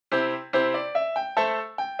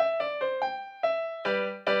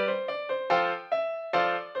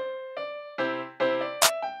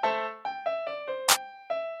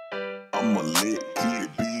I'ma let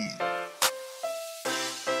it be.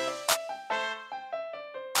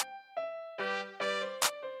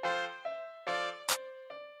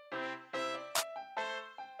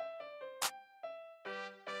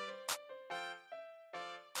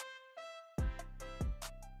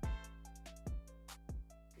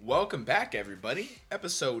 Welcome back, everybody.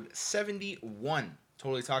 Episode 71.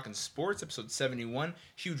 Totally Talking Sports, episode 71.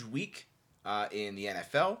 Huge week in the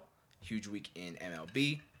NFL. Huge week in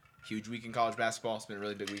MLB. Huge week in college basketball. It's been a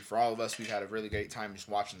really big week for all of us. We've had a really great time just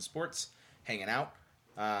watching sports, hanging out.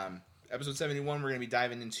 Episode 71, we're going to be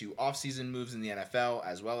diving into off-season moves in the NFL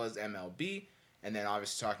as well as MLB, and then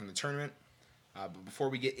obviously talking the tournament. But before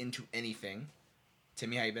we get into anything,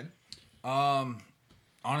 Timmy, how you been?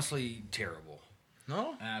 Honestly, terrible.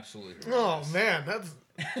 No? Absolutely. Oh man,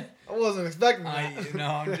 I wasn't expecting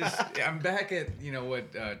that. I'm back at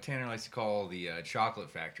what Tanner likes to call the chocolate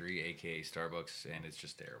factory, aka Starbucks, and it's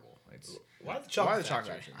just terrible. Why the chocolate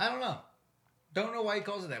factory? factory? I don't know. Don't know why he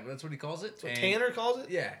calls it that, but that's what he calls it. That's what Tanner calls it?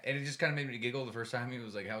 Yeah, and it just kind of made me giggle the first time he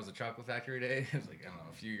was like, "How was the chocolate factory day?" It was like, I don't know,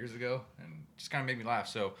 a few years ago, and just kind of made me laugh.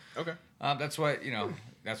 So Okay. that's what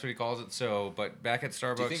that's what he calls it. So, but back at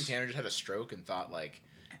Starbucks. Do you think Tanner just had a stroke and thought like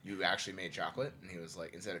you actually made chocolate, and he was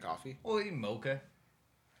like, instead of coffee? Well, I eat mocha.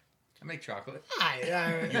 I make chocolate.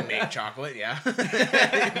 You make chocolate, yeah. You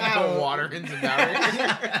put water in some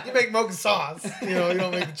powder. You make mocha sauce. You don't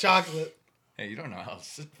make the chocolate. Hey, you don't know how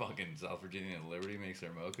fucking South Virginia and Liberty makes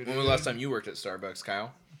their mocha. When was the last time you worked at Starbucks,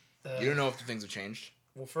 Kyle? You don't know if the things have changed?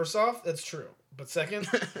 Well, first off, that's true. But second,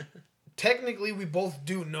 technically, we both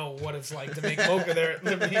do know what it's like to make mocha there at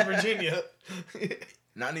Liberty, Virginia.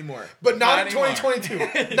 Not anymore. But not in anymore.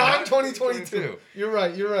 2022. Not in 2022. You're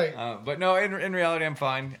right. But no, in reality, I'm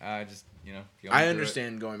fine. Just I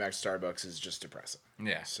understand going back to Starbucks is just depressing.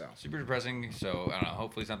 Yeah, So super depressing. So I don't know.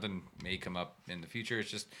 Hopefully, something may come up in the future.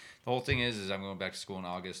 It's just the whole thing is I'm going back to school in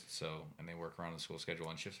August. So and they work around the school schedule,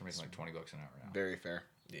 and shifts are making like $20 an hour now. Very fair.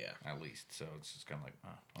 Yeah. At least. So it's just kind of like,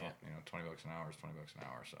 $20 an hour is $20 an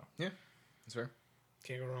hour. So Yeah, that's fair.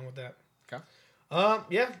 Can't go wrong with that. Okay.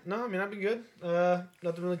 Yeah. No, I mean, I've been good.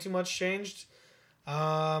 Nothing really too much changed.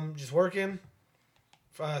 Just working.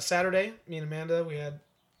 Saturday, me and Amanda, we had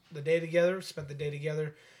the day together, spent the day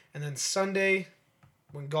together. And then Sunday,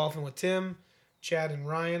 went golfing with Tim, Chad, and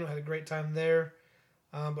Ryan. We had a great time there.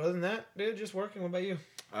 But other than that, dude, just working. What about you?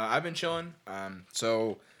 I've been chilling.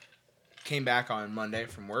 So came back on Monday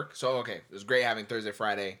from work. So, okay, it was great having Thursday,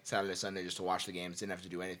 Friday, Saturday, Sunday just to watch the games. Didn't have to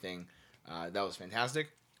do anything. That was fantastic.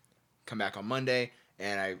 Come back on Monday,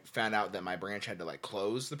 and I found out that my branch had to,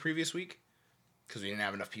 close the previous week because we didn't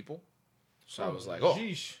have enough people. So I was like,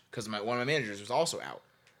 because one of my managers was also out.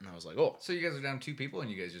 And I was like, So you guys are down 2 people, and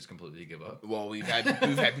you guys just completely give up? Well, we've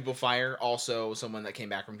had people fire. Also, someone that came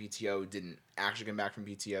back from PTO didn't actually come back from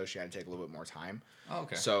PTO. She had to take a little bit more time. Oh,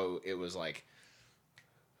 okay. So it was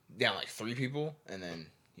down 3 people, and then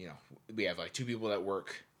we have 2 people that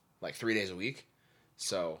work 3 days a week.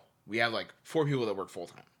 So we have 4 people that work full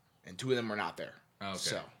time, and 2 of them were not there. Okay.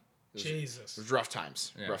 So Jesus. it was rough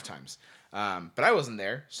times. Yeah. Rough times. But I wasn't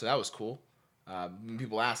there, so that was cool. When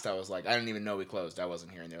people asked, I was like, I didn't even know we closed. I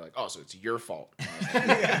wasn't here. And they're like, oh, so it's your fault. And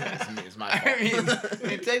I was like, it's my fault. I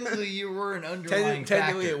mean, technically, you were an underlying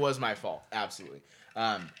Technically, factor. it was my fault. Absolutely.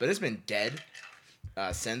 But it's been dead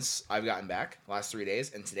since I've gotten back, the last 3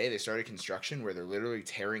 days. And today they started construction where they're literally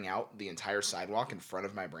tearing out the entire sidewalk in front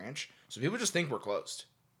of my branch. So people just think we're closed.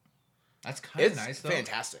 That's kind of It's nice, though.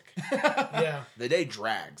 fantastic. Yeah. The day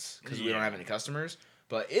drags because we don't Yeah. have any customers.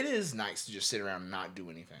 But it is nice to just sit around and not do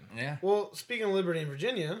anything. Yeah. Well, speaking of Liberty in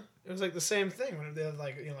Virginia, it was the same thing when they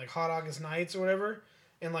had hot August nights or whatever,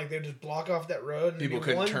 and they would just block off that road. And People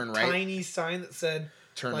there'd be couldn't one turn right? Tiny sign that said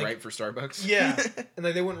Turn right for Starbucks. yeah, and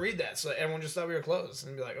they wouldn't read that, so everyone just thought we were closed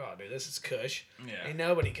and be like, "Oh, dude, this is cush. Yeah. Ain't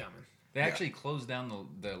nobody coming." They actually closed down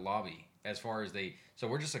the lobby as far as so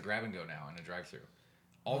we're just a grab and go now and a drive through.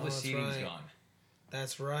 All the that's seating's right. gone.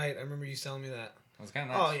 That's right. I remember you telling me that. It was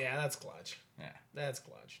kind of nice. Oh yeah, that's clutch. Yeah. That's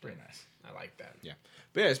clutch. Pretty nice. I like that. Yeah.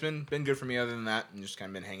 But yeah, it's been good for me other than that. And just kind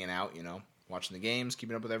of been hanging out, watching the games,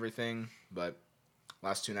 keeping up with everything. But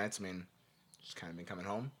last 2 nights, just kind of been coming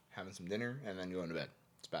home, having some dinner, and then going to bed.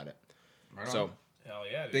 That's about it. Right So, on. Hell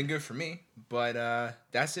yeah, dude. been good for me. But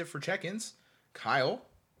that's it for check-ins. Kyle,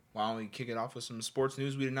 why don't we kick it off with some sports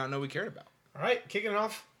news we did not know we cared about? All right, kicking it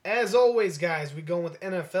off. As always, guys, we go with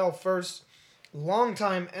NFL first.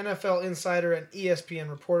 Longtime NFL insider and ESPN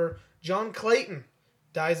reporter John Clayton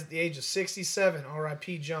dies at the age of 67.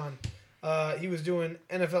 R.I.P. John. He was doing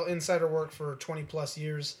NFL insider work for 20-plus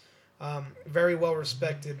years. Very well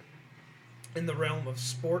respected in the realm of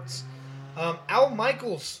sports. Al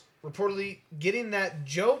Michaels reportedly getting that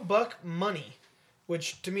Joe Buck money,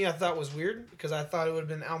 which to me I thought was weird because I thought it would have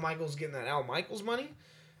been Al Michaels getting that Al Michaels money.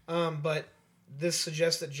 But this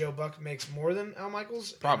suggests that Joe Buck makes more than Al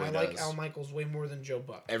Michaels. Probably and I like does. Al Michaels way more than Joe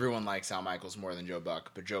Buck. Everyone likes Al Michaels more than Joe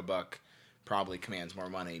Buck, but Joe Buck probably commands more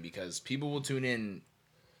money because people will tune in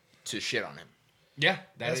to shit on him. Yeah,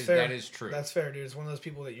 That's fair. that is true. That's fair, dude. It's one of those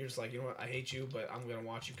people that you're just like, you know what, I hate you, but I'm gonna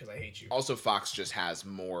watch you because I hate you. Also, Fox just has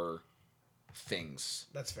more things,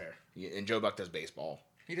 That's fair. and Joe Buck does baseball.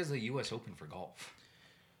 He does the U.S. Open for golf.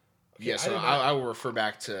 Yeah, I so did not- I will refer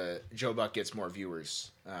back to Joe Buck gets more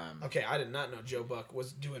viewers. Okay, I did not know Joe Buck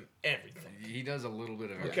was doing everything. He does a little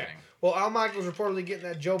bit of Okay. everything. Well, Al Michaels reportedly getting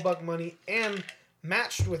that Joe Buck money and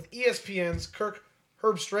matched with ESPN's Kirk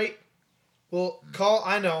Herbstreit will call.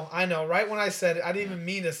 I know. Right when I said it, I didn't even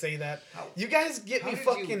mean to say that. You guys get me did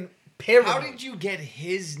fucking paranoid. How did you get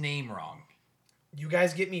his name wrong? You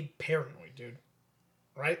guys get me paranoid, dude.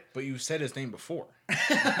 Right? But you said his name before.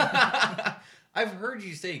 I've heard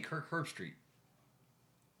you say Kirk Herbstreit.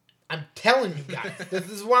 I'm telling you guys. This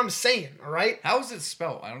is what I'm saying, all right? How is it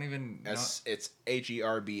spelled? I don't even know. It's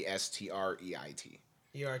Herbstreit.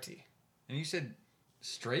 ERT. And you said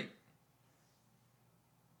straight?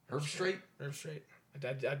 Herbstreit? Herbstreit.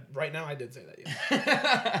 Right now, I did say that,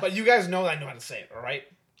 yeah. But you guys know I know how to say it, all right?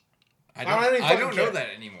 I don't don't, even I fucking don't know care. that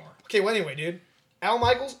anymore. Okay, well, anyway, dude. Al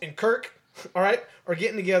Michaels and Kirk, all right, are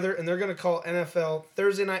getting together, and they're going to call NFL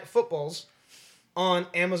Thursday Night Footballs on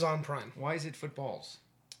Amazon Prime. Why is it footballs?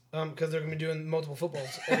 Because they're going to be doing multiple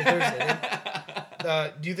footballs every Thursday,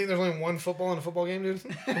 dude. Do you think there's only one football in a football game, dude?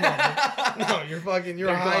 Come on, dude. No,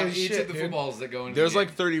 you're high as each shit, of the dude. footballs that go into There's the like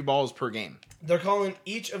game. 30 balls per game. They're calling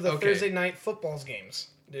each of the Okay. Thursday Night Footballs games,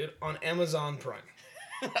 dude, on Amazon Prime.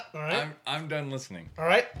 All right? I'm done listening. All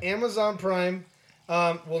right, Amazon Prime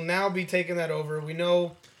will now be taking that over. We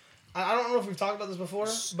know, I don't know if we've talked about this before,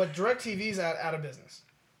 but DirecTV's out of business.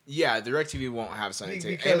 Yeah, DirecTV won't have Sunday Be-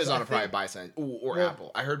 ticket. because Amazon I will probably think- buy Sunday. Ooh, or Well-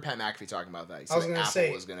 Apple. I heard Pat McAfee talking about that. He said I was going to Apple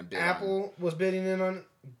say, was going to bid on. Apple was bidding in on it.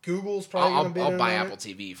 Google's probably going to bid I'll in buy on Apple it.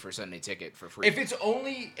 TV for Sunday ticket for free. If it's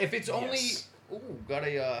only Yes. ooh, got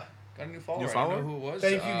a new follower. New I follower? don't know who it was.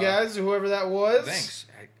 Thank you guys, whoever that was. Thanks.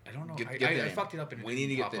 I don't know. Get I the name. fucked it up. And it we need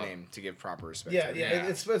to didn't get pop the up. name to give proper respect. Yeah, to it. yeah, Yeah.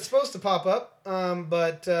 It's supposed to pop up.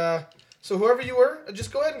 So whoever you were,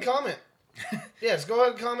 just go ahead and comment. Yeah, just go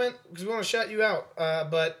ahead and comment because we want to shout you out.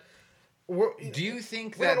 But Do you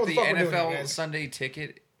think We don't that know what the the fuck we're doing here, NFL guys. Sunday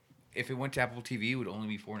ticket, if it went to Apple TV, would only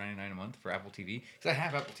be $4.99 a month for Apple TV? Because I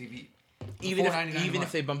have Apple TV. Even $4.99 a if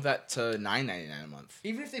month. they bump that to $9.99 a month,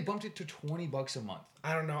 Even if they bumped it to $20 a month.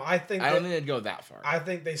 I don't know. I think I don't think they'd go that far. I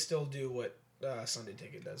think they still do what Sunday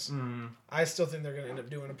Ticket does. I still think they're going to end up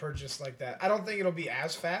doing a purchase like that. I don't think it'll be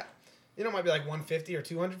as fat. You know, it might be like $150 or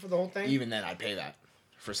 $200 for the whole thing. Even then, I'd pay that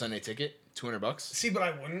for Sunday ticket. $200. See, but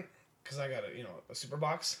I wouldn't because I got a super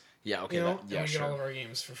box. Yeah. Okay. You know, yeah. and we get all Sure. of our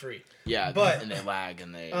games for free. Yeah. but- and they lag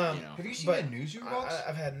and they Um, you know. Have you seen But the newsroom box?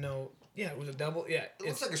 I've had no. Yeah, it was a double. Yeah, It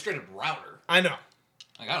looks like a straight up router. I know.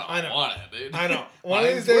 Like, I I don't know. want it, dude. I know. One of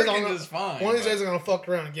Mine's these days, working I'm gonna, just fine. one of these but days, I'm gonna fuck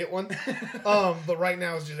around and get one. But right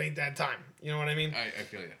now, it just ain't that time. You know what I mean? I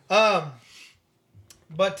feel you.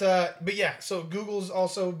 But yeah. So Google's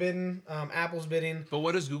also bidding. Apple's bidding. But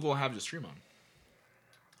what does Google have to stream on?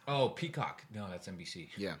 Oh, Peacock. No, that's NBC.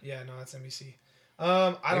 Yeah. Yeah, no, that's NBC.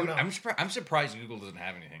 I don't know. I'm surprised Google doesn't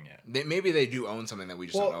have anything yet. Maybe they do own something that we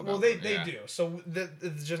just don't know Well, about. they Yeah. do. So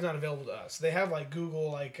it's just not available to us. They have like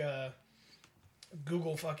Google,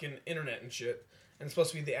 Google fucking internet and shit, and it's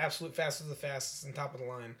supposed to be the absolute fastest of the fastest and top of the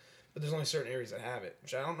line. But there's only certain areas that have it,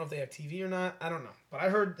 which I don't know if they have TV or not. I don't know, but I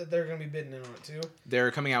heard that they're gonna be bidding in on it too.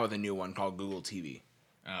 They're coming out with a new one called Google TV.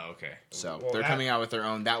 Oh, okay. So Well, they're that- coming out with their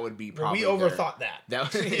own. That would be Well, probably we overthought that.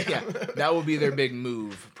 That yeah, that would be their big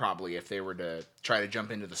move probably if they were to try to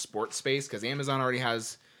jump into the sports space because Amazon already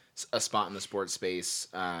has a spot in the sports space.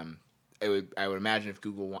 I would imagine if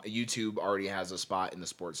YouTube already has a spot in the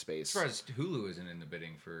sports space. I'm surprised Hulu isn't in the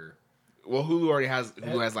bidding for. Well, Hulu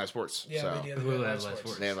has live sports. Yeah, so they do. Hulu They has have live sports.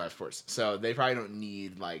 sports. they have live sports. So they probably don't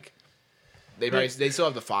need they still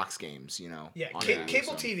have the Fox games, you know. Yeah, on cable Hulu,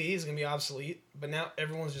 so. TV is gonna be obsolete, but now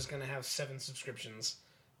everyone's just gonna have 7 subscriptions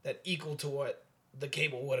that equal to what the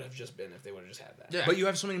cable would have just been if they would have just had that. Yeah. But you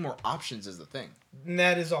have so many more options is the thing. And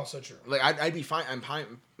that is also true. Like I'd be fine. I'm fine.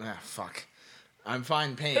 Fuck. I'm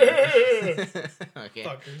fine paying. Okay.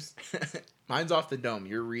 Fuckers. Mine's off the dome.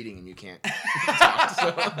 You're reading and you can't talk.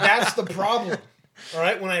 So. That's the problem. All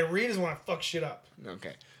right, when I read is when I fuck shit up.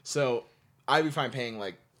 Okay. So I'd be fine paying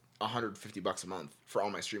 $150 a month for all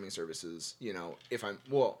my streaming services. You know, if I'm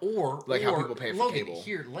how people pay for Logan, cable.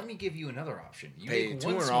 Here, let me give you another option. You Pay make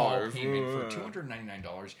one $200 small payment for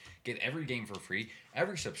 $299, get every game for free,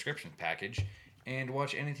 every subscription package, and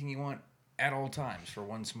watch anything you want at all times for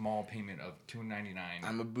one small payment of $299.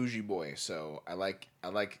 I'm a bougie boy, so I like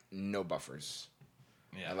no buffers.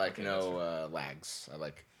 Yeah, I like okay, that's fair. lags.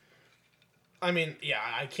 I mean, yeah,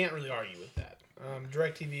 I can't really argue with that.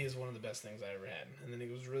 DirecTV is one of the best things I ever had, and then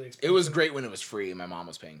it was really expensive. It was great when it was free and my mom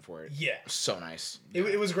was paying for it. Yeah, So nice.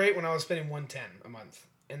 it was great when I was spending $110 a month,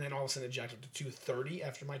 and then all of a sudden it jacked up to $230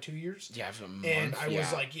 after my 2 years. Yeah, for a month. And I was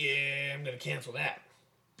yeah. like, yeah, I'm gonna cancel that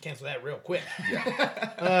real quick.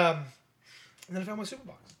 Yeah. And then I found my super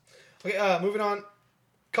box. Okay, moving on.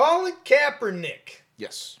 Colin Kaepernick,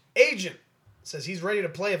 Yes. agent, says he's ready to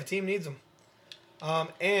play if a team needs him. I'm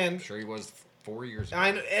And sure he was 4 years ago.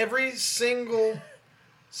 I know every single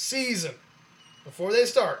season before they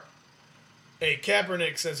start, hey,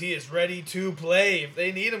 Kaepernick says he is ready to play if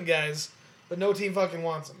they need him, guys. But no team fucking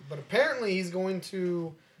wants him. But apparently he's going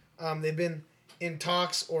to, they've been in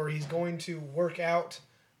talks, or he's going to work out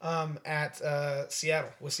at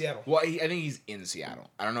Seattle, with Seattle. Well, I think he's in Seattle.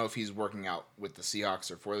 I don't know if he's working out with the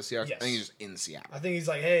Seahawks or for the Seahawks. Yes. I think he's just in Seattle. I think he's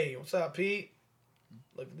like, hey, what's up, Pete?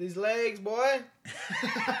 Look at these legs, boy.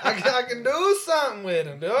 I can do something with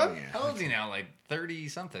them, dude. Yeah. How old is he now? Like 30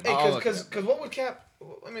 something. Hey, I'll look because it up. what would Cap?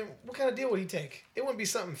 I mean, what kind of deal would he take? It wouldn't be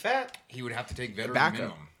something fat, He would have to take veteran Backup.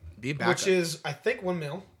 minimum. Be a backup. which is I think $1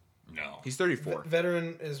 million. No. He's 34.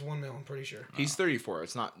 Veteran is $1 million, I'm pretty sure. He's 34.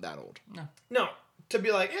 It's not that old. No, to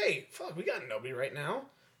be like, hey, fuck, we got nobody right now.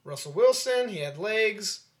 Russell Wilson, he had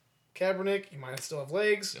legs. Kaepernick, he might still have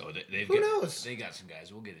legs. So Who knows? They got some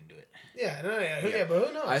guys. We'll get into it. Yeah, but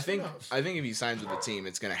who knows? I think Who knows? if he signs with the team,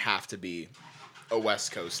 it's gonna have to be a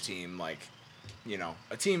West Coast team, like, you know,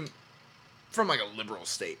 a team from like a liberal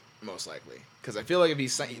state, most likely. Because I feel like if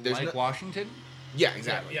he's there's Like Washington? yeah,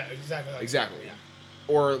 exactly, Yeah, exactly. Like exactly, that,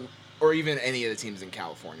 yeah. or even any of the teams in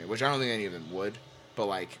California, which I don't think any of them would. But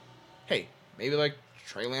like, hey, maybe like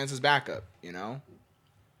Trey Lance's backup, you know.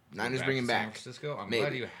 Niners bring him San back. Francisco? I'm Maybe.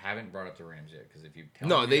 glad you haven't brought up the Rams yet, because if you tell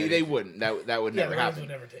No, me they wouldn't. That would Yeah, never the Rams happen. would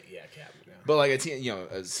never take. Yeah, Cap. Yeah. But like a team, you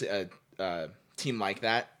know, a team like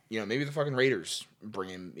that, you know, maybe the fucking Raiders bring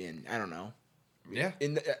him in. I don't know. Yeah.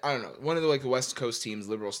 I don't know. One of the West Coast teams,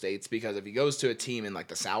 liberal states, because if he goes to a team in like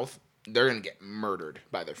the South, they're gonna get murdered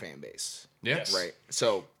by their fan base. Yeah. Yes. Right.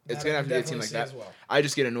 So it's That gonna I have to be a team definitely like see that. as well. I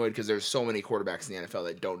just get annoyed because there's so many quarterbacks in the NFL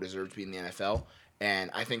that don't deserve to be in the NFL,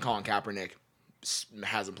 and I think Colin Kaepernick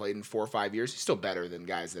hasn't played in 4 or 5 years. He's still better than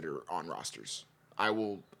guys that are on rosters. I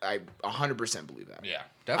 100% believe that. Yeah.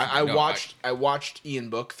 I Definitely. I watched Ian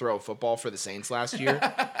Book throw a football for the Saints last year,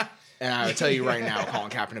 and I will tell you right now, Colin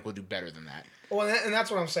Kaepernick will do better than that. Well, and that's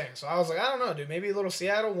what I'm saying. So I was like, I don't know, dude. Maybe a little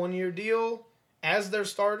Seattle 1 year deal as their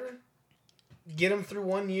starter. Get them through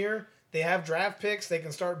 1 year. They have draft picks. They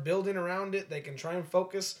can start building around it. They can try and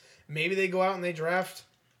focus. Maybe they go out and they draft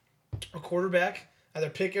a quarterback, either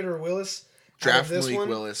Pickett or Willis. out of Draft this Malik one,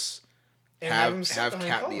 Willis. and Have him sit have behind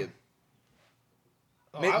Cap be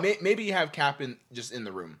Colin. maybe you have Cap just in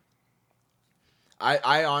the room.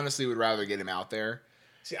 I honestly would rather get him out there.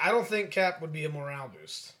 See, I don't think Cap would be a morale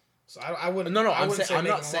boost. So I wouldn't. No, I I'm wouldn't say I'm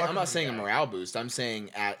make not him a saying I'm locker not room saying a guy. morale boost. I'm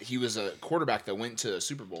saying he was a quarterback that went to a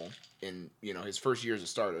Super Bowl in his first year as a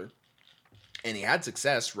starter, and he had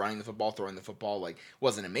success running the football, throwing the football. Like,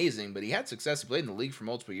 wasn't amazing, but he had success. He played in the league for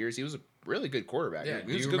multiple years. He was a really good quarterback. Yeah. He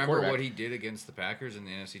Do was you a good remember quarterback. what he did against the Packers in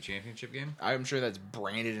the NFC Championship game? I'm sure that's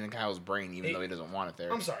branded in Kyle's brain, even Hey, though he doesn't want it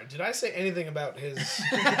there. I'm sorry. Did I say anything about his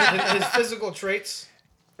his physical traits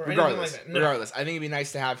or anything Regardless, like that? No. regardless, I think it'd be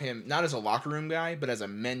nice to have him not as a locker room guy, but as a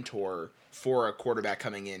mentor for a quarterback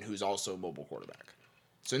coming in who's also a mobile quarterback.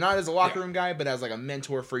 So not as a locker Yeah. room guy, but as like a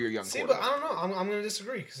mentor for your young See, but quarterback. I don't know. I'm going to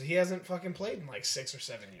disagree because he hasn't fucking played in like 6 or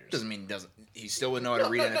 7 years. Doesn't mean he doesn't. He still would know how to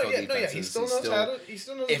read NFL yeah, defenses. he still knows how to. He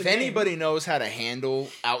still knows. If the game. anybody knows how to handle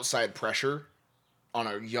outside pressure on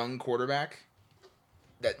a young quarterback,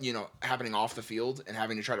 that happening off the field and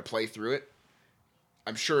having to try to play through it,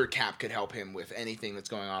 I'm sure Cap could help him with anything that's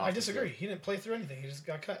going on. I off the disagree. field. He didn't play through anything. He just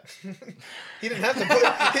got cut. He didn't have to.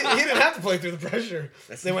 Play, he didn't have to play through the pressure.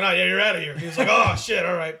 They went out. Yeah, you're out of here. He was like, oh shit.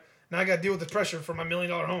 All right. Now I got to deal with the pressure for my $1 million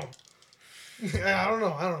home. I don't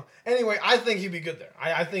know. Anyway, I think he'd be good there.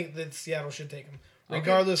 I think that Seattle should take him,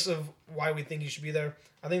 regardless of why we think he should be there.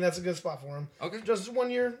 I think that's a good spot for him. Okay. Just 1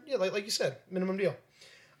 year, yeah, like you said, minimum deal.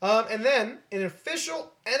 And then an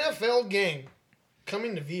official NFL game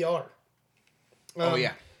coming to VR. Oh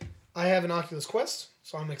yeah. I have an Oculus Quest,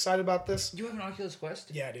 so I'm excited about this. You have an Oculus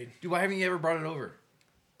Quest? Yeah, dude. Dude, why haven't you ever brought it over?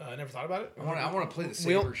 I never thought about it. I want to play the We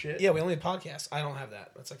saber don't- shit. Yeah, we only podcast. I don't have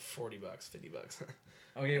that. That's like $40, $50.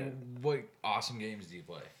 Okay, what awesome games do you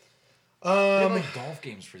play? They have Um, like golf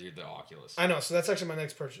games for the Oculus. I know. So that's actually my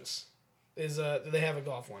next purchase. Is they have a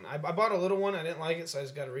golf one? I bought a little one. I didn't like it, so I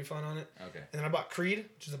just got a refund on it. Okay. And then I bought Creed,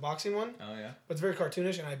 which is a boxing one. Oh yeah. But it's very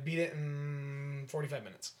cartoonish, and I beat it in 45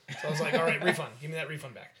 minutes. So I was like, all right, refund. Give me that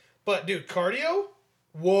refund back. But, dude, cardio?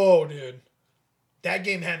 Whoa, dude. That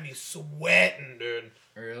game had me sweating, dude.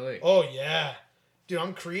 Really? Oh, yeah. Dude,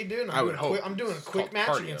 I'm Creed, dude. I would hope. I'm doing a It's quick called match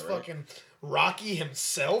cardio, against right? fucking Rocky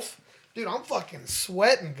himself. Dude, I'm fucking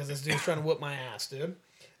sweating because this dude's trying to whip my ass, dude.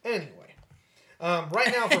 Anyway.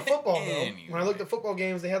 Right now for football, though, when I looked at football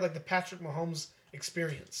games, they had, like, the Patrick Mahomes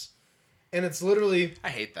experience. And it's literally... I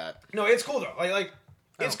hate that. No, it's cool though. Like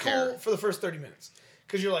it's don't cool care. for the first 30 minutes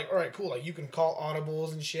because you're like, all right, cool. Like you can call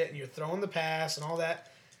audibles and shit, and you're throwing the pass and all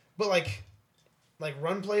that. But like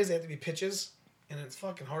run plays, they have to be pitches, and it's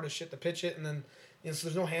fucking hard as shit to pitch it. And then so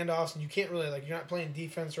there's no handoffs, and you can't really you're not playing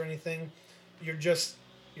defense or anything. You're just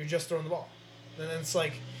throwing the ball, and then it's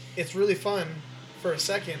like it's really fun for a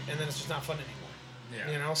second, and then it's just not fun anymore.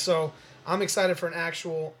 Yeah. You know, so I'm excited for an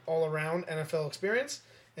actual all-around NFL experience.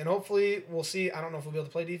 And hopefully we'll see. I don't know if we'll be able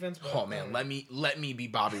to play defense. But, Oh man, let me be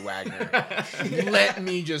Bobby Wagner. Let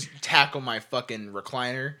me just tackle my fucking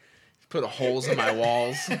recliner, put holes in my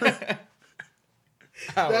walls.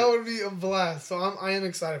 that would be a blast. So I am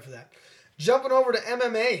excited for that. Jumping over to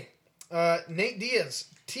MMA, Nate Diaz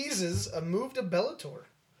teases a move to Bellator.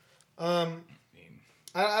 I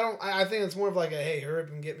think it's more of like a hey, hurry up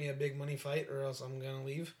and get me a big money fight, or else I'm gonna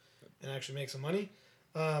leave and actually make some money.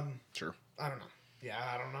 Sure. I don't know. Yeah,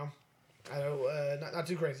 I don't know. I don't. Not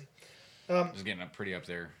too crazy. Just getting up pretty up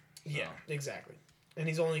there. Yeah, exactly. And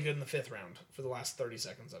he's only good in the 5th round for the last 30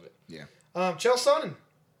 seconds of it. Yeah. Chael Sonnen.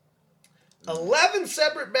 11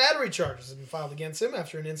 separate battery charges have been filed against him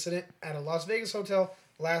after an incident at a Las Vegas hotel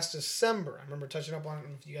last December. I remember touching up on it. I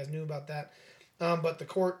don't know if you guys knew about that. But the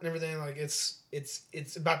court and everything, like it's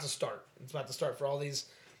about to start. It's about to start for all these.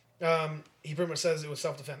 He pretty much says it was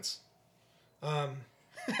self-defense.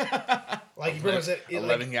 Like he pretty much said,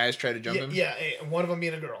 11 guys tried to jump him. Yeah, and one of them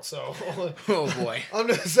being a girl. So Oh boy. I'm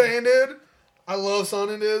just saying, dude. I love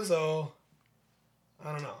Sonnen, dude. So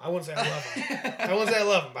I don't know. I wouldn't say I love him. I wouldn't say I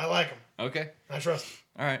love him. But I like him. Okay. I trust him.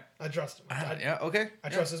 All right. I trust him. Yeah. Okay. I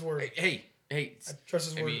trust his word. Hey. I trust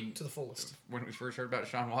his I word mean, to the fullest. When we first heard about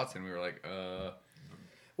Sean Watson, we were like,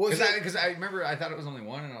 Well, because I remember I thought it was only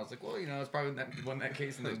one, and I was like, well, it's probably that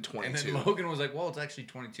case, and then 22. And then Logan was like, well, it's actually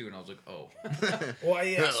 22, and I was like, oh. well,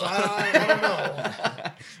 yeah. So I don't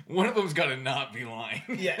know. One of them's got to not be lying.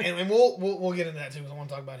 Yeah, and we'll get into that too because I want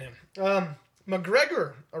to talk about him.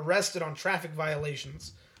 McGregor arrested on traffic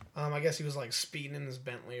violations. I guess he was like speeding in his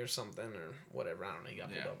Bentley or something or whatever. I don't know. He got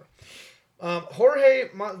pulled over. Jorge,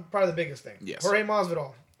 probably the biggest thing. Yes. Jorge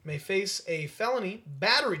Masvidal may face a felony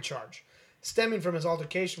battery charge stemming from his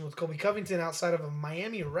altercation with Colby Covington outside of a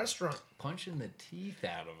Miami restaurant. Punching the teeth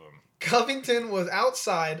out of him. Covington was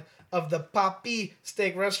outside of the Papi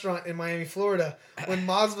Steak restaurant in Miami, Florida, when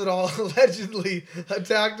Masvidal allegedly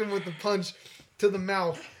attacked him with a punch to the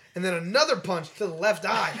mouth and then another punch to the left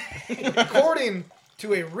eye, according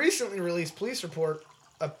to a recently released police report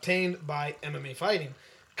obtained by MMA Fighting.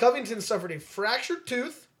 Covington suffered a fractured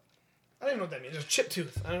tooth. I don't even know what that means. Just chipped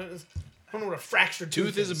tooth. I don't know what a fractured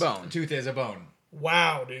tooth Tooth is a bone. Tooth is a bone.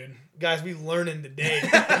 Wow, dude. Guys, we learning today.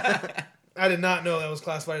 I did not know that was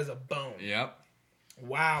classified as a bone. Yep.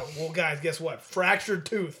 Wow. Well, guys, guess what? Fractured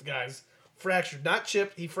tooth, guys. Fractured. Not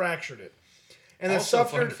chipped. He fractured it. And then Also,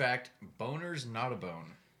 suffered... fun fact, boner's not a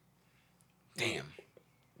bone. Damn.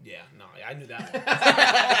 Yeah, no, I knew that one.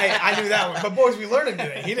 Hey, I knew that one. But, boys, we learned it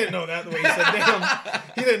today. He didn't know that the way he said, damn.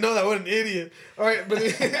 He didn't know that. What an idiot. All right, but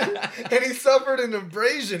and he suffered an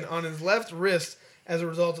abrasion on his left wrist as a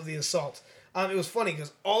result of the assault. It was funny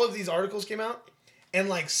because all of these articles came out, and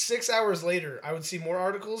like 6 hours later, I would see more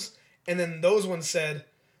articles, and then those ones said,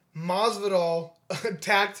 Masvidal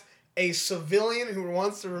attacked a civilian who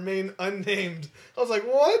wants to remain unnamed. I was like,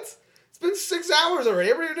 what? It's been 6 hours already.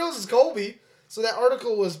 Everybody knows it's Colby. So that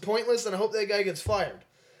article was pointless, and I hope that guy gets fired.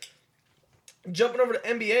 Jumping over to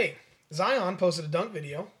NBA. Zion posted a dunk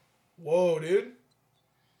video. Whoa, dude.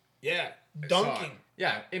 Yeah, dunking.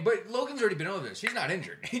 Yeah, but Logan's already been over this. He's not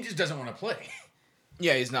injured. He just doesn't want to play.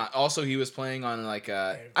 Yeah, he's not. Also, he was playing on like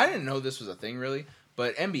I didn't know this was a thing really,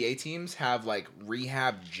 but NBA teams have like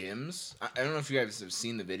rehab gyms. I don't know if you guys have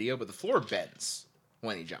seen the video, but the floor bends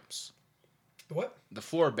when he jumps. What? The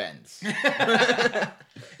floor bends.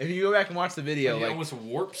 If you go back and watch the video, He like almost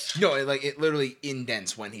warps. no, it literally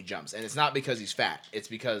indents when he jumps, and it's not because he's fat. It's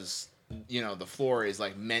because the floor is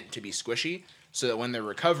like meant to be squishy. so that when they're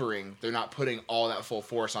recovering, they're not putting all that full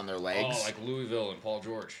force on their legs. Oh, like Louisville and Paul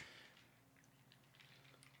George.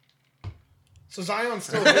 So Zion's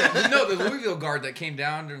still good. No, the Louisville guard that came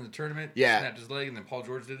down during the tournament, Yeah. snapped his leg, and then Paul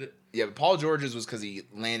George did it. Yeah, but Paul George's was because he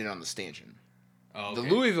landed on the stanchion. Oh, The okay.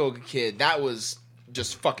 Louisville kid, that was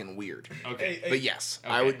just fucking weird. Okay. Hey, But yes,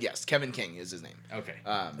 I Okay. would. Yes, Kevin King is his name. Okay.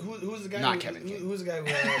 Who's the guy? Not who, Kevin King. Who's the guy?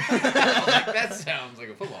 That sounds like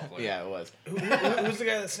a football player. Yeah, it was. Who's the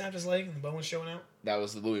guy that snapped his leg and the bone was showing out? That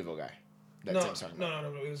was the Louisville guy. That No, Tim's talking about.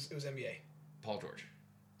 no. It was NBA. Paul George.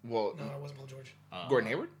 Well, No, it wasn't Paul George. Gordon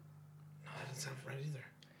Hayward? No, that doesn't sound right either.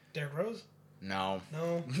 Derrick Rose? No.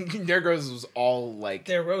 No. Derrick Rose was all like.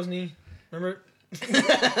 Derrick Rose knee. Remember?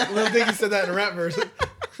 Lil Dicky said that in a rap verse.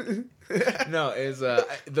 No, is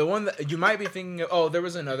the one that you might be thinking of. Oh, there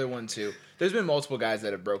was another one too. There's been multiple guys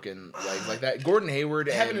that have broken legs like that. Gordon Hayward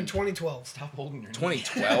It happened in and 2012. Stop holding your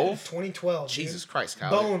 2012. 2012. Jesus dude. Christ,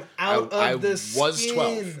 Kyle. Bone out I of the was skin.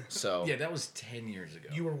 12, so Yeah, that was 10 years ago.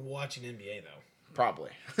 You were watching NBA though. probably.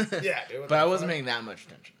 Yeah, dude. what But the I wasn't fuck? paying that much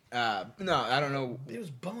attention. No, I don't know. It was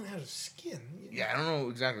bone out of skin. Yeah, I don't know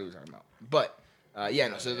exactly what you're talking about. But yeah,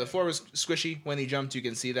 no. So the floor was squishy when he jumped. You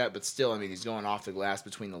can see that, but still, I mean, he's going off the glass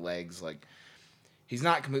between the legs. Like he's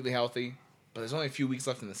not completely healthy. But there's only a few weeks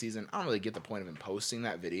left in the season. I don't really get the point of him posting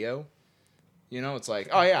that video. You know, it's like,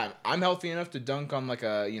 oh yeah, I'm healthy enough to dunk on like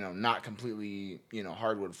a not completely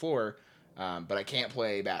hardwood floor, but I can't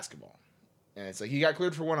play basketball. And it's like he got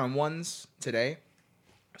cleared for one-on-ones today,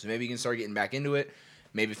 so maybe he can start getting back into it.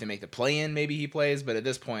 Maybe if they make the play-in, maybe he plays. But at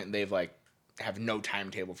this point, they've have no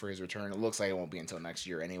timetable for his return. It looks like it won't be until next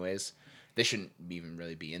year, anyways. They shouldn't even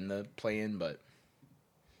really be in the play-in, but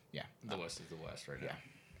yeah, The West is the West right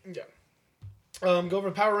now. Yeah. Go over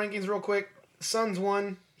the power rankings real quick. Suns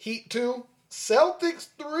 1, Heat 2, Celtics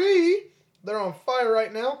 3. They're on fire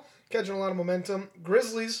right now, catching a lot of momentum.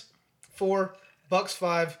 Grizzlies 4, Bucks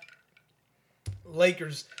 5,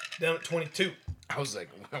 Lakers down at 22. I was like,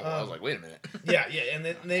 wait a minute. Yeah, and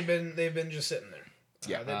they've been just sitting there.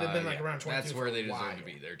 Yeah. They've been like around 22. That's where for they a deserve while. to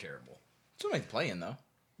be. They're terrible. Still make the play-in though.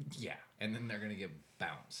 Yeah, and then they're gonna get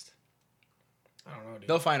bounced. I don't know, dude.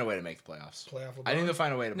 They'll find a way to make the playoffs. Playoff I think LeBron? they'll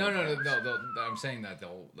find a way to. No. make the playoffs. I'm saying that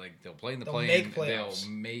they'll play in the They'll play-in. make playoffs.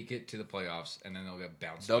 They'll make it to the playoffs, and then they'll get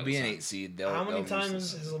bounced. They'll by be the an Suns. 8 seed. How many they'll lose to the times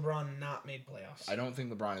Suns. has LeBron not made playoffs? I don't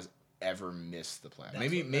think LeBron has ever missed the playoffs. That's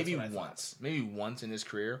Maybe what I thought. once. Maybe once in his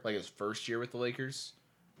career, like his first year with the Lakers,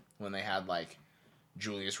 when they had like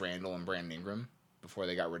Julius Randle and Brandon Ingram before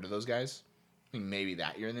they got rid of those guys. I think maybe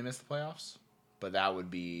that year they missed the playoffs, but that would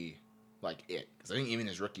be like it. Because I think even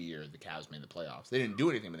his rookie year, the Cavs made the playoffs. They didn't do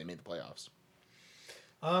anything, but they made the playoffs.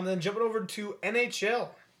 Then jumping over to NHL,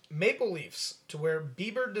 Maple Leafs to wear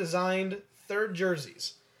Bieber designed third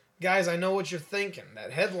jerseys. Guys, I know what you're thinking.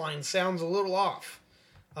 That headline sounds a little off.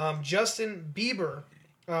 Justin Bieber,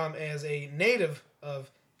 as a native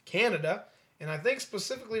of Canada, and I think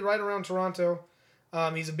specifically right around Toronto,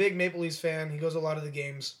 he's a big Maple Leafs fan. He goes to a lot of the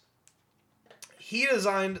games. He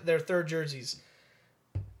designed their third jerseys.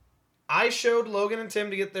 I showed Logan and Tim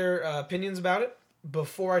to get their opinions about it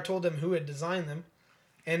before I told them who had designed them,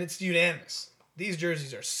 and it's unanimous. These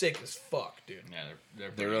jerseys are sick as fuck, dude. Yeah, They're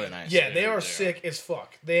pretty really good. nice. Yeah, they are are. sick as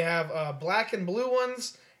fuck. They have black and blue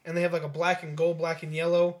ones, and they have like a black and gold, black and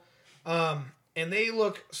yellow, and they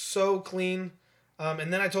look so clean.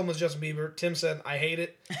 And then I told him it was Justin Bieber. Tim said, I hate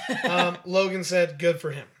it. Logan said, good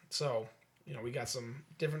for him. So, we got some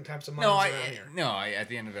different types of minds around here. At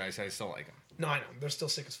the end of it, I still like them. No, I know. They're still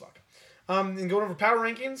sick as fuck. And going over power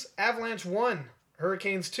rankings, Avalanche 1,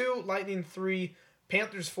 Hurricanes 2, Lightning 3,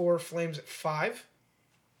 Panthers 4, Flames at 5.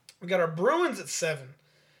 We got our Bruins at 7.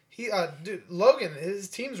 Logan, his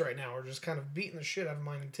teams right now are just kind of beating the shit out of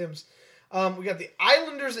mine and Tim's. We got the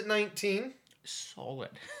Islanders at 19. Solid.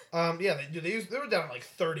 They were down at like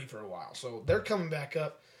 30 for a while, so they're coming back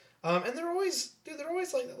up. And they're always like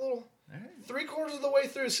that little 3/4 of the way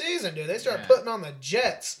through the season, dude. They start putting on the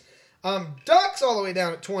Jets. Ducks all the way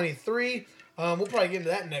down at 23. We'll probably get into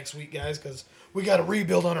that next week, guys, because we got a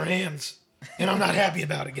rebuild on our hands, and I'm not happy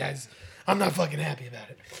about it, guys. I'm not fucking happy about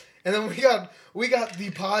it. And then we got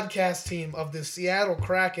the podcast team of the Seattle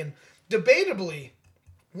Kraken, debatably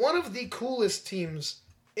one of the coolest teams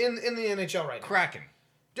in the NHL right now. Kraken.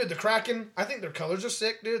 Dude, the Kraken, I think their colors are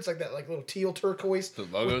sick, dude. It's like that little teal turquoise. The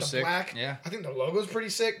logo's with the sick. black. Yeah. I think the logo's pretty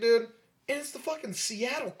sick, dude. And it's the fucking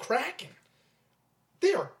Seattle Kraken.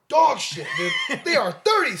 They are dog shit, dude. They are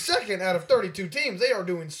 32nd out of 32 teams. They are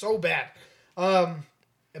doing so bad.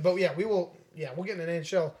 But yeah, we'll get in an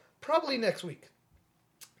NHL probably next week.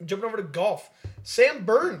 Jumping over to golf. Sam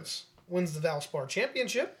Burns wins the Valspar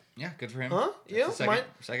Championship. Yeah, good for him. Huh? That's Yeah, the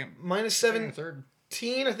second. minus 7. Third.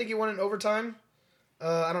 I think he won in overtime.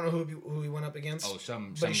 I don't know who he went up against. Oh,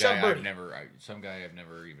 some But he guy shot birdie. some guy I've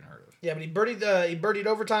never even heard of. Yeah, but he birdied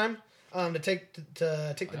overtime to take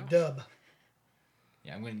the dub.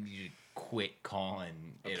 Yeah, I'm going to need you to quit calling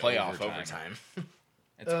it Playoff overtime.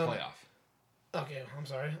 It's a playoff. Okay, I'm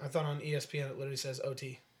sorry. I thought on ESPN it literally says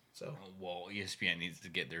OT. So, Well, ESPN needs to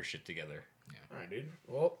get their shit together. all right, dude.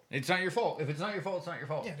 Well, It's not your fault. If it's not your fault, it's not your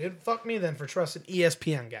fault. yeah, dude. Fuck me then for trusting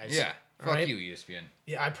ESPN, guys. Yeah. All Fuck right? you, ESPN.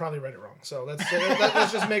 Yeah, I probably read it wrong. So let's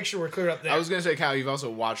just make sure we're clear up there. I was gonna say, Kyle, you've also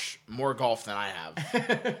watched more golf than I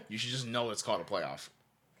have. You should just know it's called a playoff.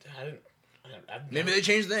 Maybe they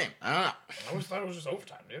changed the name. I don't know. I always thought it was just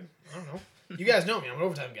overtime, dude. I don't know. You guys know me. I'm an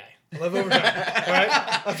overtime guy. I love overtime. All right?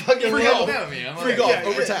 I fucking Free love golf. Free golf.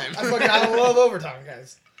 Overtime. I love overtime,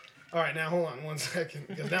 guys. All right, now hold on 1 second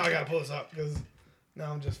because now I gotta pull this up because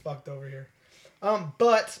now I'm just fucked over here.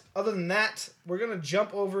 But other than that, we're gonna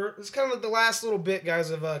jump over. This is kind of like the last little bit, guys,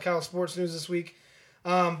 of Kyle Sports News this week.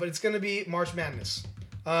 But it's gonna be March Madness.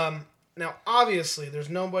 Now, obviously, there's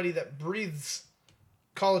nobody that breathes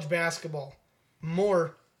college basketball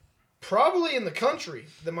more, probably in the country,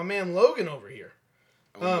 than my man Logan over here.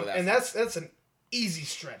 And that's an easy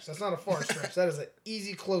stretch. That's not a far stretch. That is an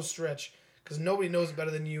easy, close stretch because nobody knows it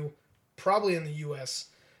better than you, probably in the U.S.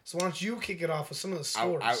 So why don't you kick it off with some of the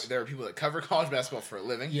scores? There are people that cover college basketball for a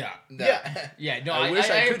living. Yeah. Yeah. No, I I wish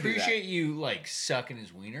I could do appreciate you, like, sucking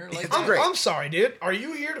his wiener. Like, It's great. I'm sorry, dude. Are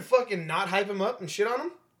you here to fucking not hype him up and shit on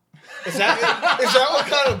him? Is that what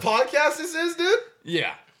kind of podcast this is, dude?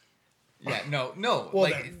 yeah. Yeah, no. Well,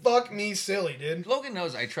 like, then fuck me silly, dude. Logan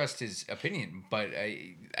knows I trust his opinion, but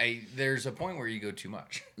I there's a point where you go too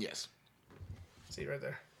much. Yes. See right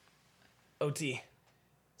there. OT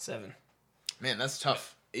 7. Man, that's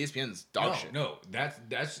tough. ESPN's dog shit. No,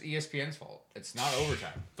 that's ESPN's fault. It's not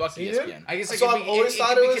overtime. Fuck See, ESPN. dude? I guess So I've always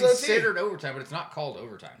thought it was OT. considered overtime, but it's not called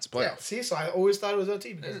overtime. It's Yeah, playoff. see, so I always thought it was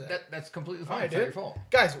OT because of that. That's completely All fine. right, It's not your dude. fault.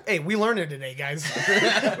 Guys, hey, we learned it today, guys.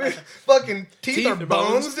 Fucking teeth are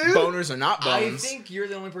bones, dude. Boners are not I bones. think you're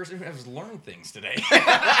the only person who has learned things today.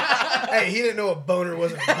 Hey, he didn't know a boner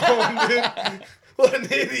wasn't a bone, dude. What an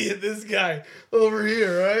idiot, this guy over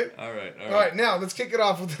here, right? All right. All right, now let's kick it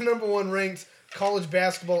off with the number 1 ranked college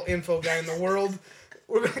basketball info guy in the world.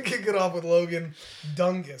 We're going to kick it off with Logan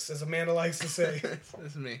Dungus, as Amanda likes to say.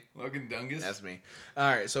 That's me. Logan Dungus. That's me. All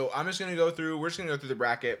right, so I'm just gonna go through. We're just gonna go through the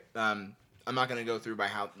bracket. I'm not gonna go through by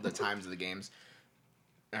the times of the games.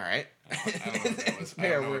 All right. I don't know what that was. I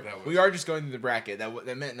Fair, don't know what that was. we are just going through the bracket.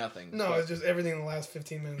 That meant nothing. No, but- it's just everything in the last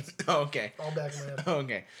 15 minutes. Oh, okay. All back in my head.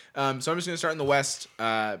 Okay. So I'm just going to start in the West.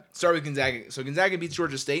 Start with Gonzaga. So Gonzaga beats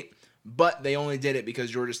Georgia State, but they only did it because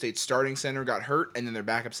Georgia State's starting center got hurt and then their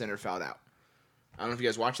backup center fouled out. I don't know if you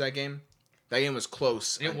guys watched that game. That game was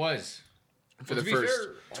close. It was. For Well, the to be first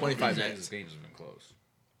fair, 25 all of minutes. Gonzaga's games have been close.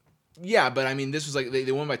 Yeah, but I mean, this was like they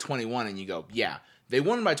won by 21, and you go, yeah, they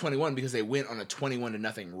won by 21 because they went on a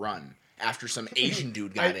 21-0 run after some Asian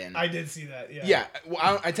dude got in. I did see that, yeah. Yeah,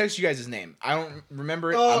 well, I text you guys his name. I don't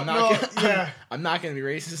remember it. Oh, I'm not. no, yeah. I'm not going to be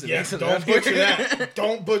racist. And Yeah, make something don't up here. butcher that.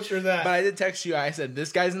 Don't butcher that. But I did text you. I said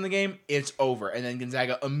this guy's in the game. It's over. And then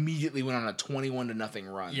Gonzaga immediately went on a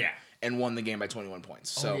 21-0 run. Yeah. And won the game by 21 points.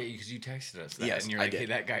 So Oh, yeah, because you texted us that, Yes, and you're I like, did. hey,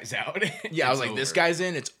 that guy's out. yeah, I was It's like, this over. guy's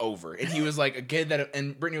in. It's over. And he was like, a kid that.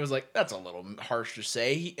 And Brittany was like, that's a little harsh to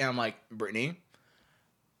say. And I'm like, Brittany,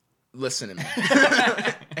 listen to me.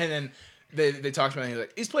 And then they talked about it. He was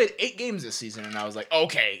like, he's played 8 games this season. And I was like,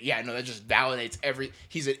 okay, yeah, no, that just validates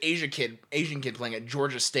he's an Asian kid playing at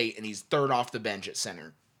Georgia State, and he's third off the bench at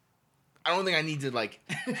center. I don't think I need to like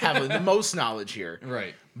have the most knowledge here.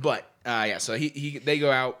 Right. But yeah, so they go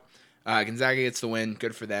out. Gonzaga gets the win.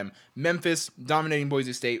 Good for them. Memphis dominating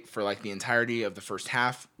Boise State for like the entirety of the first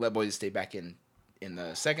half. Let Boise State back in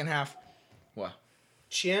the second half. What?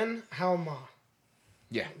 Chien Hao Ma.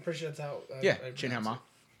 Yeah. I'm pretty sure that's how. Yeah. I Chin pronounce Hama.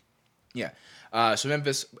 Yeah. So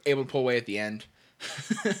Memphis able to pull away at the end.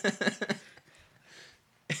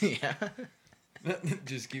 Yeah.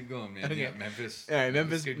 Just keep going, man. Okay. Yeah, Memphis. All right,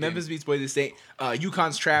 Memphis Good game. Memphis beats Boise State.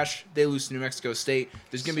 UConn's trash. They lose to New Mexico State.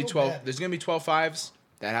 There's gonna be So 12. bad. There's gonna be 12 fives.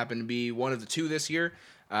 That happened to be one of the 2 this year.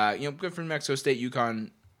 Good for New Mexico State. UConn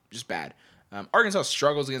just bad. Arkansas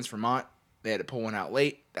struggles against Vermont. They had to pull one out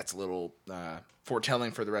late. That's a little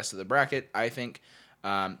foretelling for the rest of the bracket, I think.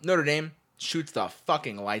 Notre Dame shoots the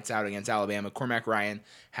fucking lights out against Alabama. Cormac Ryan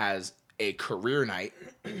has a career night.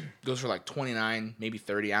 Goes for like 29, maybe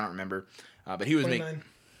 30. I don't remember. But he was making. 29.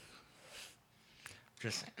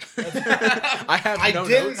 Just saying. I I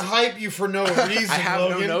didn't hype you for no reason, I have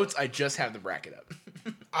Logan. no notes. I just have the bracket up.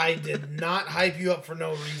 I did not hype you up for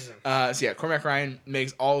no reason. So yeah, Cormac Ryan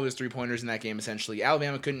makes all of his 3-pointers in that game. Essentially,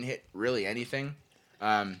 Alabama couldn't hit really anything.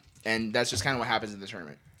 And that's just kind of what happens in the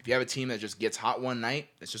tournament. If you have a team that just gets hot one night,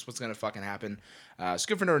 that's just what's going to fucking happen. It's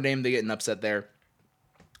good for Notre Dame. They get an upset there.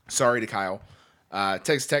 Sorry to Kyle.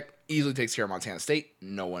 Texas Tech easily takes care of Montana State.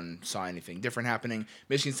 No one saw anything different happening.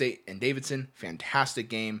 Michigan State and Davidson, fantastic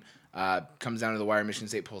game. Comes down to the wire. Michigan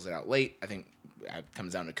State pulls it out late. I think it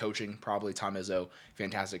comes down to coaching, probably. Tom Izzo,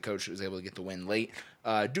 fantastic coach, was able to get the win late.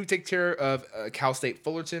 Duke takes care of Cal State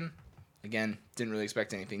Fullerton. Again, didn't really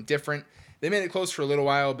expect anything different. They made it close for a little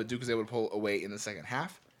while, but Duke was able to pull away in the second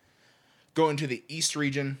half. Going to the East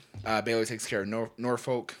region, Baylor takes care of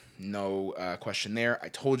Norfolk. No question there. I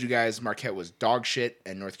told you guys Marquette was dog shit,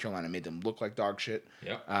 and North Carolina made them look like dog shit.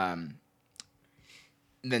 Yep.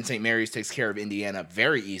 Then St. Mary's takes care of Indiana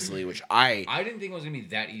very easily, which I didn't think it was going to be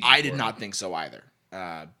that easy. did not think so either.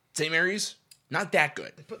 St. Mary's, not that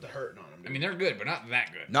good. They put the hurting on them. Dude. I mean, they're good, but not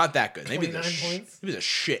that good. Not that good. They beat 29 points? the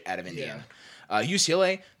shit out of Indiana.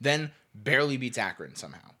 UCLA then barely beats Akron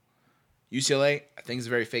somehow. UCLA, I think, is a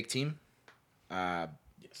very fake team.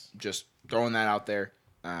 Yes. Just throwing that out there.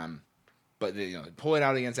 But they pull it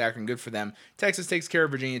out against Akron. Good for them. Texas takes care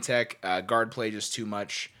of Virginia Tech. Guard play just too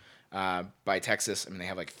much by Texas. I mean, they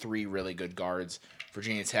have like 3 really good guards.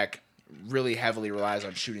 Virginia Tech really heavily relies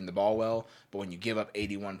on shooting the ball well. But when you give up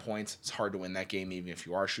 81 points, it's hard to win that game even if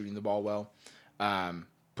you are shooting the ball well.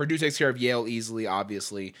 Purdue takes care of Yale easily,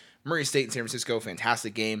 obviously. Murray State and San Francisco,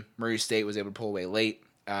 fantastic game. Murray State was able to pull away late.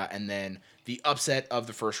 And then the upset of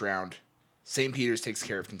the first round, St. Peter's takes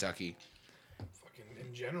care of Kentucky. Fucking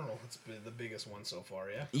in general, it's been the biggest one so far,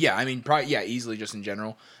 yeah? Yeah, I mean, probably, easily just in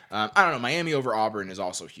general. I don't know. Miami over Auburn is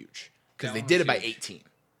also huge because That they did it one's by huge. 18.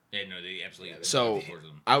 Yeah, no, they absolutely. So towards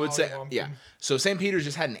them. I would Oh, say, yeah. So St. Peter's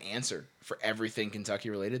just had an answer for everything Kentucky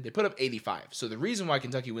related. They put up 85. So the reason why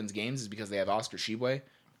Kentucky wins games is because they have Oscar Tshiebwe,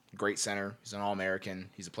 great center. He's an All-American.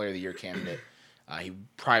 He's a Player of the Year candidate. He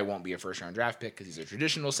probably won't be a first-round draft pick because he's a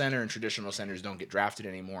traditional center, and traditional centers don't get drafted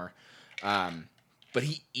anymore. But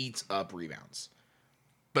he eats up rebounds.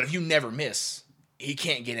 But if you never miss, he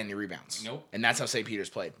can't get any rebounds. Nope. And that's how St. Peter's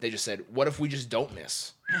played. They just said, what if we just don't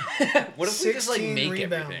miss? What if we just like 16 make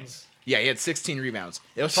rebounds. everything? Yeah, he had 16 rebounds.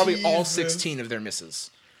 It was probably all Jesus. 16 of their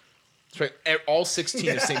misses. That's right. All 16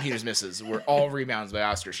 of St. Peter's misses were all rebounds by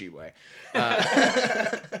Oscar Tshiebwe.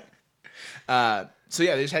 So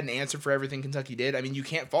yeah, they just had an answer for everything Kentucky did. I mean, you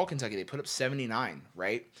can't fault Kentucky. They put up 79,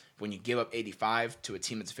 right? When you give up 85 to a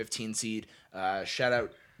team that's a 15 seed. Shout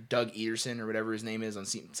out Doug Ederson or whatever his name is on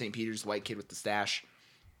St. Peter's, the white kid with the stash.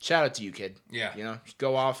 Shout out to you, kid. Yeah. Just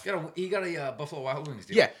go off. He got a Buffalo Wild Wings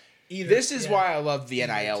deal. Yeah. Eat it, This is yeah. why I love the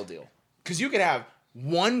NIL deal. Because you could have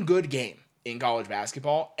one good game in college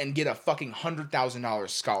basketball and get a fucking $100,000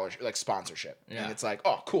 scholarship, like sponsorship. Yeah. And it's like,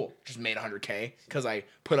 oh, cool. Just made $100K because I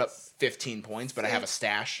put up 15 points, but I have a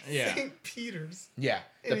stash. Yeah. St. Peter's. Yeah.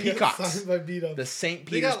 The And he got Peacocks. signed by B-Dubs. The St.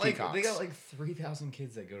 They Peter's got like Peacocks. 3,000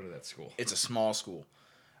 kids that go to that school. It's a small school.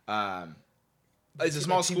 It's a See,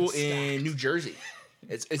 small that team school is in stacked. New Jersey.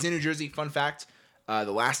 It's in New Jersey. Fun fact: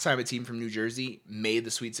 the last time a team from New Jersey made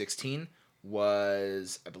the Sweet 16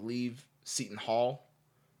 was, I believe, Seton Hall,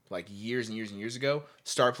 like years and years and years ago.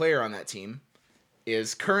 Star player on that team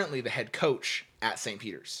is currently the head coach at St.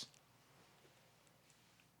 Peter's.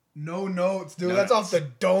 No notes, dude. No That's notes. off the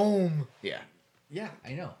dome. Yeah, Yeah,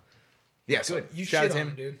 I know. yeah. So Good. You shout out shit to on him.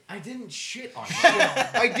 him, dude. I didn't shit on him.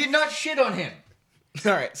 I did not shit on him.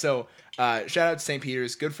 All right, so shout out to St.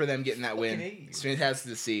 Peter's. Good for them getting that win. Fucking hate you. It's fantastic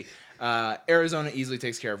to see. Arizona easily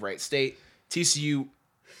takes care of Wright State. TCU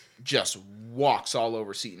just walks all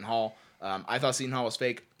over Seton Hall. I thought Seton Hall was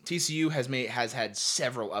fake. TCU has had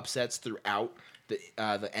several upsets throughout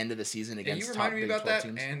the end of the season Yeah, against you top reminded me Big about 12 that,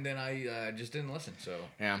 teams. and then I just didn't listen. So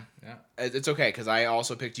Yeah, yeah, it's okay because I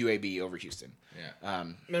also picked UAB over Houston. yeah.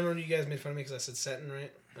 Remember when you guys made fun of me because I said Seton,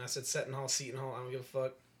 right? And I said Seton Hall, Seton Hall. I don't give a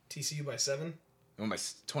fuck. TCU by 7. Oh, my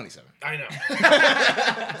 27. I know.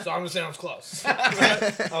 So I'm just saying I was close.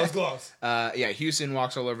 I was close. Yeah, Houston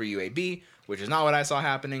walks all over UAB, which is not what I saw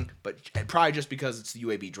happening, but probably just because it's the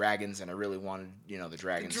UAB Dragons, and I really wanted, the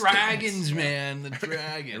Dragons. Dragons, man, the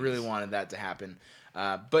Dragons. I really wanted that to happen.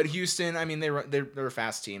 But Houston, I mean, they're a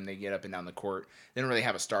fast team. They get up and down the court. They don't really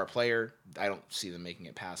have a star player. I don't see them making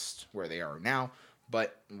it past where they are now,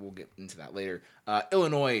 but we'll get into that later.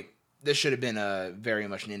 Illinois, this should have been very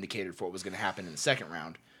much an indicator for what was going to happen in the second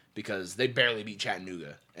round because they barely beat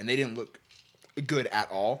Chattanooga, and they didn't look good at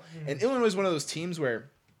all. And Illinois is one of those teams where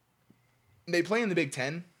they play in the Big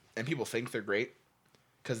Ten, and people think they're great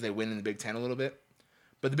because they win in the Big Ten a little bit.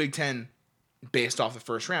 But the Big Ten, based off the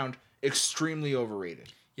first round, extremely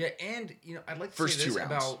overrated. Yeah, and I'd like to First say two this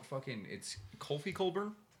rounds. about fucking it's Kofi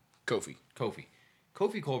Colburn. Kofi.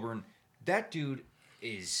 Kofi Colburn. That dude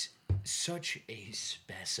is such a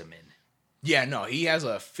specimen. Yeah, no, he has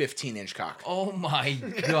a 15-inch cock. Oh my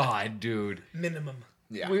god, dude. Minimum.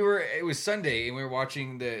 Yeah. It was Sunday and we were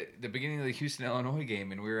watching the beginning of the Houston Illinois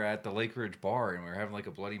game and we were at the Lake Ridge bar and we were having like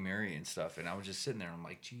a Bloody Mary and stuff and I was just sitting there and I'm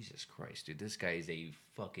like, Jesus Christ, dude, this guy is a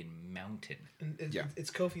fucking mountain. Yeah.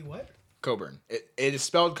 It's Kofi what? Coburn. It is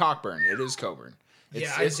spelled Cockburn. It is Coburn.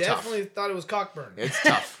 It's definitely tough. thought it was Cockburn. It's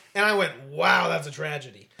tough. And I went, wow, that's a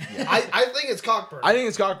tragedy. I think it's Cockburn. I think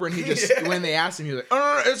it's Cockburn. He just when they asked him, he was like,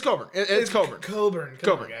 "Oh no, it's Coburn. It's Coburn. Coburn.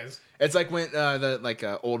 Coburn, guys. It's like when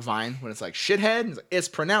the old Vine when it's like shithead. It's, like, it's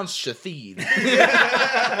pronounced shatheed.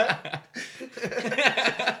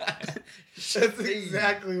 That's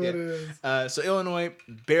exactly what it is. So Illinois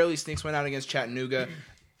barely sneaks one out against Chattanooga.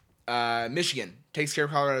 Michigan takes care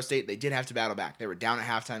of Colorado State. They did have to battle back. They were down at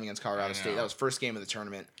halftime against Colorado State. That was first game of the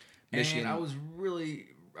tournament. Michigan. And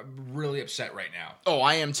I'm really upset right now. Oh,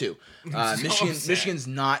 I am too. So Michigan's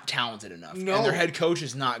not talented enough, No. and their head coach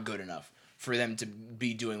is not good enough for them to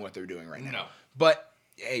be doing what they're doing right now. No. But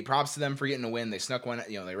hey, props to them for getting a win. They snuck one.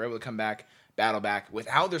 They were able to come back, battle back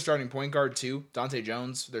without their starting point guard too. Dante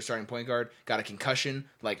Jones, their starting point guard, got a concussion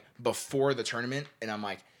like before the tournament, and I'm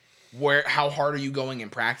like, how hard are you going in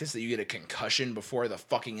practice that you get a concussion before the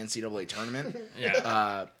fucking NCAA tournament?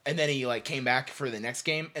 Yeah. And then he like came back for the next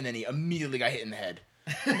game, and then he immediately got hit in the head.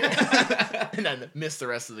 And then missed the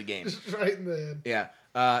rest of the game. Just right in the head.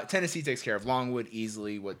 Yeah. Tennessee takes care of Longwood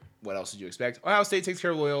easily. What else did you expect? Ohio State takes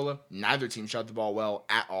care of Loyola. Neither team shot the ball well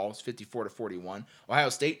at all. It's 54-41. Ohio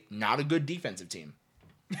State, not a good defensive team.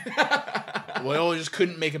 Loyola just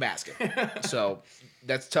couldn't make a basket. So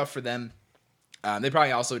that's tough for them. They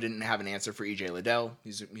probably also didn't have an answer for EJ Liddell.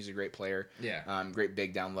 He's a great player. Yeah. Great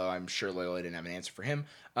big down low. I'm sure Loyola didn't have an answer for him.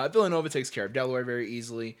 Villanova takes care of Delaware very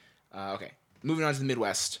easily. Okay. Moving on to the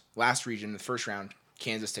Midwest. Last region, the first round.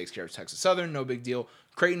 Kansas takes care of Texas Southern. No big deal.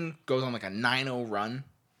 Creighton goes on like a 9-0 run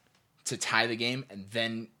to tie the game and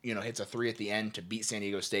then, hits a 3 at the end to beat San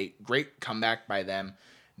Diego State. Great comeback by them.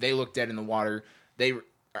 They look dead in the water. They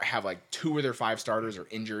have like 2 of their 5 starters are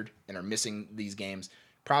injured and are missing these games.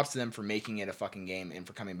 Props to them for making it a fucking game and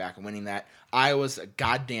for coming back and winning that. Iowa's a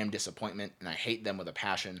goddamn disappointment, and I hate them with a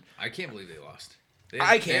passion. I can't believe they lost.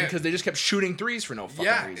 I can because they just kept shooting threes for no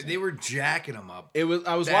fucking reason. They were jacking them up. I was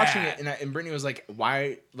bad. watching it, and Brittany was like,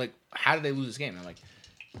 "Why? Like, how did they lose this game?" And I'm like,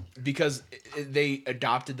 "Because they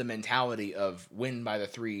adopted the mentality of win by the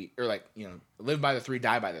 3, or live by the 3,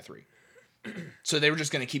 die by the 3." So they were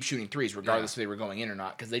just going to keep shooting threes regardless if they were going in or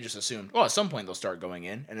not because they just assumed, at some point they'll start going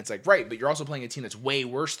in. And it's like, right, but you're also playing a team that's way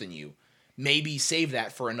worse than you. Maybe save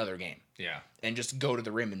that for another game. Yeah. And just go to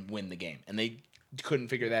the rim and win the game. And they couldn't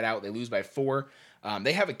figure that out. They lose by 4.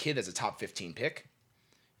 They have a kid that's a top 15 pick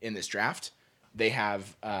in this draft. They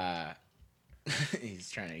have... he's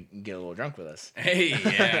trying to get a little drunk with us. Hey,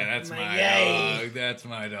 yeah, that's my Yay. dog. That's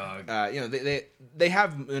my dog. They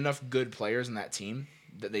have enough good players in that team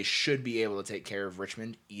that they should be able to take care of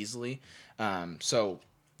Richmond easily. So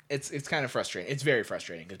it's kind of frustrating. It's very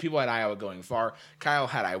frustrating because people had Iowa going far. Kyle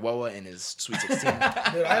had Iowa in his Sweet 16. Dude,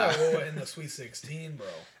 I had Iowa in the Sweet 16,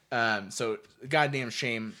 bro. So goddamn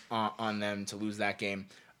shame on them to lose that game.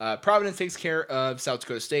 Providence takes care of South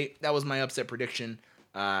Dakota State. That was my upset prediction.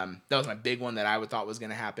 That was my big one that I thought was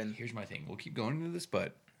going to happen. Here's my thing. We'll keep going into this,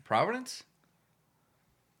 but Providence?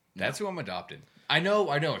 That's who I'm adopting. I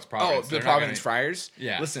know it's Providence. Oh, They're the not Providence gonna- Friars?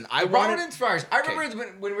 Yeah. Listen, Providence Friars. I remember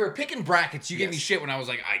when we were picking brackets, you gave me Yes. shit when I was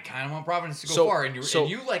like, I kind of want Providence to go So- far, and you so-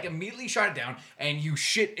 like immediately shot it down, and you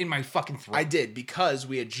shit in my fucking throat. I did because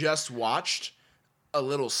we had just watched a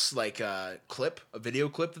little a video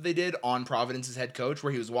clip that they did on Providence's head coach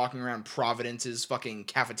where he was walking around Providence's fucking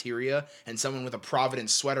cafeteria and someone with a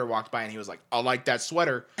Providence sweater walked by and he was like, "I like that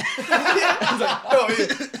sweater."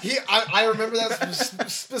 I remember that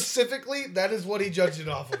specifically. That is what he judged it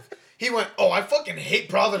off of. He went, I fucking hate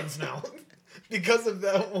Providence now. Because of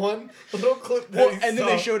that one little clip that And then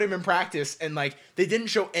they showed him in practice and like they didn't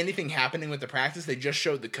show anything happening with the practice. They just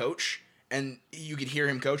showed the coach. And you could hear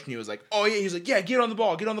him coach, and he was like, "Oh yeah," he's like, "Yeah, get on the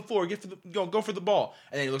ball, get on the floor, go for the ball."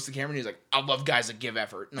 And then he looks at the camera, and he's like, "I love guys that give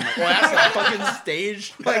effort." And I'm like, "Well, that's not fucking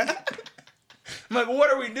staged." Like, I'm like, "What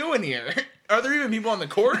are we doing here? Are there even people on the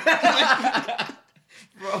court?"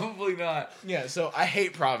 Probably not. Yeah. So I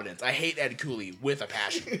hate Providence. I hate Ed Cooley with a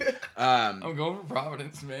passion. I'm going for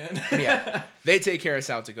Providence, man. Yeah, they take care of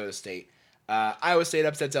South Dakota State. Iowa State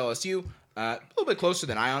upsets LSU. A little bit closer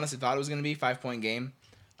than I honestly thought it was going to be. 5-point game.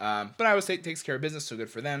 But Iowa State takes care of business, so good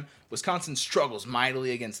for them. Wisconsin struggles mightily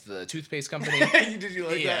against the toothpaste company. Did you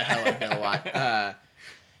like that? I like that a lot.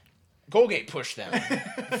 Colgate pushed them.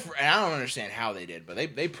 And I don't understand how they did, but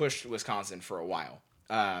they pushed Wisconsin for a while.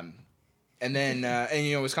 And then,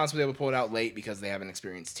 Wisconsin was able to pull it out late because they have an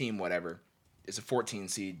experienced team, whatever. It's a 14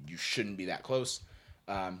 seed. You shouldn't be that close.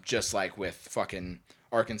 Just like with fucking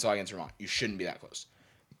Arkansas against Vermont. You shouldn't be that close.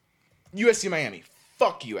 USC Miami.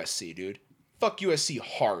 Fuck USC, dude. Fuck USC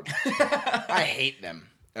hard. I hate them.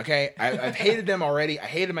 Okay? I've hated them already. I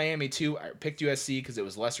hated Miami too. I picked USC because it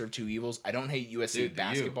was lesser of two evils. I don't hate USC Dude,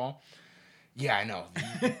 basketball. Yeah, I know.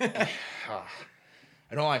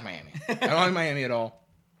 I don't like Miami. I don't like Miami at all.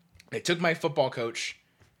 They took my football coach,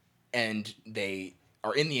 and they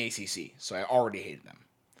are in the ACC, so I already hated them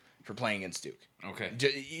for playing against Duke. Okay.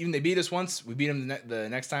 Even they beat us once, we beat them the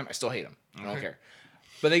next time, I still hate them. I don't Okay. care.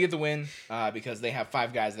 But they get the win because they have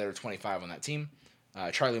 5 guys that are 25 on that team.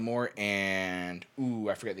 Charlie Moore and,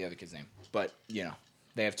 I forget the other kid's name. But,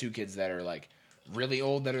 they have 2 kids that are, like, really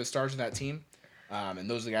old that are the stars of that team. And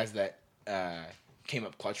those are the guys that came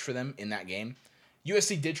up clutch for them in that game.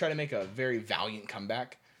 USC did try to make a very valiant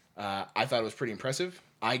comeback. I thought it was pretty impressive.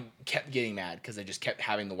 I kept getting mad because they just kept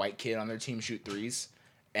having the white kid on their team shoot threes.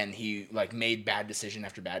 And he, made bad decision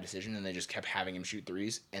after bad decision, and they just kept having him shoot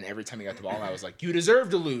threes. And every time he got the ball, I was like, you deserve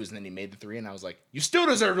to lose. And then he made the 3, and I was like, you still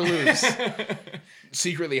deserve to lose.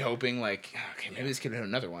 Secretly hoping, okay, maybe this kid hit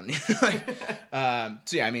another one.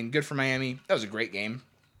 Good for Miami. That was a great game.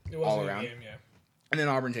 It was all a good around. game, yeah. And then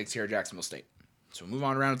Auburn takes care of Jacksonville State. So we move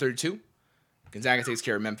on to round of 32. Gonzaga takes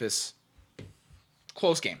care of Memphis.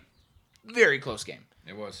 Close game. Very close game.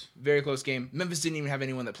 It was. Very close game. Memphis didn't even have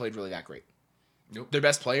anyone that played really that great. Nope. Their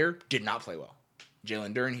best player did not play well.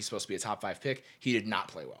 Jalen Duren, he's supposed to be a top 5 pick. He did not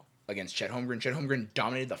play well against Chet Holmgren. Chet Holmgren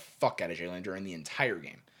dominated the fuck out of Jalen Duren the entire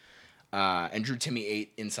game. And Drew Timme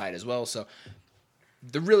ate inside as well. So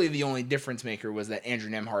the only difference maker was that Andrew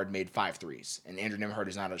Nemhard made 5 threes. And Andrew Nemhard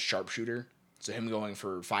is not a sharpshooter. So him going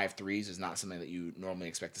for 5 threes is not something that you normally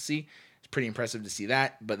expect to see. It's pretty impressive to see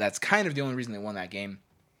that. But that's kind of the only reason they won that game.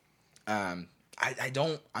 I'm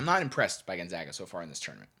not impressed by Gonzaga so far in this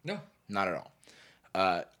tournament. No. Not at all.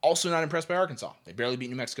 Also not impressed by Arkansas. They barely beat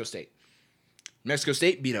New Mexico State. New Mexico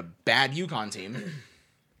State beat a bad UConn team.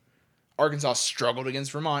 Arkansas struggled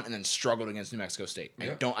against Vermont and then struggled against New Mexico State.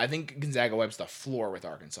 Yep. I think Gonzaga wipes the floor with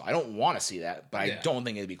Arkansas. I don't want to see that, but I don't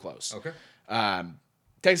think it'd be close. Okay.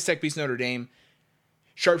 Texas Tech beats Notre Dame.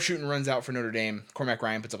 Sharpshooting runs out for Notre Dame. Cormac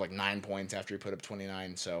Ryan puts up 9 points after he put up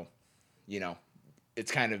 29. So,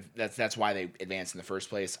 it's kind of that's why they advanced in the first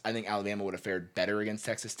place. I think Alabama would have fared better against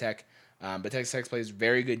Texas Tech. But Texas Tech plays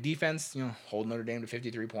very good defense. Hold Notre Dame to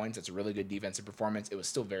 53 points. That's a really good defensive performance. It was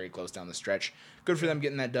still very close down the stretch. Good for them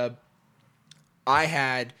getting that dub. I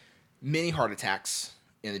had many heart attacks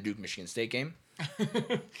in the Duke-Michigan State game.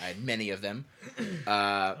 I had many of them.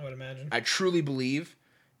 I would imagine. I truly believe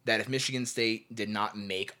that if Michigan State did not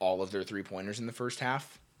make all of their 3-pointers in the first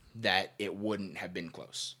half, that it wouldn't have been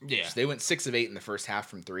close. Yeah. So they went 6 of 8 in the first half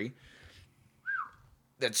from 3.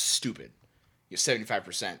 That's stupid. You're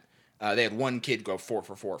 75%. They had one kid go 4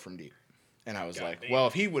 for 4 from deep. And I was well,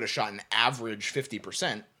 if he would have shot an average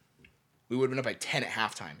 50%, we would have been up by 10 at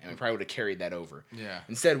halftime, and we probably would have carried that over. Yeah.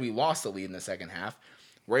 Instead, we lost the lead in the second half.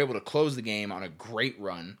 We're able to close the game on a great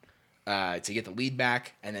run to get the lead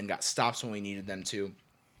back, and then got stops when we needed them to.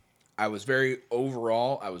 I was very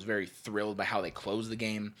thrilled by how they closed the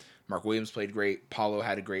game. Mark Williams played great. Paulo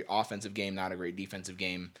had a great offensive game, not a great defensive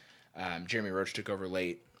game. Jeremy Roach took over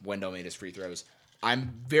late. Wendell made his free throws.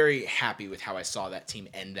 I'm very happy with how I saw that team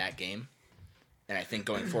end that game. And I think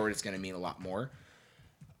going forward, it's going to mean a lot more.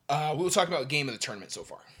 We'll talk about game of the tournament so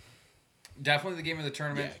far. Definitely the game of the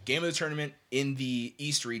tournament. Yeah, game of the tournament in the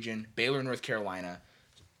East region, Baylor, North Carolina.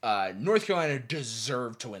 North Carolina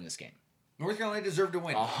deserved to win this game. North Carolina deserved to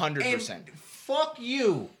win. 100%. And fuck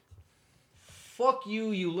you. Fuck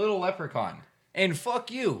you, you little leprechaun. And fuck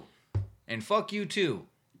you. And fuck you too.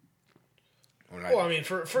 Well, I mean,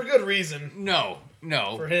 for good reason. No.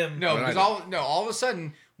 For him. No, What did because I all of a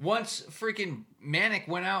sudden, once freaking Manic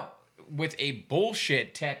went out with a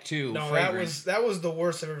bullshit tattoo. No, fragrance, that was the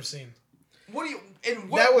worst I've ever seen. What do you? In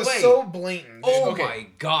what That was way? so blatant. Dude. Oh Okay. my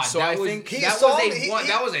god! So that I was think he that saw was me-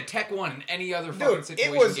 that was a Tech 1 in any other fucking Dude,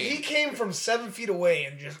 situation it was. game. He came from 7 feet away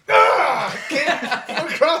and just came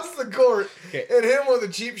across the court Okay. and hit him with a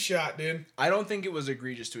cheap shot, dude. I don't think it was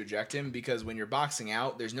egregious to eject him because when you're boxing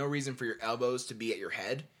out, there's no reason for your elbows to be at your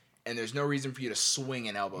head, and there's no reason for you to swing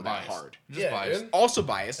an elbow Biased. that hard. Just Yeah, biased. dude. Also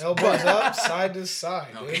biased. Elbows up, side to side,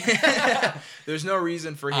 dude. There's no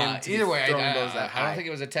reason for him to Either way, be throwing those that I high. don't think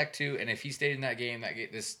it was a Tech 2, and if he stayed in that game,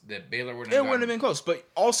 the Baylor wouldn't. It wouldn't have been close. But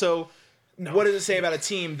also, No. what does it say about a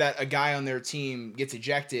team that a guy on their team gets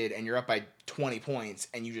ejected and you're up by 20 points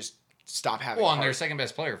and you just stop having Well, a and their heart? second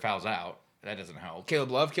best player fouls out. That doesn't help.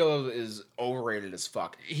 Caleb Love. Caleb is overrated as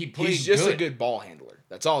fuck. He played He's just a good. good ball handler.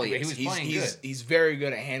 That's all he But is. he was playing good. He's very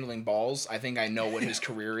good at handling balls. I think I know what his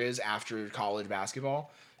career is after college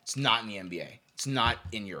basketball. It's not in the NBA. It's not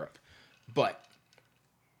in Europe. But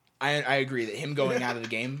I agree that him going out of the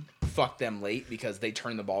game fucked them late because they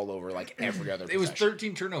turned the ball over like every other It was possession.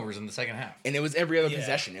 13 turnovers in the second half. And it was every other Yeah.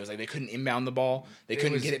 possession. It was like they couldn't inbound the ball. They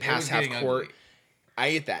couldn't was- get it it past was half getting court. ugly.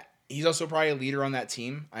 I get that. He's also probably a leader on that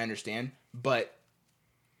team. I understand. But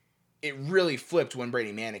it really flipped when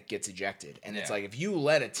Brady Manick gets ejected. And it's Yeah. like if you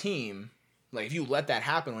let a team, like if you let that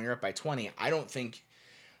happen when you're up by 20, I don't think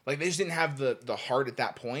like they just didn't have the heart at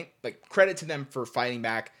that point. Like credit to them for fighting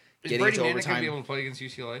back, Is getting Brady into Manick going to be overtime. able to play against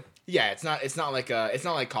UCLA? Yeah, it's not like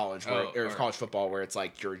college where, Oh, or alright. college football where it's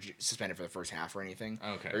like you're suspended for the first half or anything.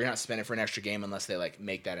 Okay. Or you're not suspended for an extra game unless they like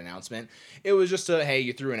make that announcement. It was just a hey,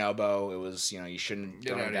 you threw an elbow. It was you shouldn't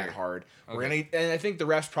Get throw out it of that here. hard. We're Okay. gonna and I think the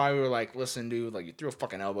refs probably were like, listen, dude, like you threw a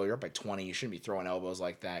fucking elbow. You're up by 20. You shouldn't be throwing elbows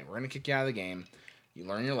like that. We're gonna kick you out of the game. You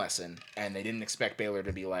learn your lesson, and they didn't expect Baylor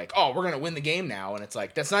to be like, "Oh, we're gonna win the game now," and it's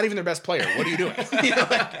like that's not even their best player. What are you doing?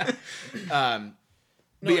 No,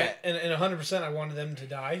 but yeah, and 100%, I wanted them to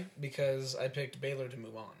die because I picked Baylor to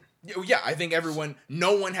move on. yeah, I think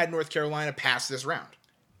no one had North Carolina pass this round.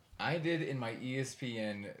 I did in my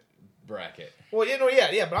ESPN bracket. Well,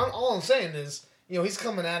 yeah. But all I'm saying is, he's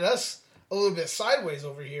coming at us a little bit sideways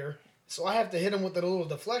over here, so I have to hit him with a little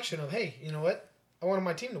deflection of, hey, you know what? I wanted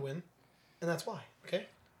my team to win, and that's why. Okay,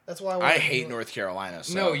 that's why I hate North Carolina.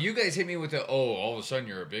 So. No, you guys hit me with the all of a sudden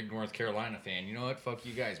you're a big North Carolina fan. You know what? Fuck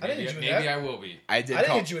you guys. I didn't hit you with Maybe that. I will be. I did. I didn't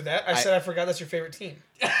call, hit you with that. I said I forgot that's your favorite team.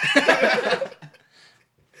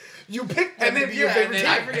 You picked them And to then, be your favorite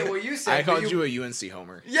I team. forget what you said. I but called you a UNC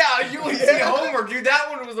homer. Yeah, UNC homer, dude. That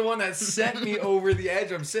one was the one that sent me over the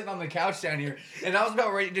edge. I'm sitting on the couch down here, and I was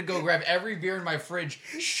about ready to go grab every beer in my fridge,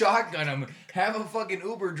 shotgun them, have a fucking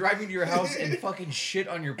Uber drive me to your house, and fucking shit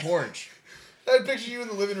on your porch. I picture you in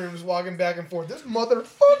the living room just walking back and forth. This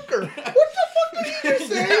motherfucker. What the fuck did you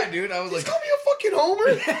just say? Yeah, dude. I was He's like, called me a fucking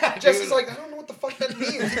homer. Yeah, Jesse's dude. like, I don't know what the fuck that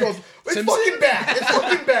means. He goes, it's Simpson? fucking bad. It's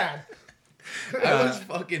fucking bad. I was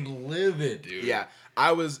fucking livid, dude. Yeah,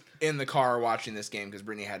 I was in the car watching this game because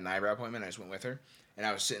Brittany had an eyebrow appointment. I just went with her, and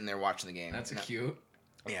I was sitting there watching the game. That's and cute.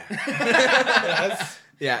 Yeah, That's,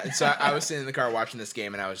 yeah. So I was sitting in the car watching this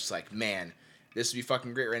game, and I was just like, man, this would be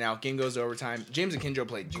fucking great right now. Game goes to overtime. James and Kinjo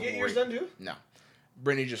played did you great. get yours done too? No,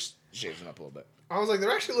 Brittany just shaves them up a little bit. I was like,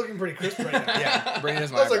 they're actually looking pretty crisp right now. Yeah, Brittany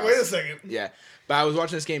does my I was like, eyebrows. wait a second. Yeah, but I was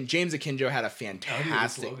watching this game. James Akinjo had a Oh, dude, this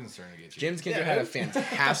fantastic. slogan's starting to get you. James Akinjo Yeah, had a man.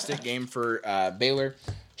 fantastic game for Baylor.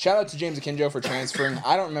 Shout out to James Akinjo for transferring.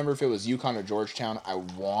 I don't remember if it was UConn or Georgetown. I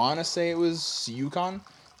want to say it was UConn,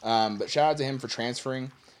 but shout out to him for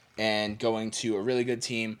transferring and going to a really good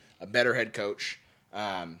team, a better head coach,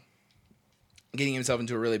 getting himself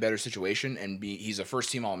into a really better situation, and he's a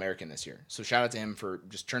first-team All-American this year. So shout out to him for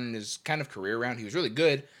just turning his kind of career around. He was really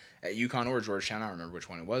good at UConn or Georgetown. I don't remember which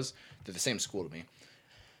one it was. They're the same school to me.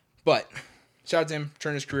 But shout out to him,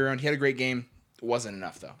 turning his career around. He had a great game. It wasn't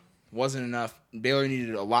enough, though. Wasn't enough. Baylor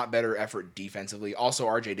needed a lot better effort defensively. Also,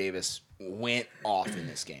 RJ Davis went off in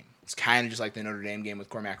this game. It's kind of just like the Notre Dame game with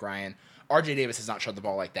Cormac Ryan. RJ Davis has not shot the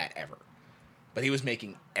ball like that ever. But he was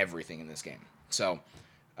making everything in this game. So,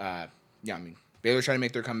 yeah, I mean, Baylor tried to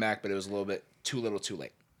make their comeback, but it was a little bit too little too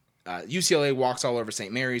late. UCLA walks all over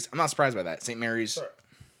St. Mary's. I'm not surprised by that. St. Mary's,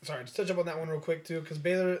 Sorry, just touch up on that one real quick too, because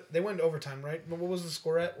Baylor, they went into overtime, right? But what was the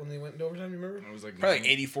score at when they went into overtime? You remember? It was like probably like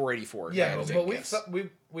 84-84. Yeah, if I had to but guess.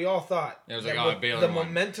 we all thought Yeah, it was that like, oh, with Baylor the won.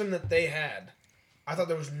 momentum that they had, I thought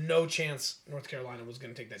there was no chance North Carolina was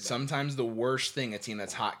going to take that. Down. Sometimes the worst thing a team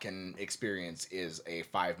that's hot can experience is a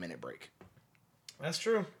 5-minute break. That's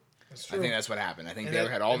true. That's true. I think that's what happened. I think And Baylor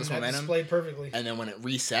that- had all and this that momentum, displayed perfectly. and then when it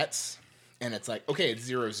resets, and it's like, okay, it's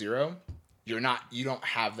 0-0, you don't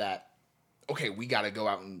have that. Okay, we got to go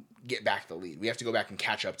out and get back the lead. We have to go back and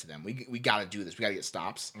catch up to them. We got to do this. We got to get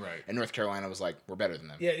stops. Right. And North Carolina was like, we're better than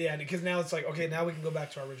them. Yeah, because now it's like, okay, now we can go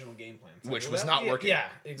back to our original game plan. It's like, Which well, was that- not yeah, working. Yeah,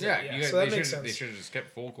 Yeah, exactly. you Yeah, guys, so that they makes should sense. have just kept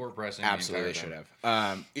full court pressing. Absolutely, the they entire should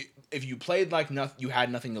time. have. If you played like you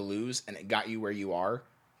had nothing to lose, and it got you where you are,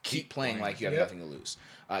 keep playing like you have Yep. nothing to lose.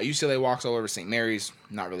 UCLA walks all over St. Mary's.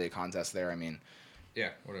 Not really a contest there. I mean, Yeah,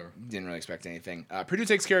 whatever. didn't really expect anything. Purdue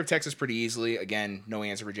takes care of Texas pretty easily. Again, no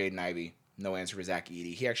answer for Jaden Ivey. No answer for Zach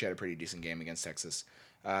Edey. He actually had a pretty decent game against Texas.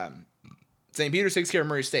 St. Peter's takes care of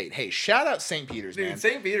Murray State. Hey, shout out St. Peter's, Dude, man.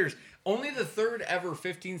 St. Peter's, only the third ever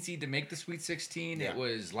 15 seed to make the Sweet 16. Yeah. It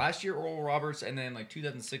was last year Oral Roberts, and then like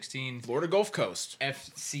 2016 Florida Gulf Coast.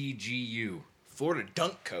 FCGU. Florida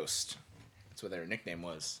Dunk Coast. That's what their nickname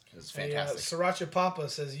was. It was Hey, fantastic. Sriracha Papa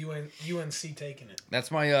says UNC taking it.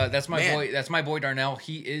 That's my Man. boy. That's my boy Darnell.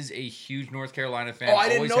 He is a huge North Carolina fan. Oh, I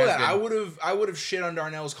didn't Always know has that. been. I would have shit on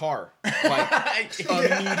Darnell's car like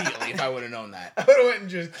immediately if I would have known that. I would have went and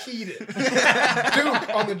just keyed it.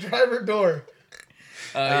 Duke on the driver door.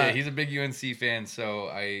 Yeah, he's a big UNC fan. So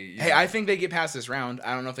I think they get past this round.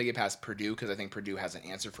 I don't know if they get past Purdue because I think Purdue has an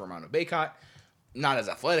answer for Armando Bacot. Not as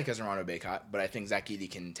athletic as Armando Bacot, but I think Zach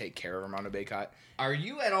Edey can take care of Armando Bacot. Are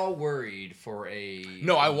you at all worried for a?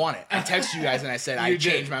 No, I want it. I texted you guys and I said I You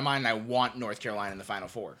did. changed my mind and I want North Carolina in the Final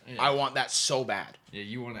Four. Yeah. I want that so bad. Yeah,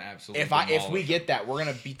 you want to absolutely. If we get that, we're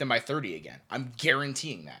gonna beat them by 30 again. I'm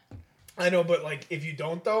guaranteeing that. I know, but like if you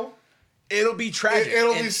don't though, It'll be tragic.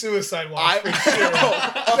 it'll And be suicide watch for I sure.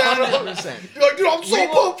 100%. You're like, dude, I'm so We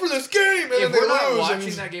pumped for this game, and then if they we're not lose. watching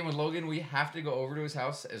and that game with Logan, we have to go over to his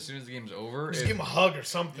house as soon as the game's over. just If- give him a hug or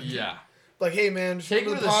something. yeah. Like, hey man, just Take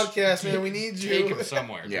come him to to the the podcast, man. We need you. Take him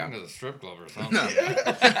somewhere. Yeah. Take him to the strip club or something.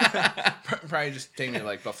 Probably just take me to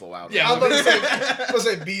like Buffalo Wild Wings. Yeah. I'm about to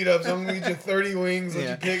say beat ups. I'm gonna get you 30 wings. Let Yeah.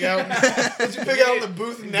 you pick out. Let you pick out in the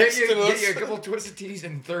booth next Get to you us. a couple twisted teas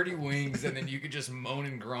and 30 wings, and then you could just moan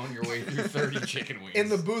and groan your way through 30 chicken wings. In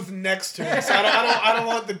the booth next to us. I don't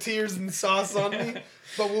want the tears and sauce on me,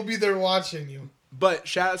 but we'll be there watching you. But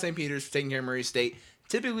shout out St. Peter's for taking care of Murray State.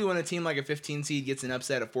 Typically, when a team like a 15 seed gets an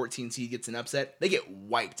upset, a 14 seed gets an upset, they get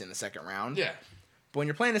wiped in the second round. Yeah. But when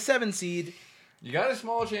you're playing a 7 seed, You got a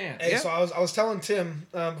small chance. Hey, Yeah. so I was telling Tim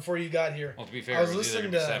before you got here. Well, to be fair, I was it was either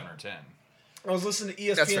listening going to be to 7 or 10. I was listening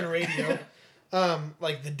to That's ESPN fair. radio,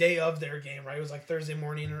 like the day of their game, right? It was like Thursday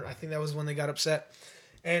morning, or I think that was when they got upset,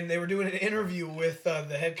 and they were doing an interview with the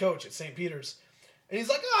head coach at St. Peter's, and he's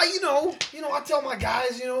like, I tell my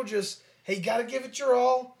guys, just hey, you got to give it your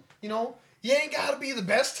all, you ain't got to be the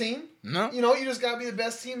best team, no. you just got to be the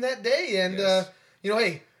best team that day, and Yes.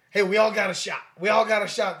 hey, we all got a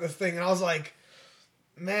shot, this thing, and I was like,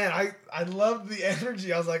 man, I loved the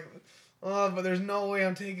energy. I was like, but there's no way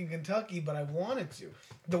I'm taking Kentucky, but I wanted to.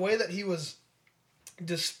 The way that he was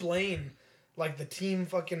displaying, like, the team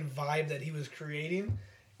fucking vibe that he was creating,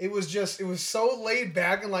 it was so laid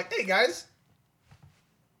back and like, hey, guys,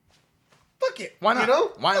 fuck it. Why not?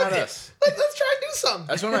 Why Fuck not it. us? Let's try and do something.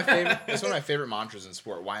 That's one of my favorite. That's one of my favorite mantras in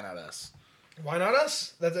sport. Why not us? Why not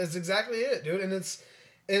us? That's exactly it, dude. And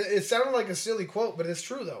it sounded like a silly quote, but it's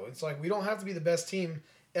true, though. It's like, we don't have to be the best team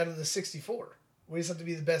out of the 64. We just have to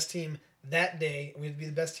be the best team that day. We have to be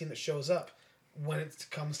the best team that shows up when it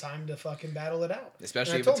comes time to fucking battle it out.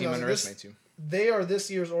 Especially And if I a told team him, I was like, underestimates you. They are this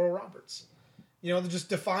year's Oral Roberts. They're just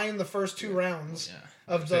defying the first two rounds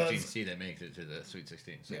Yeah. of the... 15C that makes it to the Sweet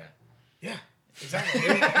 16. So. Yeah. Yeah, exactly.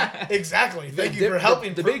 dude. Exactly. Thank you for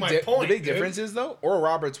helping prove my point, The big dude. difference is, though, Oral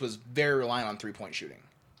Roberts was very reliant on 3-point shooting.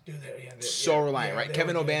 Dude, Reliant, right? they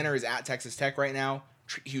Kevin were good. O'Banner is at Texas Tech right now.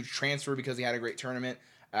 Huge transfer because he had a great tournament.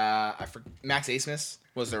 Max Asmus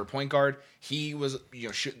was their point guard. He was,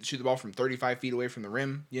 shoot the ball from 35 feet away from the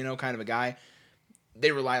rim, kind of a guy.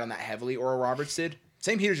 They relied on that heavily. Oral Roberts did.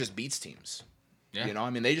 St. Peter's just beats teams. Yeah.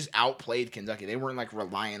 They just outplayed Kentucky. They weren't like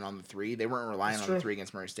relying on the three. They weren't relying That's on the true. three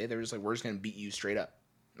against Murray State. They were just like, we're just going to beat you straight up.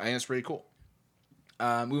 I think that's pretty cool.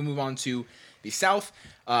 We move on to the South.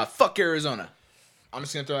 Fuck Arizona. I'm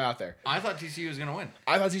just going to throw it out there. I thought TCU was going to win.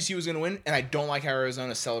 I thought TCU was going to win, and I don't like how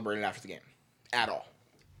Arizona celebrated after the game at all.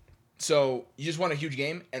 So you just won a huge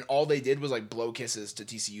game, and all they did was like blow kisses to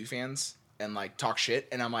TCU fans and like talk shit.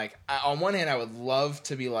 And I'm like, on one hand, I would love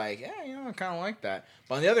to be like, yeah, I kind of like that.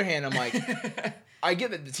 But on the other hand, I'm like, I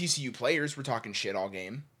get that the TCU players were talking shit all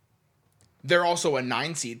game. They're also a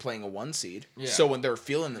 9 seed playing a 1 seed. Yeah. So when they're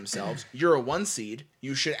feeling themselves, you're a 1 seed.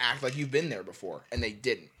 You should act like you've been there before, and they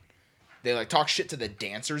didn't. They like talk shit to the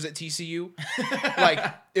dancers at TCU.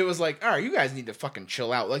 Like it was like, all right, you guys need to fucking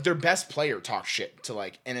chill out. Like their best player talks shit to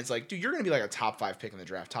like, and it's like, dude, you're gonna be like a top 5 pick in the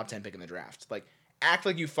draft, top 10 pick in the draft. Like act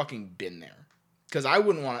like you fucking been there. Because I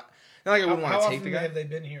wouldn't want to. Not like I wouldn't How want to take often the guy. have they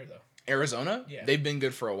been here, though? Arizona, Yeah. they've been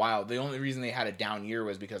good for a while. The only reason they had a down year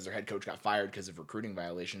was because their head coach got fired because of recruiting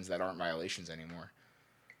violations that aren't violations anymore.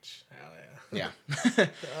 Hell Yeah.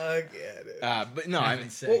 I get it. But no, I mean, Having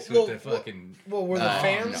sex Well, with the well, fucking. Well, were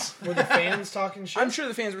the fans talking shit? I'm sure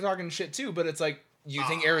the fans were talking shit too, but it's like, you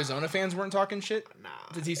think Arizona fans weren't talking shit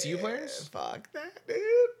to TCU players? Fuck that, dude.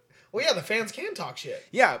 Well, yeah, the fans can talk shit.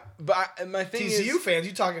 Yeah, but my thing TCU is, fans,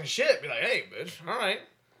 you talking shit? Be like, hey, bitch, all right,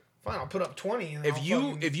 fine, I'll put up 20. And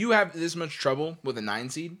if you have this much trouble with a 9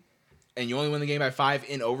 seed, and you only win the game by 5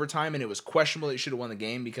 in overtime, and it was questionable that you should have won the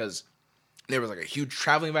game because there was like a huge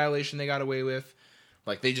traveling violation they got away with.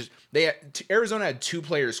 Like Arizona had 2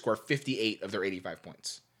 players score 58 of their 85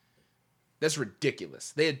 points. That's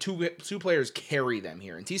ridiculous. They had two players carry them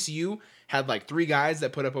here. And TCU had like 3 guys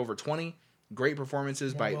that put up over 20. Great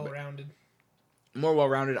performances by well-rounded. More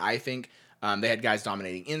well-rounded, I think. They had guys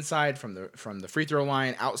dominating inside from the free throw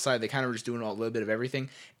line, outside. They kind of were just doing a little bit of everything.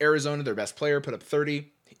 Arizona, their best player, put up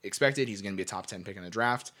 30. Expected he's going to be a top 10 pick in the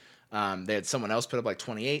draft. They had someone else put up like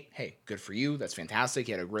 28. Hey, good for you. That's fantastic.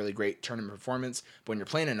 He had a really great tournament performance. But when you're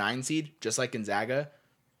playing a 9 seed, just like Gonzaga,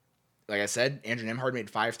 like I said, Andrew Nembhard made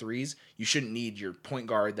 5 threes. You shouldn't need your point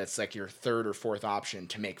guard that's like your 3rd or 4th option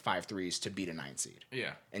to make 5 threes to beat a 9 seed.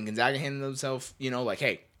 Yeah. And Gonzaga handled themselves, like,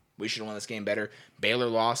 hey, we should have won this game better. Baylor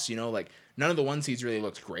lost, like none of the 1 seeds really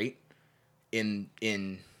looked great in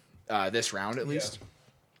this round at least.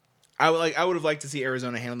 I would have liked to see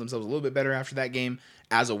Arizona handle themselves a little bit better after that game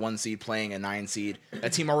as a 1 seed playing a 9 seed.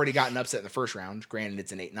 That team already got an upset in the first round. Granted,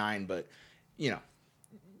 it's an 8-9, but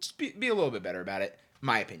just be a little bit better about it.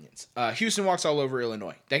 My opinions. Houston walks all over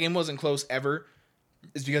Illinois. That game wasn't close ever.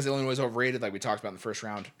 It's because Illinois is overrated, like we talked about in the first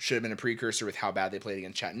round. Should have been a precursor with how bad they played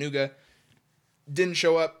against Chattanooga. Didn't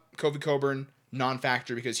show up. Kobe Coburn,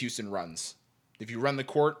 non-factor because Houston runs. If you run the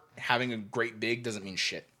court, having a great big doesn't mean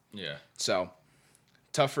shit. Yeah. So,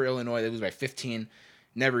 tough for Illinois. They lose by 15.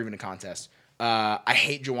 Never even a contest. I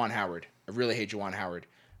hate Juwan Howard. I really hate Juwan Howard.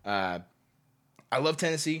 I love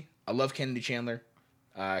Tennessee. I love Kennedy Chandler.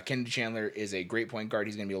 Kennedy Chandler is a great point guard.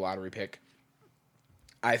 He's going to be a lottery pick.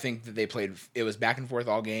 I think that it was back and forth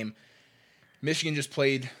all game. Michigan just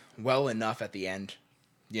played well enough at the end,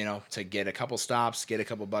 to get a couple stops, get a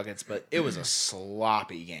couple buckets, but it was a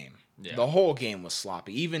sloppy game. Yeah. The whole game was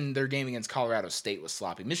sloppy. Even their game against Colorado State was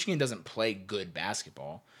sloppy. Michigan doesn't play good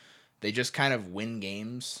basketball. They just kind of win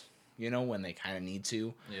games, when they kind of need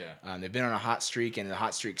to. Yeah. They've been on a hot streak, and the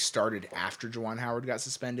hot streak started after Juwan Howard got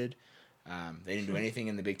suspended. They didn't do anything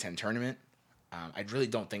in the Big Ten tournament. I really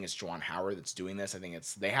don't think it's Juwan Howard that's doing this. I think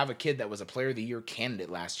they have a kid that was a Player of the Year candidate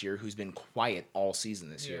last year who's been quiet all season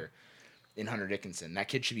this year in Hunter Dickinson. That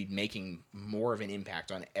kid should be making more of an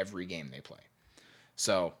impact on every game they play.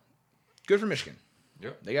 So, good for Michigan.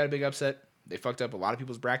 Yep. They got a big upset. They fucked up a lot of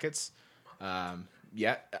people's brackets. I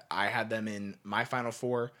had them in my Final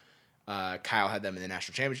Four. Kyle had them in the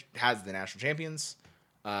national champions.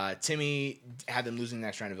 Timmy had them losing the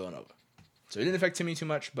next round of Villanova. So it didn't affect Timmy too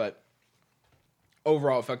much, but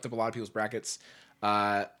overall it fucked up a lot of people's brackets.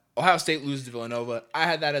 Ohio State loses to Villanova. I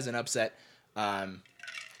had that as an upset.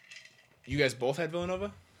 You guys both had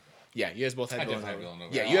Villanova? Yeah, you guys both had Villanova.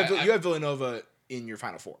 Yeah, you have Villanova in your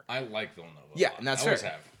Final Four. I like Villanova. Yeah, and that's fair.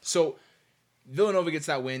 Have. So Villanova gets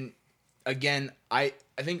that win. Again, I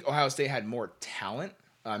think Ohio State had more talent.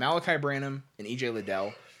 Malachi Branham and E.J.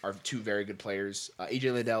 Liddell are 2 very good players.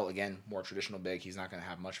 E.J. Liddell, again, more traditional big. He's not going to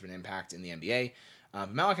have much of an impact in the NBA.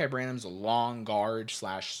 Malachi Branham's a long guard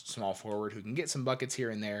 / small forward who can get some buckets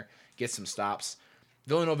here and there, get some stops.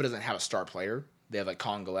 Villanova doesn't have a star player. They have like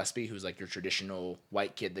Colin Gillespie, who's like your traditional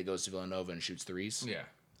white kid that goes to Villanova and shoots threes.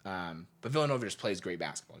 Yeah. But Villanova just plays great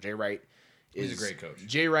basketball. Jay Wright He's a great coach.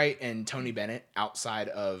 Jay Wright and Tony Bennett, outside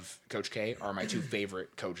of Coach K, are my 2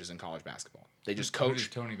 favorite coaches in college basketball. They just coach. Who does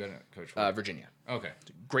Tony Bennett coach for? Virginia. Okay.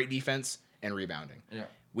 Great defense and rebounding. Yeah.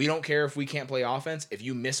 We don't care if we can't play offense if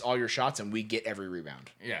you miss all your shots and we get every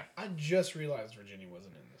rebound. Yeah. I just realized Virginia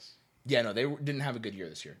wasn't in this. Yeah, no, they didn't have a good year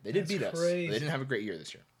this year. They did beat us. Crazy. They didn't have a great year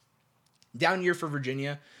this year. Down year for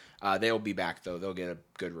Virginia. They'll be back, though. They'll get a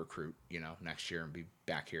good recruit, next year and be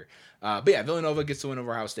back here. But yeah, Villanova gets the win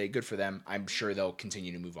over Ohio State. Good for them. I'm sure they'll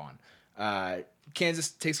continue to move on. Kansas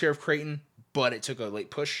takes care of Creighton, but it took a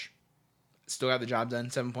late push. Still got the job done.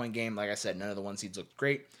 7-point game. Like I said, none of the 1 seeds looked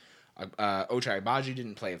great. Ochai Agbaji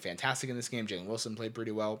didn't play fantastic in this game. Jalen Wilson played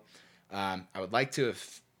pretty well. I would like to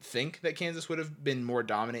think that Kansas would have been more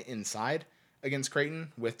dominant inside against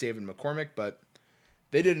Creighton with David McCormick, but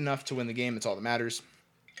they did enough to win the game. That's all that matters.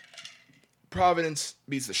 Providence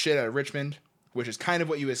beats the shit out of Richmond, which is kind of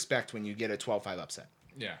what you expect when you get a 12-5 upset.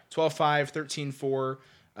 Yeah. 12-5, 13-4,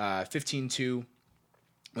 15-2.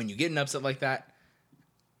 When you get an upset like that,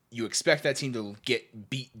 you expect that team to get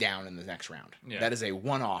beat down in the next round. Yeah. That is a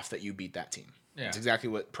one-off that you beat that team. Yeah. That's exactly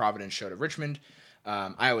what Providence showed of Richmond.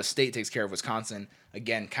 Iowa State takes care of Wisconsin.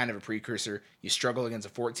 Again, kind of a precursor. You struggle against a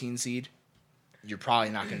 14 seed, you're probably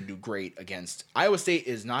not going to do great against. Iowa State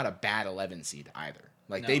is not a bad 11 seed either.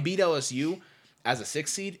 Like, they beat LSU as a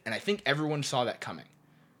 6 seed, and I think everyone saw that coming.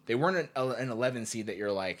 They weren't an 11 seed that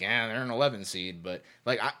you're like, they're an 11 seed, but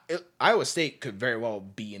like Iowa State could very well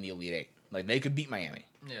be in the Elite 8. Like, they could beat Miami.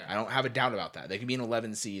 Yeah. I don't have a doubt about that. They could be an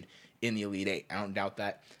 11 seed in the Elite 8. I don't doubt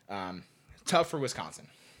that. Tough for Wisconsin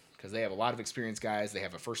because they have a lot of experienced guys. They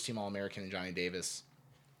have a first-team All-American in Johnny Davis.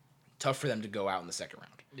 Tough for them to go out in the second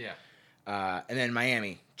round. Yeah. And then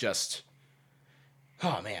Miami just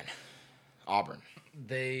Oh man, Auburn.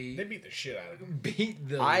 They beat the shit out of him. beat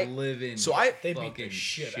the I- living so I- They beat fucking the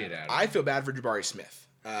shit out of out of I feel bad for Jabari Smith.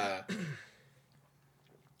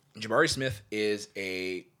 Jabari Smith is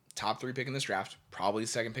a top 3 pick in this draft, probably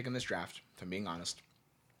second pick in this draft, if I'm being honest.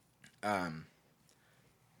 And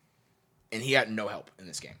he had no help in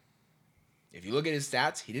this game. If you look at his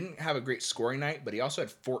stats, he didn't have a great scoring night, but he also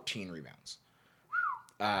had 14 rebounds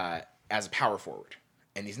as a power forward.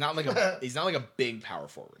 And he's not like a big power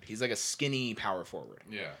forward. He's like a skinny power forward.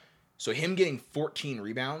 Yeah. So him getting 14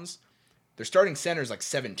 rebounds, their starting center is like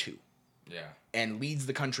 7'2", Yeah. and leads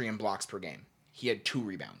the country in blocks per game. He had 2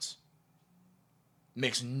 rebounds.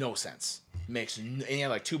 Makes no sense. And he had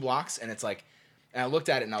like 2 blocks, and it's like, and I looked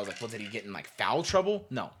at it and I was like, well, did he get in like foul trouble?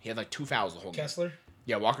 No, he had like 2 fouls the whole game. Kessler?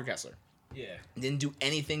 Yeah, Walker Kessler. Yeah. Didn't do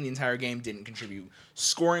anything the entire game, didn't contribute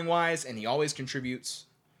scoring wise, and he always contributes.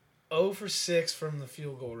 0 for 6 from the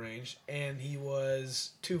field goal range, and he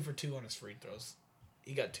was 2 for 2 on his free throws.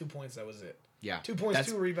 He got 2 points, that was it. Yeah. 2 points,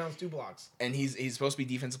 2 rebounds, 2 blocks. And he's supposed to be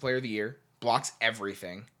defensive player of the year, blocks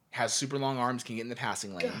everything, has super long arms, can get in the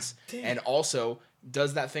passing lanes, damn. and also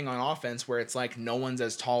does that thing on offense where it's like no one's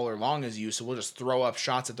as tall or long as you, so we'll just throw up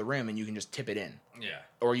shots at the rim and you can just tip it in. Yeah.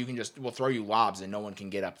 Or we'll throw you lobs and no one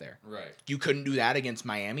can get up there. Right. You couldn't do that against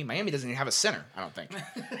Miami. Miami doesn't even have a center, I don't think.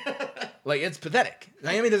 Like, it's pathetic.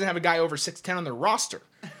 Miami doesn't have a guy over 6'10" on their roster.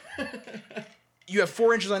 You have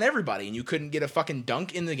 4 inches on everybody, and you couldn't get a fucking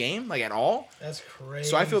dunk in the game, like, at all? That's crazy.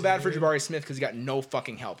 So I feel bad for dude. Jabari Smith because he got no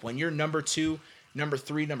fucking help. When your number 2, number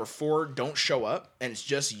 3, number 4 don't show up, and it's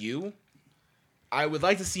just you, I would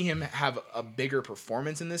like to see him have a bigger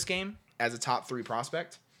performance in this game as a top 3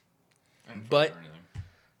 prospect. But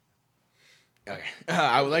okay,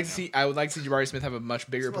 I would like to see Jabari Smith have a much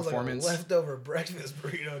bigger Smells performance. Like a leftover breakfast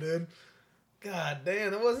burrito, dude. God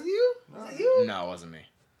damn, that wasn't you? Was it you? No, it wasn't me.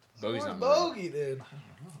 Bogey's not me. Bogey, dude.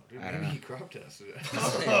 I don't know. He crop tested it.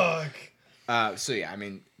 Fuck. So yeah, I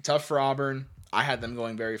mean, tough for Auburn. I had them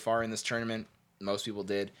going very far in this tournament. Most people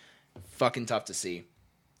did. Fucking tough to see.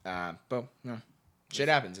 But no, shit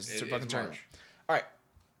happens. It's a fucking tournament. All right,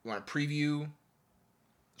 you want to preview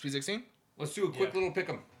Sweet 16? Let's do a quick little pick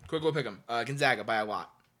 'em. Quick little pick 'em. Gonzaga by a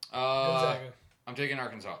lot. Gonzaga. I'm taking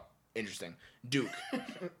Arkansas. Interesting. Duke,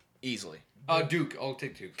 easily. Duke. I'll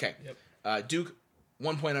take Duke. Okay. Yep. Duke,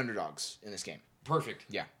 1-point underdogs in this game. Perfect.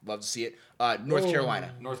 Yeah, love to see it. North Whoa.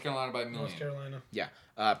 Carolina. North Carolina by a million. North Carolina.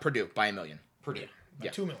 Yeah. Purdue by a million. Purdue. By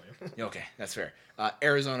Yeah. 2 million. Okay, that's fair.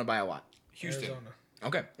 Arizona by a lot. Houston. Arizona.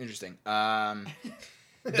 Okay, interesting.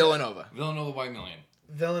 Villanova. Villanova by a million.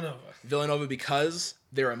 Villanova. Because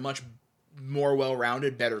they're a much more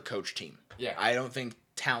well-rounded, better coach team. Yeah. I don't think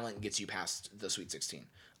talent gets you past the Sweet 16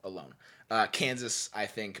 alone. Kansas, I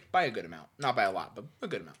think, by a good amount. Not by a lot, but a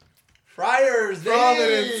good amount. Friars.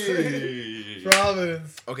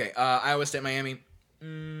 Providence. Okay, Iowa State, Miami.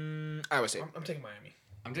 Iowa State. I'm taking Miami.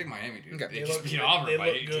 I'm taking Miami, dude. Okay. They They just look- beat they Auburn by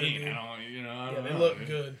look 18. good, dude. I don't They know, look dude.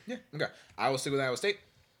 good. Yeah. Okay. I will stick with Iowa State.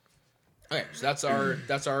 Okay, so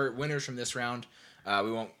that's our winners from this round.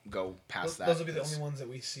 We won't go past that. Those will be the only ones that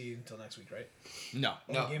we see until next week, right? No,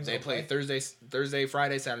 No, games they don't play Thursday,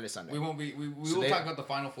 Friday, Saturday, Sunday. We won't be. We So will they- talk about the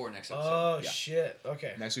Final Four next episode. Oh, Yeah. shit.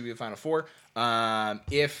 Okay. Next week will be the Final Four.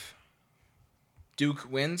 If Duke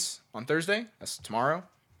wins on Thursday, that's tomorrow,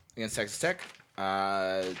 against Texas Tech,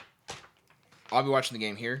 I'll be watching the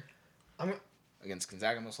game here I'm, against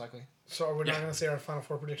Gonzaga, most likely. so we're not going to say our Final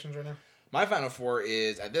Four predictions right now? My Final Four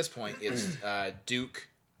is, at this point, it's Duke,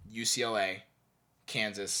 UCLA,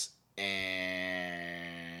 Kansas,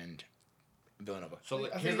 and Villanova. So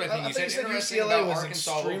I here's think- my thing. I You think said you said interesting UCLA about was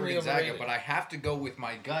Arkansas over extremely Gonzaga, overrated. but I have to go with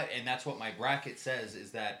my gut, and that's what my bracket says,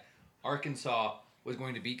 is that Arkansas was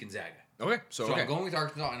going to beat Gonzaga. Okay, so I'm going with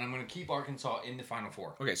Arkansas, and I'm going to keep Arkansas in the Final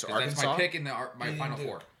Four. Okay, so 'Cause that's my Arkansas? pick in my And Final Duke.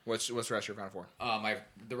 Four. What's the rest of your Final Four?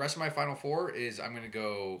 The rest of my Final Four is I'm going to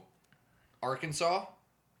go Arkansas,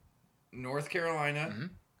 North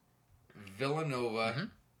Carolina, Villanova,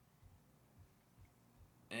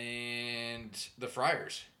 and the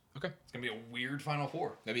Friars. Okay. It's going to be a weird Final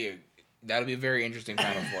Four. That'll be a very interesting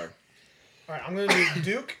Final Four. All right, I'm going to do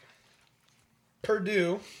Duke,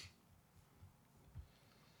 Purdue.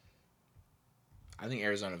 I think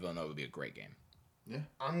Arizona Villanova would be a great game. Yeah.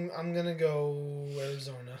 I'm going to go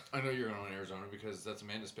Arizona. I know you're going to win Arizona because that's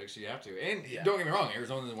Amanda's pick, so you have to. And Yeah. don't get me wrong,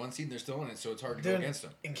 Arizona's the 1 seed and they're still in it, so it's hard to go Dude, against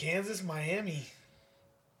them. in Kansas, Miami.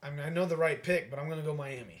 I mean, I know the right pick, but I'm going to go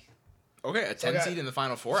Miami. Okay, a 10 got- seed in the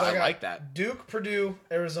Final Four. So I got like that. Duke, Purdue,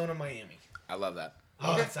 Arizona, Miami. I love that.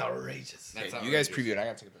 Oh, that's outrageous. That's Okay, you guys outrageous. preview it. I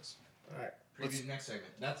got to take this. All right. Preview the next segment.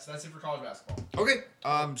 That's it for college basketball. Okay,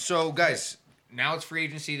 so guys, now it's free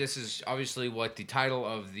agency. This is obviously what the title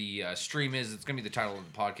of the stream is. It's going to be the title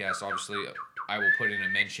of the podcast. Obviously, I will put in a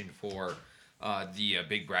mention for the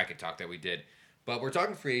big bracket talk that we did. But we're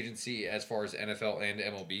talking free agency as far as NFL and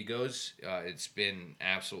MLB goes. It's been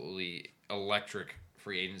absolutely electric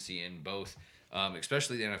free agency in both,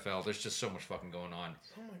 especially the NFL. There's just so much fucking going on.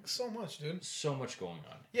 So much, dude. So much going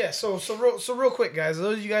on. Yeah. So real quick, guys.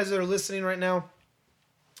 Those of you guys that are listening right now,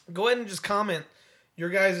 go ahead and just comment your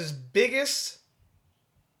guys' biggest,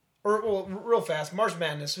 or well, real fast, March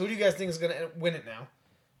Madness. Who do you guys think is going to win it now?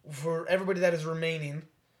 For everybody that is remaining,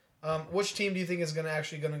 which team do you think is going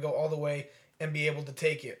to go all the way and be able to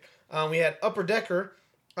take it? We had Upper Decker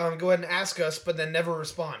go ahead and ask us, but then never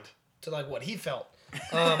respond to like what he felt,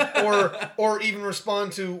 or even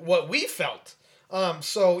respond to what we felt.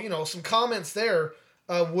 So some comments there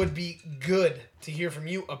would be good to hear from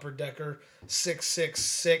you, Upper Decker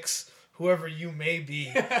 666, whoever you may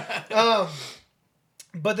be.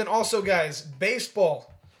 But then also, guys,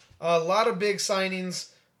 baseball, a lot of big signings.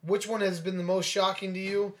 Which one has been the most shocking to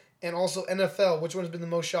you? And also NFL, which one has been the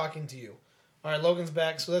most shocking to you? All right, Logan's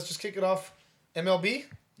back, so let's just kick it off. MLB?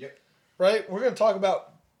 Yep. Right? We're going to talk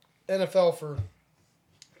about NFL for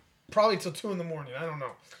probably till 2 in the morning. I don't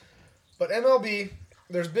know. But MLB,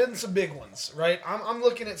 there's been some big ones, right? I'm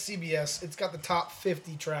looking at CBS. It's got the top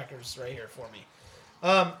 50 trackers right here for me.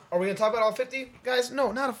 Are we going to talk about all 50? Guys,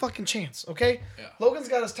 no, not a fucking chance, okay? Yeah. Logan's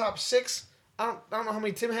got his top 6. I don't know how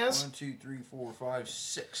many Tim has. 1, 2, 3, 4, 5,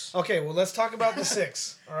 6. Okay, well, let's talk about the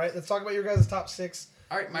 6. All right, let's talk about your guys' top 6.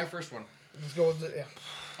 All right, my first one. Let's go with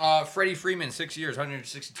the, Freddie Freeman, 6 years,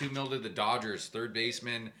 162 mil to the Dodgers, third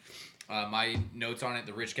baseman. My notes on it: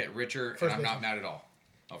 the rich get richer, First and I'm baseman. not mad at all.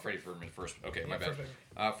 Oh, Freddie Freeman, first. Okay, my first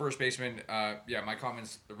bad. First baseman. Yeah, my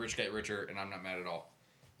comments: the rich get richer, and I'm not mad at all.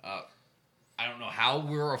 I don't know how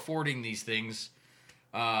we're affording these things.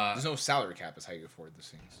 There's no salary cap. Is how you afford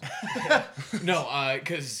these things. No,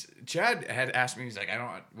 because Chad had asked me, he's like,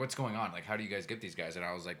 what's going on? Like, how do you guys get these guys? And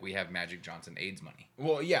I was like, we have Magic Johnson AIDS money.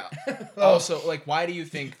 Well, yeah. Also, like, why do you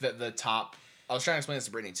think that the top? I was trying to explain this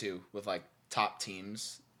to Brittany too. With like top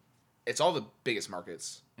teams, it's all the biggest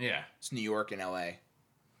markets. Yeah. It's New York and LA.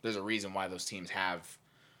 There's a reason why those teams have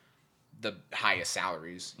the highest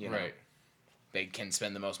salaries. You know? Right. They can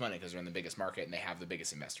spend the most money because they're in the biggest market and they have the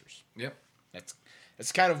biggest investors. Yep.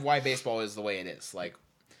 That's kind of why baseball is the way it is. Like,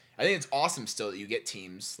 I think it's awesome still that you get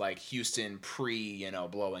teams like Houston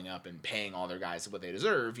blowing up and paying all their guys what they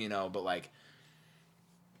deserve, but like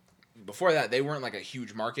before that they weren't like a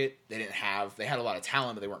huge market. They had a lot of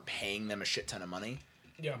talent, but they weren't paying them a shit ton of money.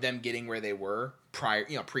 Yeah. Them getting where they were prior,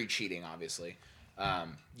 pre-cheating, obviously.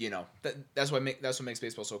 That's what makes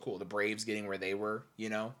baseball so cool. The Braves getting where they were,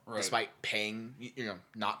 Right. despite paying,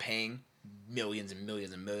 not paying millions and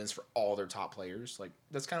millions and millions for all their top players. Like,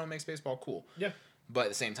 that's kind of what makes baseball cool. Yeah. But at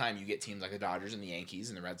the same time, you get teams like the Dodgers and the Yankees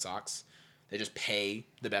and the Red Sox. They just pay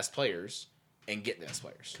the best players and get the best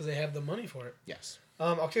players. Because they have the money for it. Yes.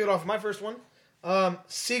 I'll kick it off with my first one.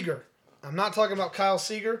 Seager. I'm not talking about Kyle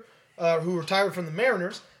Seager, who retired from the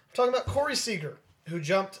Mariners. I'm talking about Corey Seager, who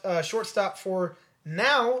jumped shortstop for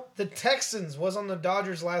now the Texans. Was on the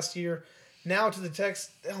Dodgers last year. Now to the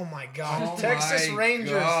Oh my God. Texas Rangers.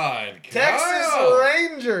 God. Texas Kyle.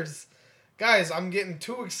 Rangers. Guys, I'm getting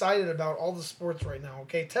too excited about all the sports right now,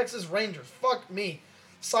 okay? Texas Rangers. Fuck me.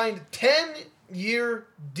 Signed 10-year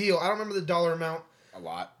deal. I don't remember the dollar amount. A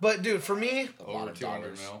lot. But, dude, for me, A lot Over of 200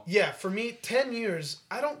 dollars. mil. yeah, for me, 10 years,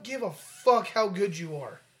 I don't give a fuck how good you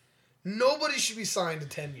are. Nobody should be signed to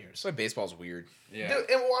 10 years. That's why baseball's weird. Yeah. Dude,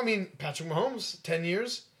 and, well, I mean, Patrick Mahomes, 10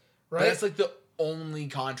 years, But right? that's like the only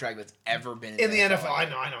contract that's ever been In the NFL. I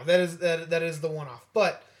know. That is the one-off.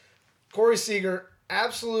 But Corey Seager,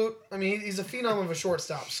 absolute, I mean, he's a phenom of a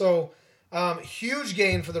shortstop. So, huge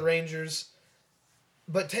gain for the Rangers.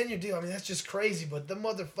 But 10-year deal, I mean, that's just crazy. But the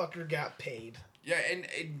motherfucker got paid. Yeah, and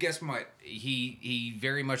guess what? He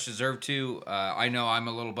very much deserved to. I know I'm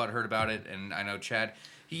a little butthurt about it, and I know Chad.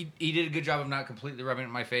 He did a good job of not completely rubbing it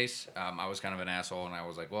in my face. I was kind of an asshole, and I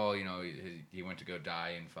was like, well, he went to go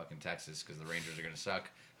die in fucking Texas because the Rangers are going to suck.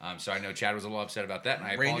 So I know Chad was a little upset about that, and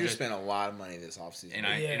I Rangers apologize. spent a lot of money this offseason.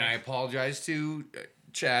 And I apologize to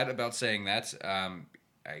Chad about saying that.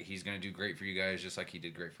 He's going to do great for you guys, just like he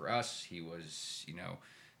did great for us. He was,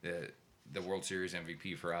 the World Series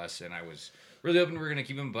MVP for us, and I was really hoping we were going to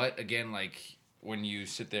keep him. But again, like when you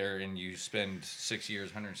sit there and you spend 6 years,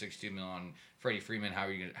 162 million on Freddie Freeman, how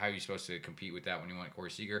are you supposed to compete with that when you want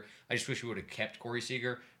Corey Seager? I just wish we would have kept Corey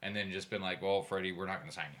Seager and then just been like, well, Freddie, we're not going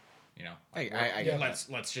to sign you. I get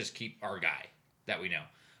let's just keep our guy that we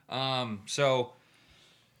know. So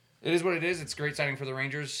It is what it is. It's a great signing for the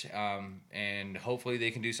Rangers, and hopefully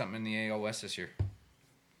they can do something in the AL West this year.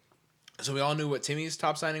 So we all knew what Timmy's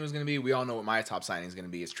top signing was going to be. We all know what my top signing is going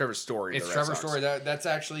to be. It's Trevor Story. It's Trevor Story. That's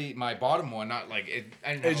actually my bottom one. Not like it.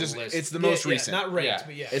 I didn't have a list. It's the most recent. Not ranked, Yeah.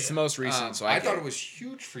 but yeah. It's the most recent. So I thought it was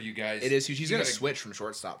huge for you guys. It is huge. He's You going to gotta- switch from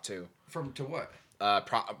shortstop too. to what?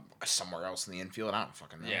 Somewhere else in the infield. I don't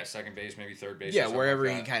fucking know. Yeah, second base, maybe third base. Yeah, or something wherever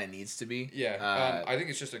like he that. kind of needs to be. Yeah, I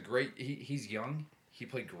think it's just a great. He's young. He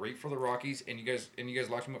played great for the Rockies, and you guys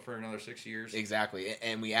locked him up for another 6 years. Exactly,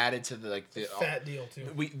 and we added to the fat deal too.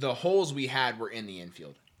 the holes we had were in the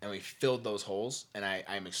infield, and we filled those holes. And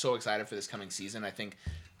I'm so excited for this coming season. I think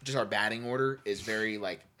just our batting order is very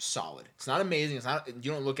solid. It's not amazing. It's not. You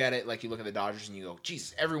don't look at it like you look at the Dodgers and you go,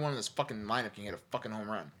 Jesus, everyone in this fucking lineup can hit a fucking home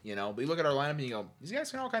run. But you look at our lineup and you go, these guys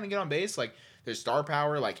can all kind of get on base. There's star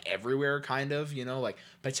power everywhere, kind of.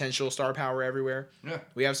 Potential star power everywhere. Yeah.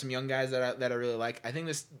 We have some young guys that I really like. I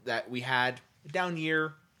think that we had a down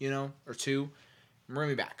year, or two. We're gonna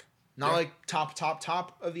be back. Not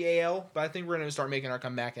top of the AL, but I think we're gonna start making our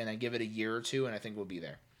comeback, and I give it a year or two, and I think we'll be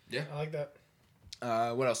there. Yeah. I like that.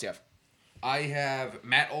 What else do you have? I have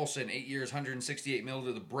Matt Olson, 8 years, $168 million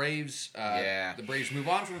to the Braves. Yeah. The Braves move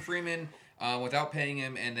on from Freeman without paying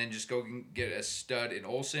him, and then just go and get a stud in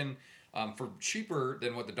Olson for cheaper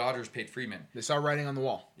than what the Dodgers paid Freeman. They saw writing on the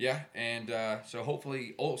wall. Yeah, and so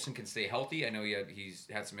hopefully Olson can stay healthy. I know he's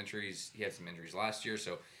had some injuries. He had some injuries last year,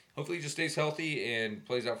 so hopefully he just stays healthy and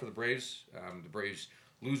plays out for the Braves. The Braves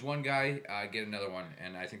lose one guy, get another one,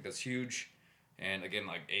 and I think that's huge. And again,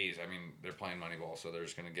 A's, I mean, they're playing Moneyball, so they're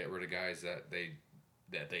just going to get rid of guys that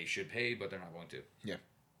they should pay, but they're not going to. Yeah.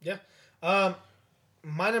 Yeah.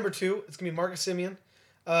 My number 2, it's going to be Marcus Semien.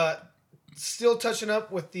 Still touching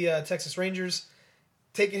up with the Texas Rangers.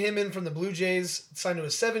 Taking him in from the Blue Jays. Signed to a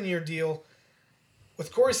 7-year deal.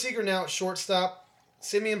 With Corey Seager now at shortstop.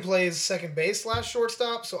 Semien plays second base /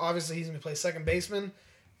 shortstop, so obviously he's going to play second baseman.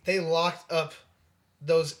 They locked up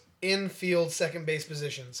those infield second base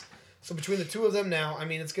positions. So between the two of them now, I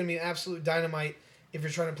mean, it's going to be an absolute dynamite if you're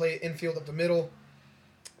trying to play infield up the middle.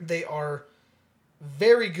 They are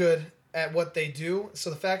very good at what they do. So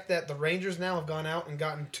the fact that the Rangers now have gone out and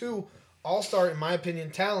gotten 2 all-star, in my opinion,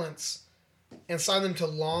 talents and signed them to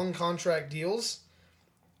long contract deals,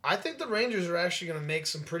 I think the Rangers are actually going to make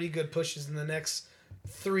some pretty good pushes in the next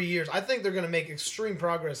 3 years. I think they're going to make extreme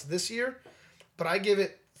progress this year, but I give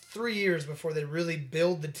it 3 years before they really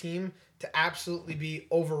build the team to absolutely be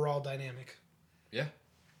overall dynamic. Yeah.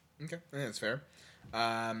 Okay, I think that's fair.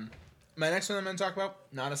 My next one I'm going to talk about,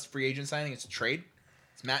 not a free agent signing, it's a trade.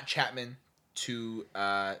 It's Matt Chapman to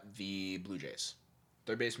the Blue Jays.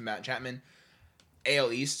 Third baseman Matt Chapman.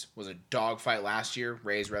 AL East was a dogfight last year.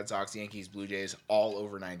 Rays, Red Sox, Yankees, Blue Jays, all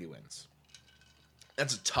over 90 wins.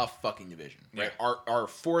 That's a tough fucking division, right? Yeah. Our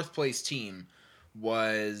fourth place team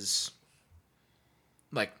was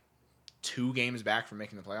 2 games back from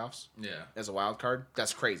making the playoffs. Yeah. As a wild card.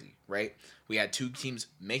 That's crazy, right? We had 2 teams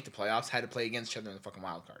make the playoffs, had to play against each other in the fucking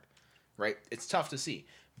wild card, right? It's tough to see.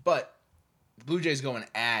 But the Blue Jays go and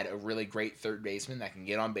add a really great third baseman that can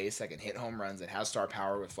get on base, that can hit home runs, that has star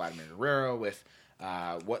power with Vladimir Guerrero, with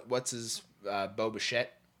what's his Bo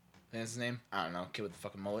Bichette? That's his name? I don't know. Kid with the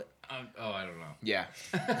fucking mullet. I don't know. Yeah.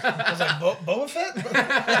 I was like, Boba Fett? Is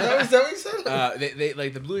that what you said? They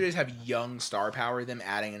the Blue Jays have young star power. Them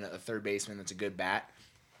adding in a third baseman that's a good bat,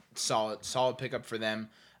 solid pickup for them.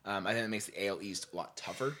 I think that makes the AL East a lot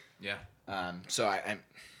tougher. Yeah. So I'm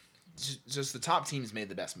just the top teams made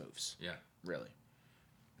the best moves. Yeah. Really.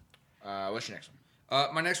 What's your next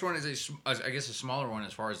one? My next one is I guess a smaller one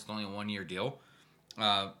as far as it's only a 1-year deal.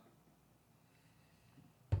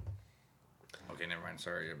 Okay, never mind.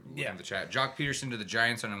 Sorry, I'm looking at the chat. Jock Peterson to the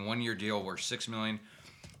Giants on a 1-year deal worth $6 million.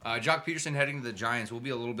 Jock Peterson heading to the Giants will be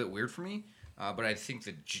a little bit weird for me, but I think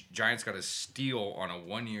the Giants got a steal on a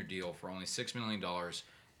 1-year deal for only $6 million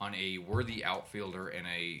on a worthy outfielder and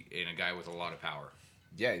a guy with a lot of power.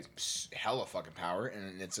 Yeah, he's hella fucking power,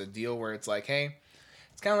 and it's a deal where it's like, hey,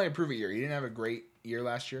 it's kind of like a prove it year. He didn't have a great year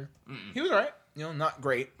last year. Mm-mm. He was all right, not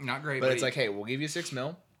great, but it's like, hey, we'll give you $6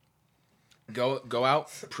 million. Go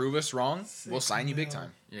out, prove us wrong. We'll sign you big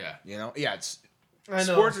time. Yeah, yeah. It's I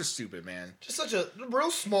know. Sports are stupid, man. Just such a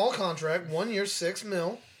real small contract. 1 year, $6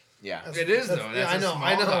 million. Yeah, it is though. That's I know. a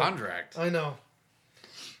small contract. I know.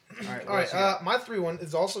 All right. My 3-1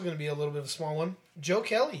 is also going to be a little bit of a small one. Joe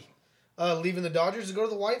Kelly, leaving the Dodgers to go to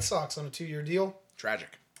the White Sox on a 2-year deal.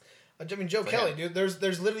 Tragic. I mean, Joe Kelly, dude.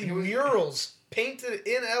 There's literally murals painted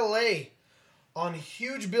in L.A. on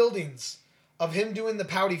huge buildings of him doing the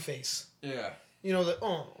pouty face. Yeah.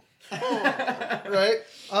 Right?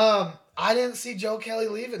 I didn't see Joe Kelly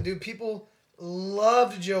leaving, dude. People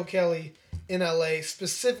loved Joe Kelly in LA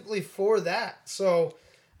specifically for that. So,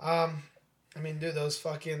 I mean, dude, those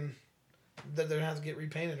fucking they're gonna have to get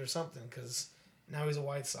repainted or something because now he's a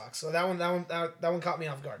White Sox. So that one caught me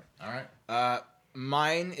off guard. All right.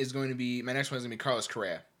 My next one is going to be Carlos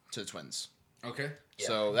Correa to the Twins. Okay.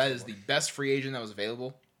 So that is the best free agent that was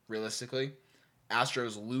available, realistically.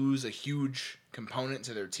 Astros lose a huge component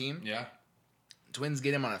to their team. Yeah. Twins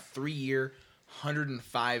get him on a 3-year,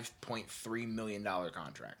 $105.3 million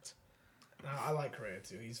contract. I like Correa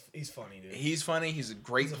too. He's funny, dude. He's funny. He's a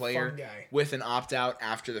great He's a player fun guy. with an opt-out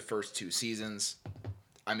after the first 2 seasons.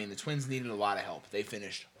 I mean, the Twins needed a lot of help. They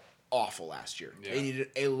finished awful last year. Yeah. They needed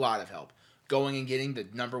a lot of help. Going and getting the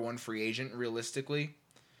number 1 free agent, realistically,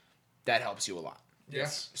 that helps you a lot.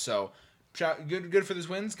 Yes. So, good for the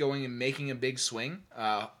Twins going and making a big swing.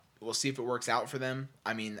 We'll see if it works out for them.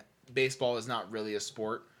 I mean, baseball is not really a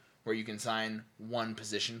sport where you can sign one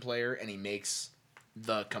position player and he makes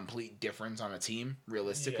the complete difference on a team,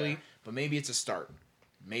 realistically. Yeah. But maybe it's a start.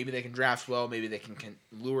 Maybe they can draft well. Maybe they can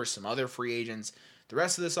lure some other free agents. The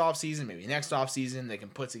rest of this offseason, maybe next offseason, they can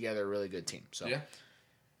put together a really good team. So, Yeah.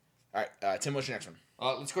 All right, Tim, what's your next one?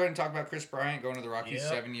 Let's go ahead and talk about Chris Bryant going to the Rockies. Yep.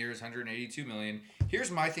 7 years, $182 million. Here's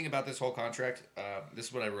my thing about this whole contract. This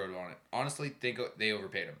is what I wrote on it. Honestly, think they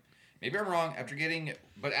overpaid him. Maybe I'm wrong.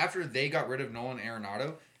 After they got rid of Nolan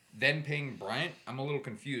Arenado, then paying Bryant, I'm a little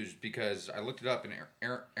confused because I looked it up and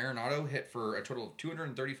Arenado hit for a total of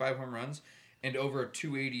 235 home runs and over a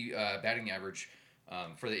 280 batting average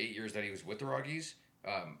for the 8 years that he was with the Rockies.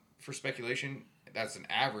 For speculation, that's an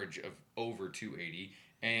average of over 280.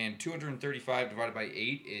 And 235 divided by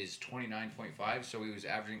 8 is 29.5, so he was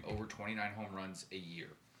averaging over 29 home runs a year.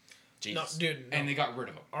 Jesus. No, dude. No. And they got rid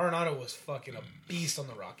of him. Arenado was fucking a beast on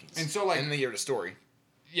the Rockies. And so, like, And the year to story.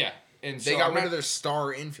 yeah. And They so got I'm rid not- of their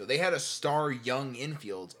star infield. They had a star young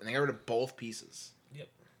infield, and they got rid of both pieces. Yep.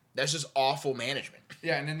 That's just awful management.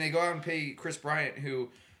 Yeah, and then they go out and pay Chris Bryant, who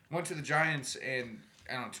went to the Giants, and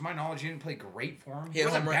I don't know, to my knowledge, he didn't play great for him. He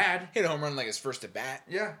wasn't bad. Hit a home run like his first at bat.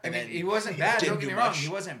 Yeah, I And mean, then he wasn't bad. didn't Don't get do me wrong, much. he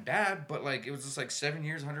wasn't bad, but like it was just like 7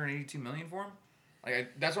 years, $182 million for him.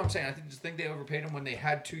 Like that's what I'm saying. I just think they overpaid him when they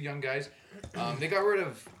had 2 young guys. They got rid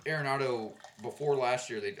of Arenado before last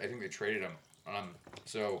year. I think they traded him.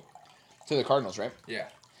 So To the Cardinals, right? yeah,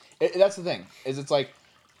 That's the thing. It's like,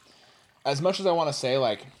 as much as I want to say,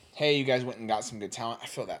 like, hey, you guys went and got some good talent, I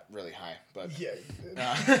feel that really high. But Yeah.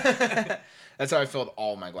 that's how I filled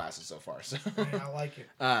all my glasses so far. So, I like it.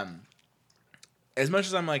 as much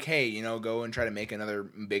as I'm like, hey, go and try to make another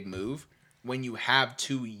big move, when you have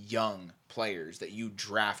 2 young players that you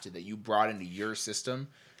drafted, that you brought into your system,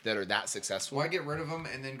 that are that successful. why get rid of him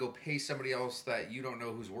and then go pay somebody else that you don't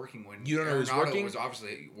know who's working when You don't know who's Arenado working? was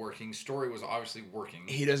obviously working. Story was obviously working.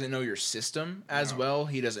 He doesn't know your system as No. well.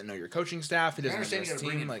 He doesn't know your coaching staff. He I doesn't know understand you your got to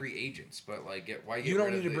bring team. in Like, free agents, but like, why get you don't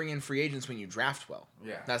rid need of to the- bring in free agents when you draft well.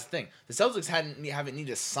 Yeah. That's the thing. The Celtics haven't needed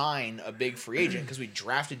to sign a big free agent because we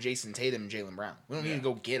drafted Jason Tatum and Jaylen Brown. We don't need Yeah. to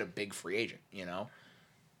go get a big free agent,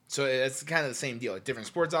 So it's kind of the same deal. Like different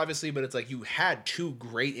sports, obviously, but it's like you had 2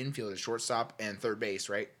 great infielders, shortstop and third base,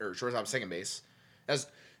 right? Or shortstop, second base.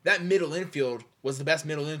 That middle infield was the best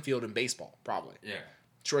middle infield in baseball, probably. Yeah.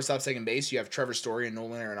 Shortstop, second base, you have Trevor Story and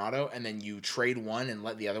Nolan Arenado, and then you trade one and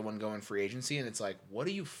let the other one go in free agency, and it's like, what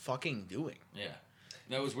are you fucking doing? Yeah.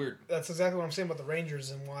 That was weird. That's exactly what I'm saying about the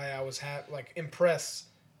Rangers and why I was impressed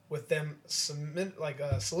with them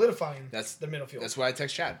solidifying the middle field. That's why I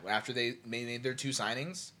text Chad after they made their 2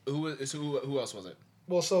 signings. Who else was it?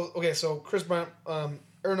 Well, so Chris Bryant,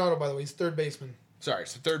 Arenado, by the way, he's third baseman. Sorry,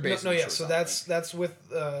 so third base. No, yeah. So that's with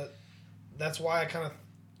that's why I kind of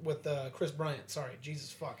with Chris Bryant. Sorry,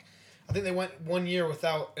 Jesus fuck. I think they went 1 year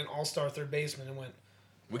without an all-star third baseman and went.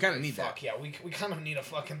 We kind of need Fuck that. yeah, we kind of need a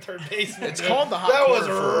fucking third baseman. It's dude. called the hot That was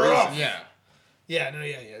corner for a rough. reason.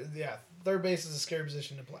 Yeah. Yeah. Third base is a scary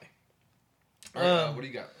position to play. All right, what do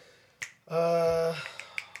you got?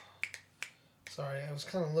 Sorry, I was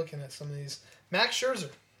kind of looking at some of these. Max Scherzer.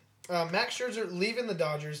 Max Scherzer leaving the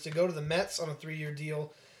Dodgers to go to the Mets on a 3-year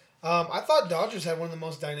deal. I thought Dodgers had one of the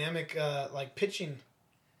most dynamic pitching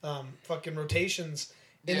fucking rotations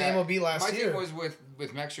in the MLB last year. My thing was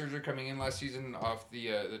with Max Scherzer coming in last season off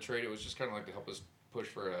the trade, it was just kind of like to help us push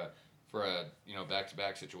for a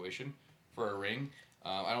back-to-back situation for a ring.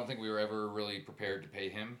 I don't think we were ever really prepared to pay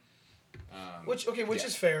him. Which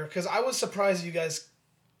is fair, because I was surprised you guys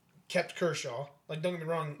kept Kershaw. Like, don't get me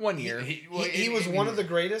wrong. 1 year. He was one of the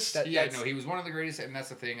greatest. He was one of the greatest, and that's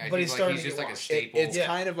the thing. But he's starting he's to just get like a washed. staple. It's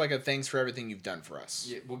kind of like a thanks for everything you've done for us.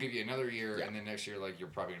 Yeah, we'll give you another year, Yeah. and then next year, like, you're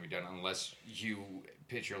probably going to be done unless you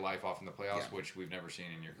pitch your life off in the playoffs, Yeah. which we've never seen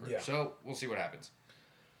in your career. Yeah. So we'll see what happens.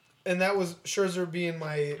 And that was Scherzer being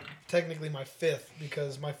technically my fifth,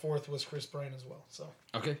 because my fourth was Chris Bryant as well. So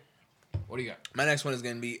Okay. What do you got? My next one is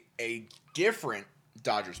going to be a different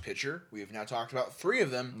Dodgers pitcher. We have now talked about 3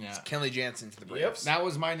 of them. Yeah. It's Kenley Jansen to the Braves. That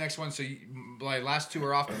was my next one. So, last 2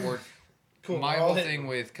 are off the board. cool. My I'll whole hit- thing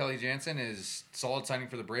with Kelly Jansen is solid signing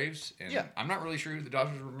for the Braves. And Yeah. I'm not really sure who the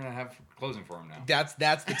Dodgers were going to have closing for him now. That's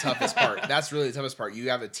the toughest part. That's really the toughest part. You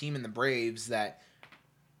have a team in the Braves that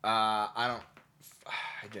I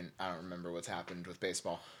don't remember what's happened with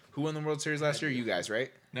baseball. Who won the World Series last year? You guys,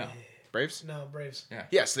 right? No. Braves? No, Braves. Yeah.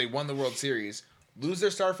 Yeah, so they won the World Series, lose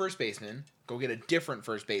their star first baseman, go get a different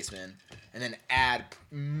first baseman, and then add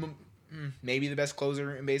maybe the best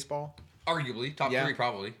closer in baseball. Arguably. Top Yeah. 3,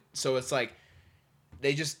 probably. So it's like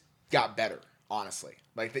they just got better, honestly.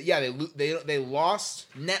 Like they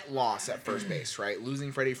lost net loss at first base, right?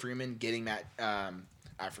 Losing Freddie Freeman, getting Matt.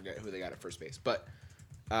 I forget who they got at first base, but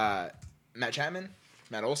Matt Chapman,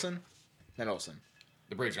 Matt Olson.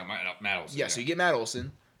 The Braves got Matt Olson. Yeah, so you get Matt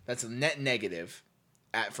Olson. That's a net negative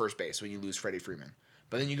at first base when you lose Freddie Freeman.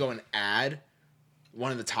 But then you go and add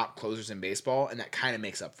one of the top closers in baseball, and that kind of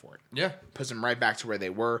makes up for it. Yeah. Puts them right back to where they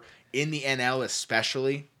were. In the NL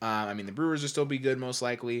especially. The Brewers will still be good most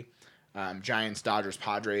likely. Giants, Dodgers,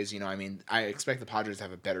 Padres. I expect the Padres to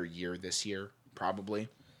have a better year this year, probably.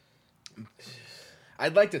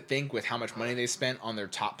 I'd like to think with how much money they spent on their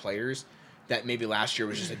top players that maybe last year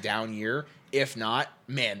was just a down year. If not,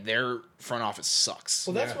 man, their front office sucks.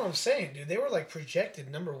 Well, that's what I'm saying, dude. They were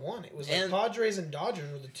projected number 1. It was Padres and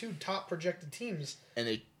Dodgers were the 2 top projected teams. And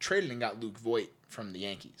they traded and got Luke Voit from the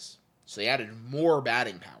Yankees. So they added more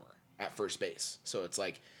batting power at first base. So it's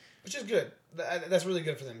like... Which is good. That's really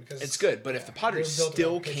good for them, because It's good, but if the Padres they were built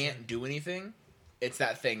still around pitching. can't do anything, it's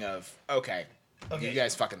that thing of, okay, you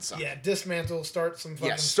guys fucking suck. Yeah, dismantle, start some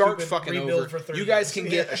fucking Start stupid fucking rebuild over. for 30 You guys years.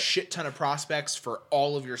 can get a shit ton of prospects for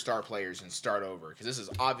all of your star players and start over, because this is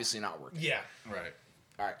obviously not working. Yeah. Right.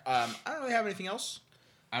 All right. I don't really have anything else.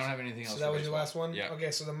 I don't have anything else. So that for was your baseball. last one? Yeah.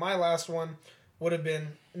 Okay, so then my last one would have been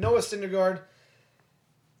Noah Syndergaard.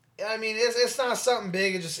 I mean, it's not something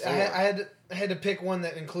big. It just I had to pick one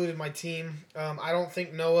that included my team. I don't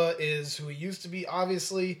think Noah is who he used to be,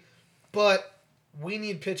 obviously, but we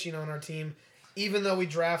need pitching on our team. Even though we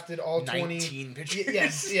drafted all 20 19 pitchers.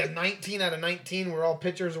 Yes, 19 out of 19. We're all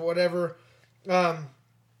pitchers or whatever.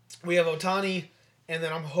 We have Ohtani, and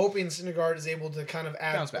then I'm hoping Syndergaard is able to kind of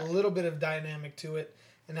add a little bit of dynamic to it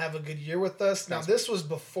and have a good year with us. Now, this was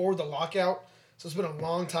before the lockout, so it's been a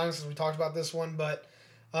long time since we talked about this one, but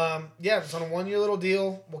it's on a 1-year little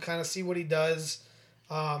deal. We'll kind of see what he does.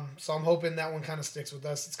 So I'm hoping that one kind of sticks with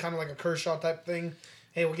us. It's kind of like a Kershaw type thing.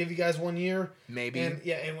 Hey, we'll give you guys 1 year. Maybe. And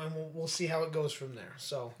we'll see how it goes from there.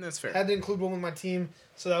 So That's fair. Had to include one with my team.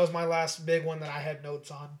 So that was my last big one that I had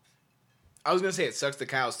notes on. I was going to say, it sucks that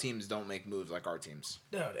Kyle's teams don't make moves like our teams.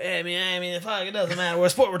 No, I mean, fuck, it doesn't matter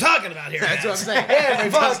what sport we're talking about here. That's what I'm saying.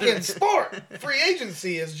 Every fucking sport. Free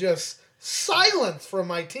agency is just silence from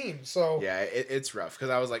my team. So Yeah, it's rough, because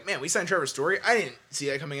I was like, man, we signed Trevor Story. I didn't see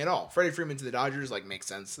that coming at all. Freddie Freeman to the Dodgers, makes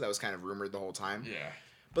sense. That was kind of rumored the whole time. Yeah.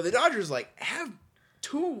 But the Dodgers, have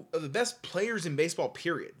 2 of the best players in baseball,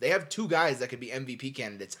 period. They have 2 guys that could be MVP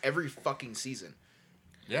candidates every fucking season.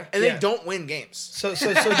 Yeah. And Yeah. they don't win games. So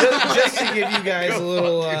just to give you guys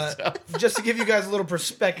a little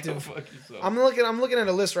perspective, I'm looking at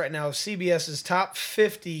a list right now of CBS's top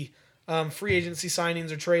 50 free agency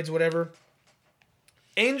signings or trades, whatever.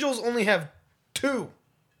 Angels only have 2.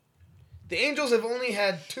 The Angels have only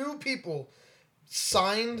had 2 people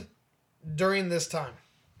signed during this time.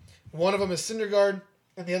 One of them is Syndergaard,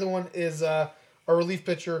 and the other one is our relief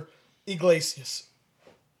pitcher, Iglesias.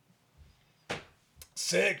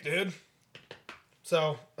 Sick, dude.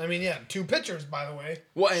 So, 2 pitchers, by the way.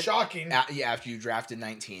 Well, and Shocking. After you drafted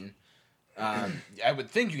 19, I would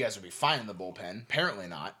think you guys would be fine in the bullpen. Apparently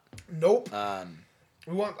not. Nope.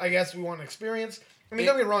 We want experience. Don't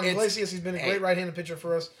get me wrong. Iglesias, he's been a great right-handed pitcher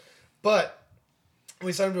for us, but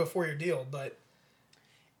we signed him to a 4-year deal. But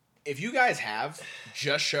if you guys have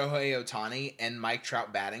just Shohei Ohtani and Mike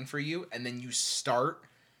Trout batting for you, and then you start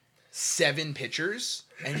 7 pitchers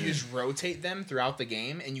and you just rotate them throughout the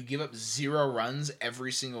game, and you give up 0 runs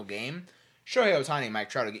every single game, Shohei Ohtani and Mike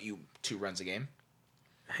Trout will get you 2 runs a game.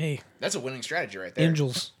 hey, That's a winning strategy right there.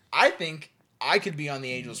 Angels. I think I could be on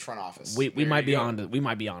the Angels front office. We might be you go. on to something. You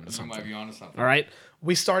might be onto something. All right.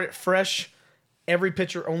 We start it fresh. Every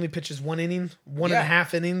pitcher only pitches 1 inning,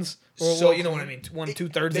 1.5 innings. Or, So you know what I mean? 1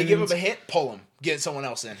 2/3 They innings. give up a hit, pull him, get someone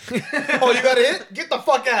else in. Oh, you got a hit? Get the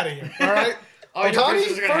fuck out of here. All right? All your Ohtani,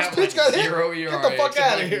 pitchers are gonna first have pitch got hit. 0 ERA. Get the fuck except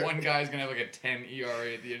out of here. One guy's gonna have a 10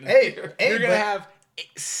 ERA at the end of the Hey, year. hey, You're going to have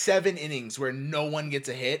 7 innings where no one gets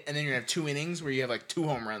a hit, and then you're gonna have 2 innings where you have like 2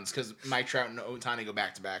 home runs because Mike Trout and Ohtani go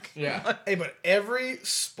back to back. Yeah. Hey, but every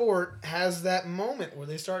sport has that moment where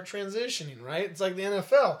they start transitioning, right? It's like the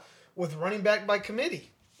NFL with running back by committee,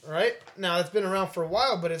 right? Now, it's been around for a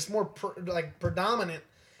while, but it's more predominant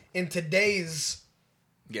in today's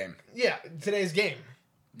Game. today's game,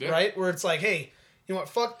 right? Where it's like, hey, you know what?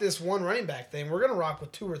 Fuck this one running back thing. We're going to rock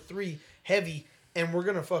with 2 or 3 heavy, and we're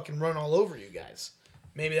going to fucking run all over you guys.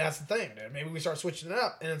 Maybe that's the thing, dude. Maybe we start switching it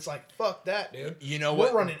up, and it's like, fuck that, dude. You know We're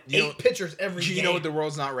what? running 8 pitchers every game. You know what the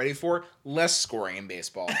world's not ready for? Less scoring in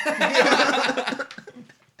baseball.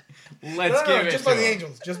 Let's give it just to by the him.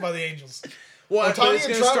 Angels. Just by the Angels. Well, Ohtani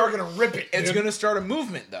and Trout are going to rip it, It's dude. going to start a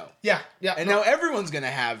movement, though. Yeah. And now everyone's going to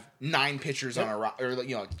have 9 pitchers on a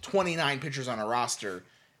or 29 pitchers on a roster,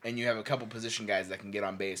 and you have a couple position guys that can get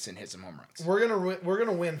on base and hit some home runs. We're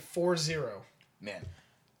gonna win 4-0. Man,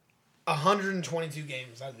 122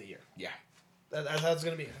 games out of the year. yeah. That's how it's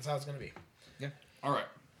gonna be. That's how it's gonna be. Yeah. All right.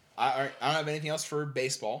 I don't have anything else for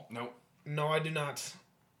baseball. Nope. No, I do not.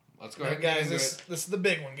 Let's go ahead and Guys, get into this it. is the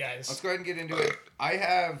big one, guys. Let's go ahead and get into it. I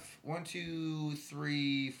have 1, 2,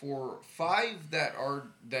 3, 4, 5 that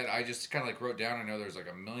I just kind of like wrote down. I know there's like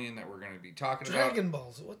a million that we're going to be talking Dragon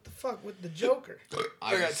Balls. What the fuck with the Joker?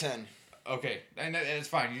 I got 10. about. Okay, and it's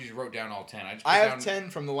fine. You just wrote down all 10. I have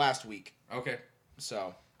 10 from the last week. Okay.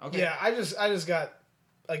 So, Okay. Yeah, I just got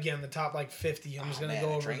again the top like 50. I'm just gonna man,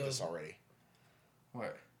 go I over drank those. this already.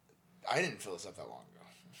 What? I didn't fill this up that long ago.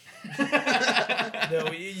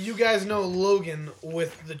 No, you guys know Logan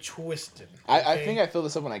with the twisted. I okay? think I filled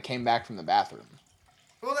this up when I came back from the bathroom.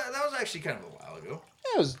 Well, that was actually kind of a while ago.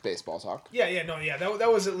 It was baseball talk. Yeah.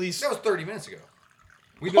 That was at least. That was 30 minutes ago.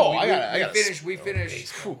 We I got finished. We finished.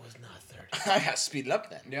 Baseball was not 30. I got to speed it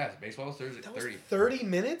up then. Yeah, baseball was 30. That was 30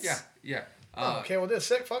 minutes. Yeah. Oh, okay, well, this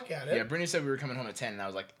sick. Fuck yeah, dude. Yeah, Brittany said we were coming home at 10, and I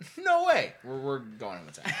was like, no way. We're going home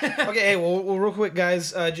at 10. Okay, hey, well, real quick,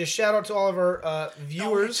 guys, just shout out to all of our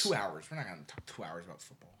viewers. 2 hours. We're not going to talk 2 hours about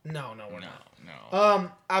football. No, we're not.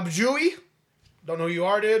 No. Abjui, don't know who you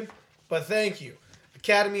are, dude, but thank you.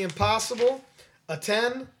 Academy Impossible, a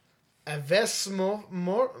 10, Avesimofor?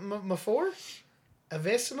 I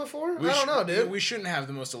don't know, dude. We shouldn't have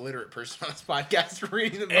the most illiterate person on this podcast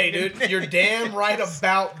reading the Hey, fucking dude, name. you're damn right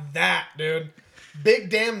about that, dude. Big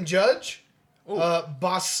Damn Judge,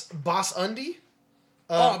 Boss Undy.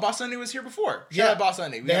 Boss Sunday was here before. Shout out Boss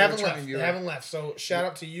Sunday. They haven't left. So shout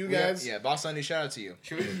out to you guys. Yeah, Boss Sunday, shout out to you.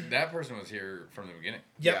 That person was here from the beginning.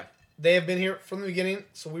 Yep. Yeah. They have been here from the beginning,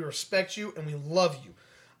 so we respect you and we love you.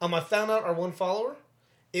 I found out our one follower.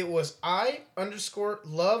 It was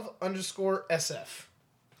I_love_SF.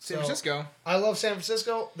 San Francisco. I love San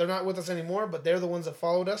Francisco. They're not with us anymore, but they're the ones that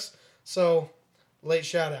followed us. So, late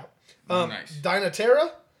shout out. Nice.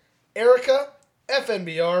 Dinatera, Erica,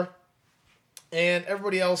 FNBR, and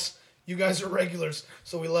everybody else. You guys are regulars,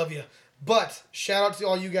 so we love you. But shout out to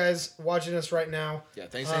all you guys watching us right now. Yeah,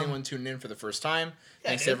 thanks to anyone tuning in for the first time.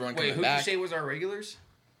 Thanks to dude. everyone Wait, coming who did you back. say was our regulars?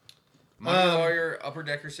 Money Lawyer, Upper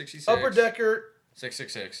Decker 66. Upper Decker,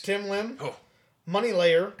 666. Tim Lim, Oh, Money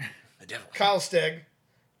Layer, the devil. Kyle Steg,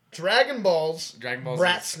 Dragon Balls, Dragon Ball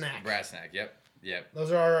Brat Z. Snack. Brat Snack, yep.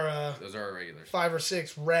 Those are our Those are our regulars. 5 or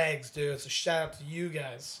 6 rags, dude. So shout out to you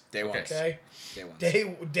guys. Day one. Okay, Day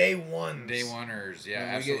one. day ones. Day oneers, yeah, When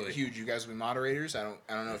we absolutely. get huge, you guys will be moderators. I don't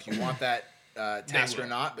know if you want that task or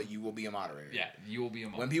not, but you will be a moderator. Yeah, you will be a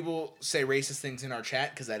When people say racist things in our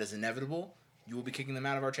chat, because that is inevitable, you will be kicking them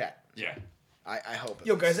out of our chat. Yeah. I hope.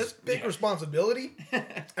 Yo, guys, that's big Yeah. responsibility,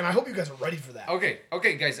 and I hope you guys are ready for that.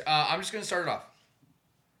 Okay, guys. I'm just gonna start it off.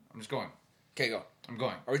 I'm just going. Okay, go. I'm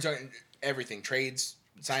going. Are we talking everything? Trades,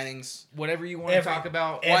 signings? Whatever you want to talk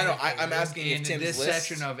about. Well, I know. Everything, I'm dude. asking if in Tim's this list.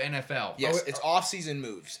 section of NFL. Yes, it's off-season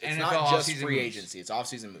moves. It's NFL not just off-season free moves. agency. It's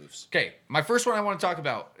off-season moves. Okay, my first one I want to talk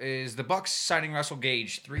about is the Bucks signing Russell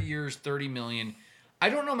Gage, 3 years, $30 million. I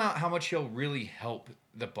don't know how much he'll really help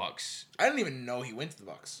the Bucks. I didn't even know he went to the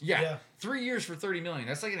Bucks. Yeah. 3 years for $30 million.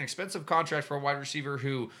 That's like an expensive contract for a wide receiver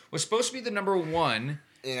who was supposed to be the number one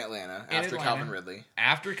In Atlanta In after Atlanta. Calvin Ridley.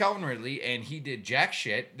 after Calvin Ridley, and he did jack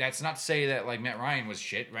shit. That's not to say that like Matt Ryan was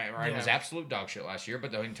shit. Matt Ryan was Yeah. absolute dog shit last year,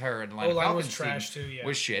 but the entire Atlanta O-line Falcons was trash team too, yeah.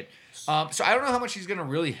 was shit. So I don't know how much he's going to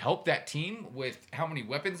really help that team with how many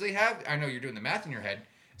weapons they have. I know you're doing the math in your head.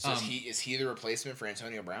 So is he the replacement for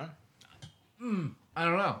Antonio Brown? I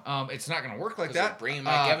don't know. It's not going to work like Because they're that. bringing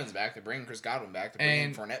Mike Evans back. They're bringing Chris Godwin back. They're bringing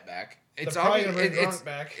and- Fournette back. It's They're probably obvious, gonna bring Gronk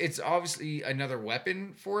back. it's obviously another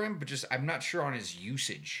weapon for him, but just I'm not sure on his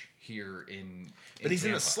usage here in But he's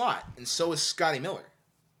in the Tampa. slot, and so is Scotty Miller.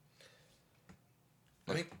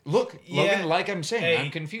 I mean, Look, Yeah. Logan, like I'm saying, Hey.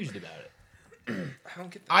 I'm confused about it. I don't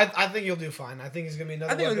get that. I think he'll do fine. I think he's gonna be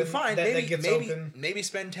another I think he'll weapon do fine. that Maybe gets maybe open. maybe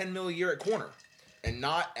spend $10 million a year at corner, and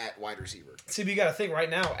not at wide receiver. See, but you got to think right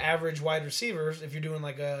now. Average wide receivers, if you're doing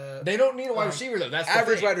like a They don't need a wide receiver though. That's the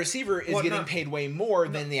Average thing. wide receiver is Well, getting no. paid way more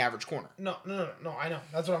than the average corner. no, I know.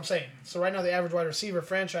 That's what I'm saying. So right now, the average wide receiver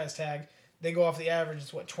franchise tag, they go off the average.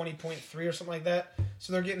 It's what 20.3 or something like that.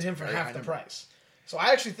 So they're getting him for Very half high the number. price. So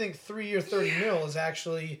I actually think 3-year, $30 million is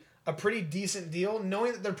actually a pretty decent deal,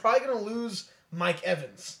 knowing that they're probably going to lose Mike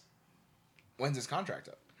Evans. When's his contract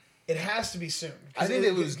up? It has to be soon. I think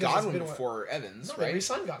they lose because it's Godwin been what- before Evans, No, right? they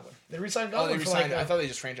re-signed Godwin. They re-signed Oh, Godwin they for resigned. like I thought they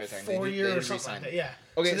just franchised him. 4 year or something like that. Yeah.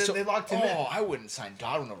 Okay, so they locked him in. I wouldn't sign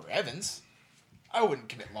Godwin over Evans. I wouldn't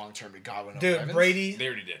commit long term to Godwin over Dude, Evans. Brady. They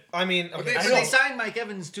already did. I mean, okay, I But know. they signed Mike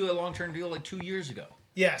Evans to a long-term deal like 2 years ago.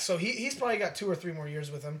 Yeah, so he's probably got 2 or 3 more years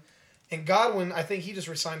with him. And Godwin, I think he just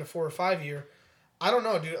resigned a 4 or 5 year. I don't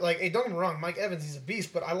know, dude. Like, hey, don't get me wrong, Mike Evans, he's a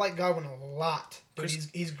beast, but I like Godwin a lot. Dude,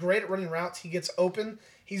 he's great at running routes. He gets open.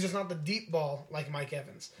 He's just not the deep ball like Mike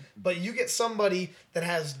Evans. But you get somebody that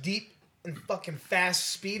has deep and fucking fast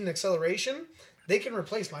speed and acceleration, they can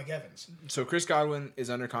replace Mike Evans. So Chris Godwin is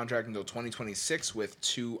under contract until 2026 with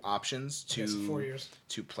 2 options, Yes, 4 years.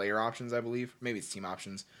 2 player options, I believe. Maybe it's team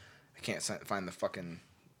options. I can't find the fucking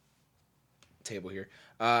table here.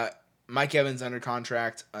 Mike Evans under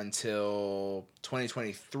contract until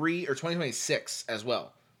 2023 or 2026 as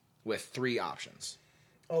well, with 3 options.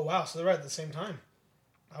 Oh, wow. So they're right at the same time.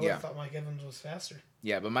 I would Yeah. have thought Mike Evans was faster.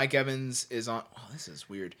 Yeah, but Mike Evans is on. Oh, this is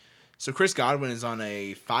weird. So Chris Godwin is on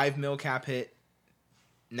a $5 million cap hit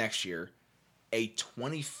next year, a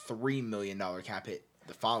 $23 million cap hit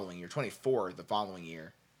the following year, 24 the following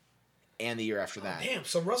year, and the year after that. Damn,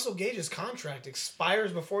 so Russell Gage's contract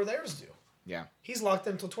expires before theirs do. Yeah. He's locked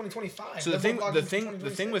in until 2025. So They're both locked the in until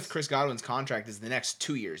thing with 2026. Chris Godwin's contract is the next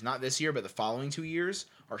 2 years, not this year, but the following 2 years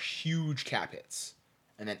are huge cap hits,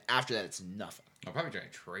 and then after that it's nothing. I'll probably try to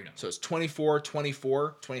trade him. So it's 24,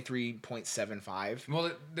 24, 23.75.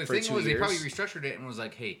 Well, the for thing 2 was they probably years. restructured it and was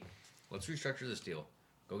like, hey, let's restructure this deal.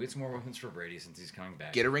 Go get some more weapons for Brady since he's coming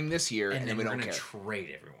back. Get a ring this year, and and then then we we're don't gonna care.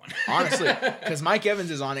 trade everyone. Honestly, because Mike Evans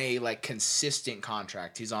is on a like consistent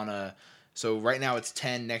contract. He's on a so right now it's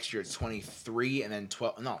 10, next year it's 23, and then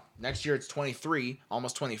 12. No, next year it's 23,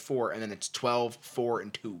 almost 24, and then it's 12, 4,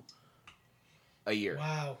 and 2 a year.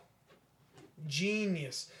 Wow.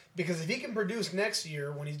 Genius. Because if he can produce next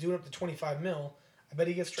year when he's doing up to 25 mil, I bet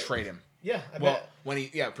he gets traded. Trade him. Yeah, I Well, bet. when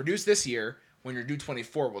he produce this year, when you're due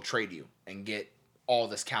 24, we'll trade you and get all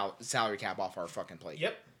this salary cap off our fucking plate.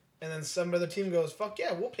 Yep. And then some other team goes, fuck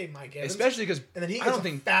yeah, we'll pay Mike Evans. Especially because and then he I gets don't a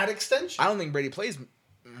think fat extension. I don't think Brady plays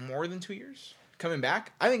more than 2 years coming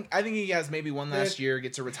back. I think he has maybe one last year,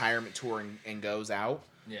 gets a retirement tour and goes out.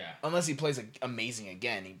 Yeah. Unless he plays amazing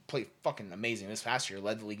again. He played fucking amazing this past year.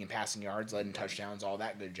 Led the league in passing yards, led in touchdowns, all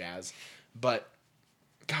that good jazz. But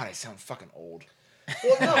God, I sound fucking old.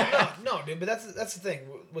 Well, no, dude. But that's the thing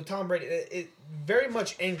with Tom Brady. It very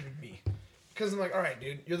much angered me because I'm like, all right,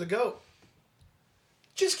 dude, you're the GOAT.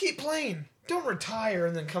 Just keep playing. Don't retire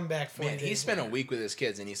and then come back 40 Man, days he spent a later. week with his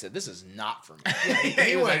kids and he said, "This is not for me."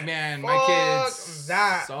 He was went, like, man, "Fuck my kids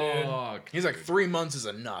that, suck. He's like, 3 months is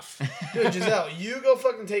enough. Dude, Giselle, you go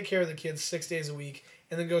fucking take care of the kids 6 days a week,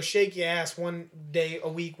 and then go shake your ass one day a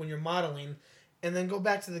week when you're modeling, and then go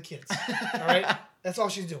back to the kids. All right, that's all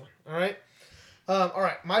she's doing. All right, all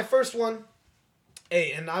right. My first one,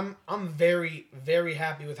 hey, and I'm very very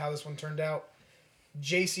happy with how this one turned out.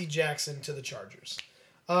 J.C. Jackson to the Chargers.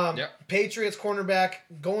 Yep. Patriots cornerback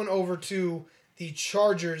going over to the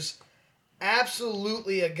Chargers.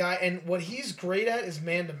 Absolutely a guy, and what he's great at is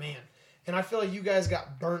man to man. And I feel like you guys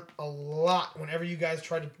got burnt a lot whenever you guys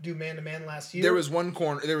tried to do man to man last year. There was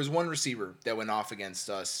one receiver that went off against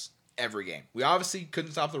us every game. We obviously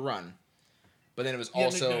couldn't stop the run, but then it was Yeah,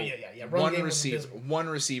 also yeah. Run one game was receiver, abysmal. one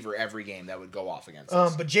receiver every game that would go off against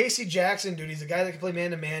us. But J.C. Jackson, dude, he's a guy that can play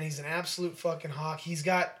man to man. He's an absolute fucking hawk. He's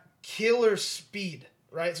got killer speed,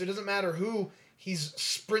 right? So it doesn't matter who he's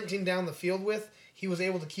sprinting down the field with. He was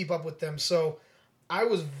able to keep up with them. So I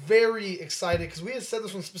was very excited because we had said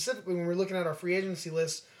this one specifically when we were looking at our free agency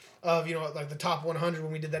list of, like the top 100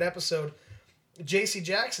 when we did that episode. J.C.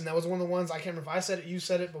 Jackson, that was one of the ones, I can't remember if I said it, you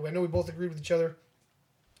said it, but I know we both agreed with each other.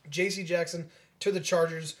 J.C. Jackson to the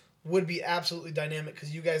Chargers would be absolutely dynamic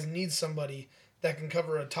because you guys need somebody that can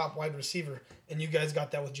cover a top wide receiver, and you guys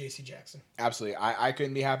got that with J.C. Jackson. Absolutely. I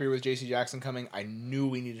couldn't be happier with J.C. Jackson coming. I knew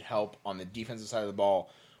we needed help on the defensive side of the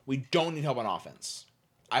ball. We don't need help on offense.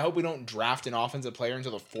 I hope we don't draft an offensive player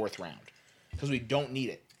until the 4th round because we don't need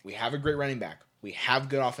it. We have a great running back. We have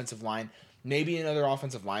good offensive line. Maybe another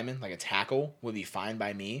offensive lineman, like a tackle, would be fine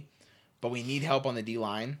by me. But we need help on the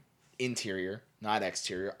D-line interior, not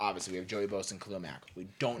exterior. Obviously, we have Joey Bosa and Khalil Mack. We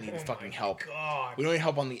don't need fucking help. God. We don't need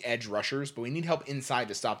help on the edge rushers, but we need help inside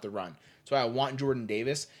to stop the run. So I want Jordan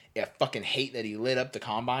Davis. I fucking hate that he lit up the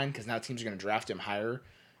combine because now teams are going to draft him higher,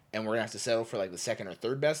 and we're going to have to settle for like the second or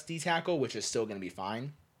third best D tackle, which is still going to be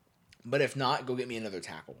fine. But if not, go get me another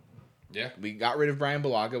tackle. Yeah. We got rid of Brian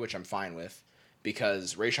Bulaga, which I'm fine with,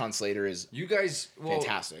 because Rashawn Slater is You guys,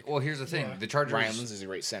 fantastic. Well, here's the thing: Yeah. the Chargers. Ryan Lins is a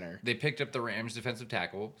great center, They picked up the Rams defensive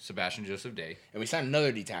tackle, Sebastian Joseph Day. and we signed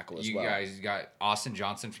another D tackle as You well. guys got Austin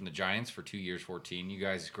Johnson from the Giants for 2 years, 14. You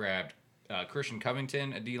guys grabbed Christian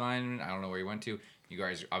Covington, a D lineman. I don't know where he went to. You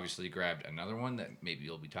guys obviously grabbed another one that maybe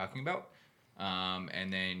you'll be talking about.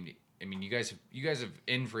 And then, I mean, you guys have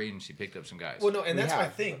in free agency picked up some guys. Well, no, and We that's my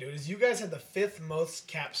have. thing, dude. Is you guys had the 5th most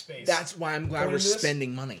cap space. That's why I'm glad Going we're into this,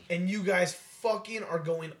 spending money. and you guys fucking are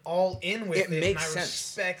going all in with it. It makes and I sense.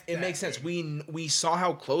 Respect It that, makes sense. dude. We saw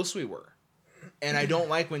how close we were, and I don't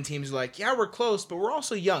like when teams are like, "Yeah, we're close, but we're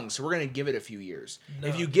also young, so we're gonna give it a few years." No,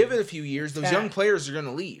 if you dude. give it a few years, those Fact. young players are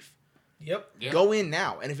gonna leave. Yep. Yeah. Go in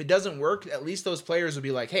now, and if it doesn't work, at least those players will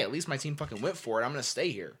be like, "Hey, at least my team fucking went for it. I'm gonna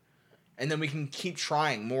stay here," and then we can keep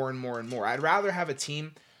trying more and more and more. I'd rather have a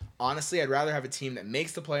team. Honestly, I'd rather have a team that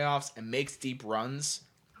makes the playoffs and makes deep runs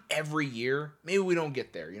every year. Maybe we don't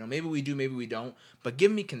get there. Maybe we do, maybe we don't. But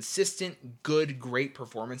give me consistent, good, great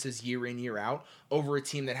performances year in, year out over a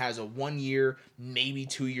team that has a 1 year, maybe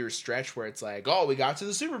 2 year stretch where it's like, oh, we got to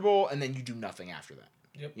the Super Bowl, and then you do nothing after that.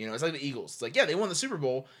 Yep. It's like the Eagles. It's like, yeah, they won the Super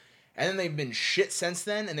Bowl, and then they've been shit since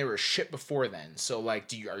then, and they were shit before then. So,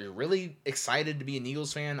 like, are you really excited to be an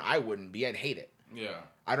Eagles fan? I wouldn't be. I'd hate it. Yeah.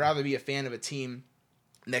 I'd rather be a fan of a team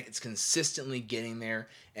that's consistently getting there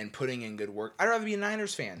and putting in good work. I'd rather be a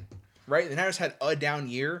Niners fan, right? The Niners had a down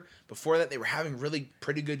year. Before that, they were having really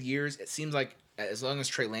pretty good years. It seems like as long as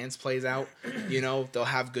Trey Lance plays out, they'll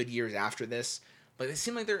have good years after this. But they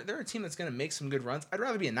seem like they're a team that's going to make some good runs. I'd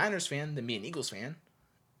rather be a Niners fan than be an Eagles fan.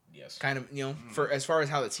 Yes. Kind of, for as far as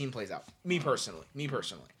how the team plays out. Me personally.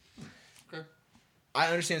 Okay. I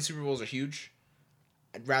understand Super Bowls are huge.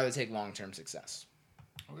 I'd rather take long-term success.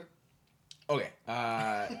 Okay. Okay.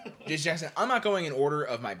 Jason Jackson, I'm not going in order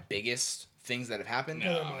of my biggest things that have happened. No,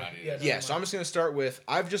 Never I'm mind. not either. Yeah, never Yeah, so I'm mind. just going to start with,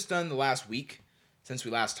 I've just done the last week since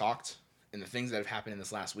we last talked and the things that have happened in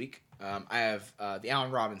this last week. I have the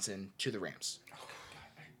Allen Robinson to the Rams.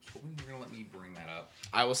 I told you you were gonna let me bring that up.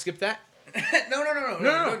 I will skip that. No.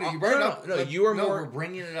 No, You brought it no, up. no, But- you are no, more- we're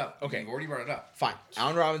bringing it up. Okay. You've already brought it up. Fine.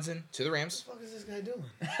 Allen Robinson to the Rams. What the fuck is this guy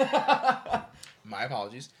doing? My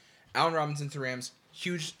apologies. Allen Robinson to the Rams.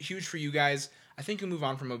 Huge for you guys. I think we'll move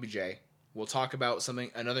on from OBJ. We'll talk about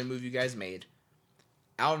another move you guys made.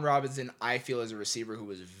 Allen Robinson, I feel, is a receiver who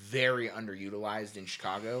was very underutilized in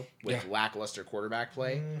Chicago with lackluster quarterback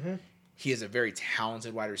play. Mm-hmm. He is a very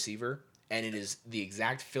talented wide receiver, and it is the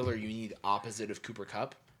exact filler you need opposite of Cooper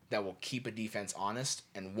Kupp that will keep a defense honest,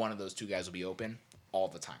 and one of those two guys will be open all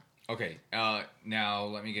the time. Okay, now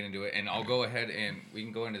let me get into it, and I'll go ahead and we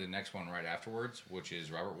can go into the next one right afterwards, which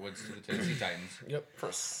is Robert Woods to the Tennessee Titans. Yep. For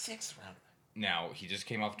a 6th round. Now, he just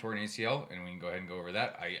came off a torn ACL, and we can go ahead and go over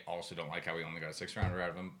that. I also don't like how we only got a 6th rounder out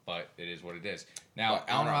of him, but it is what it is. Now, Well,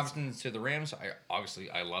 Allen Allen Robinson to the Rams,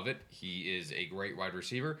 I love it. He is a great wide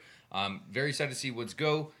receiver. Very excited to see Woods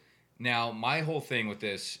go. Now, my whole thing with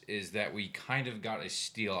this is that we kind of got a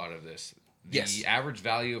steal out of this. The Yes. average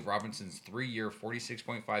value of Robinson's 3-year,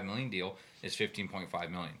 $46.5 million deal is $15.5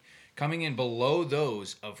 million. Coming in below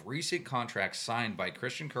those of recent contracts signed by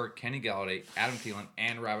Christian Kirk, Kenny Galladay, Adam Thielen,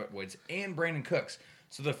 and Robert Woods, and Brandon Cooks.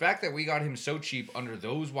 So the fact that we got him so cheap under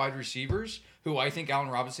those wide receivers, who I think Allen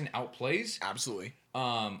Robinson outplays, Absolutely.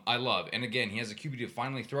 I love. And again, he has a QB to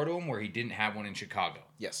finally throw to him where he didn't have one in Chicago.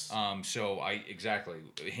 Yes. So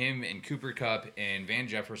him and Cooper Kupp and Van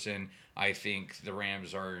Jefferson, I think the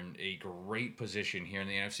Rams are in a great position here in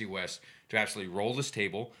the NFC West to absolutely roll this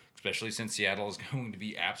table, especially since Seattle is going to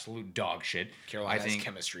be absolute dog shit. Carolina I think has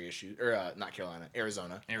chemistry issues. Or, not Carolina.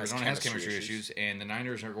 Arizona. Arizona has chemistry issues, and the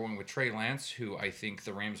Niners are going with Trey Lance, who I think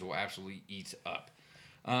the Rams will absolutely eat up.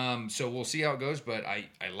 So we'll see how it goes, but I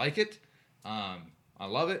like it. I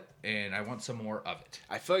love it, and I want some more of it.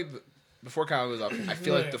 I feel like before Kyle goes up, I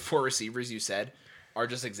feel like the 4 receivers you said are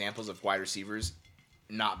just examples of wide receivers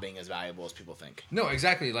not being as valuable as people think. No,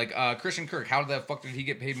 exactly. Like Christian Kirk, how the fuck did he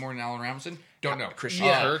get paid more than Allen Robinson? Don't know. Christian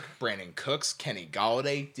Kirk, Brandon Cooks, Kenny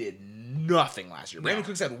Galladay did nothing last year. Brandon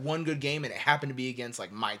Cooks had one good game, and it happened to be against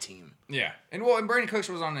my team. Yeah, and Brandon Cooks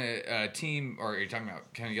was on a team. Or are you talking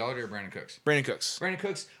about Kenny Galladay or Brandon Cooks? Brandon Cooks. Brandon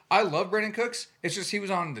Cooks. I love Brandon Cooks. It's just he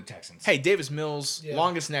was on the Texans. Hey, Davis Mills, Yeah.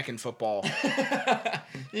 longest neck in football.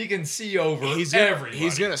 he can see over He's everybody.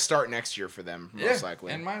 gonna start next year for them, most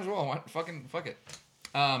likely. and might as well. Fuck it.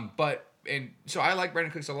 So I like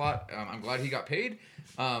Brandon Cooks a lot. I'm glad he got paid.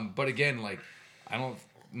 But again, like, I don't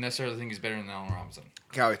necessarily think he's better than Allen Robinson.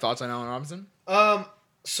 Callie, thoughts on Allen Robinson?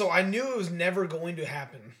 So I knew it was never going to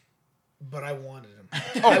happen, but I wanted him.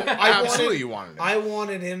 Absolutely, you wanted him. I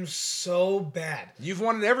wanted him so bad. You've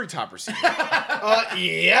wanted every top receiver.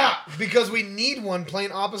 Yeah, because we need one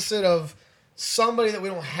playing opposite of somebody that we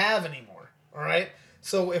don't have anymore. All right?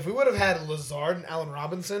 So if we would have had Lazard and Allen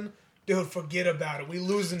Robinson, dude, forget about it. We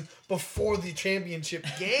losing before the championship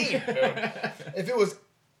game. If it was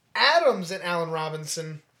Adams and Allen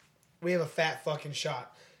Robinson, we have a fat fucking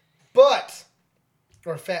shot. But,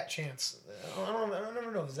 or a fat chance. I don't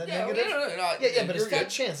never know. Is that negative? Yeah, but it's fat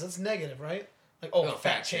chance. That's negative, right? Like,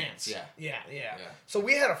 fat chance. Yeah. So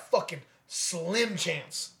we had a fucking slim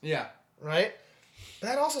chance, Yeah. right?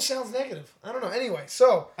 That also sounds negative. I don't know. Anyway,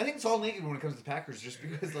 so I think it's all negative when it comes to Packers, just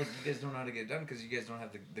because like you guys don't know how to get it done because you guys don't have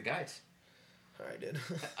the guys. all right, dude.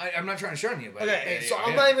 I'm not trying to shun you, but Okay, so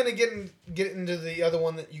I'm not even gonna get into the other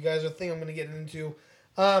one that you guys are thinking I'm gonna get into.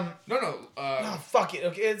 No, fuck it.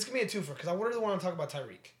 Okay, it's gonna be a twofer because I really want to talk about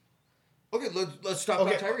Tyreek. Okay, let's talk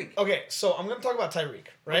about Tyreek. Okay, so I'm gonna talk about Tyreek,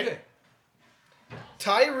 right? Okay.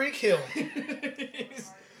 Tyreek Hill.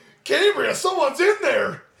 Gabriel, someone's in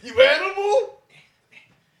there. You animal.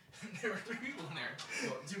 There were 3 people in there.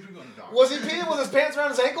 Well, 2 people in the dog. Was he peeing with his pants around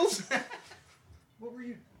his ankles? What were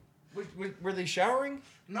you? Were they showering?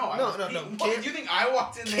 No. No. You think I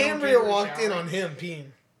walked in there? Cambria walked in on him peeing.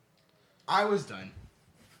 I was done.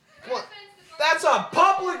 What? That's a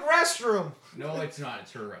public restroom. No, it's not.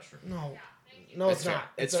 It's her restroom. No, it's fair. not.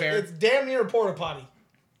 It's fair. It's damn near a porta potty.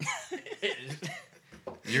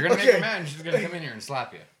 You're gonna make Okay. her mad, and she's gonna come in here and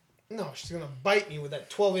slap you. No, she's gonna bite me with that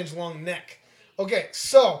 12-inch long neck. Okay,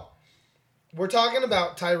 so we're talking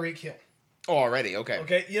about Tyreek Hill. Oh, already? Okay.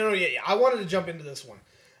 Okay, yeah. I wanted to jump into this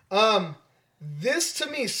one. This to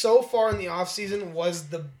me so far in the offseason was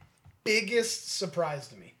the biggest surprise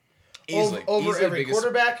to me. Easily. Over Easily every biggest-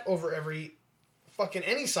 quarterback, over every fucking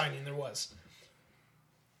any signing there was.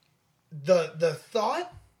 The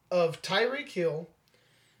thought of Tyreek Hill,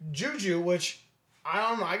 Juju, which I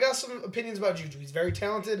don't know. I got some opinions about Juju. He's very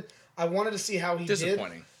talented. I wanted to see how he did.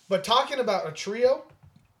 Disappointing. But talking about a trio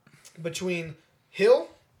between Hill,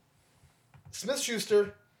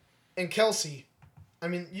 Smith-Schuster, and Kelsey, I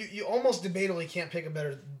mean, you almost debatably can't pick a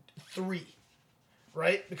better 3,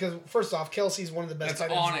 right? Because first off, Kelsey's one of the best.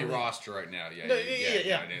 That's tight ends on in a the league. roster right now. Yeah. No,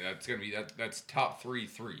 yeah. That's gonna be that's top 3.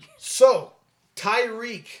 So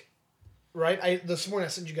Tyreek, right? This morning I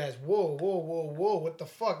sent you guys, whoa, what the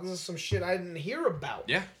fuck? This is some shit I didn't hear about.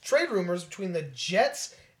 Yeah. Trade rumors between the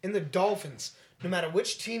Jets and the Dolphins. No matter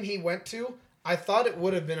which team he went to, I thought it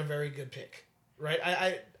would have been a very good pick. Right?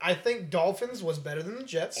 I think Dolphins was better than the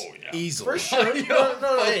Jets. Oh yeah. Easily. For sure.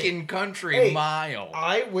 No, hey. Fucking country Hey, mile.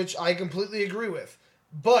 Which I completely agree with.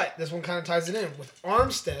 But this one kind of ties it in. With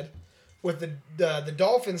Armstead, with the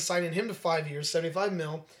Dolphins signing him to 5 years, $75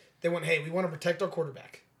 million, they went, hey, we want to protect our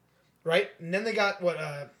quarterback. Right? And then they got,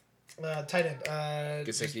 tight end?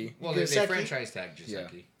 Gesicki. Well, they Gesicki. franchise tagged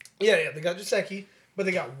Gesicki. Yeah, they got Gesicki. But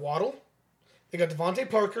they got Waddle. They got Devontae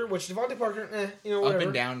Parker, which Devontae Parker, whatever. Up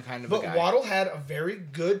and down kind of But a guy. Waddle had a very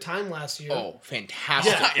good time last year. Oh,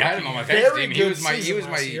 fantastic. Yeah. Yeah, I had him on my Very fantasy team. He good was my season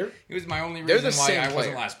last year. he was my only They're reason the why same I player.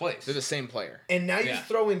 wasn't last place. They're the same player. And now you Yeah.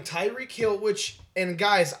 throw in Tyreek Hill, and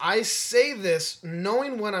guys, I say this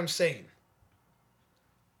knowing what I'm saying.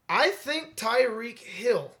 I think Tyreek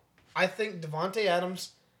Hill, I think Devontae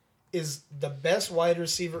Adams is the best wide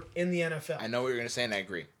receiver in the NFL. I know what you're going to say, and I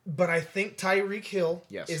agree. But I think Tyreek Hill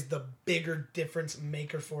Yes. is the bigger difference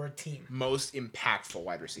maker for a team. Most impactful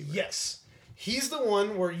wide receiver. Yes. He's the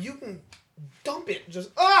one where you can dump it.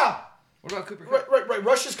 Just, What about Cooper Kupp? Right.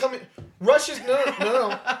 Rush is coming.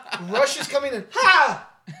 No. Rush is coming in. Ha!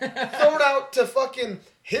 Throw it out to fucking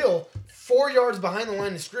Hill, 4 yards behind the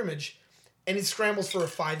line of scrimmage, and he scrambles for a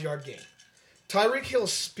 5-yard gain. Tyreek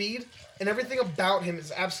Hill's speed and everything about him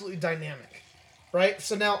is absolutely dynamic. Right?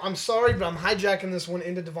 So now, I'm sorry, but I'm hijacking this one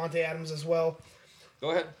into Devontae Adams as well.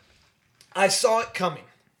 Go ahead. I saw it coming.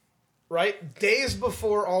 Right? Days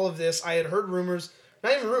before all of this, I had heard rumors.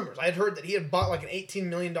 Not even rumors. I had heard that he had bought like an $18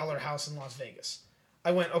 million house in Las Vegas.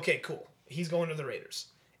 I went, okay, cool. He's going to the Raiders.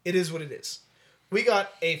 It is what it is. We got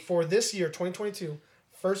for this year, 2022,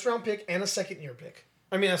 first-round pick and a second-round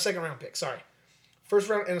pick, sorry. First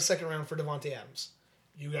round and a second round for Devontae Adams.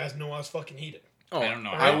 You guys know I was fucking heated. Oh, I don't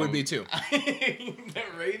know. I would be too. The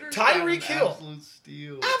Raiders. Tyreek Hill. Absolute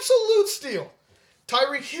steal. Absolute steal.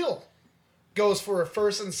 Tyreek Hill goes for a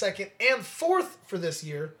first and second and fourth for this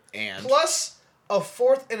year. And? Plus a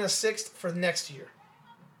fourth and a sixth for next year.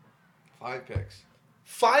 5 picks.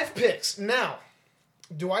 5 picks. Now,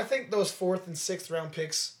 Do I think those 4th and 6th round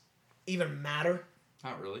picks even matter?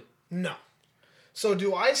 Not really. No. So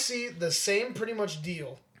do I see the same pretty much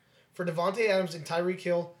deal for Devontae Adams and Tyreek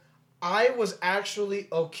Hill? I was actually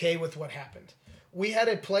okay with what happened. We had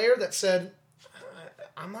a player that said,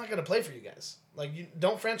 I'm not going to play for you guys. Like, you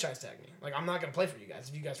don't franchise tag me. Like, I'm not going to play for you guys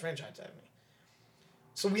if you guys franchise tag me.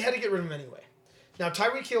 So we had to get rid of him anyway. Now,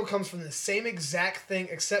 Tyreek Hill comes from the same exact thing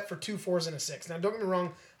except for 2 4s and a 6. Now, don't get me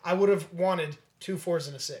wrong. I would have wanted 2 4s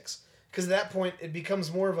and a 6. Because at that point, it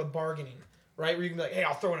becomes more of a bargaining, right? Where you can be like, hey,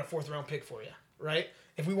 I'll throw in a 4th round pick for you, right?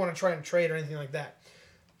 If we want to try and trade or anything like that.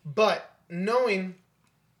 But knowing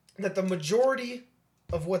that the majority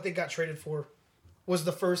of what they got traded for was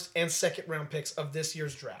the 1st and 2nd round picks of this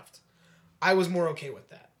year's draft, I was more okay with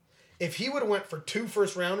that. If he would have went for 2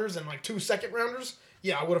 first rounders and like 2 second rounders,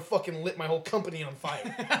 yeah, I would have fucking lit my whole company on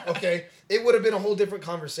fire. Okay? It would have been a whole different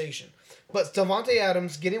conversation. But Devontae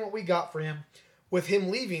Adams, getting what we got for him, with him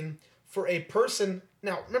leaving for a person...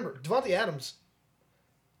 Now, remember, Devontae Adams,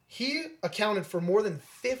 he accounted for more than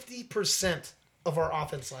 50% of our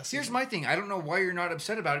offense last Here's season. my thing. I don't know why you're not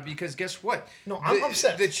upset about it because guess what? No, I'm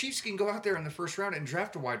upset. The Chiefs can go out there in the 1st round and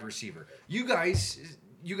draft a wide receiver. You guys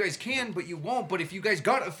can, but you won't. But if you guys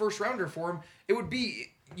got a 1st rounder for him, it would be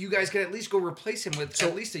you guys could at least go replace him with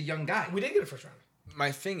at least a young guy. We didn't get a 1st round.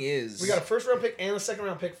 My thing is... We got a 1st round pick and a 2nd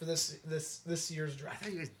round pick for this year's I draft.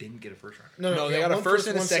 thought you guys didn't get a 1st rounder. No, we they got a one 1st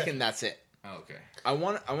and a one 2nd, that's it. Oh, okay. I'm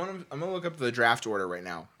gonna look up the draft order right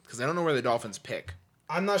now because I don't know where the Dolphins pick,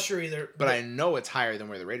 I'm not sure either. but I know it's higher than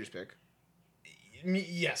where the Raiders pick.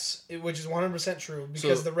 Yes, which is 100% true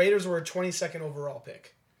because So- the Raiders were a 22nd overall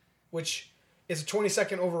pick, which is a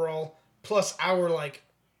 22nd overall plus our like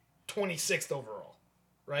 26th overall,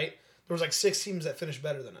 right? There was like 6 teams that finished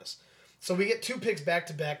better than us. So we get 2 picks back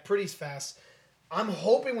to back pretty fast. I'm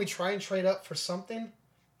hoping we try and trade up for something,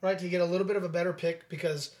 right, to get a little bit of a better pick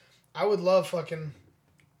because I would love fucking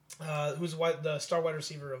who's the star wide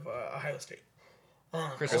receiver of Ohio State.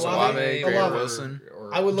 Chris Olave, Olave, Garrett Wilson.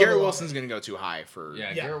 or- I would love Garrett Olave. Wilson's gonna go too high for. Yeah,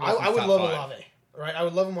 Yeah, Garrett I Wilson's would top love 5. Olave, right? I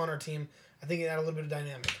would love him on our team. I think it add a little bit of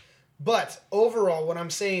dynamic. But overall, what I'm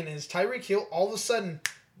saying is Tyreek Hill all of a sudden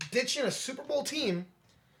ditching a Super Bowl team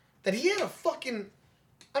that he had a fucking...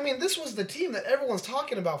 I mean, this was the team that everyone's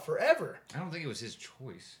talking about forever. I don't think it was his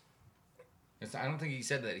choice. I don't think he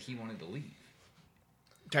said that he wanted to leave.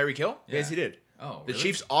 Tyreek Hill? Yeah. Yes, he did. Oh, The really?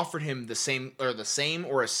 Chiefs offered him the same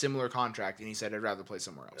or a similar contract, and he said, "I'd rather play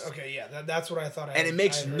somewhere else." Okay, yeah, that's what I thought. And it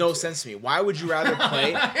makes no sense to me. Why would you rather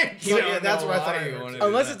play? So, yeah, that's what I thought I heard.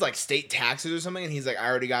 Unless it's like state taxes or something, and he's like, I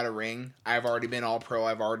already got a ring. I've already been all pro.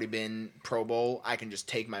 I've already been Pro Bowl. I can just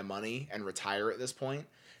take my money and retire at this point.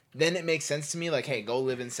 Then it makes sense to me. Like, hey, go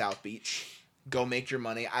live in South Beach. Go make your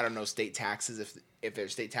money. I don't know state taxes. If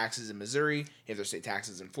there's state taxes in Missouri, if there's state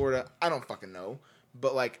taxes in Florida, I don't fucking know.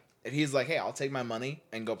 But like, if he's like, hey, I'll take my money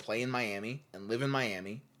and go play in Miami and live in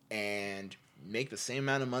Miami and make the same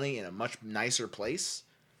amount of money in a much nicer place,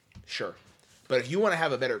 sure. But if you want to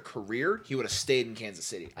have a better career, he would have stayed in Kansas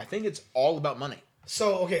City. I think it's all about money.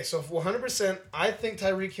 So, okay, so 100%, I think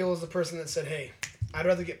Tyreek Hill is the person that said, hey, I'd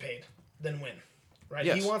rather get paid than win. Right?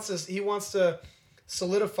 Yes. He wants to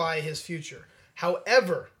solidify his future.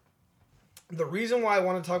 However, the reason why I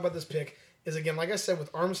want to talk about this pick is, again, like I said,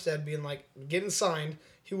 with Armstead being like getting signed,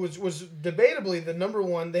 he was debatably the number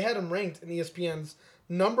one. They had him ranked in ESPN's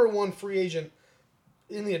number one free agent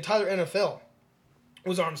in the entire NFL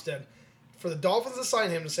was Armstead. For the Dolphins to sign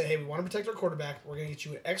him to say, hey, we want to protect our quarterback. We're going to get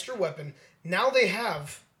you an extra weapon. Now they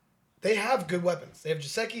have good weapons. They have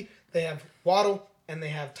Gesicki, they have Waddle, and they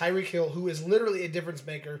have Tyreek Hill, who is literally a difference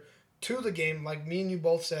maker to the game, like me and you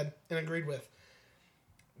both said and agreed with.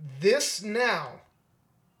 This now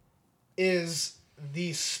is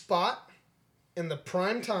the spot in the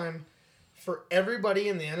prime time for everybody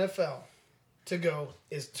in the NFL to go,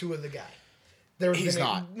 is Tua the guy? He's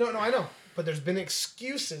not. No, I know. But there's been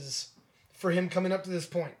excuses for him coming up to this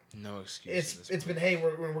point. No excuse. It's been, hey,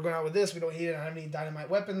 we're going out with this. We don't have any dynamite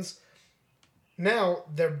weapons. Now,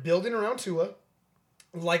 they're building around Tua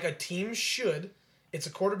like a team should. It's a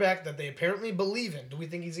quarterback that they apparently believe in. Do we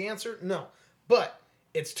think he's the answer? No. But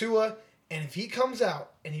it's Tua, and if he comes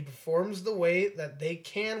out and he performs the way that they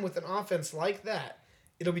can with an offense like that,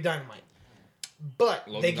 it'll be dynamite. But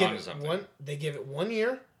Logan they give Don is it up there. one. They give it 1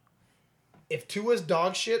 year. If Tua's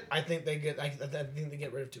dog shit, I think they get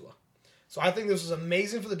rid of Tua. So I think this is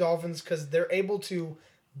amazing for the Dolphins because they're able to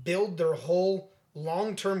build their whole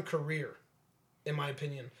long-term career, in my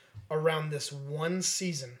opinion, around this one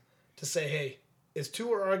season to say, hey, is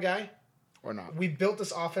Tua our guy? Or not. We built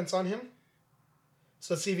this offense on him.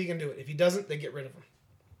 So let's see if he can do it. If he doesn't, they get rid of him.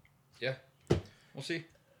 Yeah. We'll see.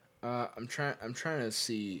 I'm trying to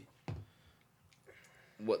see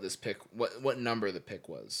what this pick, what number the pick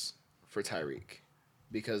was for Tyreek,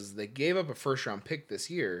 because they gave up a first round pick this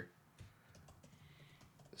year.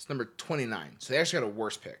 It's number 29, so they actually got a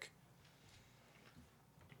worse pick.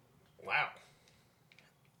 Wow.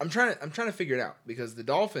 I'm trying to figure it out because the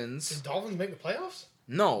Dolphins. Did Dolphins make the playoffs?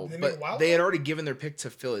 No, Did they make a but wild they had card? already given their pick to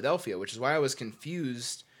Philadelphia, which is why I was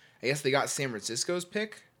confused. I guess they got San Francisco's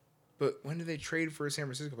pick, but when did they trade for a San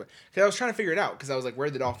Francisco pick? Because I was trying to figure it out because I was like, where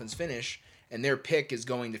did the Dolphins finish? And their pick is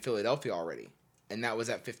going to Philadelphia already, and that was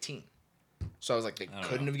at 15. So I was like, they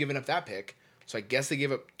couldn't have given up that pick. So I guess they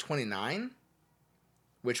gave up 29,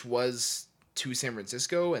 which was to San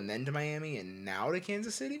Francisco and then to Miami and now to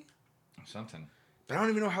Kansas City. Something. But I don't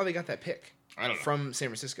even know how they got that pick. I don't know. From San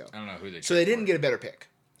Francisco. I don't know who they. So they traded didn't for. get a better pick.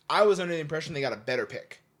 I was under the impression they got a better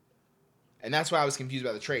pick, and that's why I was confused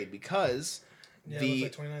about the trade because Yeah, it the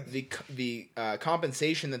looks like 29th. the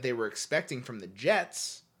compensation that they were expecting from the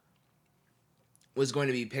Jets was going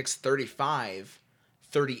to be picks 35,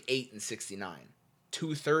 38, and 69.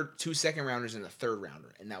 Two second rounders and a third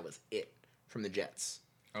rounder, and that was it from the Jets.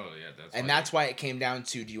 Oh yeah, that's. And that's why it came down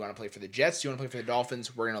to: do you want to play for the Jets? Do you want to play for the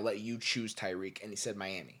Dolphins? We're going to let you choose Tyreek, and he said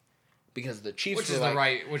Miami. Because the Chiefs which were is like, the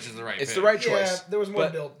right. Which is the right. it's pick. the right Yeah, choice. there was more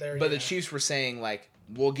but, built there, But yeah. the Chiefs were saying like,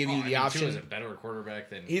 we'll give you the option. Tua is a better quarterback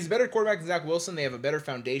than. He's a better quarterback than Zach Wilson. They have a better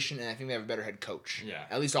foundation, and I think they have a better head coach. Yeah.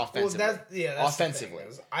 At least Well, offensively. that's the offensively. thing,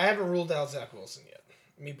 is I haven't ruled out Zach Wilson yet.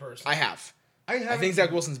 Me personally. I have. I haven't- think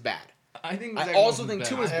Zach Wilson's bad. I think. I Zach also Wilson's think bad.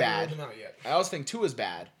 Tua I is haven't bad. ruled him out yet. I also think Tua's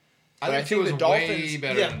bad. I But think Tua's the Dolphins way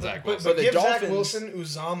better Yeah, than Zach but Wilson. the give Zach Dolphins- Wilson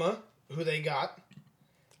Uzama, who they got,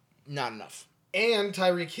 not enough. and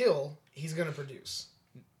Tyreek Hill, he's going to produce.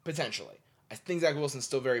 Potentially. I think Zach Wilson's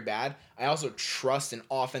still very bad. I also trust an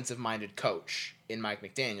offensive-minded coach in Mike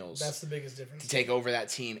McDaniels That's the biggest difference. to take over that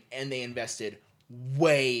team, and they invested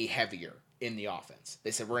way heavier in the offense.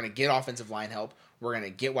 They said, we're going to get offensive line help. We're going to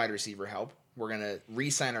get wide receiver help. We're going to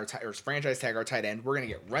re-sign or franchise tag our tight end. We're going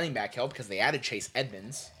to get running back help because they added Chase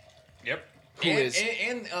Edmonds. Yep. Who is-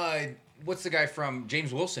 What's the guy from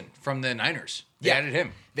James Wilson from the Niners? They Yeah. added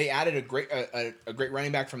him. They added a great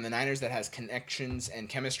running back from the Niners that has connections and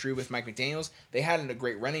chemistry with Mike McDaniels. They added a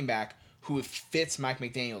great running back who fits Mike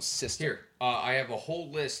McDaniels' system. Here, I have a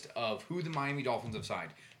whole list of who the Miami Dolphins have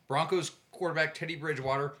signed. Broncos quarterback Teddy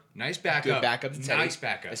Bridgewater, nice backup. Good backup to Teddy. Nice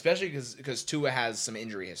backup. Especially because Tua has some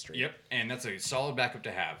injury history. Yep, and that's a solid backup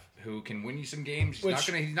to have. Who can win you some games?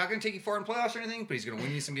 He's not gonna take you far in playoffs or anything, but he's gonna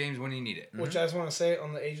win you some games when you need it. Which I just want to say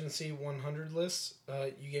on the agency 100 list,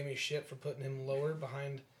 you gave me shit for putting him lower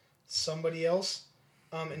behind somebody else.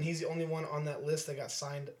 And he's the only one on that list that got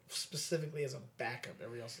signed specifically as a backup.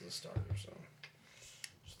 Everybody else is a starter. So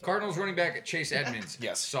Cardinals running back Chase Edmonds.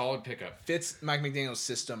 Yes. solid pickup. Fits Mike McDaniels'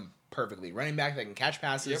 system perfectly. Running back that can catch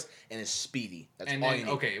passes Yep. and is speedy. That's And all then you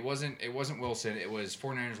need. okay, it wasn't Wilson. It was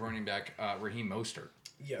 49ers running back Raheem Mostert.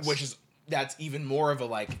 yes, That's even more of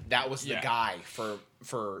a that was the Yeah. guy for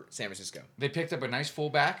San Francisco. They picked up a nice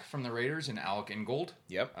fullback from the Raiders in Alec Ingold.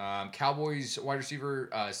 Yep. Cowboys wide receiver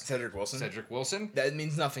Cedric Wilson. Cedric Wilson. That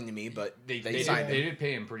means nothing to me, but They signed him. did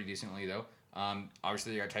pay him pretty decently though.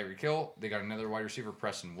 Obviously they got Tyreek Hill. They got another wide receiver,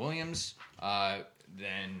 Preston Williams.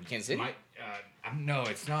 Then Kansas City? No,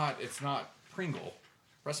 it's not Pringle.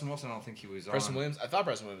 Preston Wilson. I don't think he was Preston on. Williams. I thought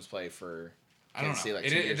Preston Williams played for I don't Kansas know. City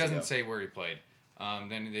 2 It years doesn't ago. say where he played.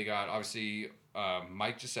 Then they got obviously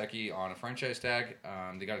Mike Gesicki on a franchise tag.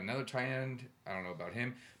 They got another tight end. I don't know about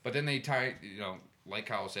him. But then they like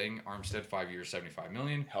Kyle was saying, Armstead 5 years, $75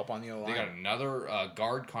 million. Help on the O-line. They got another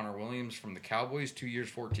guard, Connor Williams from the Cowboys, 2 years,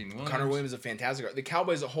 $14 million. Connor Williams is a fantastic guard. The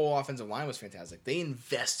Cowboys' whole offensive line was fantastic. They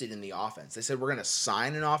invested in the offense. They said, we're going to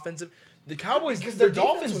sign an offensive. The Cowboys, Because their their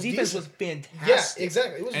defense Dolphins' was defense decent. was fantastic. yeah,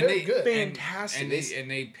 exactly. It was And very they- good. Fantastic.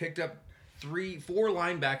 And they picked up 4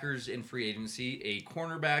 linebackers in free agency, a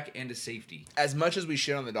cornerback, and a safety. As much as we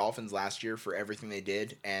shit on the Dolphins last year for everything they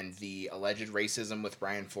did and the alleged racism with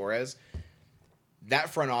Brian Flores,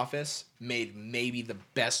 that front office made maybe the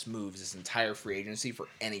best moves this entire free agency for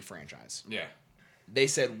any franchise. Yeah. They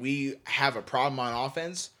said, we have a problem on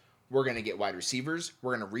offense. We're going to get wide receivers.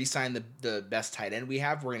 We're going to re-sign the best tight end we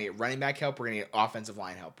have. We're going to get running back help. We're going to get offensive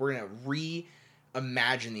line help. We're going to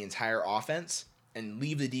reimagine the entire offense and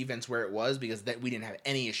leave the defense where it was because we didn't have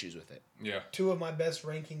any issues with it. Yeah. 2 of my best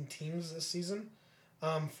ranking teams this season,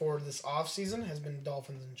 for this off season, has been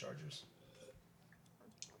Dolphins and Chargers.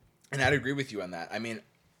 And I'd agree with you on that. I mean,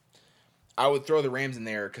 I would throw the Rams in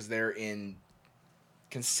there because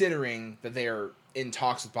considering that they are in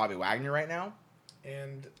talks with Bobby Wagner right now.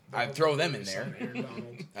 and I'd throw them in there. Aaron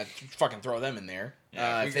Donald. I'd fucking throw them in there.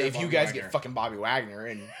 Yeah, If you guys get fucking Bobby Wagner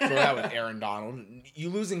and throw that with Aaron Donald, you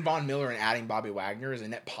losing Von Miller and adding Bobby Wagner is a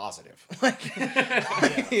net positive.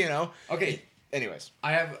 You know. Okay. Anyways,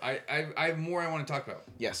 I have more I want to talk about.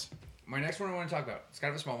 yes. My next one I want to talk about. It's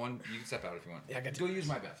kind of a small one. You can step out if you want. Yeah, I got Go use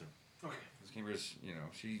my bathroom. Okay. Because Kimber's,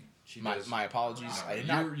 she does. My apologies.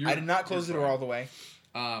 No, I did not close the you're door fine. all the way.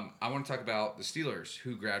 I want to talk about the Steelers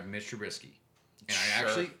who grabbed Mitch Trubisky, and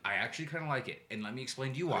Sure. I actually kind of like it, and let me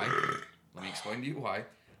explain to you why.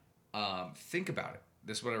 Think about it.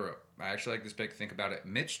 This is what I wrote. I actually like this pick. Think about it.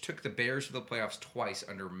 Mitch took the Bears to the playoffs twice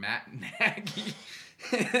under Matt Nagy,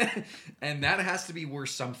 and that has to be worth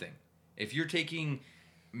something. If you're taking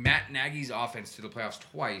Matt Nagy's offense to the playoffs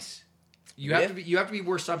twice, you have to be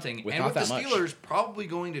worth something. With and not with the that much. Steelers probably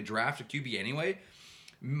going to draft a QB anyway,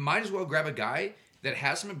 might as well grab a guy that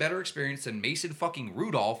has some better experience than Mason fucking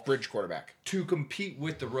Rudolph Bridge quarterback. to compete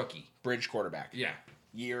with the rookie. Bridge quarterback. Yeah.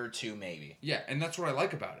 Year or two, maybe. Yeah, and that's what I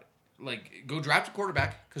like about it. Like, go draft a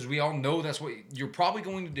quarterback because we all know that's what you're probably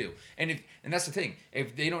going to do. And that's the thing.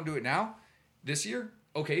 If they don't do it now, this year,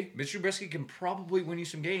 okay, Mitch Trubisky can probably win you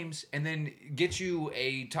some games and then get you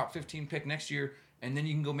a top 15 pick next year, and then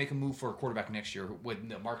you can go make a move for a quarterback next year when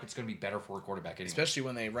the market's going to be better for a quarterback anyway. Especially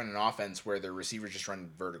when they run an offense where their receivers just run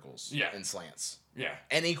verticals Yeah. and slants. Yeah.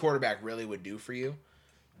 Any quarterback really would do for you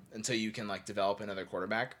until you can develop another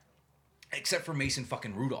quarterback. Except for Mason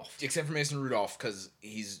fucking Rudolph. Except for Mason Rudolph because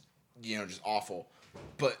he's just awful.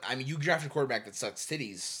 But I mean, you draft a quarterback that sucks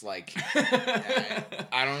titties.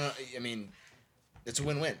 I don't know. I mean, it's a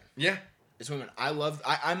win-win. Yeah. It's a win-win.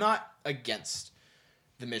 I'm not against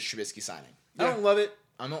the Mitch Trubisky signing. I Yeah. don't love it.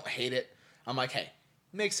 I don't hate it. I'm like, hey,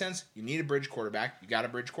 makes sense. You need a bridge quarterback. You got a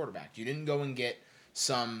bridge quarterback. You didn't go and get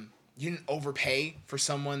you didn't overpay for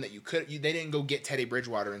someone that you could. They didn't go get Teddy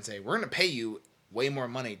Bridgewater and say, we're going to pay you way more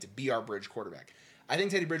money to be our bridge quarterback. I think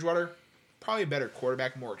Teddy Bridgewater, probably a better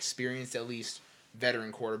quarterback, more experienced at least,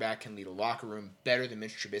 veteran quarterback, can lead a locker room better than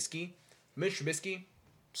Mitch Trubisky. Mitch Trubisky,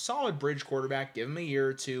 solid bridge quarterback. Give him a year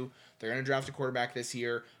or two. They're going to draft a quarterback this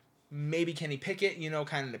year. Maybe Kenny Pickett,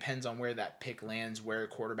 kind of depends on where that pick lands, where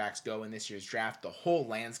quarterbacks go in this year's draft. The whole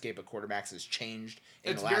landscape of quarterbacks has changed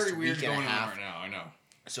in It's the last very weird week and going a on half. right now, I know.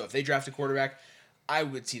 So if they draft a quarterback, I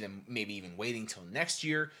would see them maybe even waiting till next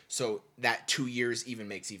year. So that 2 years even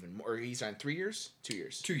makes even more. Or he's on 3 years? 2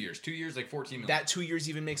 years. 2 years. 2 years, like 14 million. That 2 years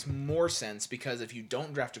even makes more sense because if you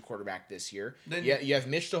don't draft a quarterback this year, Then- you have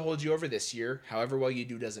Mitch to hold you over this year. However well you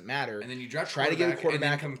do doesn't matter. and then you draft try to get a and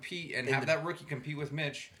quarterback then compete and in have the- that rookie compete with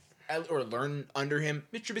Mitch. or learn under him.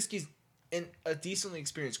 Mitch Trubisky's a decently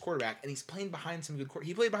experienced quarterback, and he's playing behind some good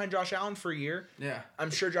He played behind Josh Allen for a year. Yeah. I'm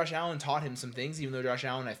sure Josh Allen taught him some things, even though Josh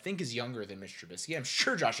Allen, I think, is younger than Mitch Trubisky. I'm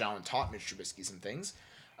sure Josh Allen taught Mitch Trubisky some things.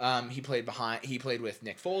 He played with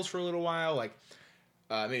Nick Foles for a little while,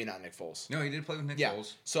 maybe not Nick Foles. No, he did play with Nick Yeah,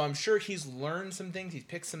 Foles. so I'm sure he's learned some things. He's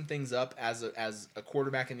picked some things up as a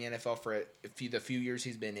quarterback in the NFL for the few years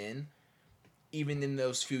he's been in. Even in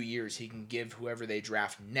those few years, he can give whoever they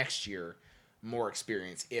draft next year more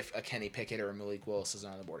experience if a Kenny Pickett or a Malik Willis is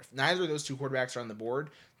on the board. If neither of those two quarterbacks are on the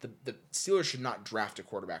board, the Steelers should not draft a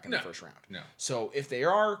quarterback in the first round. No. So if they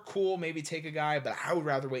are, cool, maybe take a guy, but I would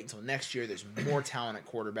rather wait until next year. There's more talent at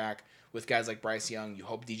quarterback with guys like Bryce Young. You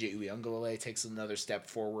hope DJ Uiagalelei takes another step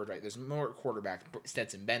forward, right? There's more quarterback.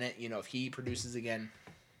 Stetson Bennett, if he produces again.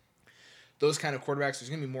 Those kind of quarterbacks, there's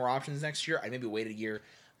going to be more options next year. I'd maybe wait a year.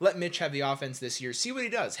 Let Mitch have the offense this year. See what he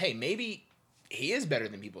does. Hey, maybe he is better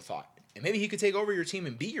than people thought. And maybe he could take over your team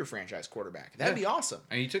and be your franchise quarterback. That'd be awesome.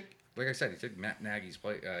 And he took, like I said, Matt Nagy's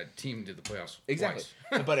team to the playoffs. Exactly.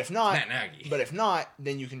 Twice. But if not, Matt Nagy. But if not,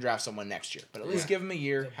 then you can draft someone next year. But at least Yeah. give him a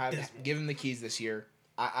year. Give him the keys this year.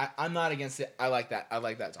 I'm not against it. I like that. I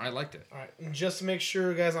like that. I liked it. All right, and just to make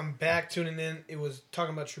sure, guys, I'm back tuning in. It was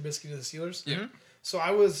talking about Trubisky to the Steelers. Yeah. So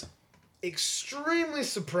I was extremely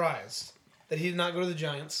surprised that he did not go to the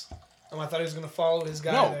Giants. I thought he was going to follow his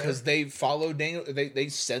guy. No, there. because they followed Daniel. They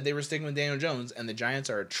said they were sticking with Daniel Jones, and the Giants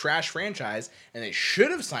are a trash franchise, and they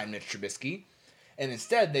should have signed Mitch Trubisky, and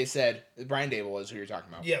instead they said Brian Dable is who you're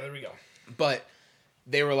talking about. Yeah, there we go. But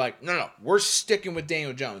they were like, no, we're sticking with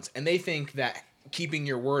Daniel Jones, and they think that keeping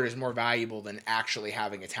your word is more valuable than actually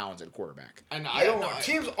having a talented quarterback. And I don't know.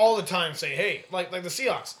 Teams all the time say, hey, like the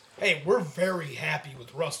Seahawks, hey, we're very happy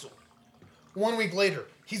with Russell. 1 week later,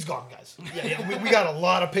 he's gone, guys. Yeah, we got a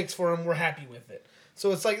lot of picks for him. We're happy with it.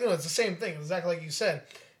 So it's like, it's the same thing. Exactly like you said.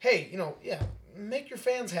 Hey, make your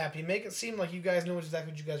fans happy. Make it seem like you guys know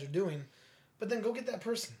exactly what you guys are doing. But then go get that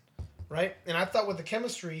person, right? And I thought with the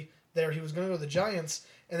chemistry there, he was going to go to the Giants,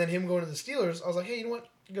 and then him going to the Steelers, I was like, hey, you know what?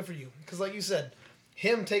 Good for you. Because like you said,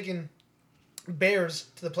 him taking Bears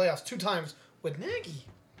to the playoffs 2 times with Nagy.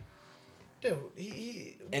 Dude,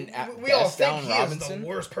 And at we all best, think Allen he Robinson- is the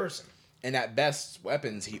worst person. And at best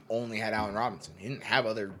weapons, he only had Allen Robinson. He didn't have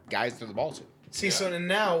other guys to throw the ball to. See, so and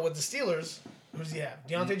now with the Steelers, who does he have?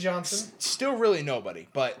 Deontay Johnson. Still really nobody,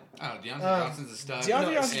 but I don't know. Deontay Johnson's a stud. Deontay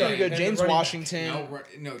No, Johnson's yeah, pretty good. and James the running back.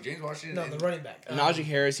 Washington, No, James Washington. No, the running back. Najee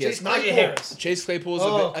Harris. He has Najee Harris. Chase Claypool's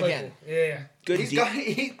Oh, a bit, again Claypool. Yeah. good. He's deep- got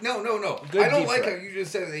no. Good I don't deep like threat. how you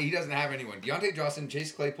just said that he doesn't have anyone. Deontay Johnson,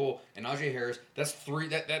 Chase Claypool, and Najee Harris. That's 3.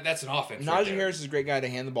 That's an offense. right Najee there. Harris is a great guy to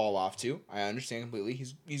hand the ball off to. I understand completely.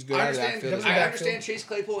 He's good I out of that understand. field. as Comes in I well. back. understand Chase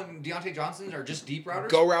Claypool and Deontay Johnson are just deep routers.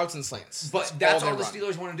 Go routes and slants. But that's all they the run.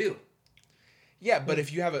 Steelers want to do. Yeah, but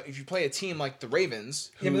if you play a team like the Ravens,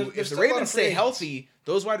 who, Yeah, but there's if the still a lot of Ravens free stay agents. healthy,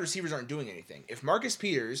 those wide receivers aren't doing anything. If Marcus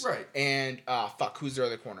Peters Right. and who's their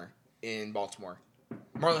other corner in Baltimore?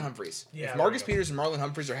 Marlon Humphreys. Yeah, If Marcus there you go. Peters and Marlon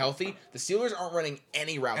Humphreys are healthy, the Steelers aren't running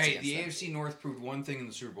any routes Hey, against the them. AFC North proved one thing in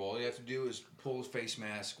the Super Bowl. All you have to do is pull his face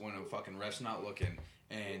mask when a fucking ref's not looking,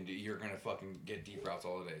 and you're gonna fucking get deep routes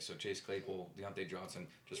all the day. So Chase Claypool, Deontay Johnson,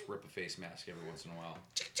 just rip a face mask every once in a while.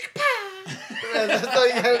 That's all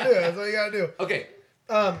you gotta do. That's all you gotta do. Okay.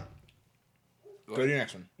 Go to your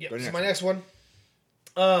next one. Yeah. Go to So your my next one.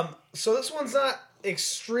 So this one's not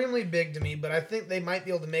extremely big to me, but I think they might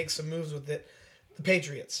be able to make some moves with it. The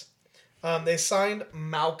Patriots. They signed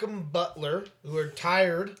Malcolm Butler, who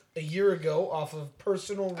retired a year ago off of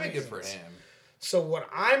personal I think reasons. good for him. So what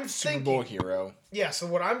I'm Super thinking, Bowl hero. yeah. So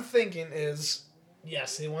what I'm thinking is,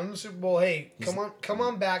 yes, they won the Super Bowl. Hey, come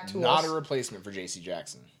on back to Not us. a replacement for J.C.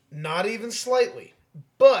 Jackson. Not even slightly.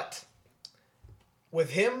 But with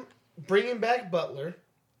him bringing back Butler,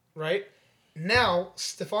 right? Now,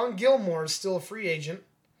 Stephon Gilmore is still a free agent.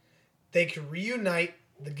 They could reunite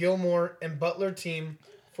the Gilmore and Butler team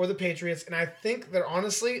for the Patriots. And I think that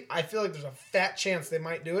honestly, I feel like there's a fat chance they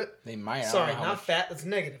might do it. They might. I don't Sorry, know how not much- fat. That's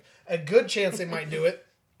negative. A good chance they might do it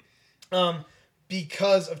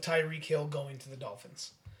because of Tyreek Hill going to the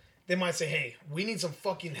Dolphins. They might say, hey, we need some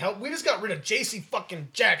fucking help. We just got rid of J.C. fucking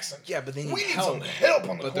Jackson. Yeah, but they need We need help. some help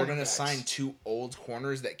on the But they're going to cornerbacks. sign 2 old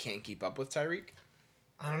corners that can't keep up with Tyreek.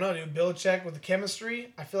 I don't know, dude. Belichick with the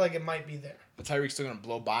chemistry, I feel like it might be there. But Tyreek's still going to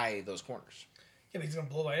blow by those corners. Yeah, but he's going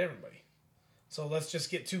to blow by everybody. So let's just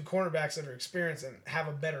get 2 cornerbacks that are experienced and have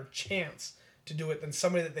a better chance to do it than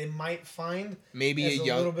somebody that they might find Maybe as a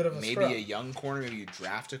young, little bit of a maybe scrub. a young corner. Maybe you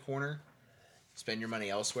draft a corner, spend your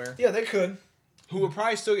money elsewhere. Yeah, they could. Who will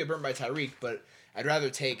probably still get burnt by Tyreek, but I'd rather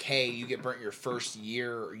take, hey, you get burnt your first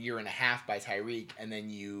year or year and a half by Tyreek, and then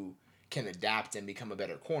you can adapt and become a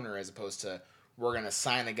better corner, as opposed to we're going to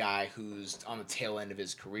sign a guy who's on the tail end of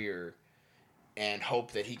his career and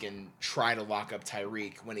hope that he can try to lock up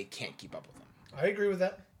Tyreek when he can't keep up with him. I agree with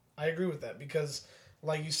that because,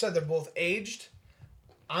 like you said, they're both aged.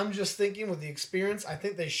 I'm just thinking with the experience, I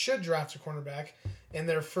think they should draft a cornerback in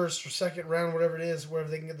their first or second round, whatever it is, wherever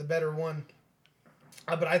they can get the better one.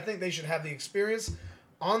 But I think they should have the experience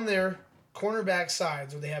on their cornerback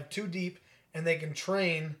sides where they have 2 deep and they can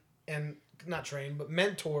train and not train, but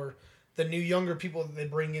mentor the new younger people that they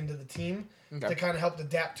bring into the team to kind of help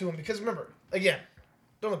adapt to them. Because remember, again,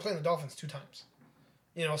 they're only playing the Dolphins 2 times.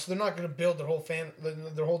 You know, so they're not going to build their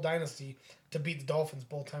whole dynasty to beat the Dolphins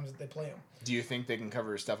both times that they play them. Do you think they can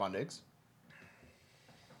cover Stephon Diggs?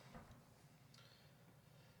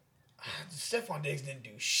 Stephon Diggs didn't do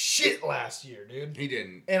shit last year, dude. He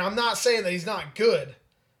didn't. And I'm not saying that he's not good.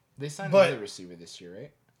 They signed But- another receiver this year,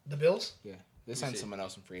 right? The Bills? Yeah. They signed see. someone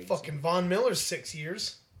else in free agency. Fucking Von Miller's 6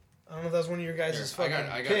 years. I don't know if that's one of your guys' Here, fucking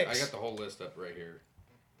I picks. got the whole list up right here.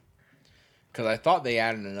 Because I thought they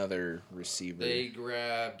added another receiver. They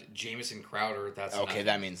grabbed Jamison Crowder. That's okay, nothing.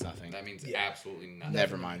 that means nothing. That means Yeah. absolutely nothing.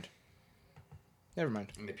 Never mind. Never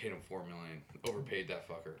mind. And they paid him $4 million. Overpaid that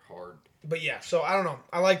fucker hard. But yeah, so I don't know.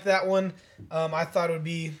 I like that one. I thought it would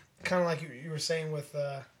be kind of like you were saying with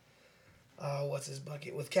what's his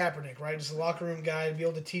bucket with Kaepernick, right? Just a locker room guy to be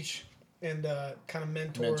able to teach and kind of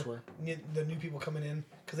mentor the new people coming in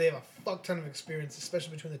because they have a fuck ton of experience,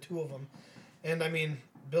 especially between the 2 of them. And I mean,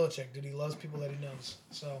 Belichick, dude, he loves people that he knows.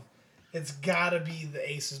 So it's got to be the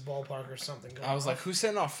Aces ballpark or something. Going I was on. like, who's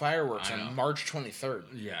setting off fireworks I know. on March 23rd?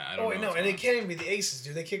 Yeah, I oh wait, no, and it can't even be the Aces,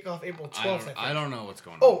 dude. They kick off April 12th. I don't know what's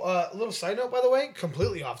going on. Oh, a little side note, by the way,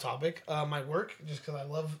 completely off topic. My work, just because I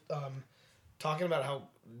love talking about how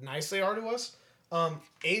nice they are to us.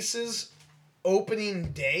 Aces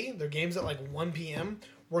opening day, their game's at like 1 p.m.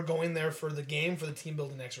 We're going there for the game for the team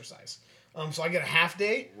building exercise. So I get a half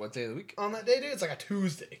day What day of the week? on that day, dude. It's like a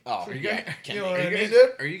Tuesday. Oh, Are you guys, You know what I are, you mean, guys dude?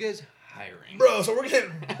 are you guys hiring? Bro, so we're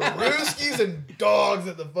getting brewskis and dogs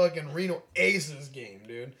at the fucking Reno Aces game,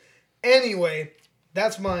 dude. Anyway,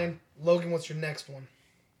 that's mine. Logan, what's your next one?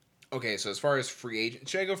 Okay, so as far as free agent,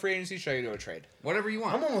 should I go free agency? Should I go trade? Whatever you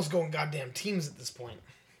want. I'm almost going goddamn teams at this point.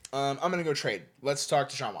 I'm gonna go trade. Let's talk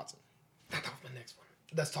to Deshaun Watson. That was my next one.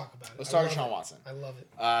 Let's talk about it. Let's I talk love Deshaun it. Watson. I love it.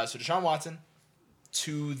 So Deshaun Watson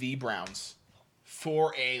to the Browns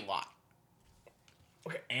for a lot,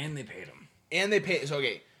 And they paid him. and they pay. So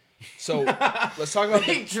okay, so let's talk about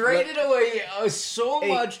They traded away so Hey.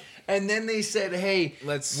 much, and then they said, "Hey,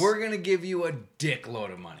 Let's- we're gonna give you a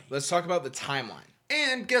dickload of money." Let's talk about the timeline.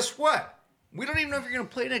 And guess what? We don't even know if you're gonna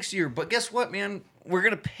play next year, but guess what, man? We're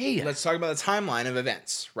gonna pay you. Let's talk about the timeline of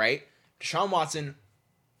events. Right, Deshaun Watson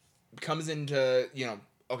comes into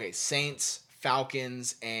Saints,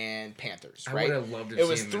 Falcons, and Panthers. I Right, would've loved to it see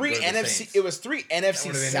was him three go to the NFC. Saints. It was three NFC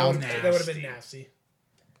would've been South. nasty. That would have been nasty.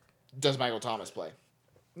 Does Michael Thomas play?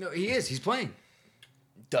 No, he is. He's playing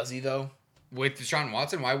Does he though? with Deshaun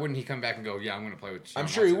Watson. Why wouldn't he come back and go? Yeah, I'm gonna play with. Deshaun I'm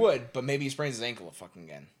sure he Watson." would, but maybe he sprains his ankle fucking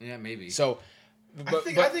again. Yeah, maybe. So, I but,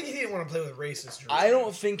 think but he didn't want to play with racist Drew. I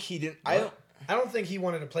don't think he didn't. I don't think he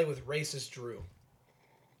wanted to play with racist Drew.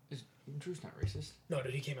 Drew's not racist. No,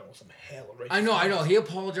 dude, he came out with some hella racist. I know. He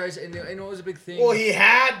apologized, and I know it was a big thing. Well, he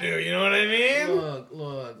had to. You know what I mean?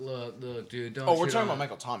 Look, dude. Don't. Oh, we're shit talking on- about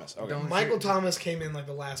Michael Thomas. Okay. Don't- Michael Thomas came in like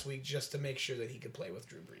the last week just to make sure that he could play with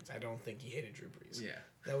Drew Brees. I don't think he hated Drew Brees. Yeah.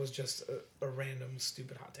 That was just a random,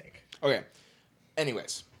 stupid hot take. Okay.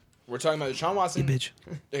 Anyways, we're talking about Deshaun Watson. bitch.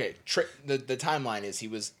 Okay. The timeline is he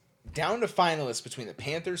was down to finalists between the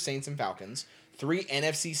Panthers, Saints, and Falcons. 3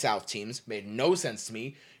 NFC South teams. Made no sense to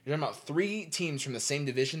me. You're talking about 3 teams from the same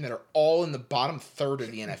division that are all in the bottom third of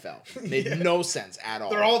the NFL. Made Yeah. no sense at all.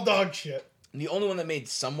 They're all dog shit. The only one that made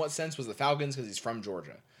somewhat sense was the Falcons because he's from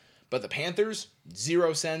Georgia. But the Panthers,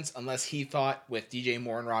 0 sense unless he thought with DJ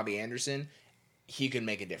Moore and Robbie Anderson, he could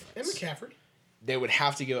make a And difference. McCaffrey. They would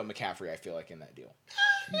have to give up McCaffrey, I feel like, in that deal.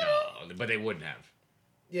 No, but they wouldn't have.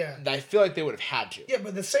 Yeah. I feel like they would have had to. Yeah,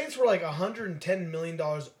 but the Saints were like $110 million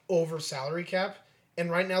over salary cap, and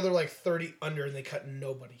right now they're like 30 under, and they cut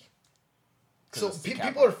nobody. So it's the cap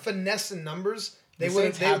people are line. finessing numbers. They The would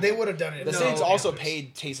Saints have they them. would have done it. The No, Saints also Panthers.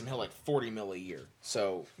 paid Taysom Hill like $40 million a year.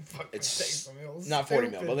 So Fucking it's Taysom Hill. not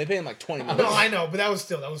 $40 million, but they paid him like $20 million. No, I know, but that was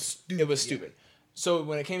stupid. It was stupid. So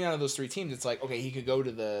when it came down to those 3 teams, it's like, okay, he could go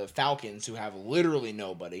to the Falcons, who have literally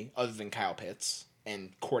nobody other than Kyle Pitts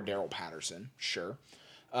and Cordero Patterson. Sure.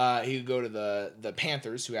 He could go to the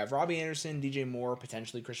Panthers, who have Robbie Anderson, DJ Moore,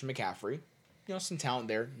 potentially Christian McCaffrey. You know, some talent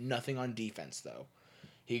there. Nothing on defense, though.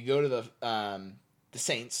 He could go to the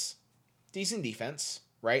Saints. Decent defense,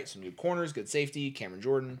 right? Some good corners, good safety. Cameron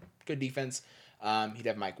Jordan, good defense. He'd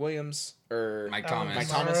have Mike Williams or Mike Thomas. Mike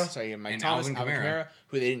Kamara. Thomas. Sorry, Mike And Thomas, Alvin Alvin Kamara. Kamara,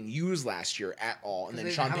 who they didn't use last year at all, and then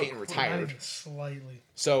They Sean didn't have Payton a Not retired. even slightly.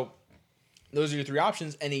 So those are your 3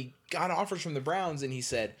 options, and he got offers from the Browns, and he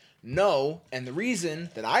said no. And the reason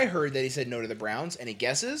that I heard that he said no to the Browns, any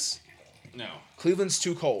guesses? No. Cleveland's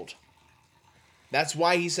too cold. That's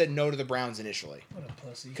why he said no to the Browns initially, What a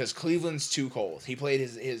pussy. because Cleveland's too cold. He played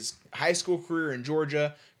his high school career in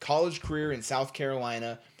Georgia, college career in South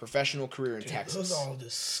Carolina, professional career in Dude, Texas. those are all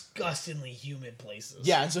disgustingly humid places.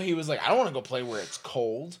 Yeah, and so he was like, I don't want to go play where it's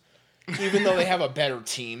cold, even though they have a better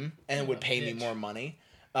team and would pay me bitch. more money.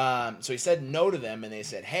 So he said no to them, and they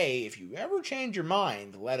said, hey, if you ever change your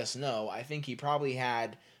mind, let us know. I think he probably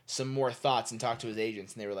had some more thoughts and talked to his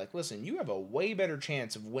agents, and they were like, listen, you have a way better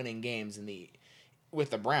chance of winning games with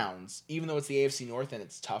the Browns, even though it's the AFC North and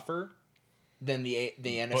it's tougher than the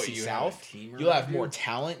NFC you have a South. team You'll have around more you?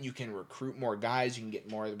 talent. You can recruit more guys. You can get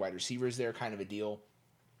more wide receivers there, kind of a deal.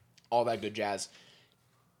 All that good jazz.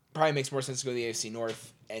 Probably makes more sense to go to the AFC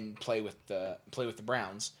North and play with the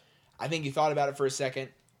Browns. I think he thought about it for a second.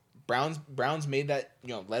 Browns made that,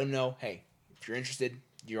 let him know, hey, if you're interested,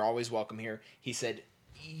 you're always welcome here. He said,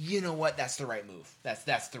 you know what? That's the right move.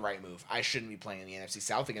 That's the right move. I shouldn't be playing in the NFC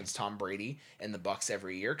South against Tom Brady and the Bucs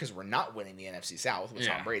every year because we're not winning the NFC South with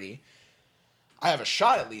Yeah. Tom Brady. I have a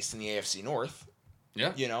shot at least in the AFC North.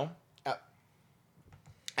 Yeah.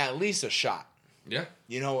 At least a shot. Yeah.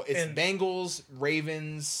 It's And- Bengals,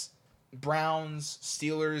 Ravens, Browns,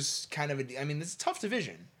 Steelers. It's a tough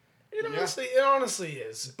division. It honestly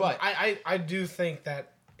is. But- I do think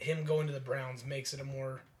that him going to the Browns makes it a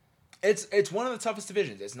more. It's one of the toughest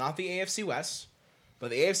divisions. It's not the AFC West, but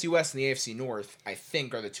the AFC West and the AFC North, I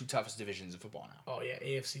think, are the 2 toughest divisions of football now. Oh yeah,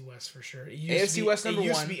 AFC West for sure. It AFC West number It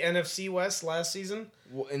used one. to be NFC West last season,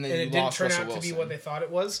 Well, and then and you it didn't lost turn Russell out Wilson. to be what they thought it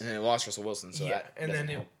was. And then they lost Russell Wilson. So Yeah, that and doesn't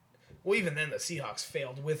then help. well, even then the Seahawks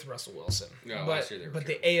failed with Russell Wilson. Yeah, but last year they were but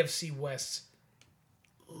the AFC West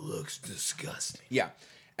looks disgusting. Yeah.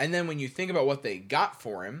 And then when you think about what they got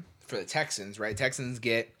for him, for the Texans, right? Texans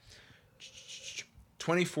get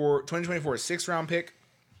 2024 6th round pick,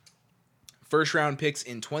 First round picks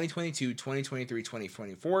in 2022, 2023,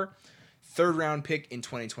 2024. Third round pick in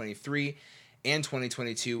 2023 and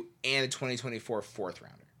 2022, and a 2024 fourth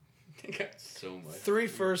rounder. They got so much. 3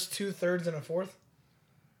 firsts, 2 thirds, and a fourth.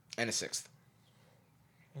 And a sixth.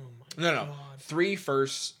 Oh my No. God. 3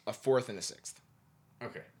 firsts, a fourth, and a sixth.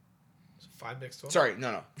 Okay. So 5 picks total. Sorry,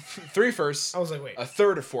 no. 3 firsts, I was like, wait, a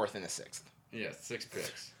third, a fourth, and a sixth. Yeah, 6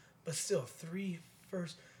 picks. but still 3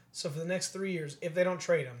 firsts. So for the next 3 years, if they don't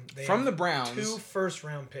trade him, they From have the Browns. 2 first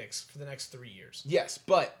round picks for the next 3 years. Yes,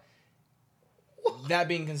 but that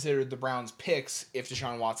being considered, the Browns' picks, if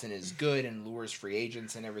Deshaun Watson is good and lures free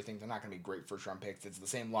agents and everything, they're not going to be great first-round picks. It's the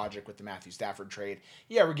same logic with the Matthew Stafford trade.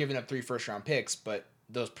 Yeah, we're giving up 3 first-round picks, but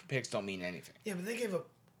those picks don't mean anything. Yeah, but they gave up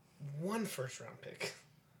 1 first round pick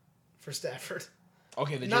for Stafford.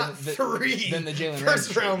 Okay, Not 3 Then the Jalen first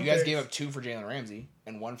Ramsey trade. round You guys picks. gave up 2 for Jalen Ramsey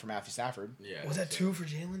and 1 for Matthew Stafford. Yeah. Was that 2 for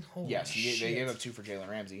Jalen? Holy Yes, shit. they gave up 2 for Jalen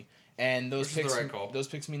Ramsey, and those Which is picks, the right call. those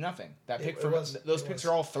picks mean nothing. That It- pick it for was. those It picks was.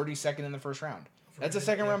 are all 32nd in the first round. That's a Yeah.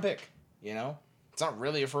 second round pick. You know, it's not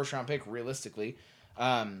really a first round pick realistically.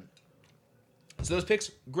 So those picks,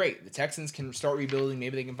 great. The Texans can start rebuilding.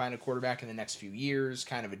 Maybe they can find a quarterback in the next few years,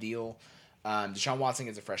 kind of a deal. Deshaun Watson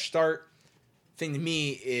gets a fresh start. Thing to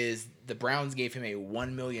me is the Browns gave him a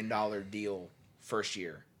 $1 million deal first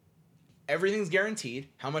year. Everything's guaranteed.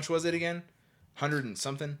 How much was it again? 100 and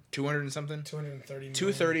something? 200 and something? 230 million.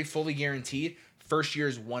 230 fully guaranteed. First year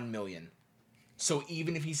is $1 million. So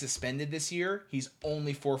even if he's suspended this year, he's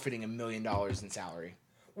only forfeiting $1 million in salary.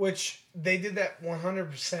 Which they did that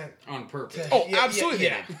 100%. On purpose. Oh, Yeah, absolutely.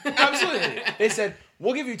 yeah. They did. Absolutely. They did. They said,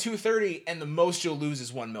 we'll give you 230 and the most you'll lose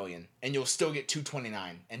is $1 million and you'll still get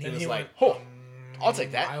 229. And he And was he like, went, oh, I'll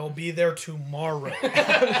take that. I'll be there tomorrow.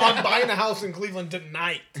 I'm buying a house in Cleveland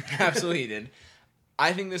tonight. Absolutely he did.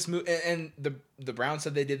 I think this move, and the Browns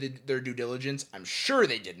said they did their due diligence. I'm sure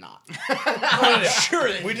they did not. I'm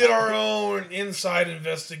sure they We did our own inside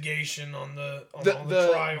investigation on all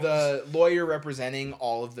the trials. the lawyer representing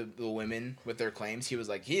all of the women with their claims, he was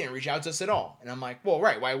like, he didn't reach out to us at all. And I'm like, well,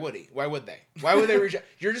 right, why would he? Why would they? Why would they reach out?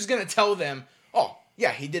 You're just going to tell them, oh,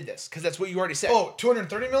 yeah, he did this, because that's what you already said. Oh,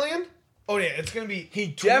 230 million? Oh, yeah, it's going to be He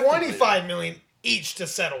definitely 25 million each to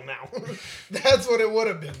settle now. That's what it would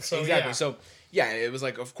have been. So, exactly. yeah. So, yeah, it was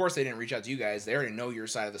like, of course they didn't reach out to you guys. They already know your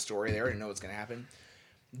side of the story. They already know what's going to happen.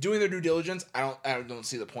 Doing their due diligence, I don't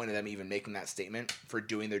see the point of them even making that statement for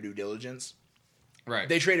doing their due diligence. Right.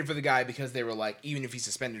 They traded for the guy because they were like, even if he's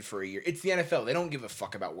suspended for a year, it's the NFL. They don't give a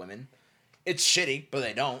fuck about women. It's shitty, but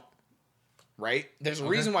they don't. Right? There's a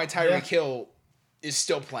reason why Tyreek Hill is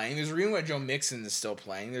still playing. There's a reason why Joe Mixon is still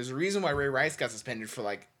playing. There's a reason why Ray Rice got suspended for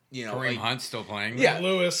Kareem like, Hunt's still playing. Yeah.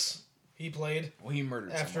 Lewis, he played well, he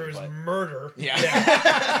murdered after his someone, murder. Yeah.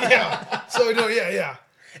 Yeah. So, no, yeah.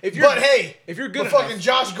 If you're, But hey, if you're good but enough, fucking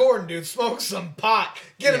Josh Gordon, dude, smokes some pot.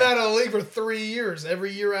 Get him Yeah. out of the league for 3 years.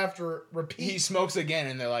 Every year after repeat. he smokes again,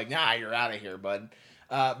 and they're like, nah, you're out of here, bud.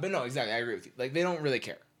 But no, exactly, I agree with you. Like, they don't really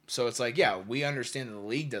care. So it's like, yeah, we understand that the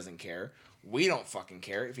league doesn't care. We don't fucking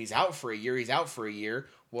care. If he's out for a year, he's out for a year.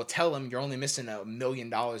 We'll tell him you're only missing $1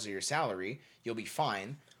 million of your salary. You'll be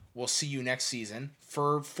fine. We'll see you next season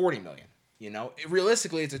for $40 million. You know,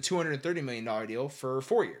 realistically, it's a $230 million deal for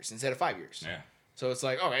 4 years instead of 5 years. Yeah. So it's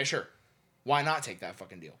like, okay, sure. Why not take that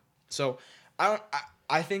fucking deal? So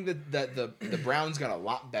I think that the Browns got a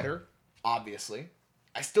lot better, obviously.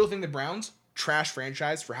 I still think the Browns, trash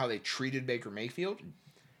franchise for how they treated Baker Mayfield.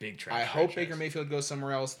 Big trash. I hope Baker Mayfield goes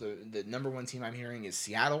somewhere else. The number one team I'm hearing is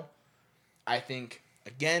Seattle. I think,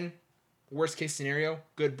 again, worst case scenario,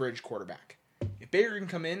 good bridge quarterback. If Baker can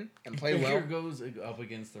come in and play Baker well. goes up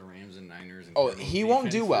against the Rams and Niners. And Oh, Cardinals he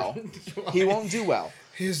won't do well. defense. He won't do well.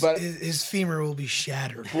 But- his femur will be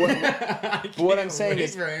shattered. But what I'm saying Wait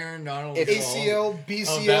is, for Aaron Donald. if- to ACL, fall.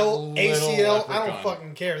 BCL, that little ACL. I don't leprechaun.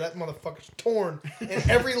 fucking care. That motherfucker's torn in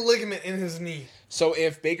every ligament in his knee. so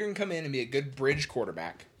if Baker can come in and be a good bridge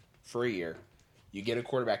quarterback for a year, you get a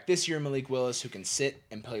quarterback this year, Malik Willis, who can sit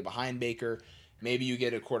and play behind Baker. Maybe you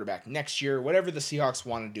get a quarterback next year, whatever the Seahawks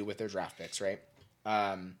want to do with their draft picks, right?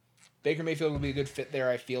 Baker Mayfield would be a good fit there,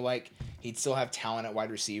 I feel like. He'd still have talent at wide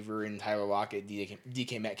receiver in Tyler Lockett,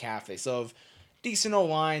 DK Metcalf. They still have decent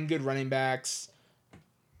O-line, good running backs.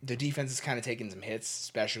 The defense is kind of taking some hits,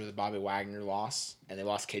 especially with the Bobby Wagner loss. And they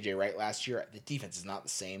lost KJ Wright last year. The defense is not the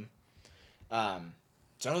same. So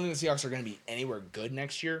I don't think the Seahawks are going to be anywhere good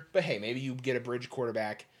next year. But hey, maybe you get a bridge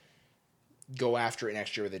quarterback, go after it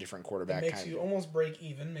next year with a different quarterback. Makes you almost break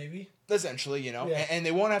even, maybe. Essentially, you know. Yeah. And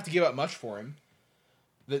they won't have to give up much for him.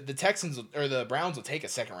 The Texans or the Browns will take a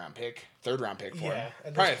second-round pick, third-round pick for Yeah, him. at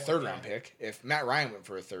this Probably a point, third-round yeah. pick. If Matt Ryan went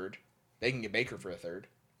for a third, they can get Baker for a third,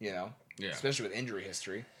 you know. Yeah. Especially with injury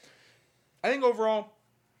history. I think overall,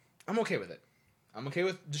 I'm okay with it. I'm okay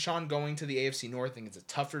with Deshaun going to the AFC North. I think it's a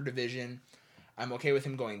tougher division. I'm okay with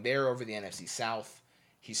him going there over the NFC South.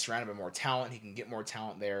 He's surrounded by more talent. He can get more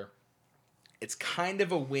talent there. It's kind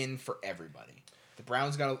of a win for everybody.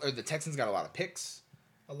 The Texans got a lot of picks.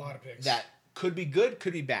 A lot of picks. That could be good,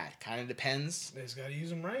 could be bad. Kind of depends. They just got to use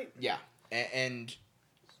them right. Yeah. And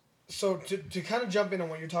so to kind of jump in on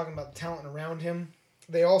what you're talking about, the talent around him,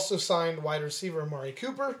 they also signed wide receiver Amari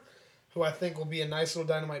Cooper, who I think will be a nice little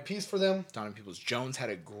dynamite piece for them. Donovan Peoples-Jones had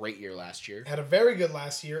a great year last year. Had a very good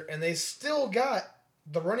last year, and they still got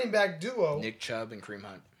the running back duo Nick Chubb and Kareem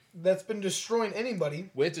Hunt. That's been destroying anybody.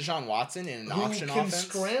 With Deshaun Watson in an option who can offense.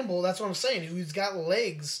 scramble. That's what I'm saying. Who's got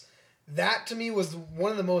legs. That, to me, was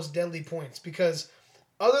one of the most deadly points. Because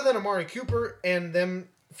other than Amari Cooper and them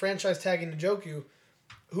franchise tagging Njoku,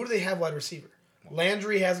 who do they have wide receiver?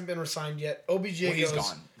 Landry hasn't been re-signed yet. OBJ he's goes,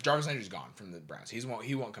 gone. Jarvis Landry's gone from the Browns. He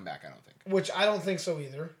won't come back, I don't think. which I don't think so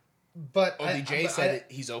either. But OBJ said that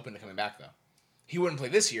he's open to coming back, though. He wouldn't play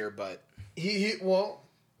this year, but well,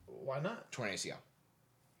 why not? torn ACL.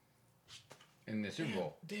 In the Super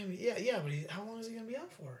Bowl. Damn, yeah, but how long is he going to be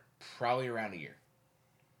out for? Probably around a year.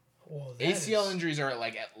 Well, ACL injuries are at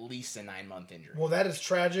least a 9-month injury. Well, that is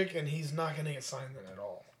tragic, and he's not going to get signed then at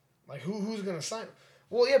all. Like, who's going to sign him?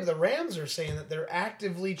 Well, yeah, but the Rams are saying that they're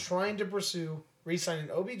actively trying to pursue re-signing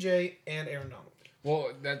OBJ and Aaron Donald.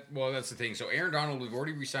 Well, that's the thing. So Aaron Donald, we've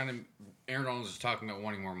already re-signed him. Aaron Donald is talking about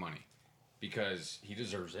wanting more money because he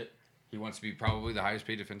deserves it. He wants to be probably the highest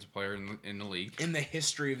paid defensive player in the league. In the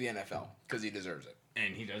history of the NFL, because he deserves it.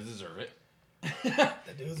 And he does deserve it.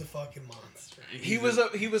 That dude's a fucking monster. He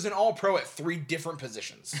was an All-Pro at 3 different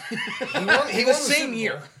positions. He won the same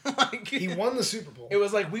year. He won the Super Bowl. It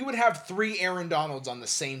was like we would have 3 Aaron Donalds on the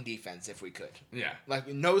same defense if we could. Yeah. Like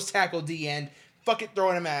nose tackle, D end, fuck it,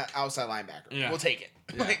 throwing him at outside linebacker. Yeah. We'll take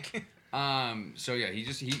it. Yeah. So yeah,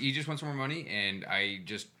 he just wants more money, and I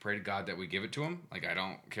just pray to God that we give it to him. Like I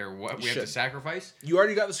don't care what we have to sacrifice. You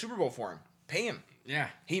already got the Super Bowl for him. Pay him. Yeah.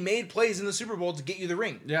 He made plays in the Super Bowl to get you the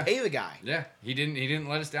ring. Yeah. Pay the guy. Yeah. He didn't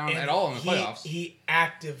let us down And at all in the playoffs. He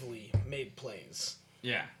actively made plays.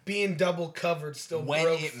 Yeah. Being double covered still When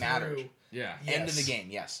broke it mattered. through. Yeah. Yes. End of the game.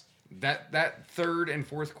 Yes. That third and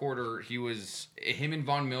fourth quarter, him and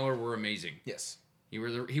Von Miller were amazing. Yes. He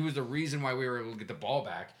was the reason why we were able to get the ball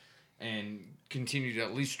back and continue to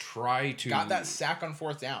at least try to Got that sack on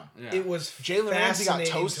 4th down. Yeah. It was Jalen Ramsey got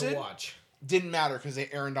fascinating toasted. to watch. Didn't matter because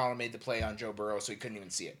Aaron Donald made the play on Joe Burrow, so he couldn't even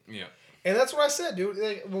see it. Yeah. And that's what I said, dude.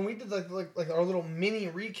 Like, when we did like our little mini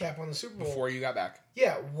recap on the Super Bowl. Before you got back.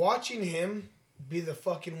 Yeah, watching him be the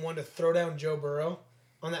fucking one to throw down Joe Burrow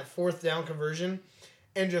on that 4th down conversion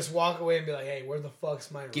and just walk away and be like, hey, where the fuck's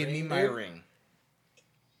my ring? Give me my dude? ring.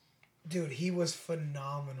 Dude, he was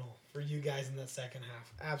phenomenal for you guys in that second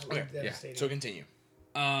half. Absolutely Yeah. devastating. So continue.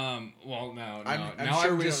 Well, no. I'm now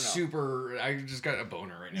sure I'm we just don't know. super. I just got a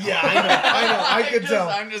boner right now. Yeah, I know. I could tell.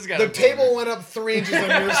 I'm just got The a boner. table went up 3 inches on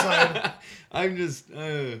your side. I'm just,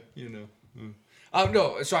 no.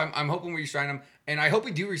 So I'm hoping we resign him, and I hope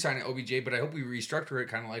we do resign OBJ, but I hope we restructure it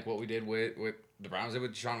kind of like what we did with the Browns did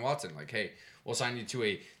with Deshaun Watson. Like, hey, we'll sign you to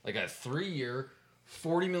a 3-year,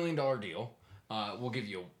 $40 million deal. We'll give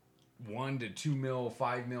you $1 to $2 mil,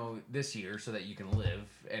 $5 mil this year so that you can live,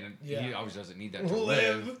 and he Yeah. obviously doesn't need that to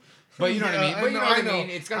Live. live. But you know what I mean. But you know what I mean.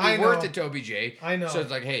 It's gonna be worth it to OBJ. I know. So it's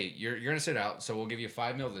like, hey, you're gonna sit out, so we'll give you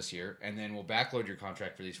 $5 mil this year, and then we'll backload your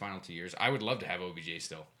contract for these final 2 years. I would love to have OBJ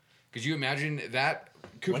still. Could you imagine that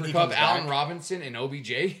Cooper When he Kupp, comes Allen back. Robinson, and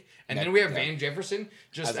OBJ, and That- then we have yeah. Van Jefferson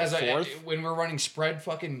just As a as fourth? when we're running spread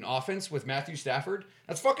fucking offense with Matthew Stafford?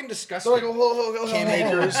 That's fucking disgusting. So I go, hold Cam on.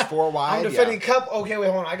 Akers, 4 wide. I'm defending Cup. Okay, wait,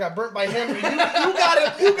 hold on. I got burnt by Henry. You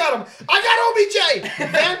got him. You got him. I got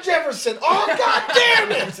OBJ. Van Jefferson. Oh, god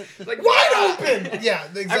damn it. Like, Wide open. Yeah,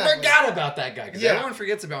 exactly. I forgot about that guy because Yeah. everyone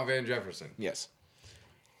forgets about Van Jefferson. Yes.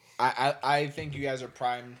 I think you guys are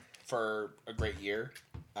primed for a great year.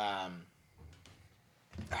 I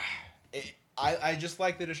just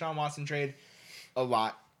like the Deshaun Watson trade a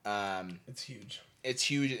lot. It's huge. It's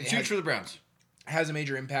huge. It's huge for the Browns. Has a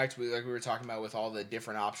major impact, like we were talking about, with all the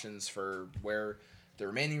different options for where the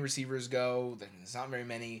remaining receivers go. There's not very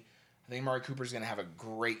many. I think Amari Cooper's going to have a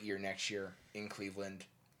great year next year in Cleveland,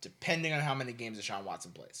 depending on how many games Deshaun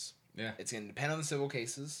Watson plays. Yeah. It's going to depend on the civil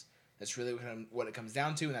cases. That's really what it comes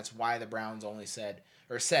down to, and that's why the Browns only said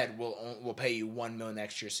we'll pay you $1 million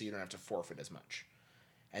next year, so you don't have to forfeit as much.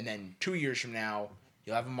 And then 2 years from now,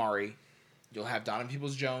 you'll have Amari, You'll have Donovan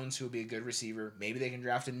Peoples-Jones, who will be a good receiver. Maybe they can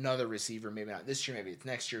draft another receiver. Maybe not this year. Maybe it's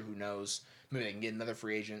next year. Who knows? Maybe they can get another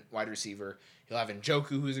free agent wide receiver. You'll have Njoku,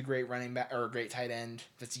 who's a great running back or a great tight end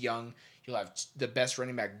that's young. You'll have the best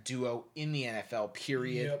running back duo in the NFL,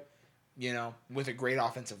 period. Yep. You know, with a great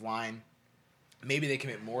offensive line. Maybe they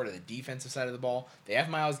commit more to the defensive side of the ball. They have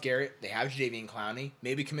Myles Garrett. They have Jadeveon Clowney.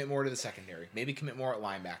 Maybe commit more to the secondary. Maybe commit more at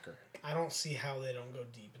linebacker. I don't see how they don't go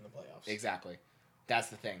deep in the playoffs. Exactly. That's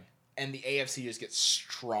the thing. And the AFC just gets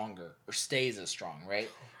stronger or stays as strong, right?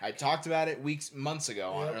 I talked about it months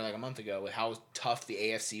ago, Yep. or like a month ago, with how tough the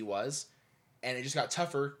AFC was. And it just got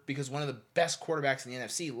tougher because one of the best quarterbacks in the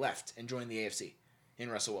NFC left and joined the AFC in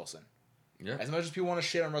Russell Wilson. Yeah. As much as people want to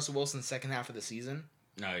shit on Russell Wilson the second half of the season,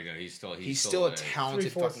 No, he's still still a there.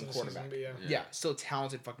 talented 3/4 fucking of the quarterback. season, but Yeah, still a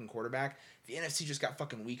talented fucking quarterback. The NFC just got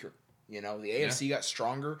fucking weaker. You know, the AFC got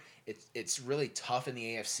stronger. It's really tough in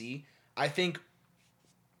the AFC. I think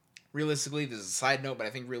realistically, this is a side note, but I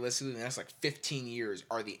think realistically, the next like 15 years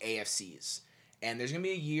are the AFCs. And there's gonna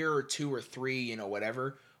be a year or two or three, you know,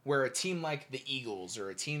 whatever, where a team like the Eagles or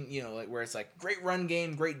a team, you know, like where it's like great run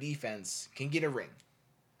game, great defense can get a ring.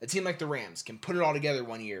 A team like the Rams can put it all together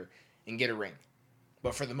one year and get a ring.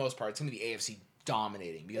 But for the most part, it's gonna be the AFC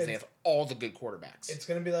dominating because they have all the good quarterbacks. It's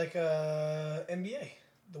going to be like NBA,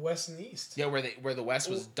 the West and the East. Yeah, where the West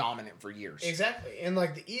was dominant for years. Exactly. And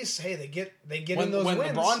like the East, hey, they get When, in those when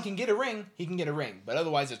wins. LeBron can get a ring, he can get a ring. But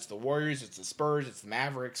otherwise, it's the Warriors, it's the Spurs, it's the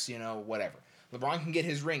Mavericks, you know, whatever. LeBron can get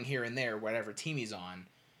his ring here and there, whatever team he's on.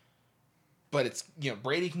 But it's, you know,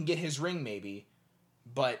 Brady can get his ring maybe,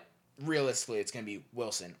 but realistically, it's going to be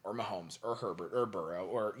Wilson or Mahomes or Herbert or Burrow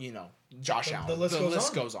or, you know, Josh Allen. The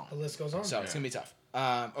list goes on. The The list goes on. So it's going to be tough.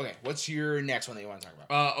 Okay, what's your next one that you want to talk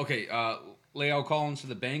about? La'el Collins to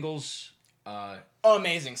the Bengals.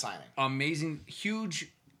 Amazing signing. Amazing, huge.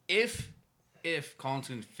 If Collins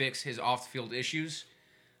can fix his off the field issues,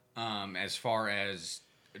 as far as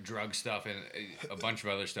drug stuff and a bunch of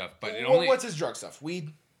other stuff, but What's his drug stuff?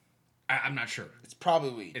 Weed? I'm not sure. It's probably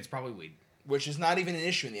weed. It's probably weed. Which is not even an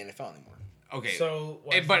issue in the NFL anymore. Okay. So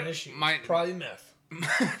what's but the issue? my- Probably meth.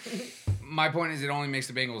 My point is, it only makes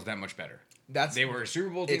the Bengals that much better. They were a Super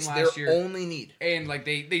Bowl team it's last their year, only need. and like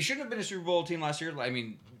they shouldn't have been a Super Bowl team last year. I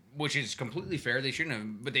mean, which is completely fair. They shouldn't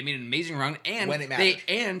have, but they made an amazing run, and When it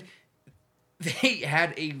mattered. they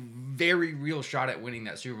had a very real shot at winning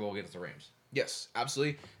that Super Bowl against the Rams. Yes,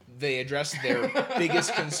 absolutely. They addressed their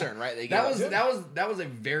biggest concern, right? They That gave that was a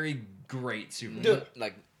very great Super Bowl. Dude,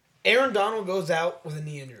 like Aaron Donald goes out with a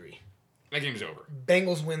knee injury. That game's over.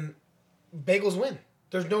 Bengals win. Bengals win.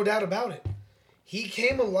 There's no doubt about it. He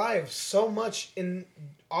came alive so much in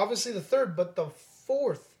obviously the third, but the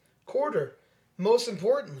fourth quarter. Most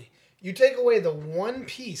importantly, you take away the one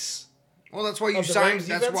piece. Well, that's why you Of the signed. Rams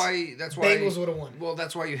That's defense, why Bengals would've won. Well,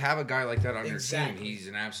 that's why you have a guy like that on your Exactly. team. He's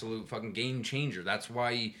an absolute fucking game changer. That's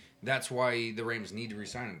why the Rams need to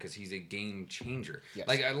resign him, because he's a game changer. Yes.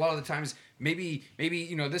 Like a lot of the times, maybe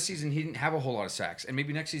you know, this season he didn't have a whole lot of sacks, and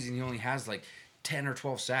maybe next season he only has like 10 or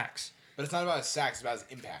 12 sacks. but it's not about his sacks, it's about his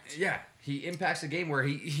impact. Yeah, he impacts the game where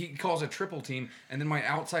he calls a triple team, and then my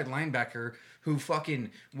outside linebacker, who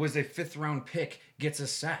fucking was a 5th round pick, gets a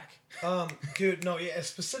sack. Dude, no, yeah,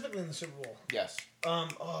 specifically in the Super Bowl. Yes.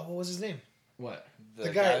 What was his name? What? The, The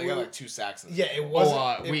guy, guy they got who- like 2 sacks in the Yeah, it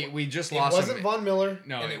wasn't. we just it lost wasn't him. Von Miller.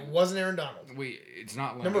 No, and it- it wasn't Aaron Donald. It's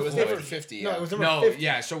not Number It was 50. number 50, No, yeah. it was number No, 50.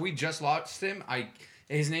 yeah. So we just lost him.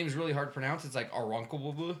 His name is really hard to pronounce. It's like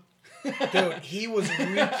Aronkoblublu. Dude, he was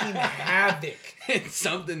wreaking havoc. It's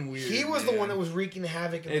something weird. He was the man. one that was wreaking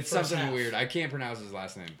havoc in It's the first something half. weird. I can't pronounce his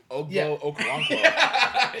last name. Ogbo Yeah.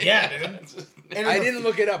 Okoronkwo. Yeah, dude. And I in the- didn't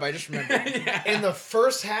look it up, I just remember. In the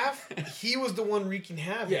first half, he was the one wreaking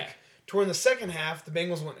havoc. Yeah. Toward the second half, the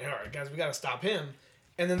Bengals went, all right, guys, we got to stop him.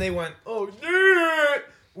 And then they went, oh, yeah.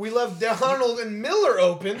 We left Donald and Miller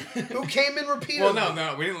open, who came in repeatedly. Well,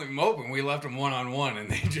 no, we didn't leave him open. We left him 1-on-1, and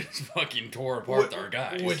they just fucking tore apart our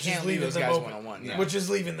guys. Which can't is leave leaving those them guys open. one-on-one, yeah. Which is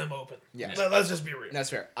leaving them open. Yeah. Let's just be real. That's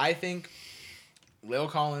fair. I think La'el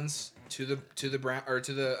Collins to the Brown or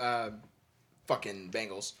to the fucking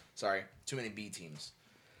Bengals. Sorry, too many B teams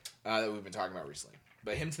that we've been talking about recently.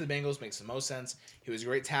 But him to the Bengals makes the most sense. He was a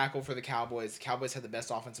great tackle for the Cowboys. The Cowboys had the best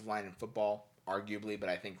offensive line in football, arguably, but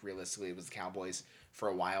I think realistically it was the Cowboys for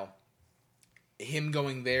a while. Him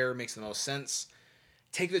going there makes the most sense.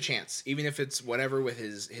 Take the chance, even if it's whatever with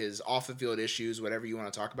his off the field issues, whatever you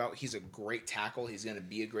want to talk about. He's a great tackle. He's going to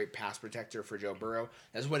be a great pass protector for Joe Burrow.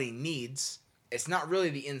 That's what he needs. It's not really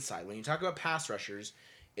the inside. When you talk about pass rushers,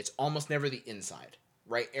 it's almost never the inside,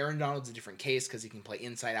 right? Aaron Donald's a different case because he can play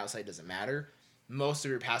inside, outside, doesn't matter. Most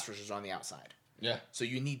of your pass rushers are on the outside. Yeah. So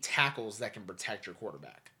you need tackles that can protect your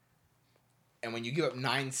quarterback. And when you give up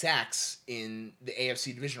 9 sacks in the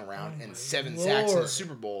AFC divisional round Oh and my 7 sacks in the Lord.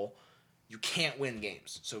 Super Bowl, you can't win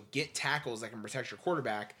games. So get tackles that can protect your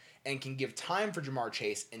quarterback and can give time for Jamar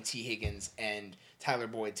Chase and T. Higgins and Tyler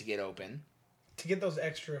Boyd to get open. To get those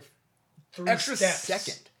extra 3 Extra steps.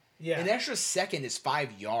 second. Yeah. An extra second is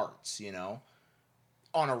 5 yards,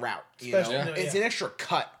 on a route. Especially- Yeah. It's an extra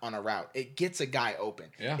cut on a route. It gets a guy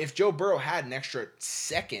open. Yeah. If Joe Burrow had an extra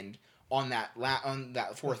second on that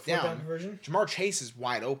fourth down, conversion. Jamar Chase is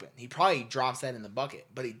wide open. He probably drops that in the bucket,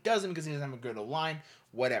 but he doesn't because he doesn't have a good O-line.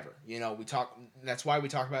 Whatever. That's why we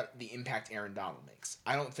talk about the impact Aaron Donald makes.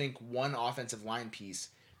 I don't think one offensive line piece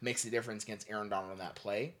makes a difference against Aaron Donald on that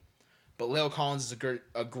play. But La'el Collins is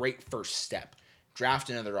a great first step. Draft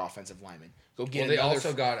another offensive lineman. Go get They another.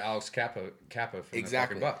 also got Alex Kappa from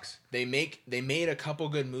Exactly. the fucking Bucks. They made a couple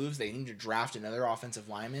good moves. They need to draft another offensive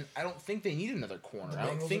lineman. I don't think they need another corner. The I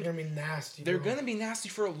don't Bengals think are gonna be nasty. they're bro. going to be nasty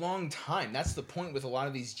for a long time. That's the point with a lot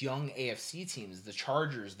of these young AFC teams, the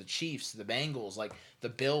Chargers, the Chiefs, the Bengals, like the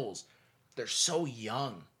Bills. They're so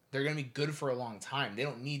young. They're going to be good for a long time. They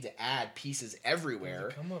don't need to add pieces everywhere.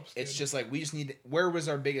 The come-ups, It's dude. just like we just need. Where was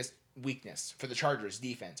our biggest weakness for the Chargers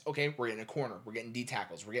defense? Okay, we're getting a corner. We're getting D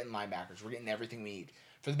tackles. We're getting linebackers. We're getting everything we need.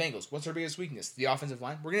 For the Bengals, what's our biggest weakness? The offensive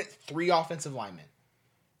line. We're getting 3 offensive linemen.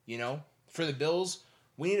 For the Bills,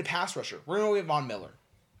 we need a pass rusher. We're going to get Von Miller.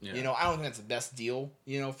 Yeah. I don't think that's the best deal,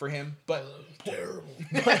 for him. But terrible.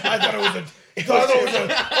 I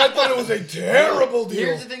thought it was a terrible deal.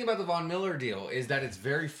 Here's the thing about the Von Miller deal is that it's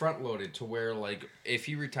very front loaded to where like if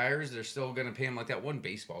he retires, they're still gonna pay him like that one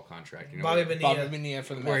baseball contract. Bobby where, Bonilla. Bobby Bonilla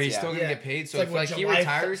for the Mets, where he's yeah. still gonna Yeah. get paid. So It's if like, like what, he July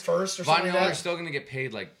retires, 1st or Von something like Miller's that? still gonna get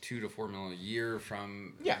paid like $2 to $4 million a year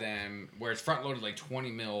from Yeah. them, where it's front loaded like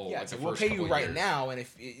 $20 million. Yeah, like so the we'll first pay you couple right years. now, and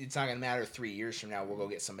if it's not going to matter 3 years from now, we'll go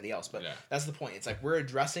get somebody else. But Yeah. that's the point. It's like we're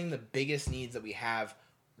addressing the biggest needs that we have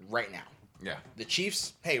right now. Yeah. The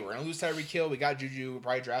Chiefs, hey, we're going to lose Tyreek Hill. We got Juju. We'll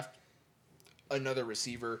probably draft another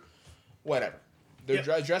receiver. Whatever. They're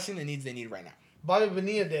addressing the needs they need right now. Bobby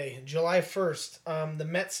Bonilla Day, July 1st. The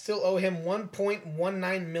Mets still owe him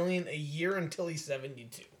 $1.19 million a year until he's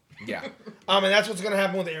 72. Yeah. And that's what's gonna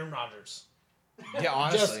happen with Aaron Rodgers. Yeah,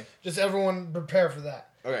 honestly. Just everyone prepare for that.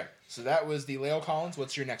 Okay, so that was the La'el Collins.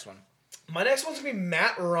 What's your next one? My next one's gonna be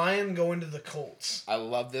Matt Ryan going to the Colts. I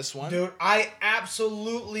love this one. Dude, I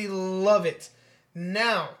absolutely love it.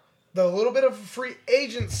 Now, the little bit of free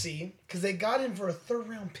agency, because they got him for a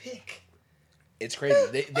 3rd-round pick. It's crazy.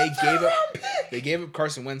 They gave up pick. they gave up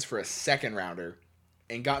Carson Wentz for a 2nd rounder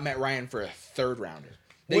and got Matt Ryan for a 3rd rounder.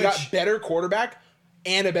 They Which- got better quarterback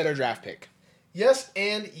and a better draft pick. Yes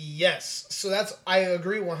and yes. So I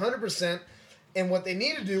agree 100%. And what they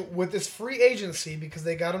need to do with this free agency, because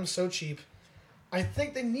they got him so cheap, I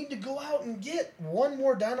think they need to go out and get one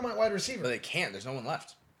more dynamite wide receiver. But they can't. There's no one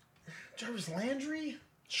left. Jarvis Landry?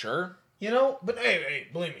 Sure. But hey,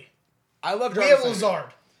 believe me. I love We Jarvis have Landry.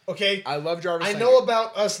 Lazard, okay? I love Jarvis I Landry. know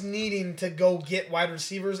about us needing to go get wide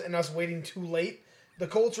receivers and us waiting too late. The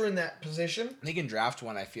Colts are in that position. They can draft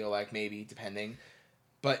one, I feel like, maybe, depending.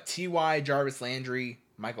 But T.Y., Jarvis Landry,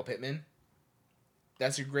 Michael Pittman,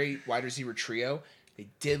 that's a great wide receiver trio. They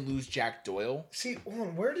did lose Jack Doyle. See, hold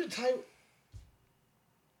on, where did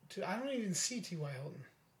Dude, I don't even see T.Y. Hilton.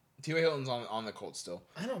 T.Y. Hilton's on the Colts still.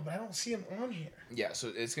 I know, but I don't see him on here. Yeah,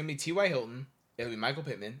 so it's going to be T.Y. Hilton. It'll be Michael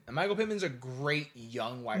Pittman. And Michael Pittman's a great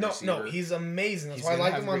young wide receiver. No, he's amazing. That's He's why I gonna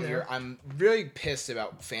like have him a on great there. year. I'm really pissed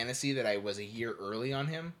about fantasy that I was a year early on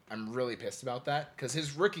him. I'm really pissed about that because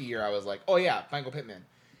his rookie year, I was like, oh yeah, Michael Pittman.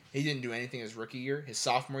 He didn't do anything his rookie year. His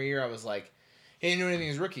sophomore year, I was like, he didn't do anything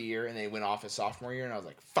his rookie year, and they went off his sophomore year, and I was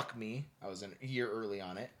like, fuck me. I was a year early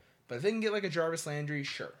on it. But if they can get like a Jarvis Landry,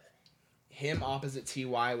 sure. Him opposite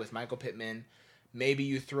T.Y. with Michael Pittman. Maybe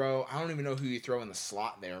you throw, I don't even know who you throw in the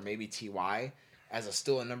slot there. Maybe T.Y. as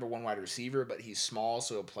still a number 1 wide receiver, but he's small,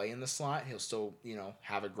 so he'll play in the slot. He'll still,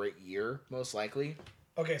 have a great year, most likely.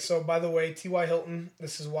 Okay, so by the way, T.Y. Hilton,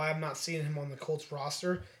 this is why I'm not seeing him on the Colts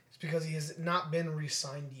roster. It's because he has not been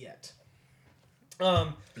re-signed yet.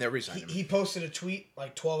 They'll resign him. He posted a tweet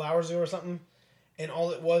like 12 hours ago or something, and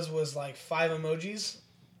all it was like 5 emojis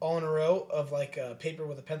all in a row of like a paper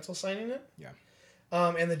with a pencil signing it. Yeah.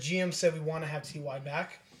 And the GM said we want to have T.Y.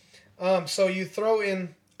 back. So you throw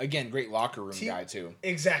in... Again, great locker room guy, too.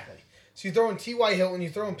 Exactly. So you throw in T.Y. Hilton, you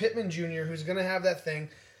throw in Pittman Jr., who's going to have that thing.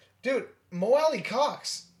 Dude, Mo Alley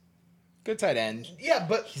Cox. Good tight end. Yeah,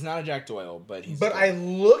 but He's not a Jack Doyle, but he's But good. I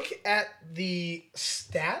look at the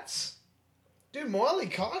stats. Dude, Mo Alley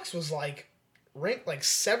Cox was ranked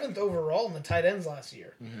 7th overall in the tight ends last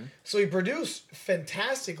year. Mm-hmm. So he produced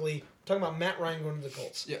fantastically. I'm talking about Matt Ryan going to the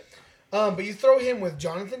Colts. Yeah. But you throw him with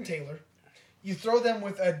Jonathan Taylor. You throw them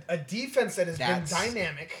with a defense that has been That's-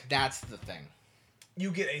 dynamic. That's the thing.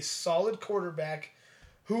 You get a solid quarterback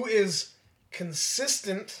who is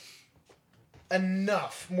consistent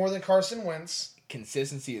enough, more than Carson Wentz.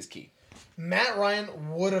 Consistency is key. Matt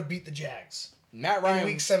Ryan would have beat the Jags. Matt Ryan,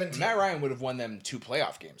 week 17. Matt Ryan would have won them 2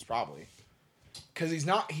 playoff games probably, because he's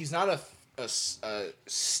not a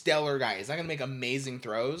stellar guy. He's not gonna make amazing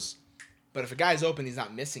throws, but if a guy's open, he's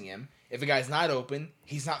not missing him. If a guy's not open,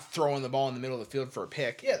 he's not throwing the ball in the middle of the field for a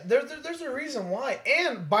pick. Yeah, there's a reason why.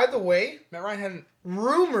 And by the way, Matt Ryan had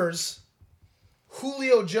rumors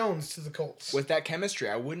Julio Jones to the Colts. with that chemistry,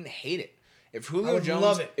 I wouldn't hate it. If I Julio would Jones,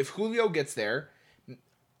 love it. if Julio gets there,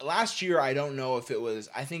 last year I don't know if it was.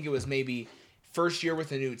 I think it was maybe first year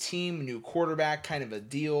with a new team, new quarterback, kind of a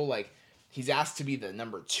deal. Like he's asked to be the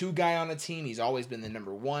number 2 guy on a team. He's always been the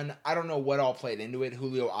number 1. I don't know what all played into it.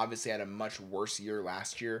 Julio obviously had a much worse year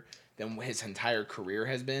last year than his entire career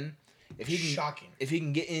has been. If he can, Shocking. If he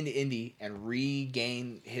can get into Indy and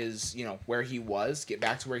regain his, where he was, get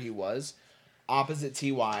back to where he was, opposite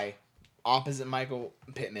Ty, opposite Michael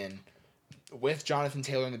Pittman, with Jonathan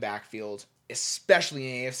Taylor in the backfield, especially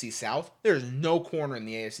in the AFC South, there's no corner in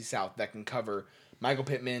the AFC South that can cover Michael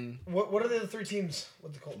Pittman, What are the other 3 teams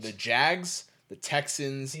with the Colts? the Jags, the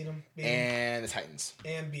Texans, Beat 'em. and the Titans.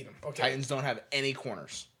 And beat them. Okay. Titans don't have any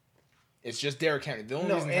corners. It's just Derrick Henry. The only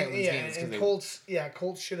No, reason the and, Titans game is and because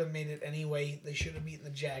Colts should have made it anyway. They should have beaten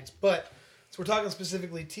the Jags. But, so we're talking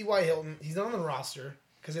specifically T.Y. Hilton. He's not on the roster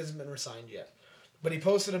because he hasn't been resigned yet. But he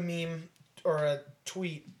posted a meme or a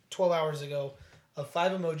tweet 12 hours ago of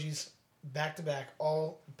 5 emojis back to back,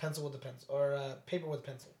 all pencil with a pencil, or paper with a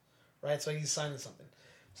pencil, right? So he's signing something.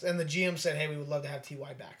 And the GM said, hey, we would love to have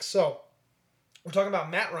T.Y. back. So, we're talking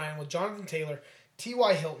about Matt Ryan with Jonathan Taylor,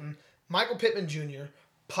 T.Y. Hilton, Michael Pittman Jr.,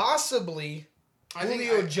 possibly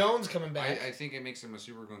Julio Jones coming back. I think it makes him a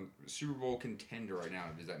Super Bowl contender right now.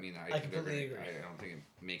 Does that mean that I completely agree. I don't think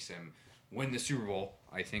it makes him win the Super Bowl.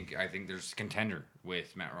 I think there's contender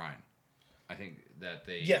with Matt Ryan. I think that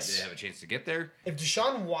they have a chance to get there. If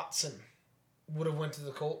Deshaun Watson would have went to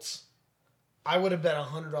the Colts, I would have bet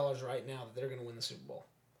 $100 right now that they're going to win the Super Bowl.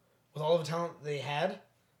 With all of the talent they had,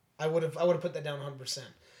 I would have put that down 100%.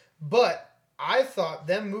 But I thought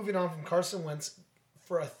them moving on from Carson Wentz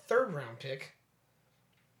for a 3rd round pick,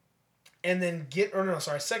 and then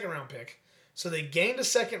second round pick. So they gained a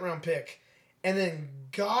 2nd round pick, and then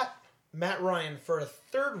got Matt Ryan for a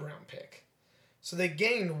 3rd round pick. So they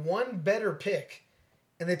gained 1 better pick,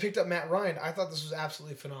 and they picked up Matt Ryan. I thought this was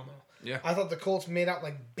absolutely phenomenal. Yeah. I thought the Colts made out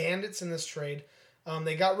like bandits in this trade.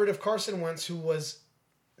 They got rid of Carson Wentz, who was...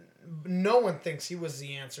 No one thinks he was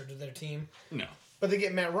the answer to their team. No. But they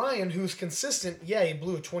get Matt Ryan, who's consistent. Yeah, he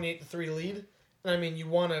blew a 28-3 lead. And I mean, you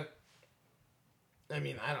want to... I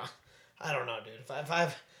mean, I don't know, dude.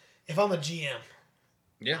 If I'm a GM,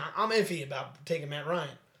 Yeah. I'm iffy about taking Matt Ryan.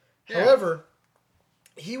 Yeah. However,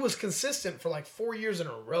 he was consistent for like 4 years in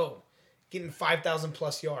a row, getting 5,000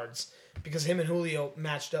 plus yards because him and Julio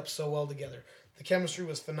matched up so well together. The chemistry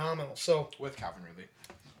was phenomenal. So with Calvin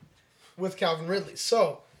Ridley.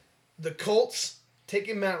 So the Colts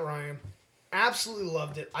taking Matt Ryan, absolutely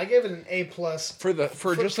loved it. I gave it an A plus For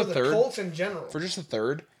just a the third. Colts in general. For just a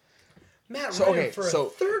third. Matt So Ryan okay, for so a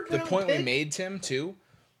 3rd the round point pick? we made, Tim, too,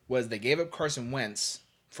 was they gave up Carson Wentz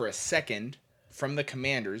for a 2nd from the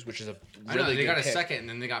Commanders, which is a I really know, they good got a pick. 2nd, and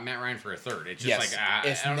then they got Matt Ryan for a 3rd. It's just Yes,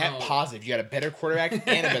 it's I don't net know. positive. You got a better quarterback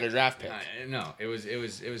and a better draft pick. No, it was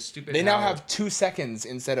stupid. They now how- have 2 seconds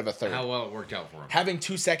instead of a third. how well it worked out for him. Having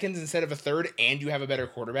 2 seconds instead of a third, and you have a better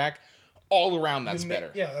quarterback, all around that's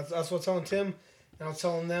better. Yeah, that's what I was telling Tim, and I was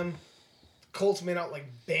telling them. Colts made out like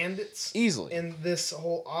bandits Easily. in this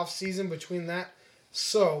whole offseason between that.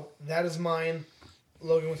 So that is mine.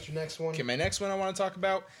 Logan, what's your next one? Okay, my next one I want to talk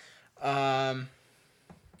about. Do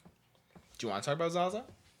you want to talk about Zaza?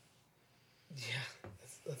 Yeah,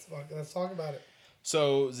 let's talk about it.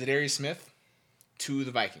 So Zadarius Smith to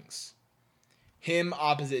the Vikings. Him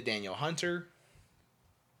opposite Daniel Hunter.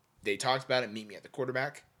 They talked about it. Meet me at the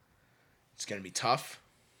quarterback. It's going to be tough.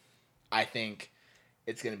 I think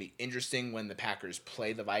it's going to be interesting when the Packers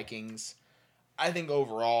play the Vikings. I think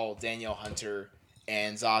overall, Daniel Hunter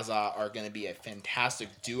and Zaza are going to be a fantastic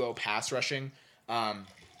duo pass rushing.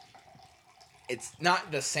 It's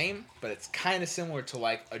not the same, but it's kind of similar to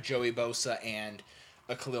like a Joey Bosa and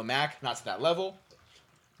a Khalil Mack. Not to that level,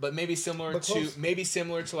 but maybe similar But close.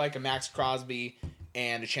 to like a Max Crosby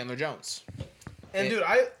and a Chandler Jones. And dude,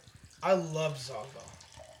 I love Zaza.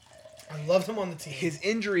 I loved him on the team. His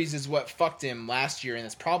injuries is what fucked him last year, and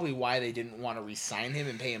that's probably why they didn't want to re-sign him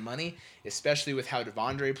and pay him money, especially with how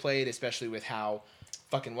Devondre played, especially with how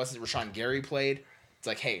fucking Rashawn Gary played. It's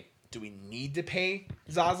like, hey, do we need to pay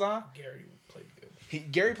Zaza? Gary played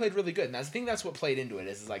good. Gary played really good, and I think that's what played into it.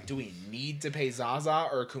 Is like, do we need to pay Zaza,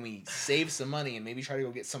 or can we save some money and maybe try to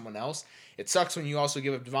go get someone else? It sucks when you also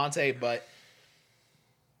give up Devontae, but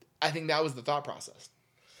I think that was the thought process.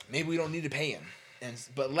 Maybe we don't need to pay him,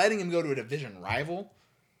 but letting him go to a division rival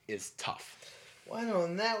is tough. Well, I know,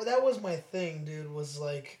 and that was my thing, dude. Was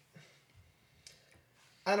like,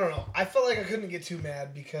 I don't know. I felt like I couldn't get too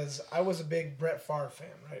mad because I was a big Brett Favre fan,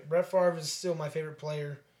 right? Brett Favre is still my favorite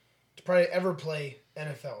player to probably ever play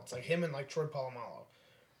NFL. It's like him and like Troy Polamalu,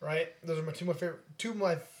 right? Those are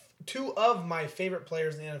two of my favorite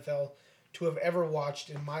players in the NFL to have ever watched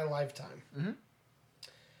in my lifetime. Mm-hmm.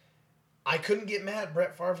 I couldn't get mad at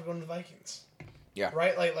Brett Favre for going to the Vikings. Yeah.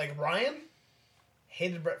 Right? Like Ryan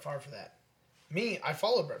hated Brett Favre for that. Me, I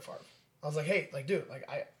followed Brett Favre. I was like, hey, like, dude, like,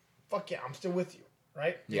 fuck yeah, I'm still with you.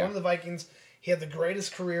 Right? Yeah. Going to the Vikings. He had the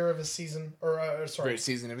greatest career of his season. Greatest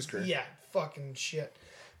season of his career. Yeah, fucking shit.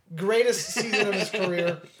 Greatest season of his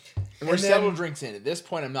career. And we're several drinks in. At this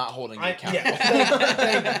point, I'm not holding you accountable. Yeah,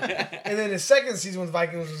 thank you. And then his second season with the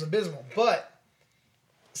Vikings was abysmal. But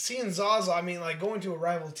seeing Zaza, I mean, like, going to a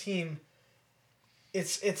rival team,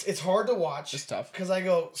 it's hard to watch. It's tough. Because I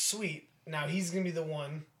go, sweet, now he's going to be the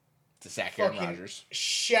one to sack Aaron Rodgers.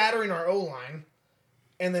 Shattering our O-line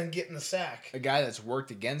and then getting the sack. A guy that's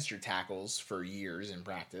worked against your tackles for years in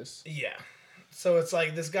practice. Yeah. So it's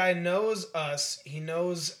like this guy knows us. He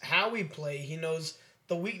knows how we play. He knows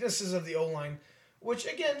the weaknesses of the O-line, which,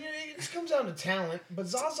 again, it just comes down to talent. But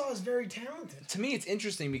Zaza is very talented. To me, it's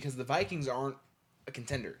interesting because the Vikings aren't a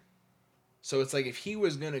contender. So it's like if he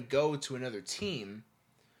was going to go to another team,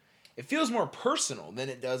 it feels more personal than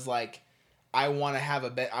it does like, I want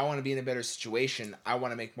to be in a better situation. I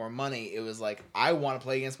want to make more money. It was like, I want to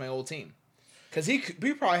play against my old team. Because he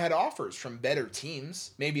probably had offers from better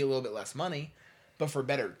teams, maybe a little bit less money, but for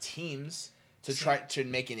better teams to try to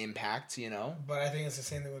make an impact, you know? But I think it's the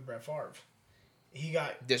same thing with Brett Favre. He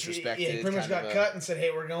got disrespected. He pretty much got cut and said,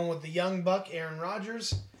 hey, we're going with the young buck, Aaron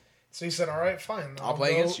Rodgers. So he said, all right, fine. I'll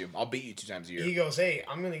play against you. I'll beat you 2 times a year. He goes, hey,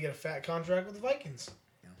 I'm going to get a fat contract with the Vikings.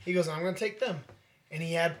 Yeah. He goes, I'm going to take them. And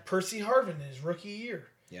he had Percy Harvin in his rookie year.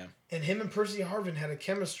 Yeah. And him and Percy Harvin had a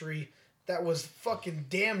chemistry that was fucking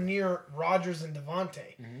damn near Rodgers and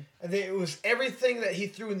Devontae. Mm-hmm. And it was everything that he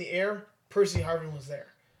threw in the air, Percy Harvin was there.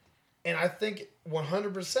 And I think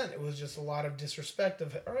 100% it was just a lot of disrespect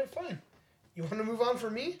of, all right, fine. You want to move on for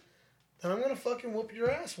me? Then I'm going to fucking whoop your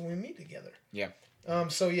ass when we meet together. Yeah.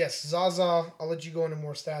 So, yes, Zaza, I'll let you go into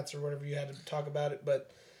more stats or whatever you had to talk about it.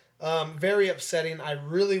 But very upsetting. I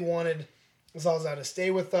really wanted Zaza to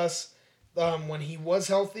stay with us. When he was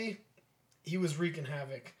healthy, he was wreaking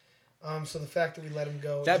havoc. So the fact that we let him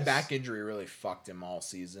go... That back injury really fucked him all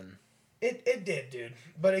season. It did, dude.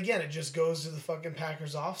 But again, it just goes to the fucking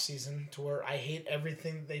Packers offseason to where I hate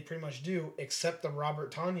everything that they pretty much do except the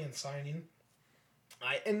Robert Tonyan signing.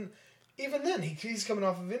 And even then, he's coming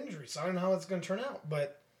off of injury, so I don't know how it's going to turn out.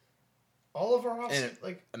 But all of our offseason...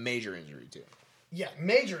 like a major injury, too. Yeah,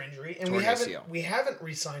 major injury. And we haven't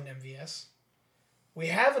re-signed MVS. We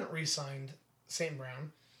haven't re-signed St.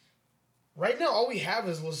 Brown. Right now, all we have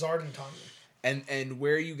is Lazard and Tonyan. And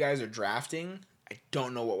where you guys are drafting, I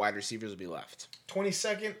don't know what wide receivers will be left.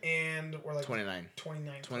 22nd and we're like 29.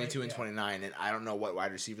 22 right? and 29, and I don't know what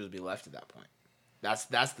wide receivers will be left at that point. That's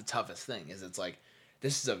the toughest thing, is it's like,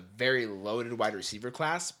 this is a very loaded wide receiver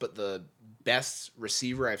class, but the best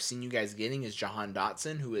receiver I've seen you guys getting is Jahan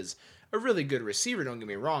Dotson, who is a really good receiver, don't get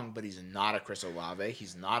me wrong, but he's not a Chris Olave.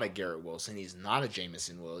 He's not a Garrett Wilson. He's not a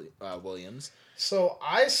Jameson Williams. So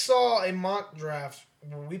I saw a mock draft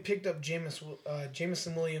where we picked up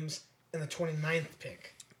Jameson Williams in the 29th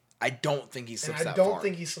pick. I don't think he slips that far. I don't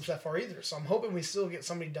think he slips that far either. So I'm hoping we still get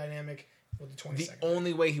somebody dynamic with the 22nd. The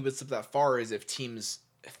only way he would slip that far is if teams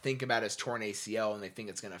think about his torn ACL and they think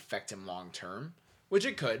it's going to affect him long term, which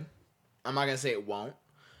it could. I'm not going to say it won't.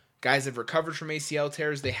 Guys have recovered from ACL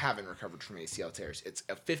tears. They haven't recovered from ACL tears. It's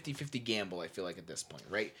a 50-50 gamble, I feel like, at this point,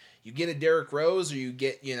 right? You get a Derrick Rose or you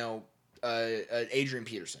get, Adrian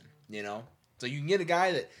Peterson, So you can get a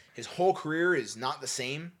guy that his whole career is not the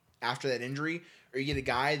same after that injury, or you get a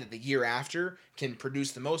guy that the year after can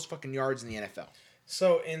produce the most fucking yards in the NFL.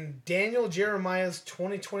 So in Daniel Jeremiah's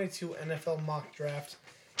 2022 NFL mock draft,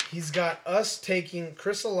 he's got us taking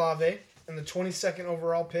Chris Olave in the 22nd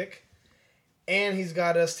overall pick, and he's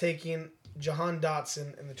got us taking Jahan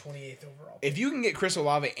Dotson in the 28th overall pick. If you can get Chris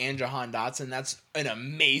Olave and Jahan Dotson, that's an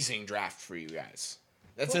amazing draft for you guys.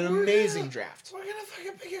 That's an amazing draft. We're going to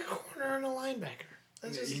fucking pick a corner and a linebacker.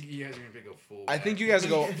 That's just... You guys are going to pick a full. I think you guys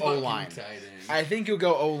will go O-line. I think you'll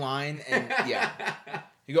go O-line, and yeah.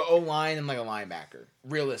 You go O-line and like a linebacker.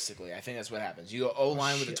 Realistically, I think that's what happens. You go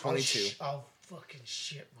O-line with a 22. I'll fucking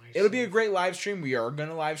shit myself. It'll be a great live stream. We are going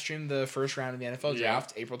to live stream the first round of the NFL Yeah.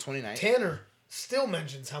 draft, April 29th. Tanner still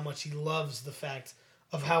mentions how much he loves the fact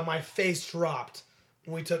of how my face dropped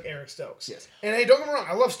when we took Eric Stokes. Yes. And hey, don't get me wrong,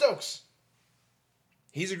 I love Stokes.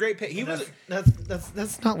 He's a great pick. He was.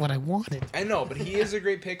 That's not what I wanted. I know, but he is a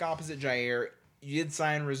great pick opposite Jair. You did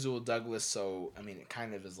sign Rasul Douglas, so I mean, it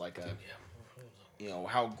kind of is like a,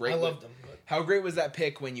 how great. I loved him. But How great was that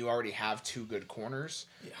pick when you already have two good corners?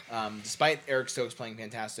 Yeah. Despite Eric Stokes playing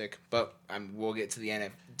fantastic, but we'll get to the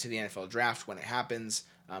NFL draft when it happens.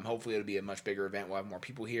 Hopefully, it'll be a much bigger event. We'll have more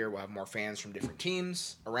people here. We'll have more fans from different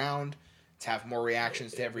teams around to have more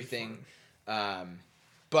reactions to everything.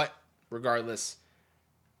 But regardless,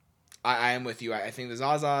 I am with you. I think the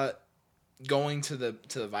Zaza going to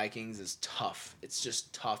the Vikings is tough. It's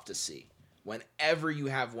just tough to see. Whenever you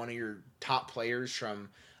have one of your top players from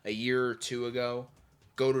a year or two ago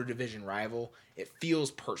go to a division rival, it feels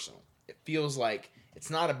personal. It feels like it's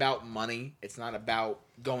not about money. It's not about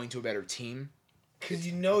going to a better team. because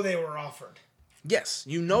they were offered. Yes,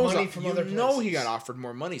 you know, Money from other he places. got offered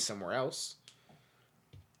more money somewhere else.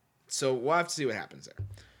 So we'll have to see what happens there.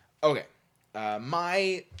 Okay,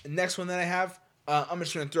 my next one that I have, I'm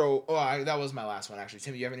just gonna throw. That was my last one actually.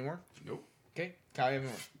 Tim, do you have any more? Nope. Okay, Kyle, you have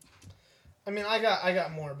any more? I mean, I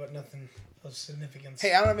got more, but nothing of significance.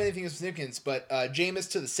 Hey, I don't have anything of significance, but Jameis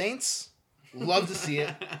to the Saints, love to see it.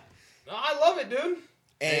 I love it, dude.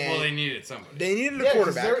 And They needed somebody. they needed a Yeah,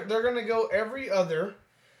 'cause quarterback. they're gonna go every other.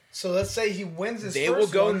 So let's say he wins his They first will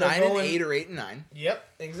go one, they're 9-8 or 8-9. Yep,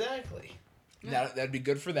 exactly. That'd be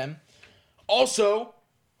good for them. Also,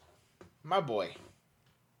 my boy,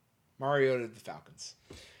 Mariota to the Falcons.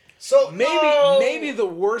 So Maybe the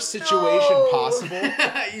worst situation possible.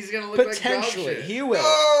 He's gonna look like dog Potentially, shit. he will.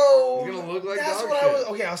 No, He's gonna look like that's dog what shit. I was.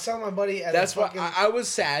 Okay, I was telling my buddy. At That's the why fucking, I was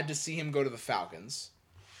sad to see him go to the Falcons.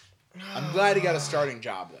 I'm glad he got a starting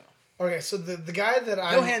job though. Okay, so the guy that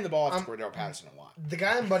He'll hand the ball off I'm- to Cordell Patterson a lot. the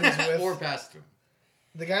guy I'm buddies Or with, pass to him.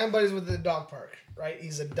 the guy I'm buddies with at the dog park, right?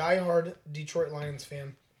 He's a diehard Detroit Lions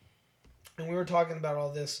fan, and we were talking about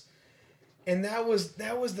all this, and that was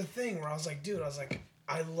the thing where I was like, dude,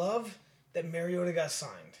 I love that Mariota got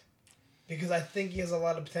signed because I think he has a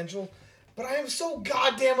lot of potential, but I am so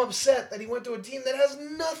goddamn upset that he went to a team that has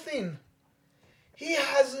nothing. He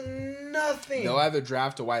has nothing. They'll either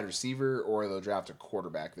draft a wide receiver or they'll draft a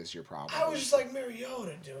quarterback this year probably. I was just like,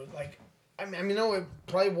 Mariota, dude. Like, I mean, no, it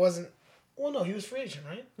probably wasn't. Well, no, he was free agent,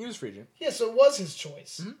 right? He was free agent. Yeah, so it was his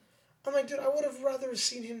choice. Mm-hmm. I'm like, dude, I would have rather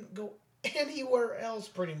seen him go anywhere else,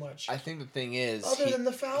 pretty much. I think the thing is, Other than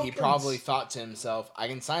the he Falcons. probably thought to himself, I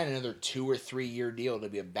can sign another 2 or 3 year deal to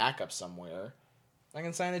be a backup somewhere. I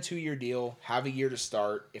can sign a 2-year deal, have a year to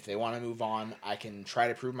start. If they want to move on, I can try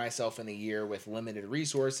to prove myself in a year with limited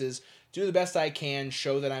resources, do the best I can,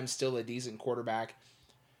 show that I'm still a decent quarterback,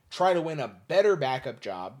 try to win a better backup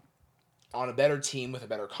job on a better team with a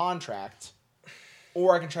better contract,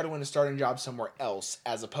 or I can try to win a starting job somewhere else,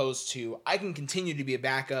 as opposed to I can continue to be a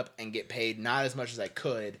backup and get paid not as much as I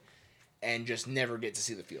could and just never get to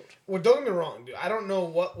see the field. Well, don't get me wrong, dude. I don't know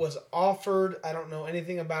what was offered. I don't know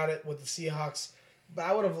anything about it with the Seahawks, but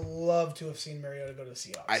I would have loved to have seen Mariota go to the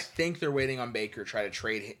Seahawks. I think they're waiting on Baker to try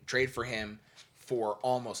to trade for him for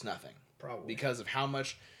almost nothing. Probably. Because of how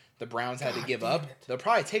much the Browns had to God give damn up. it. They'll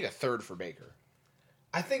probably take a third for Baker.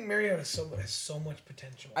 I think Mariota has so much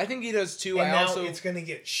potential. I think he does too. and I now also it's going to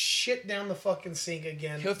get shit down the fucking sink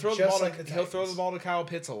again. he'll throw the just ball like to, the he'll throw the Titans. ball to Kyle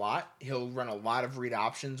Pitts a lot. He'll run a lot of read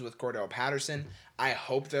options with Cordell Patterson. I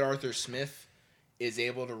hope that Arthur Smith is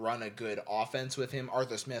able to run a good offense with him.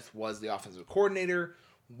 Arthur Smith was the offensive coordinator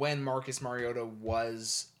when Marcus Mariota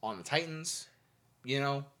was on the Titans. You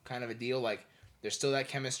know, kind of a deal. Like, there's still that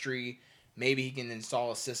chemistry. Maybe he can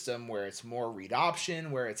install a system where it's more read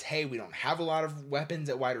option, where it's, hey, we don't have a lot of weapons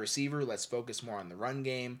at wide receiver. Let's focus more on the run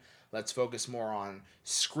game. Let's focus more on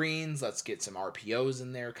screens. Let's get some RPOs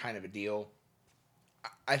in there, kind of a deal.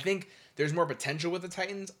 I think there's more potential with the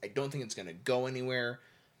Titans. I don't think it's going to go anywhere.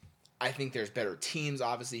 I think there's better teams,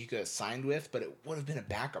 obviously, he could have signed with, but it would have been a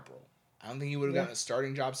backup role. I don't think he would have gotten a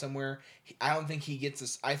starting job somewhere. I don't think he gets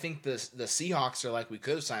this. I think the Seahawks are like, we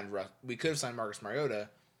could have signed Marcus Mariota,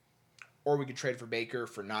 or we could trade for Baker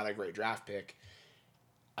for not a great draft pick.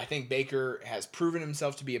 I think Baker has proven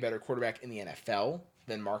himself to be a better quarterback in the NFL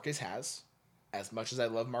than Marcus has, as much as I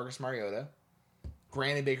love Marcus Mariota.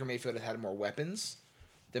 Granted, Baker Mayfield has had more weapons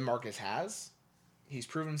than Marcus has. He's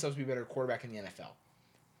proven himself to be a better quarterback in the NFL.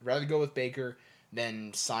 I'd rather go with Baker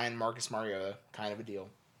than sign Marcus Mariota, kind of a deal.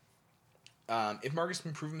 If Marcus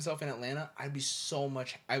can prove himself in Atlanta, I would be so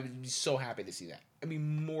happy to see that. I'd be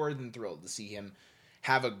more than thrilled to see him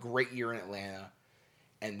have a great year in Atlanta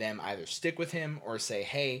and them either stick with him or say,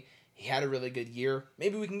 hey, he had a really good year.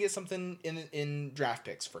 Maybe we can get something in draft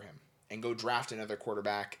picks for him and go draft another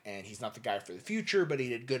quarterback. And he's not the guy for the future, but he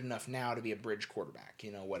did good enough now to be a bridge quarterback.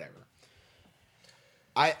 Whatever.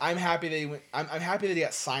 I'm happy that he went. I'm happy that he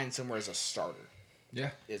got signed somewhere as a starter.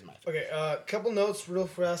 Yeah. Is my Okay, couple notes real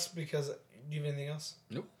fast because do you have anything else?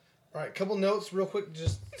 Nope. All right, couple notes real quick,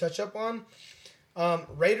 just touch up on.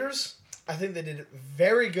 Raiders, I think they did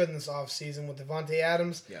very good in this offseason with Devontae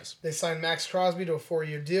Adams. Yes. They signed Max Crosby to a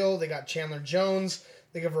 4-year deal. They got Chandler Jones.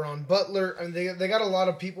 They got Veron Butler. I mean, they got a lot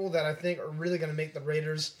of people that I think are really going to make the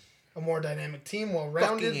Raiders a more dynamic team,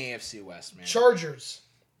 well-rounded. fucking AFC West, man. Chargers.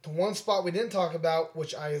 The one spot we didn't talk about,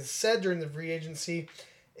 which I said during the free agency,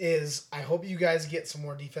 is I hope you guys get some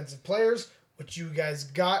more defensive players, which you guys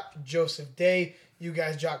got. Joseph Day. You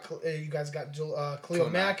guys got Khalil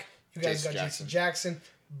Mack. You guys got Jason Jackson.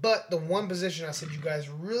 But the one position I said you guys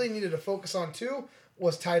really needed to focus on too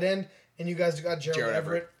was tight end, and you guys got Gerald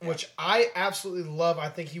Everett, which I absolutely love. I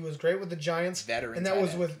think he was great with the Giants, Veteran and that tight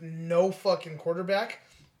was end. with no fucking quarterback.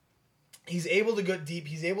 He's able to go deep.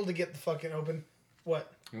 He's able to get the fucking open.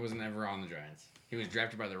 What? He wasn't ever on the Giants. He was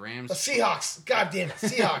drafted by the Rams. The Seahawks. God damn it,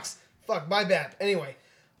 Seahawks. Fuck, my bad. Anyway,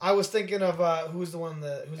 I was thinking of who's the one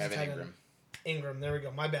who's Evan the tight Ingram. end? Ingram. There we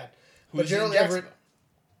go. My bad. Who's But Gerald in Everett. Jacksonville?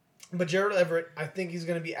 But Gerald Everett, I think he's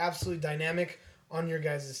going to be absolutely dynamic on your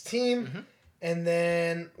guys' team. Mm-hmm. And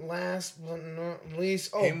then last but not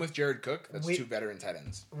least, Him with Jared Cook. That's we- two veteran tight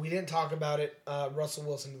ends. we didn't talk about it. Russell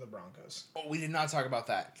Wilson to the Broncos. Oh, we did not talk about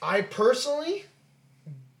that. I personally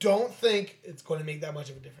don't think it's going to make that much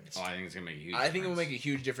of a difference. Oh, I think it's gonna make a huge. I think it will difference. make a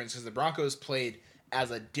huge difference because the Broncos played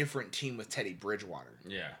as a different team with Teddy Bridgewater.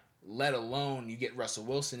 Yeah. Let alone you get Russell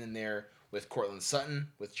Wilson in there with Cortland Sutton,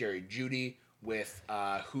 with Jerry Jeudy, with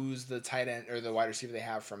who's the tight end or the wide receiver they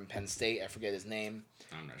have from Penn State? I forget his name.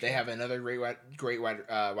 I'm not They sure. have another great wide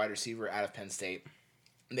receiver out of Penn State.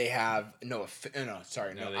 They have Noah. No,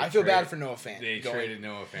 they I feel bad traded- for Noah Fan. They traded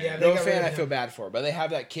Noah Fan. Yeah, they Noah got rid Fan. of I him. feel bad for, but they have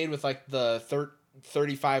that kid with like the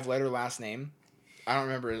 35 letter last name. I don't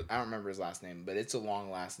remember his last name, but it's a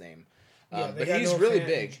long last name. Yeah, they But got he's Noah really Fant,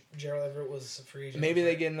 big. Gerald Everett was a free agent. Maybe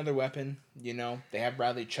they get another weapon. They have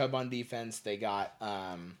Bradley Chubb on defense. They got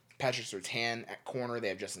Patrick Surtain at corner. They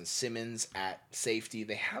have Justin Simmons at safety.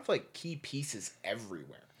 They have like key pieces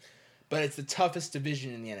everywhere. But it's the toughest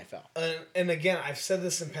division in the NFL. And again, I've said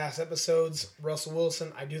this in past episodes. Russell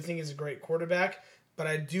Wilson, I do think he's a great quarterback, but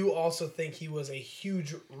I do also think he was a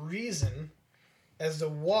huge reason as to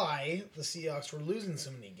why the Seahawks were losing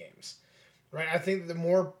so many games. Right? I think the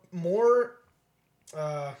more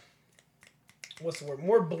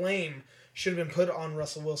blame should have been put on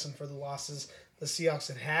Russell Wilson for the losses the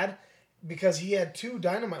Seahawks had because he had two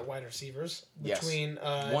dynamite wide receivers Yes. between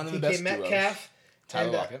One of the DK best Metcalf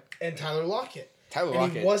Tyler Lockett. and Tyler Lockett. Tyler And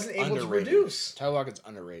Lockett he wasn't able underrated. to produce. Tyler Lockett's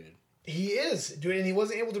underrated. He is doing, and he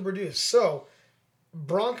wasn't able to produce. So,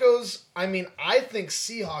 Broncos. I mean, I think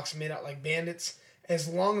Seahawks made out like bandits as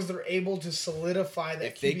long as they're able to solidify that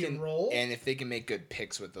If they QB can role. and if they can make good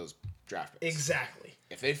picks with those draft picks. Exactly.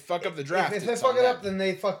 If they fuck up the draft, If they it's fuck on it them. up, then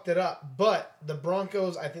they fucked it up. But the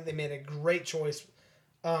Broncos, I think they made a great choice.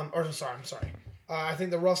 I'm sorry. I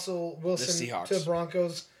think the Russell Wilson Seahawks. to the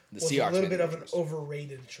Broncos The was Seahawks a little made bit the of an difference.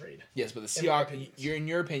 overrated trade. Yes, but the in my Seahawks. opinion. In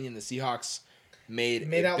your opinion, the Seahawks made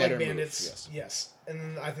Made a out better like bandits. Move. Yes.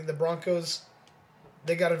 And I think the Broncos,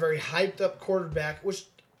 they got a very hyped up quarterback, which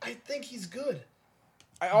I think he's good.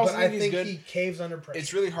 I also But I think think he's good. he caves under pressure.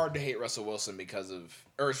 It's really hard to hate Russell Wilson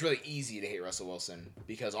or it's really easy to hate Russell Wilson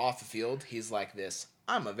because off the field, he's like this,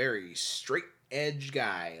 I'm a very straight edge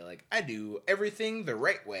guy. Like, I do everything the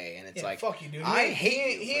right way. And it's Yeah, like, fuck you, dude. I He hate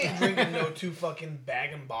ain't, you. he ain't drinking no two fucking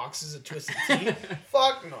bag and boxes of Twisted Tea.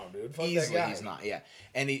 Fuck no, dude. Fuck Easily, that guy. he's not, yeah.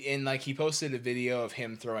 And he posted a video of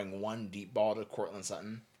him throwing one deep ball to Cortland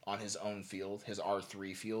Sutton on his own field, his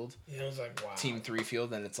R3 field, Yeah, I was like, wow. Team 3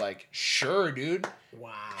 field, and it's like, sure, dude.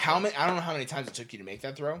 Wow. I don't know how many times it took you to make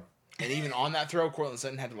that throw. And even on that throw, Cortland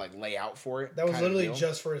Sutton had to like lay out for it. That was kind of literally deal.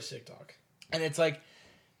 just for his TikTok. And it's like,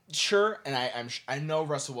 sure, and I know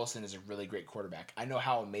Russell Wilson is a really great quarterback. I know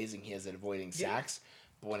how amazing he is at avoiding sacks.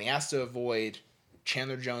 But when he has to avoid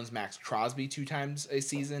Chandler Jones, Max Crosby 2 times a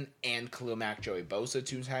season, and Khalil Mack, Joey Bosa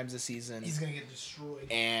 2 times a season, He's going to get destroyed.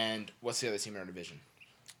 and what's the other team in our division?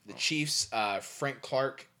 The Chiefs, Frank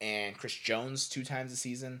Clark and Chris Jones 2 times a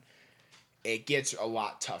season. It gets a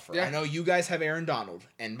lot tougher. Yeah. I know you guys have Aaron Donald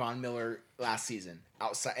and Von Miller last season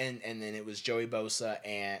outside, and then it was Joey Bosa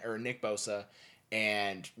or Nick Bosa,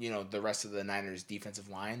 and the rest of the Niners defensive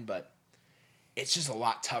line. But it's just a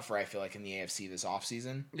lot tougher, I feel like, in the AFC this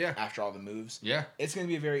offseason. Yeah. After all the moves. Yeah. It's going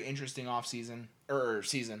to be a very interesting offseason, or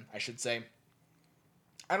season, I should say.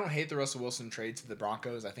 I don't hate the Russell Wilson trade to the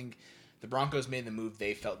Broncos. I think the Broncos made the move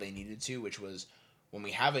they felt they needed to, which was when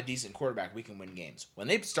we have a decent quarterback, we can win games. When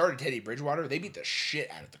they started Teddy Bridgewater, they beat the shit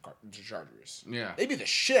out of the Chargers. Yeah. They beat the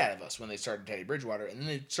shit out of us when they started Teddy Bridgewater, and then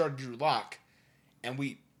they started Drew Lock, and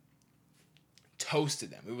we toasted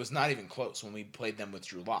them. It was not even close when we played them with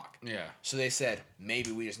Drew Lock. Yeah. So they said,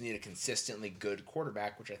 maybe we just need a consistently good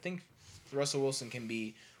quarterback, which I think Russell Wilson can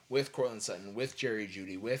be with Cortland Sutton, with Jerry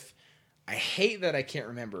Jeudy, with... I hate that I can't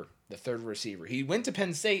remember the third receiver. He went to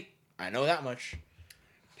Penn State. I know that much.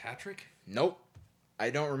 Patrick? Nope.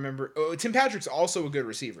 I don't remember. Oh, Tim Patrick's also a good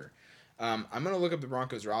receiver. I'm going to look up the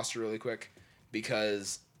Broncos roster really quick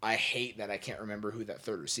because I hate that I can't remember who that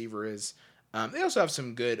third receiver is. They also have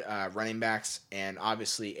some good running backs and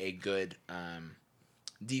obviously a good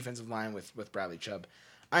defensive line with Bradley Chubb.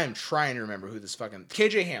 I am trying to remember who this fucking...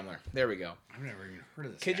 KJ Hamler. There we go. I've never even heard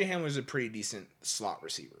of this KJ guy. Hamler is a pretty decent slot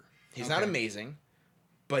receiver. He's not Okay. amazing,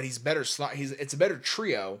 but he's better slot. It's a better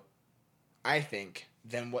trio, I think,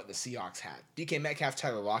 than what the Seahawks had. DK Metcalf,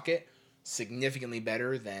 Tyler Lockett, significantly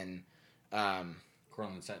better than...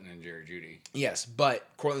 Cortland Sutton and Jerry Jeudy. Yes, but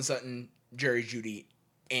Cortland Sutton, Jerry Jeudy,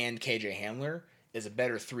 and KJ Hamler is a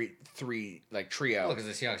better three like trio. Well, because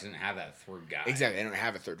the Seahawks didn't have that third guy. Exactly, they don't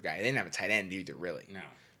have a third guy. They didn't have a tight end either, really. No.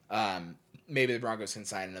 Maybe the Broncos can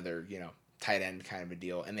sign another, tight end kind of a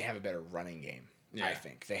deal, and they have a better running game. Yeah. I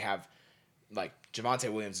think they have, like,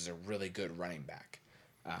 Javonte Williams is a really good running back.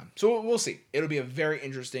 So we'll see. It'll be a very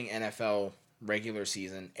interesting NFL regular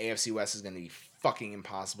season. AFC West is going to be fucking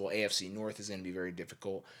impossible. AFC North is going to be very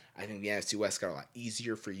difficult. I think the NFC West got a lot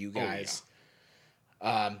easier for you guys.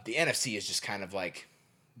 The NFC is just kind of like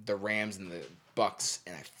the Rams and the Bucks,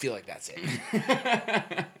 and I feel like that's it.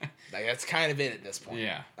 Like that's kind of it at this point.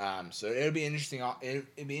 Yeah. So it'll be interesting. It'll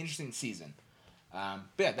be an interesting season. But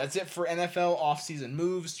yeah, that's it for NFL offseason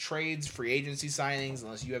moves, trades, free agency signings.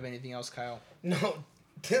 Unless you have anything else, Kyle. No,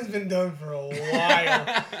 Tim's been done for a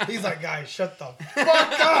while. He's like, guys, shut the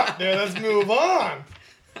fuck up, dude. Let's move on.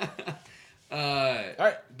 All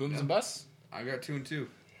right, booms and busts. I got 2 and 2.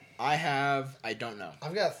 I don't know.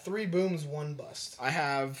 I've got 3 booms, 1 bust. I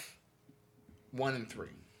have 1 and 3.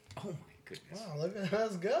 Oh my goodness. Wow, look at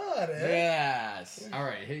us good, eh? Yes. All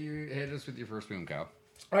right, hit us with your first boom, Kyle.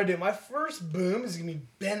 All right, dude. My first boom is gonna be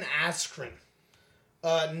Ben Askren.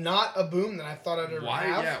 Not a boom that I thought I'd ever Why?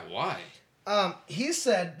 have. Yeah, why? He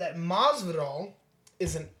said that Masvidal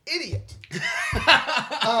is an idiot.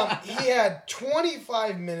 He had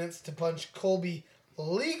 25 minutes to punch Colby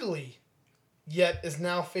legally, yet is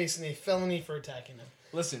now facing a felony for attacking him.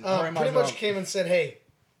 Listen, Pretty much came and said, hey,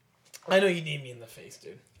 I know you need me in the face,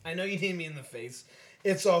 dude. I know you need me in the face.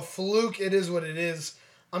 It's a fluke. It is what it is.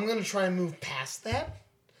 I'm going to try and move past that.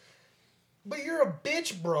 But you're a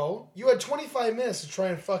bitch, bro. You had 25 minutes to try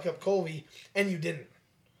and fuck up Colby, and you didn't.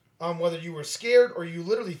 Whether you were scared or you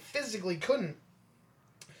literally physically couldn't.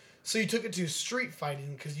 So you took it to street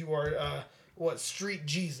fighting because you are, street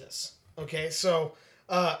Jesus. Okay, so,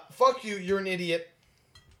 fuck you. You're an idiot.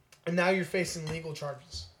 And now you're facing legal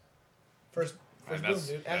charges. First boom,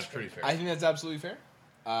 dude. That's Askren. pretty fair. I think that's absolutely fair.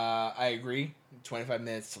 I agree. 25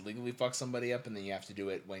 minutes to legally fuck somebody up, and then you have to do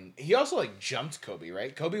it when... He also, jumped Kobe,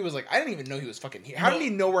 right? Kobe was like, I didn't even know he was fucking here. How did he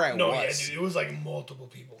know where I was? No, yeah, dude. It was, multiple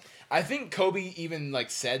people. I think Kobe even,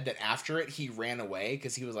 said that after it, he ran away,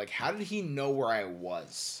 because he was like, how did he know where I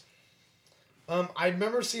was? I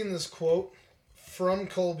remember seeing this quote from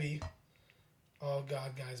Colby. Oh,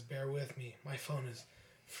 God, guys, bear with me. My phone is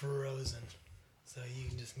frozen. So you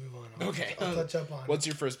can just move on. Okay. I'll touch up on it. What's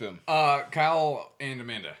your first boom? Kyle and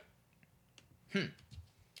Amanda.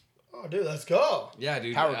 Oh, dude, let's go. Yeah,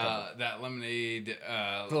 dude. Power couple. That lemonade.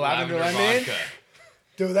 The lavender lemonade? vodka.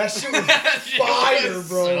 Dude, that shit was Shit fire, was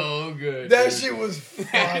bro. So good. That dude. shit was That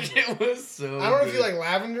fire. shit was so I don't know good. if you like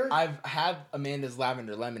lavender. I've had Amanda's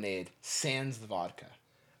lavender lemonade sans the vodka.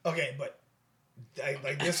 Okay, but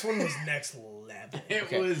this one was next level. It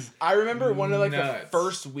Okay. was. I remember one of the nuts.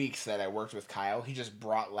 first weeks that I worked with Kyle, he just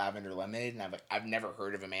brought lavender lemonade, and I've never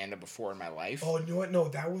heard of Amanda before in my life. Oh, you know what? No,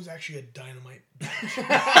 that was actually a dynamite batch.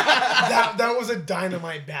 that was a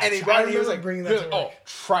dynamite batch. And he brought it, he was remember like, bringing he that was to like, work. oh,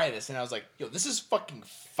 try this. And I was like, yo, this is fucking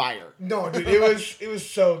fire. No, dude, it was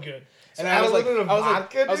so good. So And add I was a like, little bit of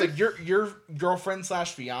vodka, I was dude. like, your girlfriend /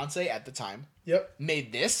 fiance at the time Yep.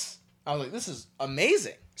 made this. I was like, this is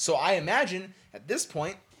amazing. So I imagine at this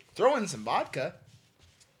point, throw in some vodka.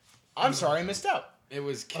 I'm sorry I missed out. It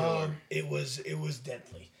was killer. It was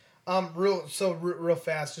deadly. Real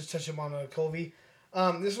fast, just touch him on Colby.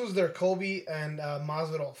 This was their Colby and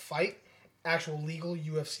Masvidal fight. actual legal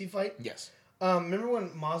UFC fight. Yes. Remember when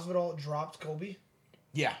Masvidal dropped Colby?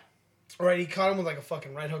 Yeah. Right, he caught him with like a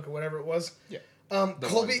fucking right hook or whatever it was. Yeah.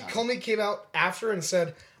 Colby came out after and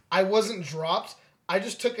said, "I wasn't dropped. I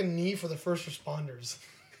just took a knee for the first responders."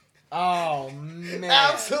 Oh man.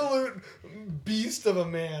 Absolute beast of a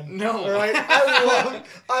man. No. All right.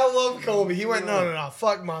 I love Colby. He went, no.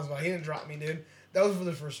 Fuck Masvidal. He didn't drop me, dude. That was for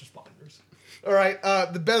the first responders. All right.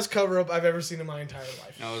 The best cover up I've ever seen in my entire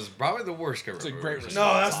life. No, it was probably the worst cover. It's a I've great ever seen. response.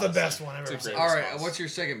 No, that's the honestly. best one I've ever It's a seen. great All right, response. what's your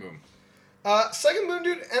second boom? Second boom,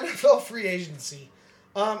 dude, NFL free agency.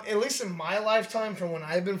 At least in my lifetime, from when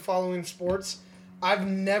I've been following sports, I've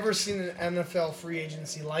never seen an NFL free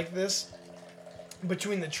agency like this.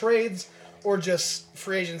 Between the trades or just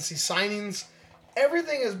free agency signings,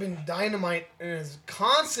 everything has been dynamite and has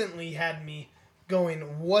constantly had me going,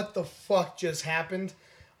 what the fuck just happened?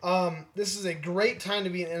 This is a great time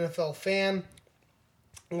to be an NFL fan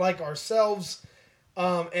like ourselves.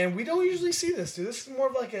 And we don't usually see this, dude. This is more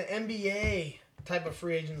of like an NBA type of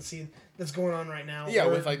free agency that's going on right now. Yeah,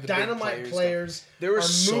 where with, like, the big dynamite players. players There were are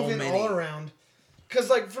so moving many. all around. Because,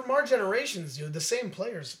 like, from our generations, dude, the same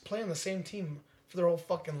players play on the same team for their whole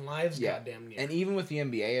fucking lives, goddamn near. And even with the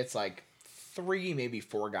NBA, it's like 3, maybe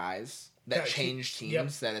 4 guys that Yeah, changed teams. yep.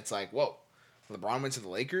 That it's like, whoa, LeBron went to the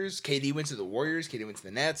Lakers, KD went to the Warriors, KD went to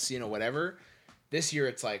the Nets, whatever. This year,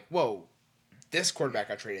 it's like, whoa, this quarterback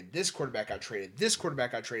got traded, this quarterback got traded, this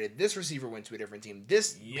quarterback got traded, this receiver went to a different team,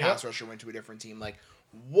 this Yep. pass rusher went to a different team. Like,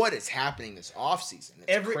 what is happening this offseason?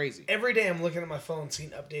 It's crazy. Every day I'm looking at my phone, seeing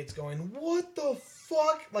updates going, what the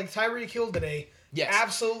fuck? Like, Tyreek Hill today Yes.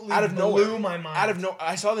 absolutely Out of blew nowhere. my mind.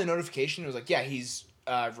 I saw the notification. It was like, yeah, he's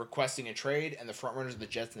requesting a trade, and the front runners are the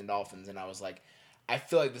Jets and the Dolphins. And I was like, I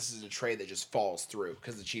feel like this is a trade that just falls through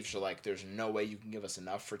because the Chiefs are like, there's no way you can give us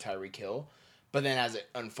enough for Tyreek Hill. But then as it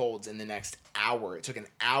unfolds in the next hour, it took an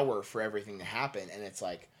hour for everything to happen, and it's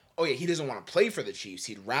like, oh yeah, he doesn't want to play for the Chiefs.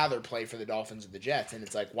 He'd rather play for the Dolphins or the Jets. And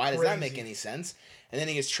it's like, why does that make Crazy. any sense? And then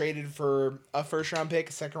he gets traded for a first-round pick,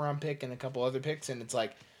 a second-round pick, and a couple other picks, and it's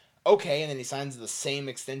like, okay, and then he signs the same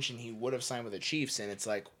extension he would have signed with the Chiefs, and it's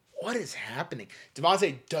like, what is happening?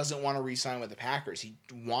 Devontae doesn't want to re-sign with the Packers. He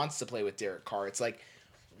wants to play with Derek Carr. It's like,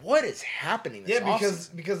 what is happening this Yeah,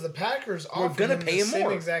 offseason? because the Packers We're offered gonna him pay the him same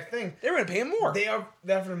more. exact thing. They're going to pay him more. They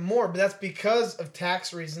offered him more, but that's because of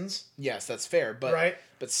tax reasons. Yes, that's fair, but Right.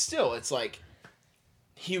 but still, it's like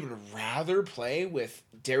he would rather play with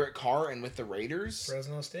Derek Carr and with the Raiders.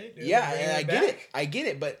 Fresno State, dude. Yeah, bringing and I get back. it. I get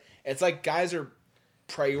it, but it's like guys are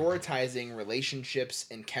prioritizing relationships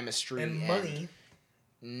and chemistry And money.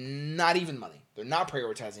 Not even money. They're not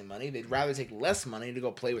prioritizing money. They'd rather take less money to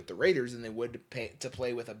go play with the Raiders than they would to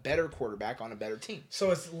play with a better quarterback on a better team.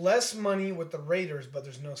 So it's less money with the Raiders, but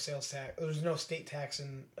there's no sales tax. There's no state tax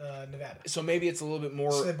in Nevada. So maybe it's a little bit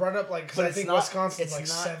more. So they brought up like, because but I it's think not- Wisconsin's it's like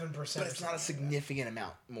not- 7%. But it's not a significant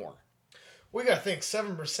amount more. We gotta think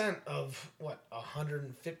 7% of what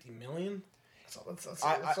 150 million.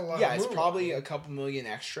 That's a lot. Yeah, of it's movement. probably a couple million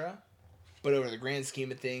extra, but over the grand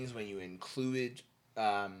scheme of things, when you included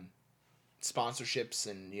sponsorships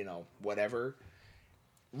and whatever,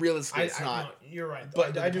 realistically, it's not. no, you're right. Though.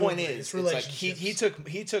 But I the do point agree. is, it's like he took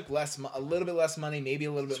a little bit less money, maybe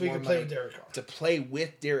a little bit so he more could play money with Derek Carr. to play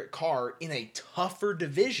with Derek Carr in a tougher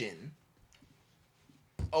division,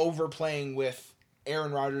 over playing with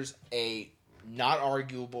Aaron Rodgers, a not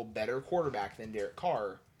arguable better quarterback than Derek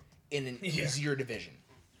Carr, in an easier division.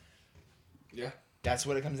 Yeah. That's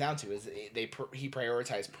what it comes down to. Is he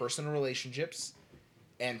prioritized personal relationships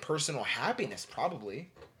and personal happiness.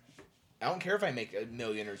 Probably. I don't care if I make $1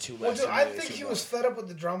 million or $2 less. Well, dude, or $1 I million or think $2 he more. was fed up with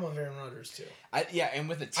the drama of Aaron Rodgers too. And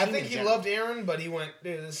with the team. I think in he general. loved Aaron, but he went,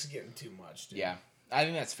 dude, this is getting too much. Dude. Yeah, I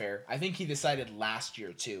think that's fair. I think he decided last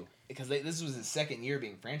year too, because this was his second year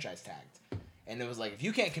being franchise tagged, and it was like, if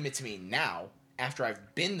you can't commit to me now, after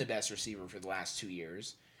I've been the best receiver for the last 2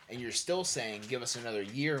 years, and you're still saying give us another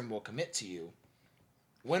year and we'll commit to you,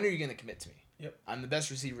 when are you going to commit to me? Yep. I'm the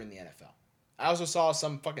best receiver in the NFL. I also saw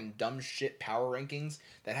some fucking dumb shit power rankings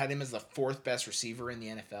that had him as the 4th best receiver in the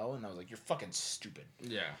NFL, and I was like, you're fucking stupid.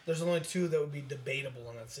 Yeah. There's only 2 that would be debatable,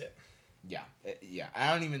 and that's it. Yeah, yeah.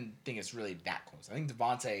 I don't even think it's really that close. I think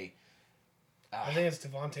Devontae. I think it's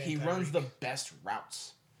Devontae. He and runs Tyreek. the best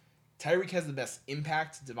routes. Tyreek has the best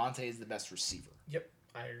impact. Devontae is the best receiver. Yep,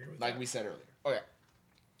 I agree with Like that. we said earlier. Okay.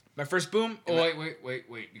 My first boom. Oh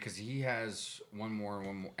wait, because he has one more,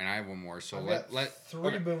 and I have one more. So I've let got 3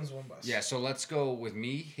 okay. booms, 1 bust. Yeah, so let's go with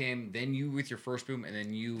me, him, then you with your first boom, and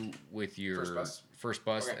then you with your First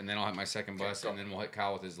bust. Okay. and then I'll hit my second bust, go. and then we'll hit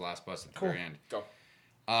Kyle with his last bust at the Cool. very end. Go.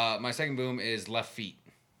 My second boom is left feet.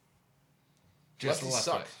 Just the Lefties left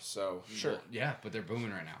suck. foot. So sure. Yeah, but they're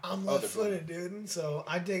booming right now. I'm Oh, they're left-footed, dude, so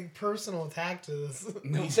I take personal attack to this.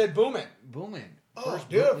 No, He said booming. booming. Oh, First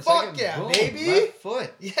dude, boom, fuck second yeah, boom, baby. Left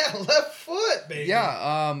foot. Yeah, left foot, baby.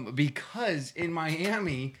 Yeah, because in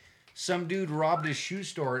Miami, some dude robbed a shoe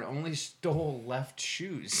store and only stole left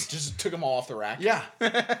shoes. Just took them all off the rack. Yeah.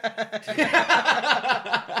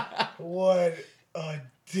 What a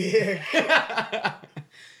dick.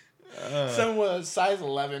 Someone with a size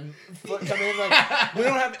 11 foot come in like, we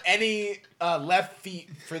don't have any left feet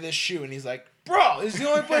for this shoe. And he's like, bro, this is the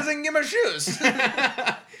only place I can get my shoes.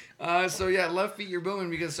 So yeah, left feet, you're booming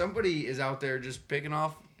because somebody is out there just picking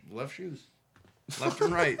off left shoes, left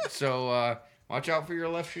and right. So watch out for your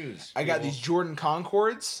left shoes. I got people. these Jordan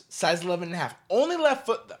Concords, size 11 and a half. Only left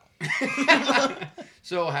foot, though.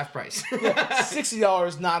 So half price.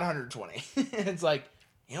 $60, not $120. It's like,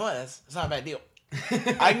 you know what? That's not a bad deal.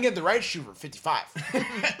 I can get the right shoe for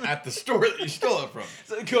 $55. At the store that you stole it from.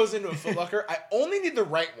 So it goes into a Foot Locker. I only need the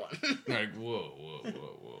right one. Like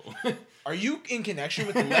whoa. Are you in connection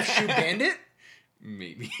with the left shoe bandit?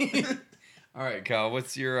 Maybe. All right, Kyle.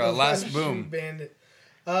 What's your The last left boom? shoe bandit.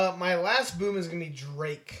 My last boom is gonna be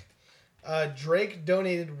Drake. Drake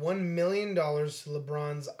donated $1 million to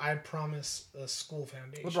LeBron's I Promise School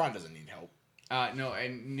Foundation. LeBron doesn't need help. No,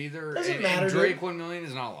 and neither. Doesn't and matter, Drake, dude. 1 million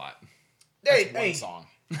is not a lot. That's Hey, one hey, song.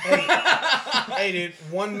 hey, dude,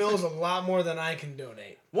 1 mil is a lot more than I can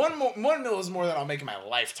donate. One mil is more than I'll make in my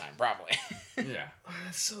lifetime, probably. Yeah. Oh,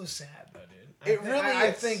 that's so sad, though, dude. It really I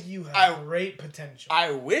is. think you have I- great potential.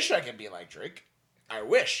 I wish I could be like Drake. I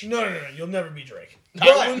wish. No, you'll never be Drake.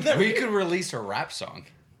 I will never- We could release a rap song.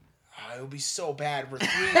 Oh, it would be so bad. We're three.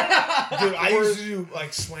 Dude, I used to do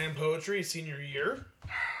like slam poetry senior year.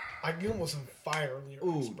 I come up with some fire lyrics,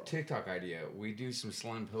 Ooh, bro. TikTok idea. We do some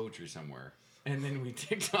slam poetry somewhere. And then we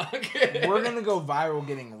TikTok. We're gonna go viral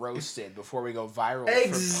getting roasted before we go viral. for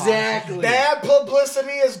Exactly. Bad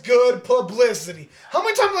publicity is good publicity. How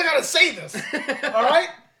many times I gotta say this? All right?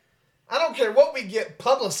 I don't care what we get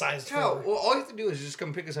publicized No, for. well, all you have to do is just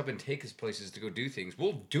come pick us up and take us places to go do things.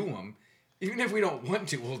 We'll do them. Even if we don't want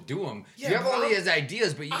to, we'll do them. Yeah, you have but all I'm- these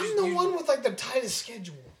ideas, but you I'm just... the you- one with like the tightest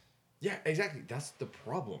schedule. Yeah, exactly. That's the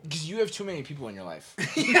problem. Because you have too many people in your life.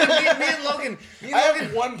 Yeah, me and Logan... Me and I Logan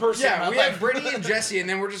have one person. in yeah, my we life. have Brittany and Jesse, and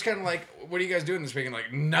then we're just kind of like, what are you guys doing this week? And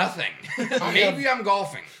like, nothing. Maybe I'm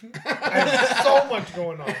golfing. I have so much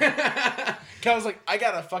going on. I was like, I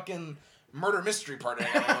got a fucking murder mystery party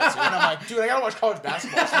I gotta go to. And I'm like, dude, I gotta watch college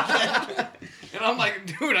basketball this weekend. And I'm like,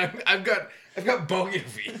 dude, I've got bogey to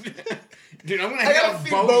feed. Dude, I'm gonna I hang out gotta with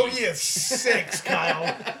feed bogey. Bogey at 6, Kyle.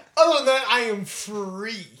 Other than that, I am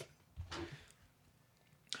free.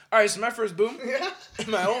 All right, so my first boom, Yeah.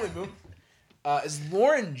 my only boom, is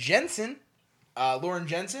Lauren Jensen. Lauren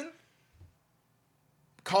Jensen,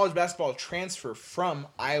 college basketball transfer from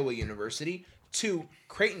Iowa University to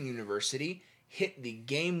Creighton University, hit the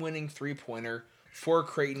game-winning three-pointer for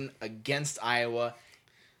Creighton against Iowa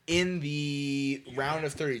in the round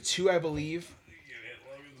of 32, I believe.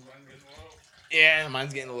 Yeah,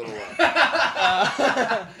 mine's getting a little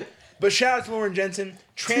low. But shout out to Lauren Jensen.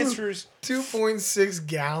 Transfers, 2.6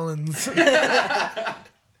 gallons. and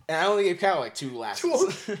I only gave Kyle like 2 last.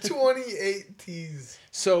 28 T's.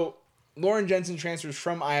 So Lauren Jensen transfers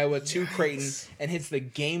from Iowa to Creighton and hits the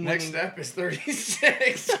Next game-winning. step is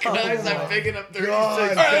 36. Guys, my I'm picking up 36.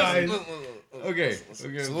 God, guys. guys. Okay. So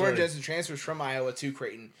Lauren Jensen transfers from Iowa to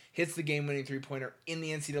Creighton, hits the game-winning three-pointer in the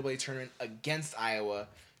NCAA tournament against Iowa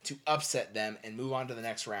to upset them and move on to the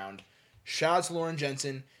next round. Shout out to Lauren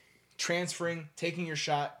Jensen, transferring, taking your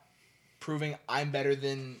shot, proving I'm better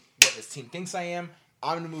than what this team thinks I am.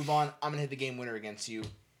 I'm going to move on. I'm going to hit the game winner against you.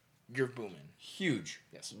 You're booming. Huge.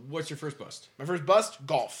 Yes. What's your first bust? My first bust,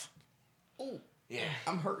 golf. Oh, Yeah.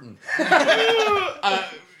 I'm hurting.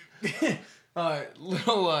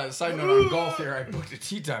 Little side note on golf here. I booked a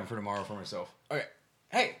tee time for tomorrow for myself. Okay.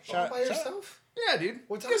 Hey, All by shout- yourself? Yeah, dude.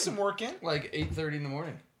 What time? Get some work in. Like 8:30 in the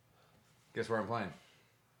morning. Guess where I'm playing?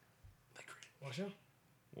 Watch out.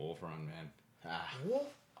 Wolf Run, man. Ah. Wolf?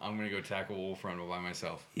 I'm gonna go tackle Wolf Run by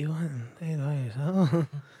myself. You want to yourself?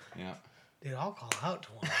 Yeah. Dude, I'll call out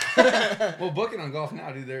tomorrow. Well, booking on golf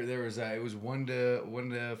now, dude. There was it was 1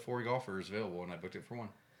 to 4 golfers available, and I booked it for 1.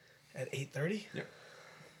 At 8:30? Yep.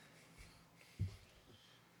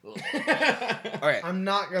 All right. I'm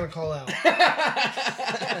not going to call out.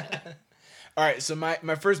 All right. So my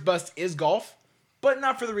first bust is golf, but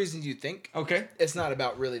not for the reasons you think. Okay. It's not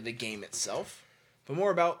about really the game itself, but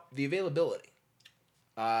more about the availability.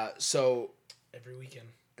 So Every weekend.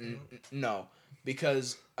 no,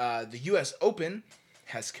 because the U.S. Open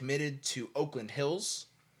has committed to Oakland Hills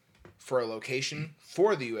for a location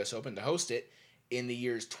for the U.S. Open to host it, in the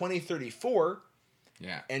years 2034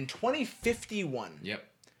 Yeah. and 2051. Yep.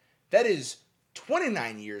 That is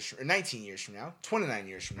 19 years from now. 29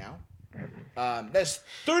 years from now. That's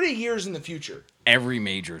 30 years in the future. Every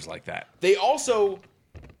major is like that. They also,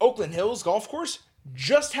 Oakland Hills Golf Course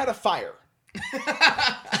just had a fire.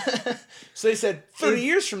 So they said 30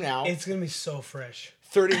 years from now. It's gonna be so fresh.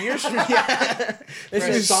 30 years from now. Yeah. This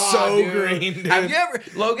Fresh is saw, so dude. green, dude. Have you ever,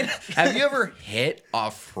 Logan? Have you ever hit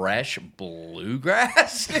a fresh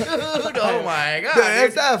bluegrass, dude? Oh my god, That's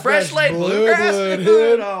dude. not fresh fresh laid bluegrass, blue, dude.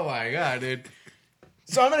 dude. Oh my god, dude.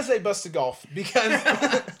 So I'm going to say bust to golf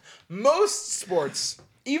because most sports,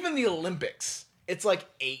 even the Olympics, it's like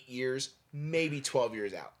 8 years, maybe 12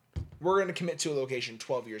 years out. We're going to commit to a location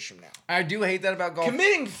 12 years from now. I do hate that about golf.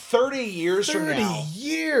 Committing 30 years from 30 now.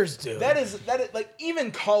 years, dude. That is like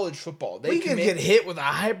even college football. They we could commit, get hit with a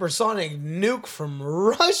hypersonic nuke from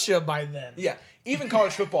Russia by then. Yeah, even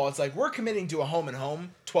college football, it's like we're committing to a home and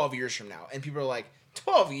home 12 years from now. And people are like,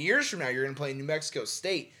 12 years from now, you're going to play New Mexico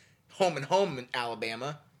State, home and home in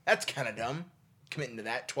Alabama. That's kind of dumb, committing to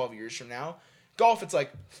that 12 years from now. Golf, it's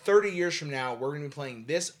like 30 years from now, we're going to be playing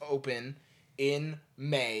this Open in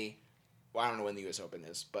May. Well, I don't know when the U.S. Open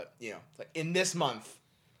is, but, you know, like in this month,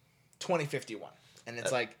 2051. And it's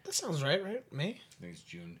like, That sounds right? May? I think it's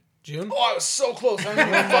June. June? oh, I was so close. I don't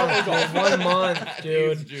even follow golf. 1 month, It's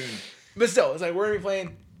dude. June. But still, it's like we're going to be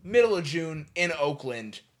playing middle of June in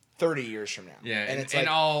Oakland 30 years from now. Yeah, and it's and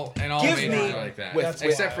like, all give majors me are like that. with-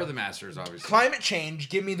 Except for the Masters, obviously. climate change,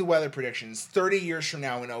 give me the weather predictions 30 years from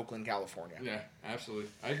now in Oakland, California. Yeah, absolutely.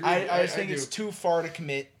 I agree. I just think do. it's too far to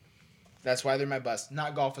commit. That's why they're my bust.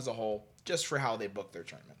 Not golf as a whole, just for how they book their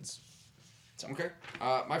tournaments. Okay.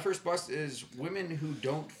 My first bust is women who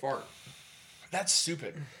don't fart. That's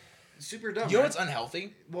stupid. Super dumb. You know right? what's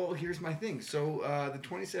unhealthy? Well, here's my thing. So, the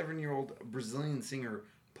 27-year-old Brazilian singer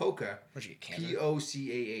Poca, Where'd you get cancer?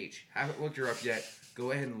 P-O-C-A-H. Haven't looked her up yet. Go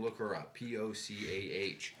ahead and look her up.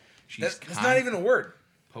 P-O-C-A-H. She's That's not even a word.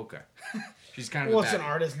 Poca. She's kind of Well, a it's an baddie.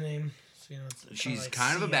 artist name. So, you know, it's She's like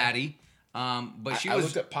kind of a Sia. baddie. But I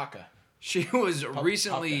looked at Paca. she was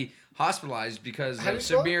recently hospitalized because How do of you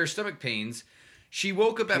spell it? severe stomach pains. She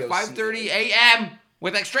woke up at P-O-C-A. 5:30 a.m.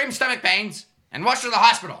 with extreme stomach pains and rushed to the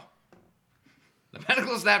hospital. The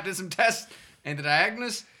medical staff did some tests and the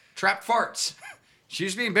diagnosis, trapped farts. She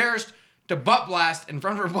used to be embarrassed to butt blast in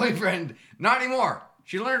front of her boyfriend. Not anymore.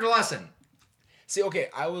 She learned her lesson. See, okay,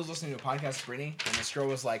 I was listening to a podcast with Brittany, and this girl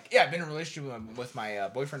was like, yeah, I've been in a relationship with my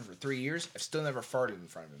boyfriend for 3 years. I've still never farted in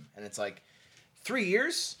front of him. And it's like, 3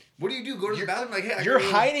 years? What do you do? Go to the bathroom? Like, hey, I You're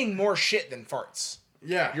gotta go- hiding more shit than farts.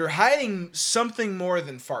 Yeah. You're hiding something more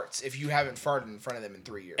than farts if you haven't farted in front of them in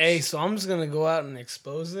 3 years. Hey, so I'm just going to go out and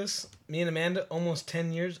expose this. Me and Amanda, almost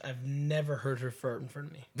 10 years, I've never heard her fart in front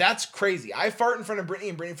of me. That's crazy. I fart in front of Brittany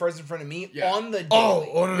and Brittany farts in front of me Yeah. on the daily.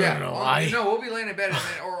 No, Yeah, no. we'll be laying in bed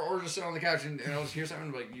or just sit on the couch and I'll just hear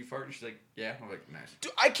something like, you fart? And she's like, yeah. I'm like, nice.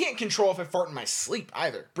 Dude, I can't control if I fart in my sleep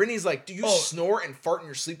either. Brittany's like, do you Oh. snore and fart in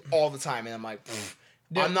your sleep all the time? And I'm like,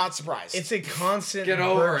 I'm not surprised. It's a constant Get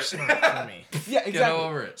over burp it. snort for me. yeah, exactly.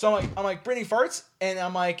 over it. So I'm like, Brittany farts, and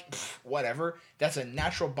I'm like, whatever. That's a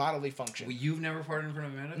natural bodily function. Well, you've never farted in front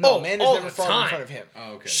of Amanda? No, Oh, man all has never the farted in time. front of him.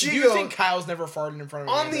 Oh, okay. She Do you goes- think Kyle's never farted in front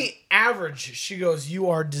of On Amanda? the average, she goes, "You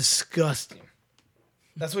are disgusting."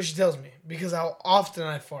 That's what she tells me because how often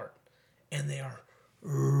I fart, and they are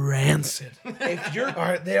rancid. If you're All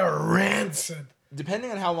right, they are rancid.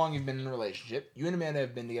 depending on how long you've been in a relationship, you and Amanda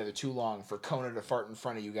have been together too long for Kona to fart in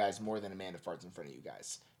front of you guys more than Amanda farts in front of you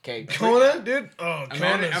guys. Okay, Kona, dude. Oh,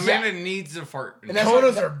 Konas. Amanda needs a fart. And that's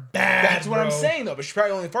Konas what- are bad. That's what I'm bro. saying though. But she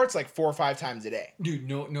probably only farts like 4 or 5 times a day. Dude,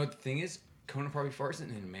 know what the thing is? Kona probably farts and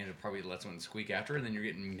then Amanda probably lets one squeak after, and then you're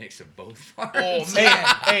getting a mix of both farts. Oh man!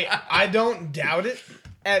 Hey, I don't doubt it.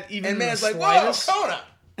 At even And the man's like, slightest. "Whoa, Kona,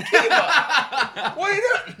 keep up. What are you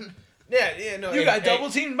doing? Yeah, no. You hey, got hey, double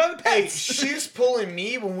teamed by the Hey, pets." she's pulling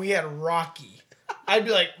me when we had Rocky. I'd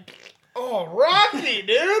be like, "Oh, Rocky,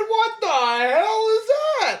 dude, what the hell is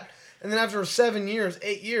that?" And then after 7 years,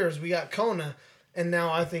 8 years, we got Kona, and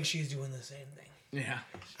now I think she's doing the same thing. Yeah.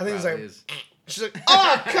 I think it's Probably like, is. she's like,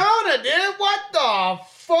 "Oh, Kona, dude, what the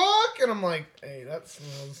fuck?" And I'm like, "Hey, that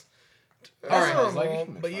smells." That's All right, normal,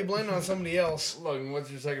 like- but you blame it on somebody else. Logan, what's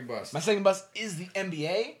your second bust? My second bust is the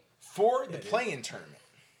NBA for the play-in tournament.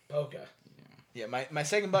 Okay. Yeah, my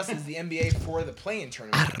second bust is the NBA for the play-in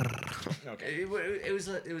tournament. Okay. It was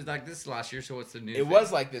like this last year, so what's the new It thing?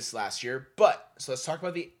 was like this last year, but so let's talk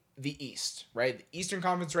about the East, right? The Eastern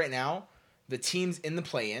Conference right now, the teams in the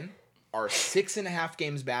play-in are 6.5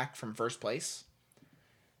 games back from first place.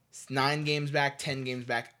 9 games back, 10 games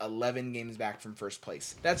back, 11 games back from first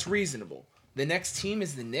place. That's reasonable. The next team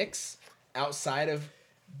is the Knicks. outside of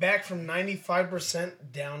Back from 95%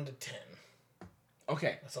 down to 10.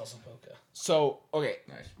 okay. That's also polka. So okay,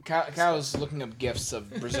 Nice. Kyle's looking up gifs of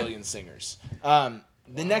Brazilian singers.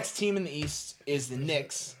 The next team in the East is the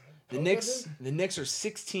Knicks. The Knicks are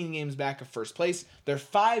 16 games back of first place. They're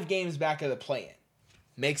 5 games back of the play-in.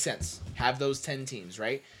 Makes sense. Have those 10 teams,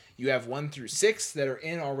 right? You have 1 through 6 that are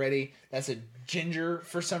in already. That's a ginger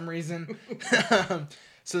for some reason.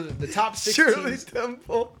 So the top 6 Shirley teams,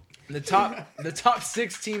 Temple. the top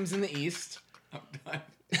 6 teams in the East. I'm done.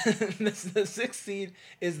 The 6th seed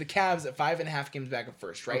is the Cavs at 5.5 games back of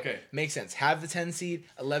first, right? Okay. Makes sense. Have the 10 seed,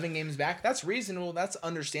 11 games back. That's reasonable. That's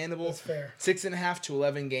understandable. That's fair. 6.5 to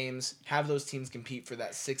 11 games. Have those teams compete for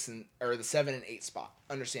that 7 and 8 spot.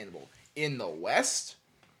 Understandable. In the West,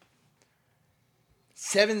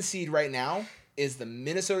 7 seed right now is the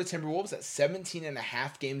Minnesota Timberwolves at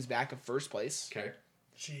 17.5 games back of first place. Okay.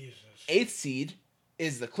 Jesus. 8th seed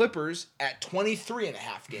is the Clippers at 23.5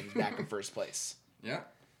 games back of first place. Yeah.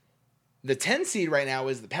 The 10 seed right now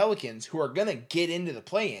is the Pelicans, who are going to get into the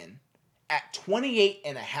play-in at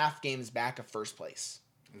 28.5 games back of first place.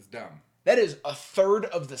 It's dumb. That is a third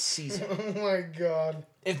of the season. Oh my God.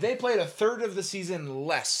 If they played a third of the season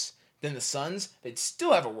less than the Suns, they'd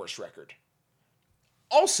still have a worse record.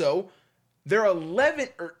 Also, they're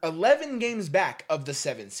 11 games back of the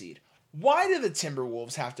 7 seed. Why do the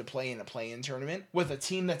Timberwolves have to play in a play-in tournament with a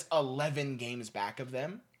team that's 11 games back of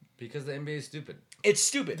them? Because the NBA is stupid. It's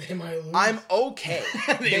stupid. They might lose. I'm okay.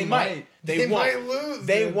 They might. They won't. might lose.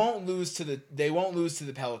 They dude. won't lose to the. They won't lose to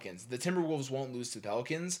the Pelicans. The Timberwolves won't lose to the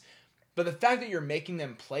Pelicans. But the fact that you're making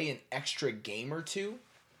them play an extra game or two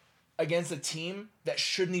against a team that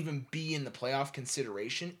shouldn't even be in the playoff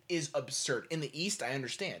consideration is absurd. In the East, I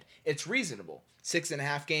understand. It's reasonable.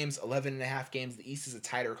 6.5 games, 11.5 games. The East is a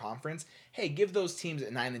tighter conference. Hey, give those teams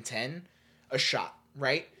at 9 and 10 a shot,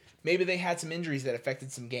 right? Maybe they had some injuries that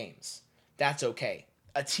affected some games. That's okay.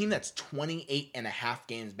 A team that's 28.5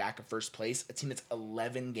 games back of first place, a team that's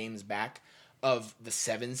 11 games back of the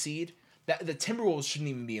 7 seed, that the Timberwolves shouldn't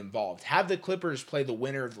even be involved. Have the Clippers play the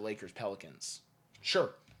winner of the Lakers-Pelicans.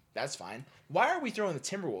 Sure, that's fine. Why are we throwing the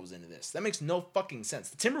Timberwolves into this? That makes no fucking sense.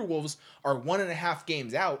 The Timberwolves are 1.5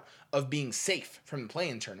 games out of being safe from the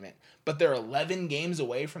play-in tournament, but they're 11 games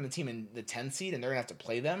away from the team in the 10 seed, and they're going to have to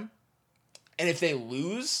play them. And if they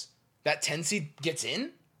lose, that 10 seed gets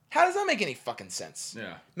in? How does that make any fucking sense?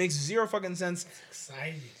 Yeah. Makes zero fucking sense.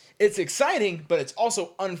 Exciting. It's exciting, but it's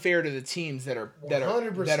also unfair to the teams that are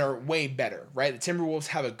 100%. way better, right? The Timberwolves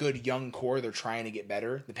have a good young core. They're trying to get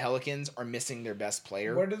better. The Pelicans are missing their best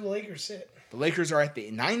player. Where do the Lakers sit? The Lakers are at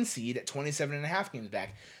the 9 seed at 27.5 games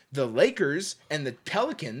back. The Lakers and the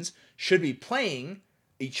Pelicans should be playing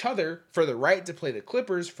each other for the right to play the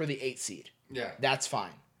Clippers for the 8 seed. Yeah. That's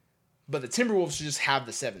fine. But the Timberwolves should just have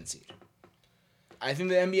the 7 seed. I think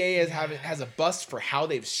the NBA has a bust for how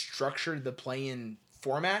they've structured the play-in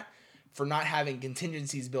format, for not having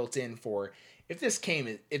contingencies built in for if this team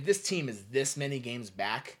is this many games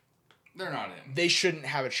back, They're not in. they shouldn't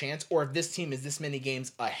have a chance. Or if this team is this many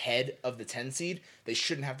games ahead of the 10 seed, they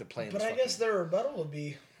shouldn't have to play in But this I guess their rebuttal would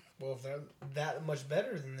be, well, if they're that much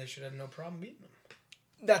better, then they should have no problem beating them.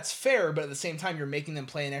 That's fair, but at the same time, you're making them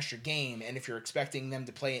play an extra game, and if you're expecting them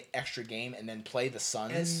to play an extra game and then play the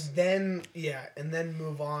Suns, And then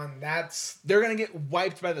move on. they're going to get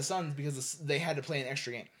wiped by the Suns because they had to play an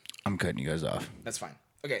extra game. I'm cutting you guys off. That's fine.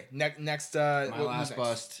 Okay, next. My who's last next?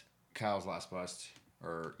 bust, Kyle's last bust.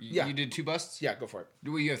 Or Yeah. you did 2 busts? Yeah, go for it.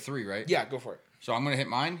 Well, you have 3, right? Yeah, go for it. So I'm going to hit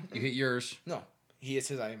mine. You hit yours. No, he is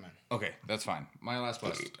his Iron Man. Okay, that's fine. My last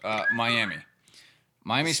bust. Miami.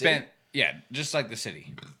 Miami City? spent, just like the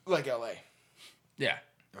city. Like LA. Yeah.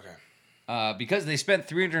 Okay. Because they spent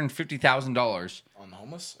 $350,000 On the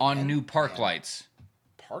homeless? on new park Yeah. lights.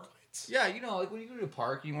 Park lights? Yeah, like when you go to a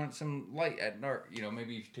park, you want some light at dark.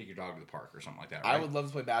 Maybe you take your dog to the park or something like that. Right? I would love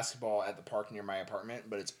to play basketball at the park near my apartment,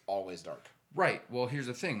 but it's always dark. Right. Well, here's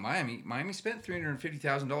the thing. Miami spent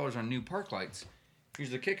 $350,000 on new park lights. Here's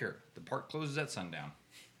the kicker. The park closes at sundown.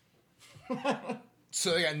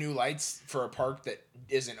 So they got new lights for a park that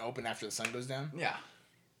isn't open after the sun goes down? Yeah.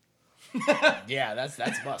 Yeah, that's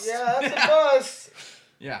a bust. Yeah, that's a bust.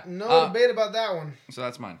 Yeah. No debate about that one. So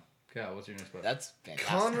that's mine. Cal, what's your next bust? That's fantastic.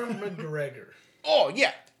 Conor McGregor. Oh,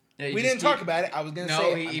 yeah. Yeah, you We just didn't talk keep- about it. I was going to No,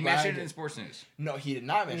 say he I'm glad I mentioned it did. in sports news. No, he did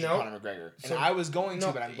not mention No. Conor McGregor. So- And I was going to,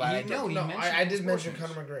 no, but I'm glad I did. no, he No, mentioned I it in did mention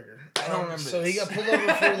sports Conor McGregor. I don't remember So he this. got pulled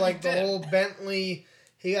over for like the did. whole Bentley.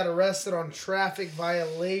 He got arrested on traffic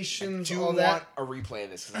violations, Do you all want that. a replay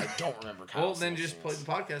of this? Because I don't remember Kyle Well, then saying just play this.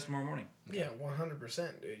 the podcast tomorrow morning. Yeah,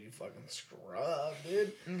 100%, dude. You fucking scrub,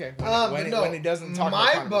 dude. Okay. but When no, it doesn't talk my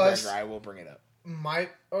about Conor bust- McGregor, I will bring it up.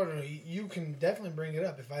 You can definitely bring it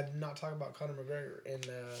up if I did not talk about Conor McGregor in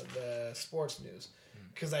the sports news,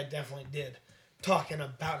 because I definitely did. Talking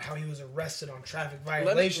about how he was arrested on traffic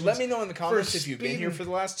violations. Let me know in the comments if you've been here for the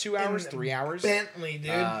last 2 hours, 3 hours. Bentley,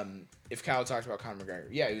 dude. If Kyle talked about Conor McGregor.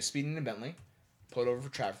 Yeah, he was speeding in Bentley. Pulled over for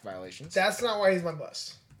traffic violations. That's not why he's my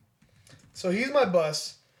bust. So he's my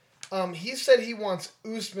bust. He said he wants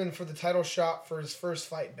Usman for the title shot for his first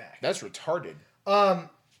fight back. That's retarded.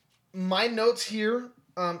 My notes here,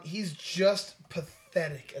 he's just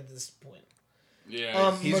pathetic at this point.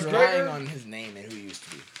 Yeah. He's McGregor- relying on his name and who he used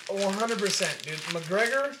to be. 100%, dude.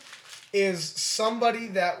 McGregor is somebody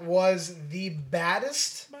that was the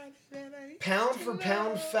baddest pound for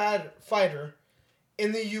pound fighter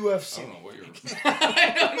in the UFC. I don't know what you're.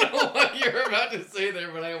 I don't know what you're about to say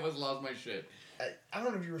there, but I almost lost my shit. I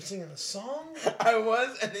don't know if you were singing a song. I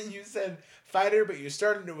was, and then you said fighter, but you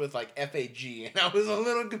started it with like FAG, and I was a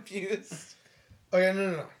little confused. Okay,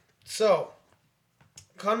 no. So,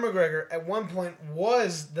 Conor McGregor at one point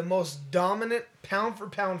was the most dominant pound for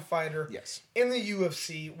pound fighter Yes. in the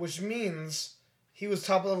UFC, which means he was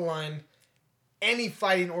top of the line. Any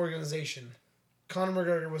fighting organization, Conor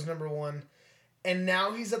McGregor was number one. And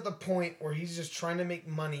now he's at the point where he's just trying to make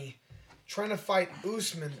money, trying to fight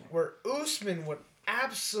Usman, where Usman would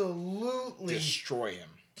absolutely Destroy him.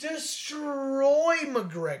 destroy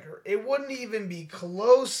McGregor. It wouldn't even be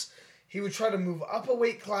close. He would try to move up a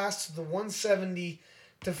weight class to the 170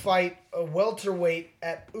 to fight a welterweight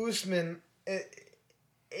at Usman.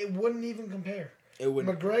 It wouldn't even compare. It would.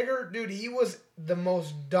 McGregor, dude, he was the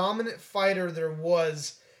most dominant fighter there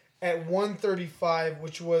was at 135,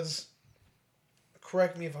 which was,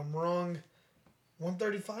 correct me if I'm wrong,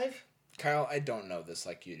 135? Kyle, I don't know this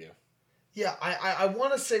like you do. Yeah, I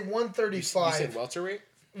want to say 135. You said welterweight?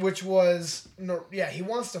 Which was, he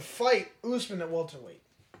wants to fight Usman at welterweight.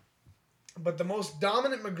 But the most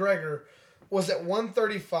dominant McGregor was at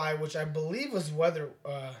 135, which I believe was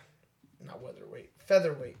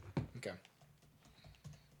featherweight. Okay.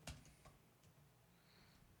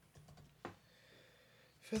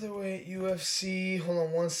 Featherweight, UFC, hold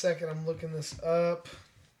on one second, I'm looking this up.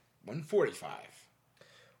 145.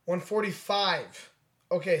 145.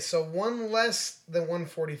 Okay, so one less than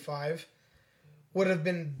 145 would have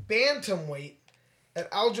been bantamweight at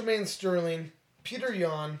Aljamain Sterling, Petr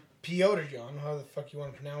Yan, how the fuck you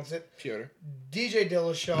want to pronounce it, Piotr. DJ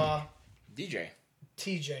Dillashaw, DJ.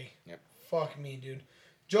 TJ. Yep. Fuck me, dude.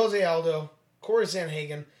 Jose Aldo, Corey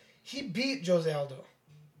Sanhagen. He beat Jose Aldo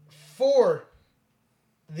for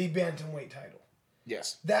the bantamweight title.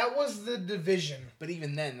 Yes. That was the division. But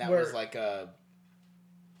even then, that Where- was like a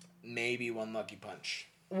maybe one lucky punch.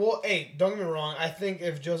 Well, hey, don't get me wrong. I think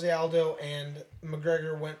if Jose Aldo and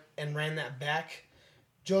McGregor went and ran that back,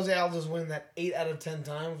 Jose Aldo's winning that 8 out of 10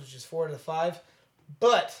 times, which is 4 out of 5.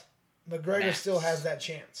 But McGregor Max. still has that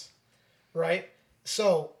chance, right?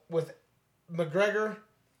 So with McGregor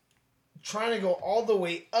trying to go all the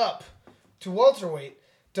way up to welterweight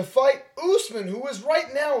to fight Usman, who is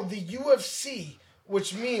right now the UFC,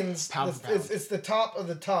 which means Pound for pound. it's the top of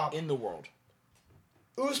the top. In the world.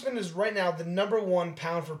 Usman is right now the number one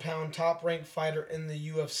pound for pound top ranked fighter in the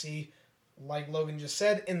UFC, like Logan just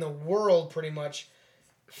said, in the world pretty much.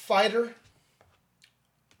 Fighter,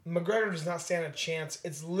 McGregor does not stand a chance.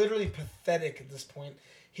 It's literally pathetic at this point.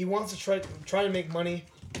 He wants to try to make money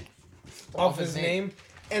off his name,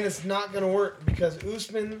 and it's not going to work because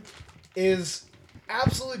Usman is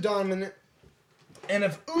absolutely dominant. And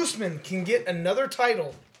if Usman can get another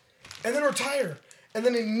title and then retire, and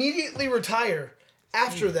then immediately retire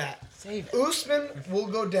after that, Save it. Usman will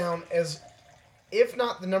go down as, if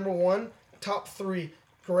not the number one, top 3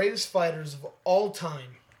 greatest fighters of all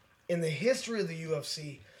time in the history of the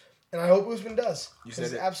UFC. And I hope Usman does. You 'Cause said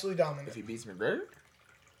he's it- absolutely dominant. If he beats McGregor?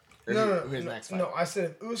 Or No, his next fight? no. I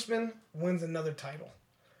said if Usman wins another title,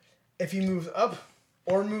 if he moves up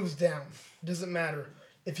or moves down, doesn't matter.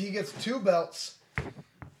 If he gets 2 belts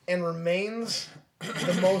and remains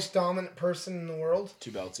the most dominant person in the world,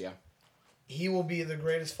 2 belts, yeah. he will be the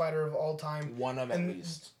greatest fighter of all time. One of at And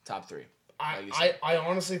least top 3. like you said. I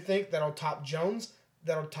honestly think that'll top Jones,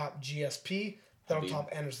 that'll top GSP, that'll Khabib. top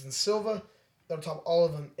Anderson Silva, that'll top all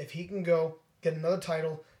of them. If he can go get another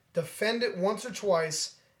title, defend it once or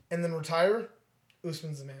twice, and then retire,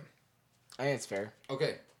 Usman's the man. I think it's fair.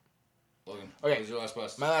 Okay. Logan. Okay. Who's your last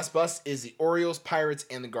bust? My last bust is the Orioles, Pirates,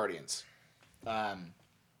 and the Guardians.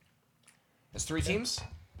 That's 3 teams.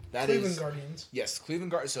 That is Cleveland Guardians. Yes,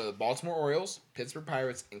 Cleveland Guardians. So the Baltimore Orioles, Pittsburgh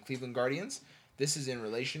Pirates, and Cleveland Guardians. This is in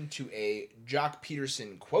relation to a Jock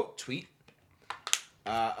Peterson quote tweet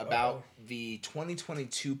about the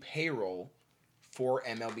 2022 payroll for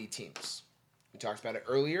MLB teams. We talked about it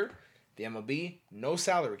earlier. The MLB, no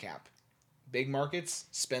salary cap. Big markets,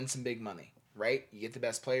 spend some big money, right? You get the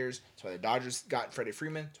best players. That's why the Dodgers got Freddie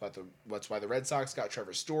Freeman. That's why the Red Sox got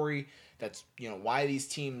Trevor Story. That's why these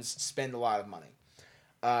teams spend a lot of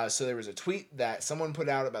money. So there was a tweet that someone put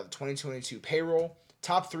out about the 2022 payroll.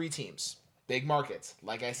 Top 3 teams, big markets.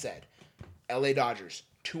 Like I said, LA Dodgers,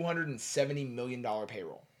 $270 million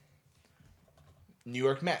payroll. New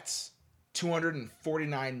York Mets,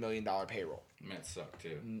 $249 million payroll. Mets suck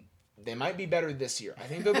too. They might be better this year. I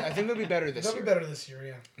think they'll be better this year. They'll be better this year,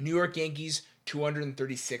 yeah. New York Yankees,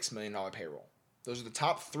 $236 million payroll. Those are the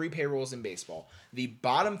top 3 payrolls in baseball. The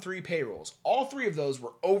bottom 3 payrolls, all 3 of those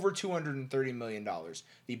were over $230 million.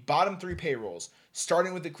 The bottom 3 payrolls,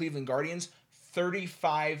 starting with the Cleveland Guardians,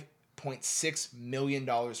 $35.6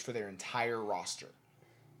 million for their entire roster.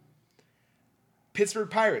 Pittsburgh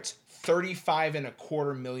Pirates,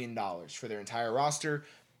 $35.25 million for their entire roster.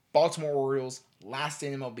 Baltimore Orioles, last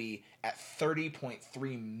in MLB, at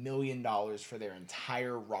 $30.3 million for their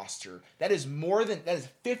entire roster. That is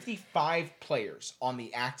 55 players on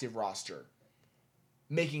the active roster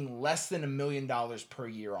making less than $1 million per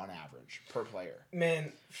year on average per player.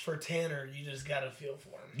 Man, for Tanner, you just gotta feel for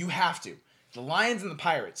him. You have to. The Lions and the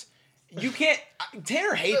Pirates. You can't.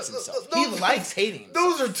 Tanner hates himself. He likes hating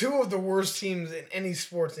himself. Those are 2 of the worst teams in any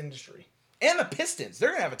sports industry. And the Pistons. They're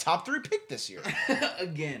going to have a top 3 pick this year.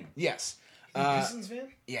 Again. Yes. You a Pistons fan?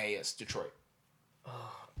 Yeah, he is. Detroit.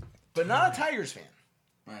 But not a Tigers fan.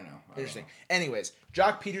 I know. Interesting. Anyways,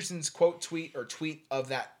 Jock Peterson's tweet of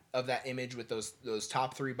that image with those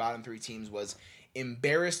top 3, bottom 3 teams was,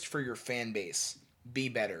 embarrassed for your fan base. Be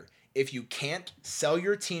better. If you can't, sell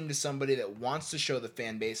your team to somebody that wants to show the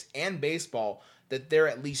fan base and baseball that they're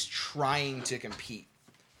at least trying to compete.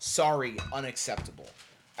 Sorry, unacceptable.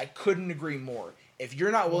 I couldn't agree more. If you're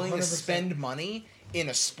not willing 100%. to spend money in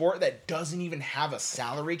a sport that doesn't even have a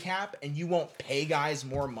salary cap and you won't pay guys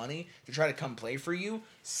more money to try to come play for you,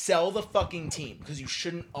 sell the fucking team because you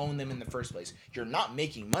shouldn't own them in the first place. You're not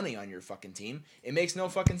making money on your fucking team. It makes no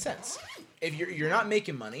fucking sense. If you're not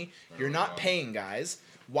making money, you're not paying guys,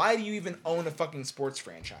 why do you even own a fucking sports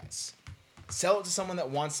franchise? Sell it to someone that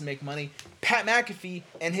wants to make money. Pat McAfee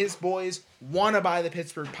and his boys want to buy the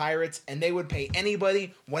Pittsburgh Pirates, and they would pay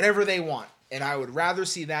anybody whatever they want. And I would rather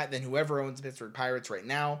see that than whoever owns the Pittsburgh Pirates right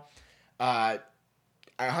now. I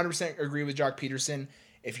 100% agree with Jock Peterson.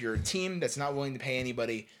 If you're a team that's not willing to pay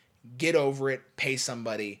anybody, get over it, pay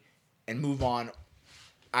somebody, and move on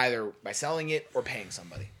either by selling it or paying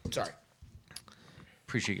somebody. I'm sorry.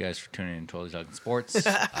 Appreciate you guys for tuning in to Totally Talking Sports. We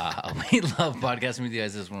love podcasting with you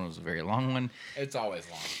guys. This one was a very long one. It's always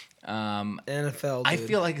long. NFL, dude. I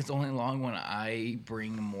feel like it's only long when I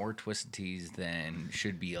bring more Twisted Teas than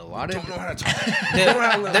should be allotted. Don't know how to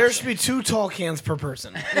talk. There should be 2 tall cans per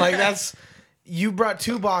person. Like, that's... You brought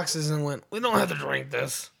 2 boxes and went, we don't have to drink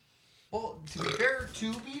this. Well, to be fair,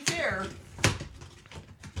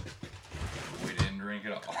 we didn't drink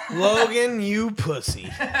it all. Logan, you pussy.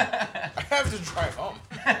 I have to drive home.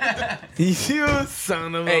 You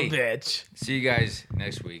son of a bitch. See you guys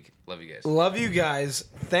next week. Love you guys. Love you guys.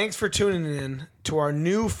 Thanks for tuning in. To our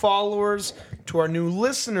new followers, to our new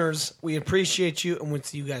listeners, we appreciate you, and we'll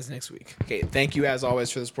see you guys next week. Okay, thank you as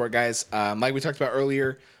always for the support, guys. Like we talked about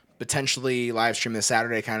earlier, potentially live stream this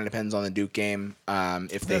Saturday. Kind of depends on the Duke game.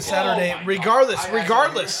 If they This Saturday,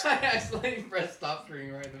 regardless. I accidentally pressed stop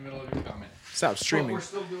streaming right in the middle of your comment. stop But streaming. we're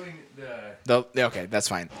still doing the... Okay, that's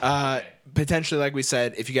fine. Potentially, like we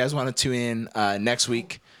said, if you guys want to tune in next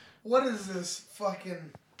week, What is this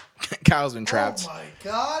fucking... Kyle's been trapped. Oh my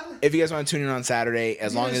god. If you guys want to tune in on Saturday,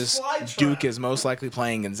 as He long just as fly trapped. Duke is most likely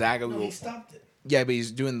playing Gonzaga, we No, will. he stopped it. Yeah, but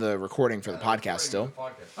he's doing the recording for the podcast still.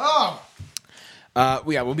 Oh.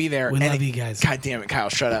 We'll be there. We love you guys. God damn it, Kyle,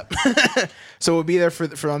 shut up. So we'll be there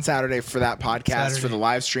for on Saturday for that podcast for the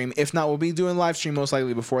live stream. If not, we'll be doing live stream most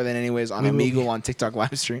likely before then, anyways, on Omegle on TikTok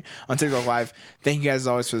live stream on TikTok Live. Thank you guys as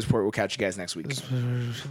always for the support. We'll catch you guys next week.